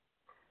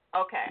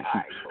 Okay, all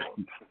right,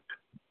 cool.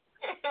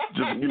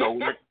 Just, you know,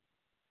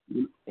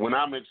 when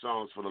I make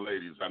songs for the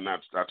ladies, I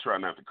try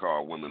not to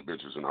call women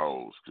bitches and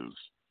hoes, because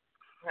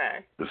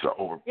it's an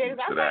overproof Yeah, because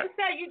I to was that. about to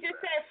say, you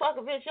just said fuck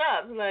a bitch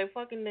up. Like,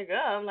 fucking nigga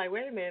up. I'm like,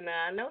 wait a minute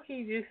now. I know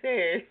he just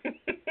said.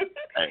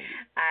 Hey.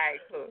 All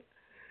right, cool.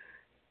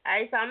 All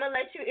right, so I'm going to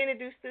let you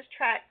introduce this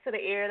track to the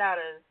Air It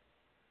Outers.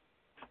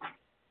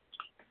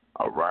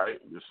 All right,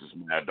 this is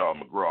Mad Dog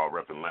McGraw,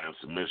 repping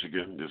Lansing,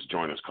 Michigan. This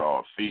joint is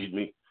called Feed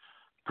Me,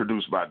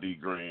 produced by D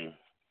Green.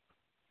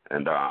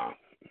 And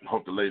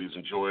hope the ladies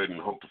enjoy it,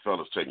 and hope the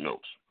fellas take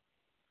notes.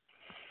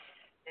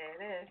 There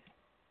it is.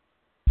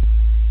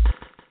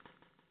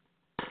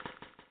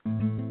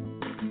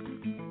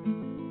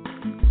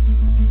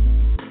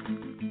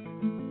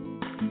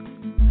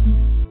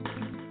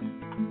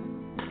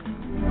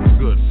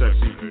 Good,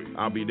 sexy.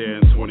 I'll be there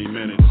in 20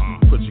 minutes.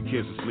 Put your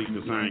kids to sleep,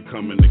 cause I ain't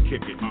coming to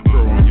kick it.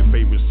 Throw on your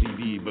favorite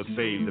CD, but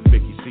save the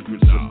Vicky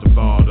secrets. Just the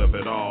thought of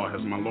it all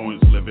has my loins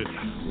livid.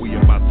 We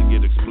about to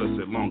get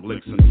explicit, long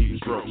licks and deep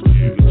strokes.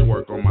 You can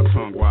twerk on my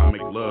tongue while I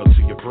make love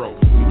to your throat.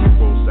 We get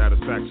full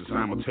satisfaction,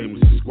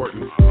 simultaneously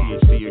squirting.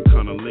 PhD in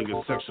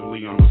cunnilingus,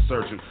 sexually I'm a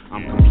surgeon.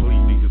 I'm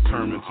completely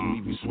determined to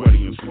leave you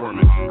sweaty and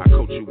squirming. I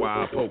coach you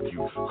while I poke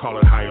you, call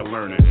it higher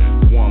learning.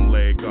 One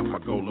leg up, I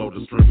go low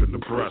to strengthen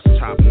the breast.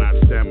 Top notch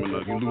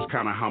stamina, you lose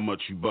count of how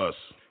much you bust.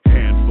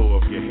 Handful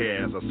of your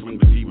hair as I swing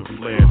the D with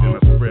flair. Then I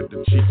spread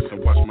the cheeks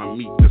and watch my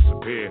meat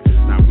disappear.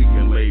 Now we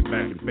can lay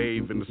back and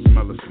bathe in the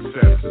smell of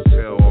success. And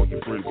tell all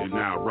your friends you're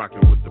now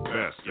rocking with the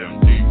best.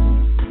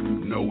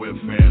 MD, know where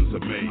fans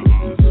are made.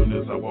 As soon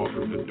as I walk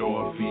through the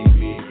door, feed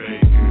me,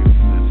 baby.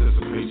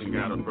 Anticipation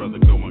got a brother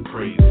going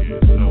crazy.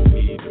 There's no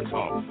need to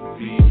talk.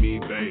 Feed me,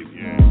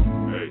 baby.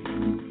 Hey,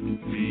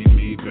 feed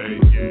me,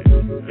 baby.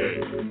 Hey,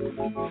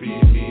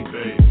 feed me,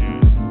 baby.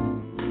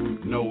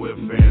 Know where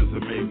fans are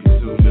maybe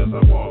soon as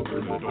I walk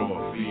through the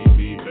door. Feed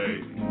me,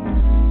 baby.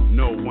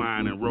 No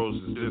wine and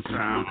roses this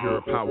time.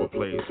 Pure power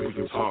plays. We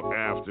can talk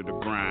after the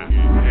grind.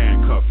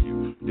 Handcuff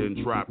you,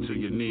 then drop to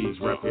your knees.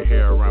 Wrap your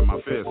hair around my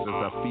fist as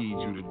I feed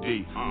you the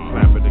D.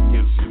 Slap it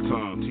against your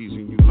tongue,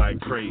 teasing you like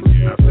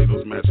crazy. I say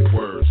those magic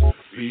words.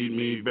 Feed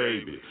me,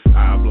 baby.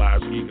 I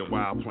oblige eager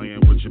while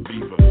playing with your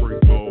beaver. Freak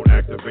mode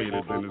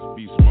activated in this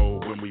beast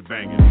mode when we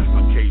banging.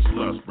 Uncaged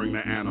lust, bring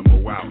the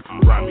animal out.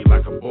 Ride me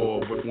like a bull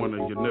with one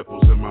of your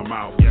nipples in my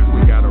mouth.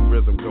 We got a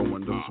rhythm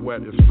going, the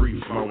sweat is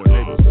free flowing.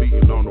 They was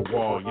beating on the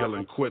wall,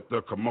 yelling quit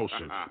the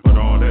commotion. But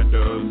all that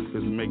does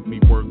is make me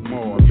work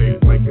more. Big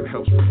blanket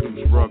helps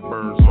produce rug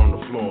burns on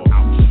the floor.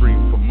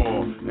 Stream for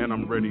more, and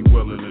I'm ready,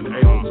 willing, and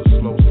able to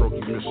slow stroke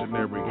you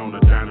missionary on the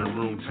dining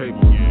room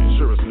table.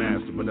 Sure it's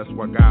nasty, but that's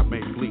why God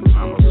made bleach.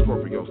 I'm a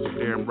Scorpio, so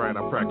damn right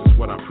I practice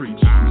what I preach.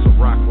 So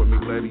rock with me,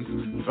 ladies.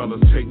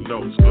 Fellas, take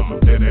notes, cause I'm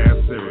dead ass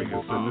serious,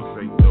 and this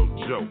ain't no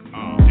joke.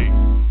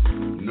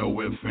 Know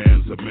where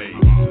fans are made.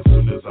 As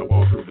soon as I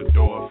walk through the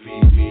door,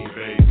 feed me,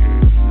 baby.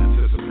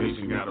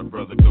 Anticipation got a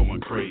brother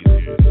going crazy.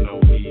 There's no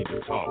need to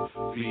talk.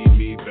 Feed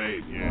me,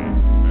 baby.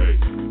 Hey,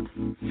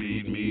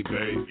 feed me,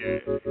 baby.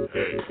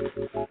 Hey,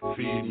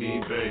 feed feed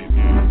me, baby.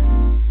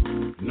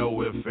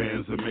 No ifs,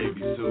 ands, or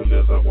maybe soon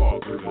as I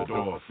walk through the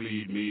door,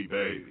 feed me,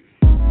 baby.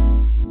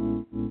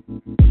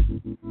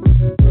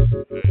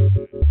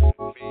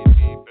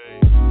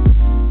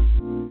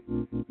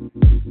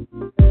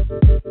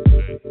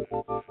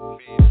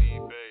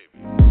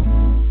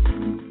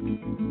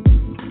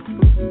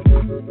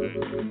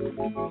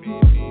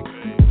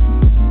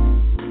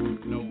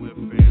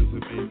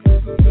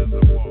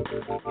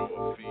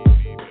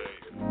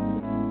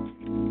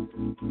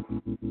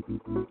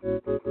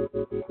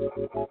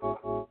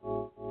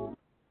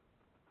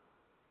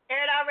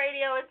 Air It Out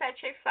Radio is at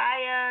Chick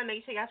Fire.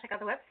 Make sure y'all check out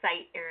the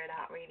website,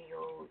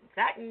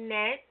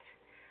 airitoutradio.net.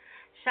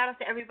 Shout out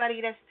to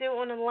everybody that's still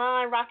on the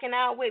line, rocking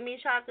out with me.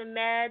 Shout out to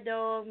Mad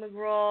Dog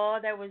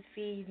McGraw. That was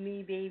Feed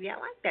Me, Baby. I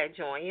like that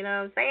joint, you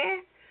know what I'm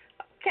saying?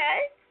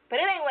 Okay. But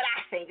it ain't what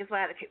I think. It's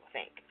what other people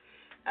think.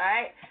 All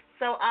right.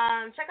 So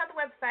check out the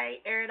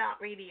website,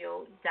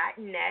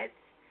 airitoutradio.net.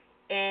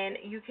 And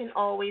you can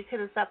always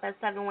hit us up at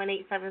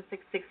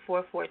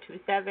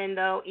 718-766-4427,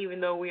 though, even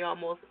though we're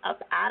almost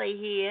up out of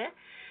here,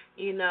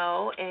 you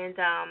know. And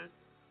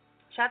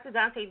shout out to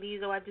Dante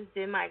Diesel. I just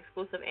did my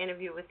exclusive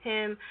interview with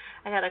him.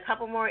 I got a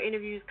couple more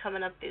interviews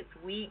coming up this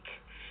week.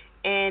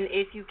 And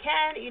if you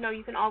can, you know,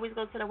 you can always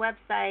go to the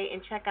website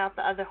and check out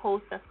the other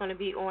hosts that's going to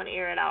be on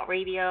Air It Out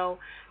Radio.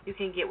 You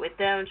can get with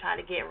them, try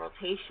to get in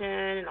rotation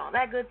and all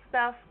that good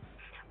stuff.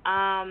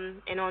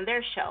 And on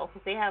their show,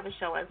 because they have a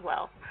show as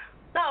well.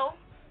 So,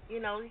 you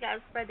know, you got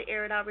to spread the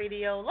Air It Out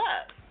Radio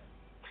love.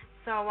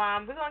 So,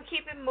 we're going to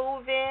keep it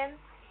moving.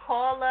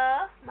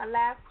 Caller, my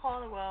last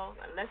caller, well,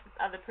 unless this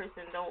other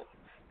person don't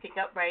pick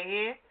up right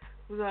here,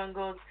 we're going to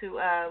go to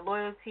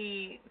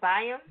Loyalty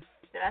Byam.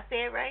 Did I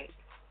say it right?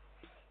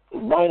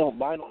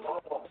 Bynum.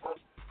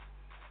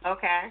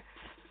 Okay.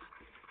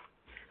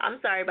 I'm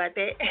sorry about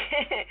that.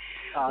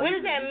 What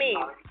does that mean?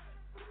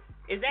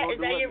 Is that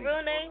your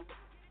real name?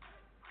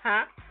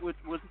 Huh? Which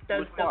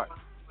part?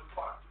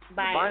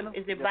 Byam.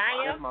 Is it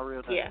Byam? That's my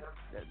real name. Yeah.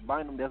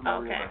 Bynum, that's my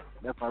real name.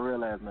 That's my real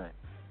last name.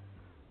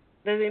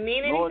 Does it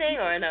mean anything Loyalty,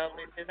 or no?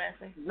 Does that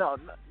say? No,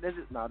 this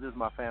is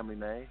my family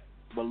name.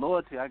 But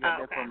loyalty, I got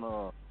that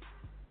from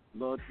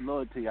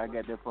loyalty. I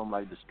got that from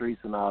like the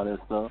streets and all that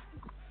stuff.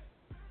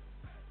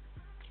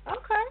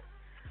 Okay,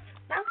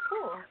 that's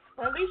cool.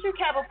 Well, at least you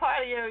kept a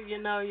part of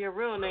your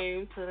real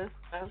name, so that's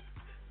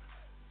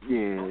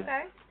Yeah.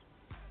 okay.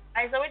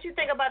 All right, so what you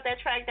think about that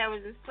track that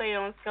was just played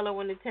on a scale of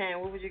 1 to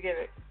 10? What would you give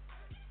it?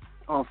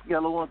 On a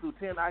scale of 1 through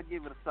 10, I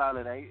give it a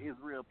solid 8. It's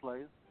real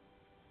players.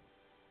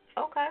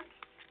 Okay.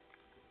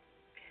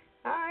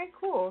 All right,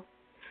 cool.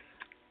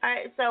 All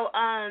right, so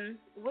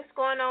what's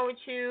going on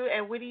with you,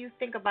 and what do you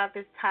think about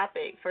this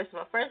topic? First of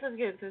all, let's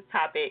get into this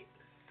topic.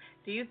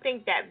 Do you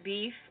think that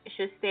beef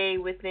should stay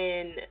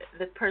within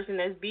the person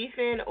that's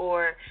beefing,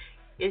 or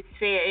it's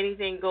fair,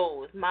 anything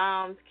goes?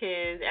 Moms,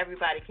 kids,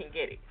 everybody can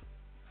get it.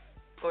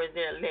 Or is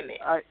there a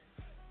limit?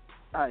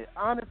 I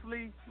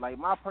honestly, like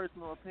my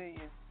personal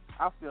opinion,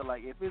 I feel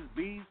like if it's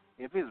beef,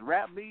 if it's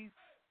rap beef,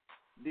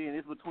 then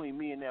it's between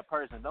me and that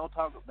person. Don't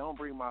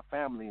bring my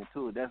family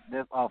into it.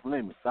 That's off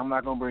limits. I'm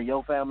not gonna bring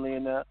your family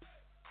in there,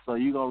 so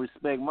you gonna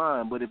respect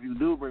mine. But if you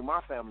do bring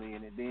my family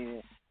in it,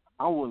 then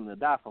I'm willing to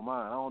die for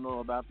mine. I don't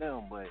know about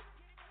them, but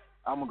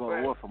I'm gonna go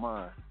to war for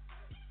mine.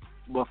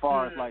 But as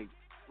far as like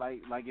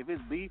if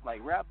it's beef,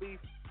 like rap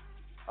beef,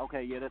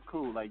 okay, yeah, that's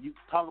cool. Like you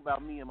talk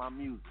about me and my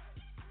music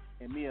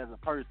and me as a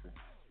person.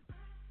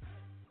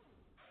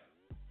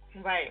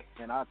 Right.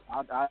 And I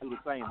do the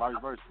same, vice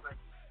versa.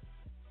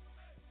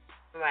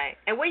 Right.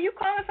 And where you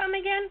calling from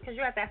again? Because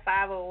you got that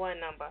 501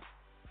 number.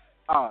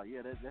 Oh,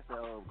 yeah, that's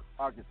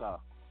Arkansas.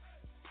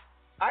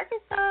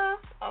 Arkansas?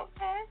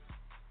 Okay.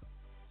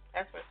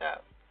 That's what's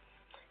up.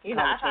 You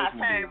know, I try to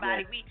tell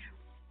everybody,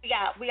 we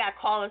got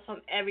callers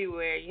from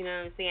everywhere, you know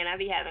what I'm saying? I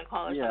be having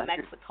callers from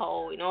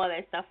Mexico and all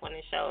that stuff on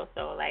the show.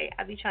 So, like,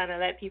 I be trying to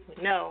let people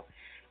know.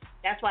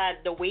 That's why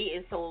the wait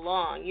is so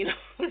long, you know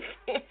what I'm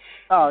saying?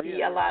 Oh,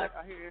 yeah.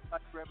 I hear it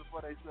like right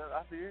before they said,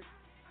 I hear it.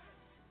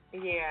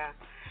 Yeah.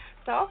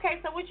 So, okay,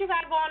 so what you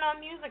got going on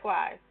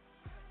music-wise?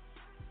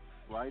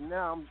 Right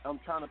now, I'm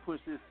trying to push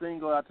this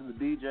single out to the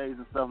DJs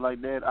and stuff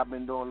like that. I've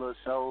been doing little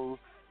shows.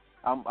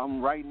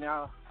 I'm right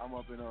now, I'm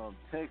up in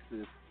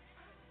Texas.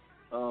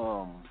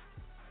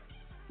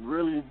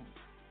 Really,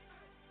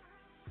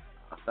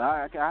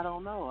 I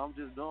don't know. I'm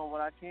just doing what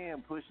I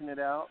can, pushing it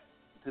out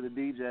to the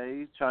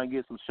DJs, trying to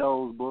get some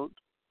shows booked.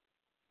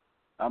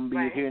 I'm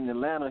gonna be here in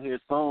Atlanta here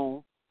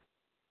soon.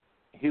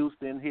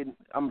 Houston,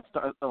 I'm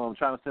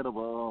trying to set up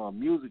a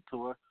music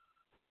tour,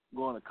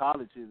 going to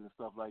colleges and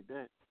stuff like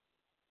that.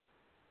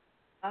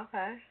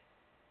 Okay.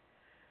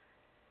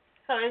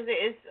 So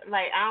it's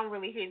like I don't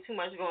really hear too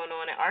much going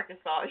on in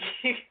Arkansas.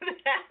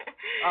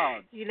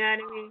 You know what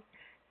I mean?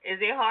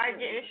 Is it hard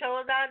getting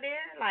shows out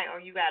there? Like, or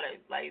you gotta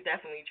like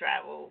definitely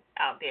travel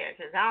out there?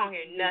 Because I don't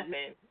hear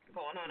nothing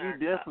going on in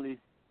Arkansas. Definitely.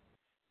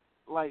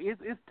 Like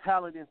it's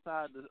talent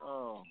inside the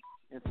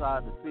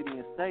city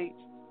and state,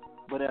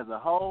 but as a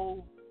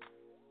whole,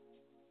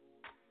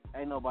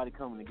 ain't nobody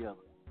coming together.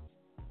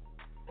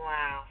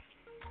 Wow.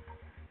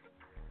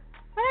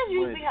 Well, that's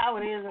usually how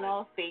it is in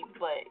all states,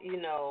 but,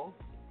 you know,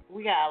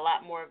 we got a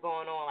lot more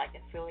going on, like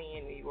in Philly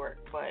and New York,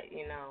 but,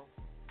 you know,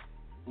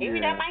 maybe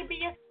that might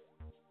be a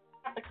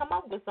have to come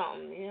up with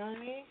something, you know what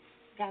I mean?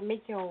 Gotta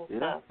make your own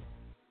stuff.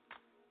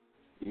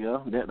 Yeah,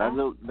 that's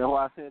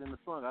why I said in the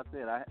song, I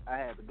said I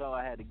had to go,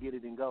 I had to get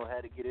it and go, I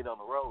had to get it on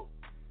the road.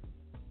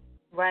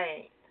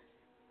 Right.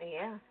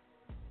 Yeah.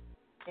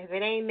 If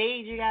it ain't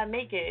made, you gotta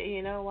make it,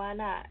 you know, why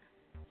not?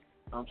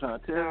 I'm trying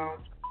to tell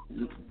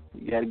you,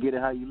 you gotta get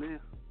it how you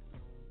live.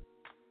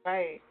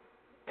 Right.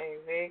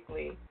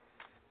 Exactly.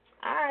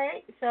 All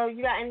right. So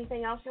you got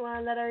anything else you want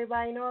to let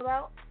everybody know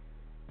about?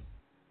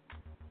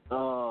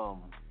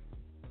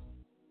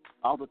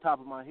 Off the top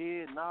of my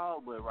head,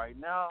 no. But right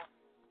now,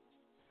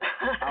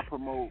 I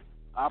promote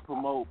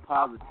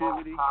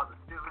positivity.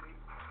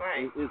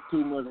 Right. It's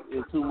too much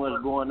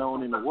going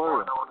on in the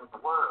world.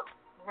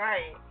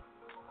 Right.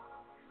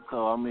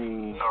 So I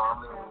mean,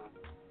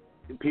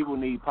 people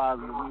need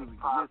positive music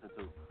to listen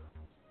to.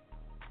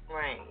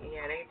 Right.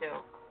 Yeah, they do.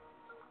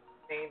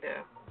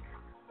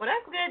 Well,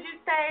 that's good. You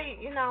say,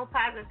 you know,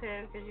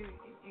 positive because you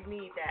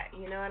need that.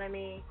 You know what I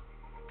mean?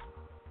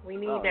 We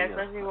need that,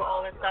 especially with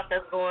all the stuff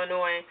that's going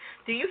on.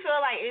 Do you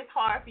feel like it's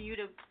hard for you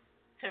to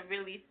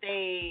really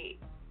stay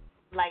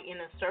like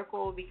in a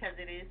circle because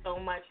it is so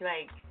much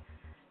like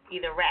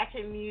either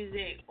ratchet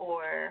music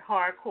or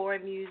hardcore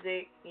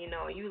music? You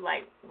know, you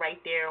like right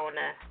there on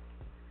the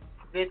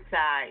good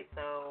side.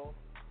 So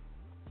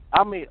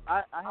I mean,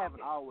 I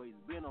haven't always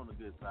been on the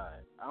good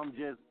side. I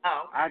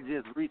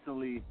just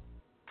recently,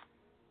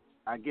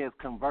 I guess,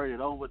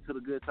 converted over to the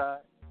good side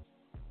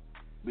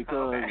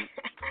because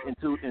in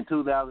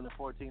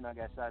 2014 I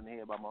got shot in the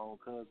head by my own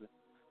cousin.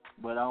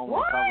 But I don't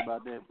want to talk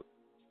about that. But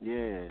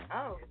yeah.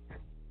 Oh.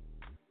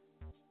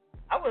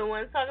 I wouldn't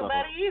want to talk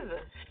about it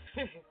either.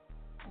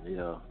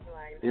 Yeah.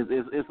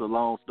 It's a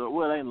long story.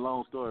 Well, it ain't a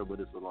long story, but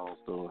it's a long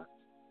story.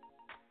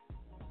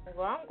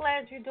 Well, I'm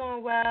glad you're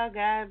doing well.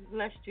 God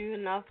blessed you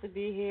enough to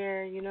be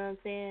here. You know what I'm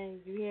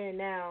saying? You're here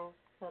now,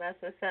 so that's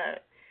what's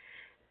up.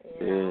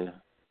 You know?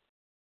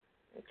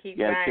 Keep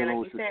trying,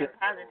 like you said,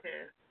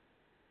 positive.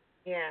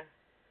 Yeah.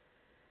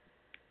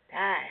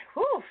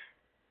 Whew. I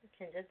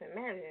can just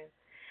imagine.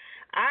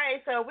 All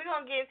right, so we're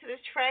going to get into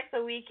this track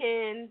so we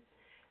can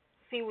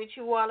see what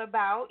you all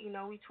about. You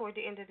know, we toward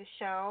the end of the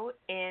show,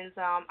 and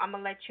I'm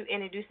going to let you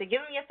introduce it.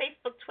 Give them your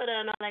Facebook, Twitter,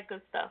 and all that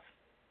good stuff.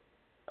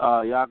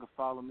 Y'all can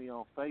follow me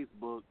on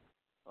Facebook,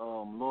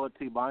 Lord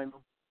T.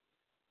 Bynum.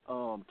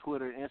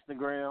 Twitter,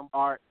 Instagram,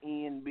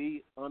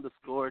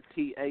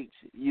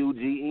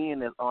 RNB_THUGN.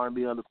 That's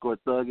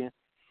RNB_thuggin.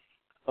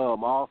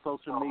 All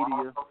social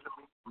media,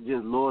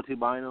 just Lord T.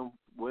 Bynum.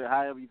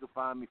 However you can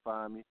find me.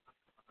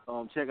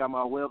 Check out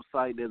my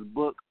website. That's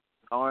book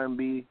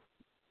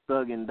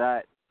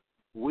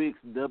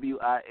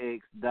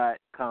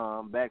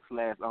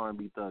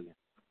rnbthuggin.com/rnbthuggin.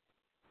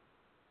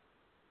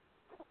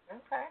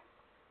 Okay.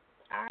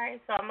 All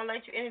right, so I'm going to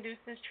let you introduce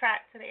this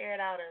track to the Air It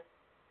Outers.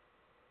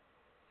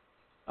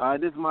 All right,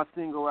 this is my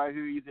single right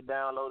here. You can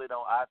download it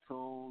on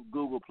iTunes,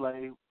 Google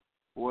Play,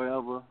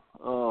 wherever.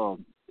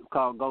 It's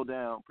called Go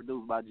Down,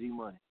 produced by G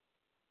Money.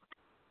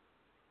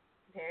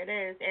 There it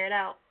is. Air it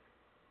out.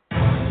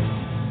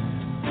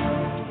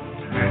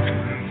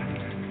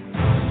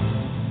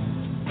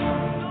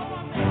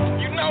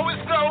 You know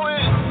it's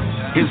going.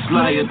 It's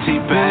loyalty,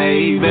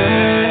 baby.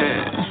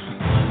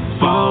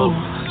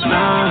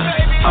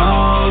 4-9.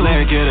 Oh,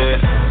 look at it.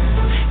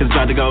 It's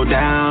about to go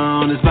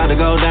down. It's about to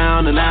go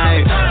down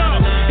tonight.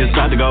 It's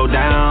about to go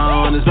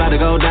down. It's about to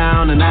go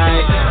down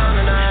tonight.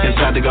 It's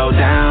about to go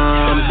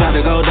down. It's about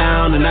to go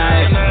down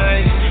tonight.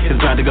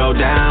 It's about to go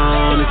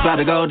down. It's about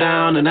to go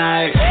down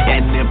tonight.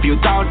 And if you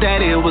thought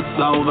that it was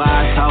over,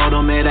 I told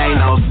them it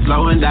ain't no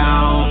slowing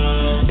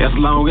down. As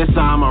long as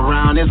I'm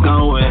around, it's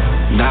going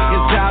down.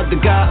 It's about to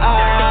go.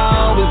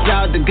 It's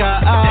about to go.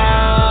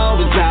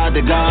 It's about to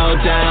go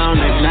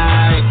down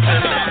tonight.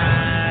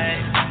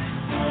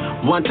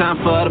 One time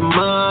for the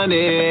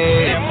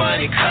money.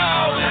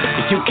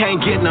 If you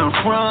can't get none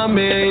from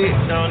me,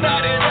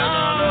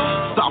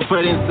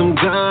 softer than some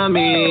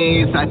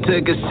gummies. I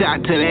took a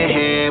shot to the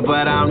head,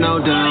 but I'm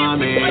no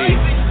dummy.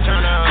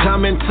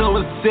 Coming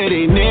to a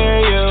city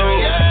near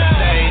you.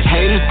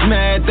 Haters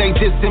mad, they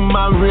just in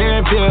my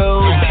rear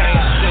view.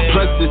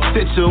 Plus the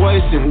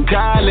situation,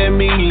 God let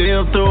me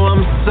live through,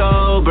 I'm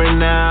sober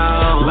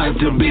now. Life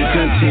to be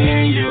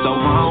continued, so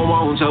I don't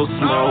want your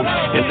smoke,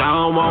 and I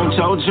don't want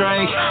your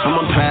drink.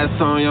 I'ma pass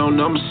on your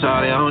number,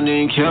 shawty, I don't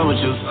even care what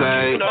you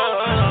say.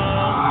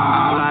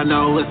 All I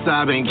know is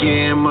I've been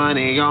getting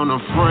money on the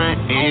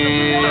front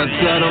end.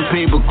 Tell them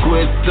people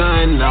quit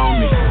stunting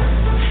on me.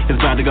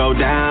 It's about to go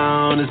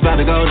down, it's about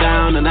to go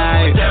down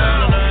tonight.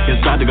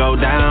 It's about to go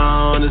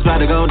down, it's about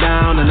to go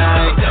down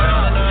tonight.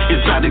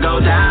 It's about to go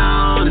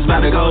down, it's about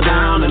to go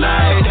down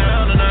tonight.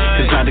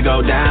 It's about to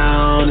go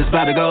down, it's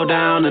about to go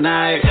down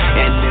tonight.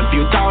 And if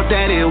you thought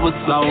that it was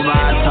over,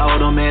 I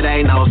told them it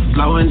ain't no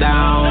slowing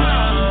down.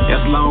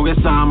 As long as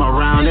I'm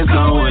around, it's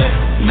going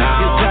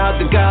down. It's about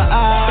to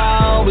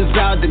go, it's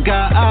about to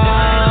go,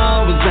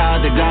 it's about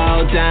to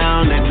go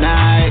down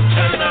tonight.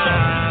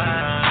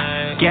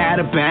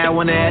 a bad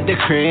one at the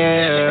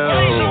crib.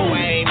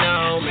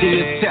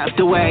 She accept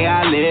the way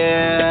I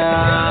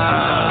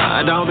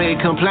live. Don't be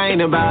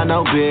complaining about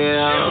no bill.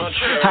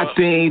 I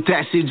think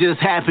that she just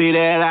happy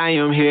that I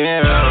am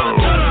here.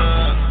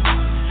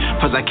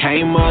 First I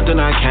came up, then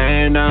I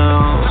came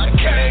down.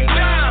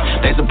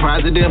 They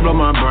surprised it didn't blow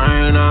my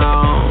brain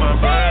out.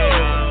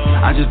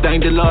 I just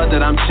thank the Lord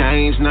that I'm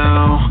changed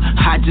now.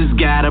 I just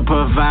gotta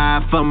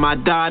provide for my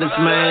daughters,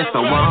 man.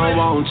 So I don't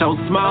want your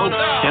smoke,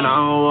 and I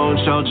don't want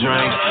your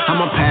drink.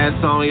 I'ma pass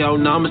on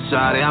your number,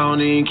 shawty, I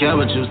don't even care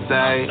what you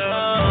say.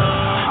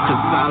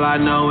 Cause all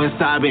I know is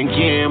I've been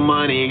getting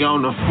money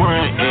on the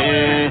front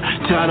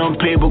end. Tell them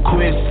people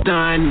quit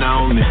stunting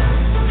on me.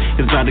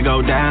 It's about to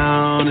go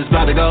down, it's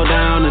about to go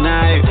down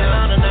tonight.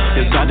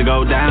 It's about to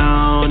go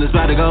down, it's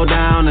about to go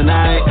down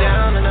tonight.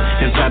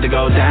 It's about to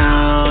go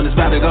down, it's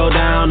about to go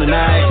down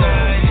tonight.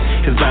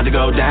 It's about to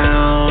go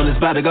down, it's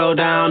about to go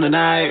down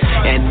tonight.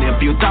 And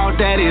if you thought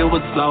that it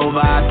was over,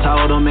 I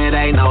told them it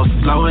ain't no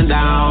slowing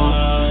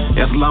down.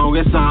 As long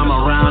as I'm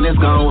around, it's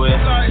going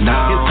down.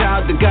 It's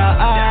about to go,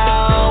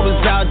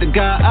 it's about to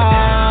go,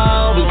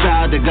 it's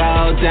about to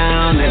go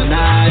down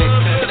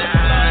tonight.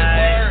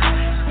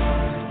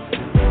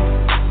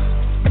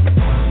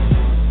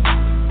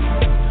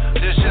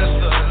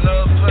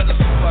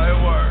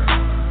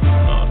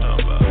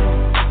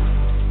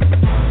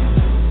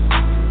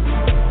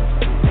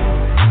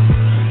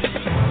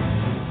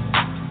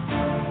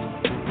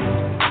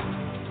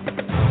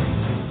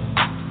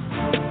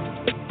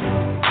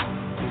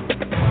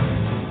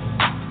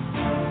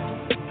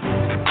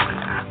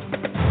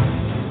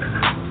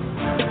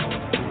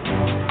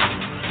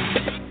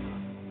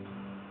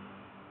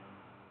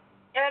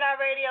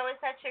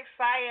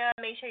 Fire.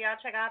 Make sure y'all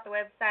check out the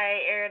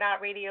website,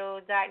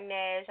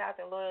 AIRITOUTRADIO.net. Shout out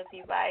to Loyalty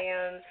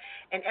Volumes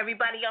and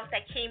everybody else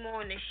that came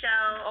on the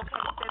show.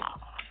 Okay, since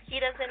he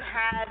doesn't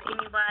have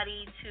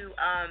anybody to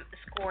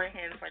score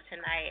him for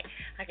tonight,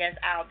 I guess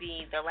I'll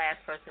be the last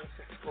person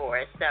to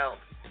score.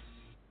 So,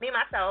 me,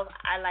 myself,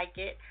 I like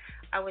it.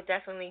 I would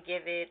definitely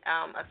give it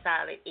a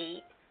solid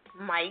 8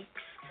 mics.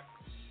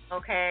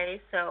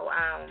 Okay, so,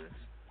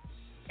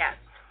 yes.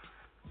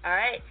 All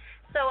right.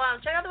 So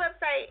check out the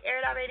website,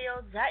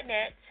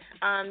 AIRITOUTRADIO.net.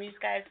 You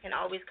guys can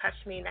always catch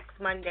me next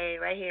Monday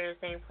right here,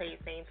 same place,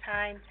 same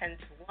time, 10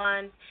 to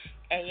 1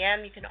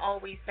 a.m. You can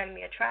always send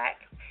me a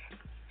track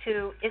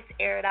to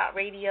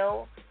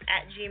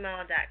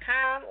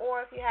itsairitoutradio@gmail.com,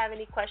 or if you have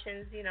any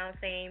questions,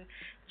 same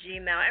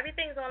Gmail.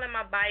 Everything's all in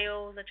my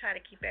bios. I try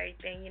to keep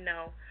everything,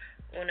 on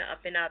the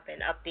up and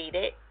update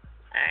it.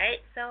 All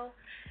right, so,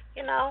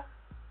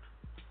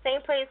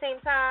 same place, same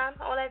time,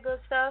 all that good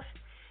stuff.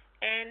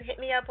 And hit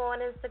me up on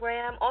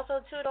Instagram.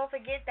 Also, too, don't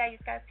forget that you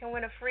guys can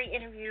win a free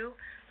interview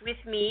with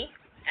me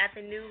at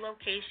the new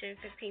location,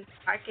 15th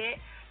Market.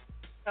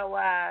 So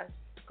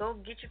go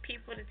get your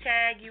people to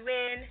tag you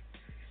in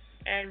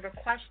and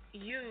request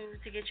you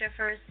to get your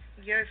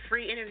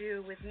free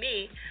interview with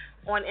me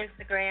on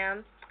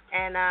Instagram.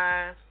 And,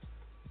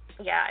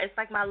 it's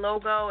like my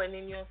logo, and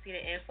then you'll see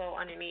the info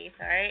underneath,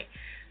 all right?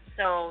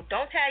 So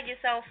don't tag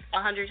yourself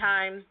 100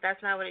 times. That's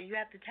not what you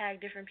have to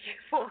tag different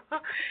people.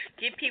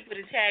 Get people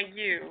to tag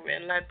you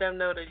and let them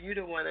know that you're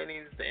the one that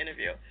needs the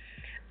interview.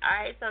 All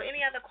right, so any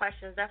other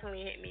questions,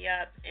 definitely hit me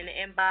up in the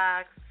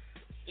inbox,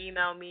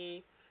 email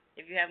me.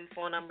 If you have my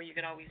phone number, you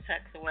can always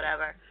text or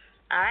whatever.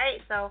 All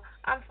right, so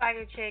I'm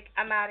Fire Chick.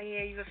 I'm out of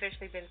here. You've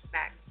officially been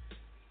smacked.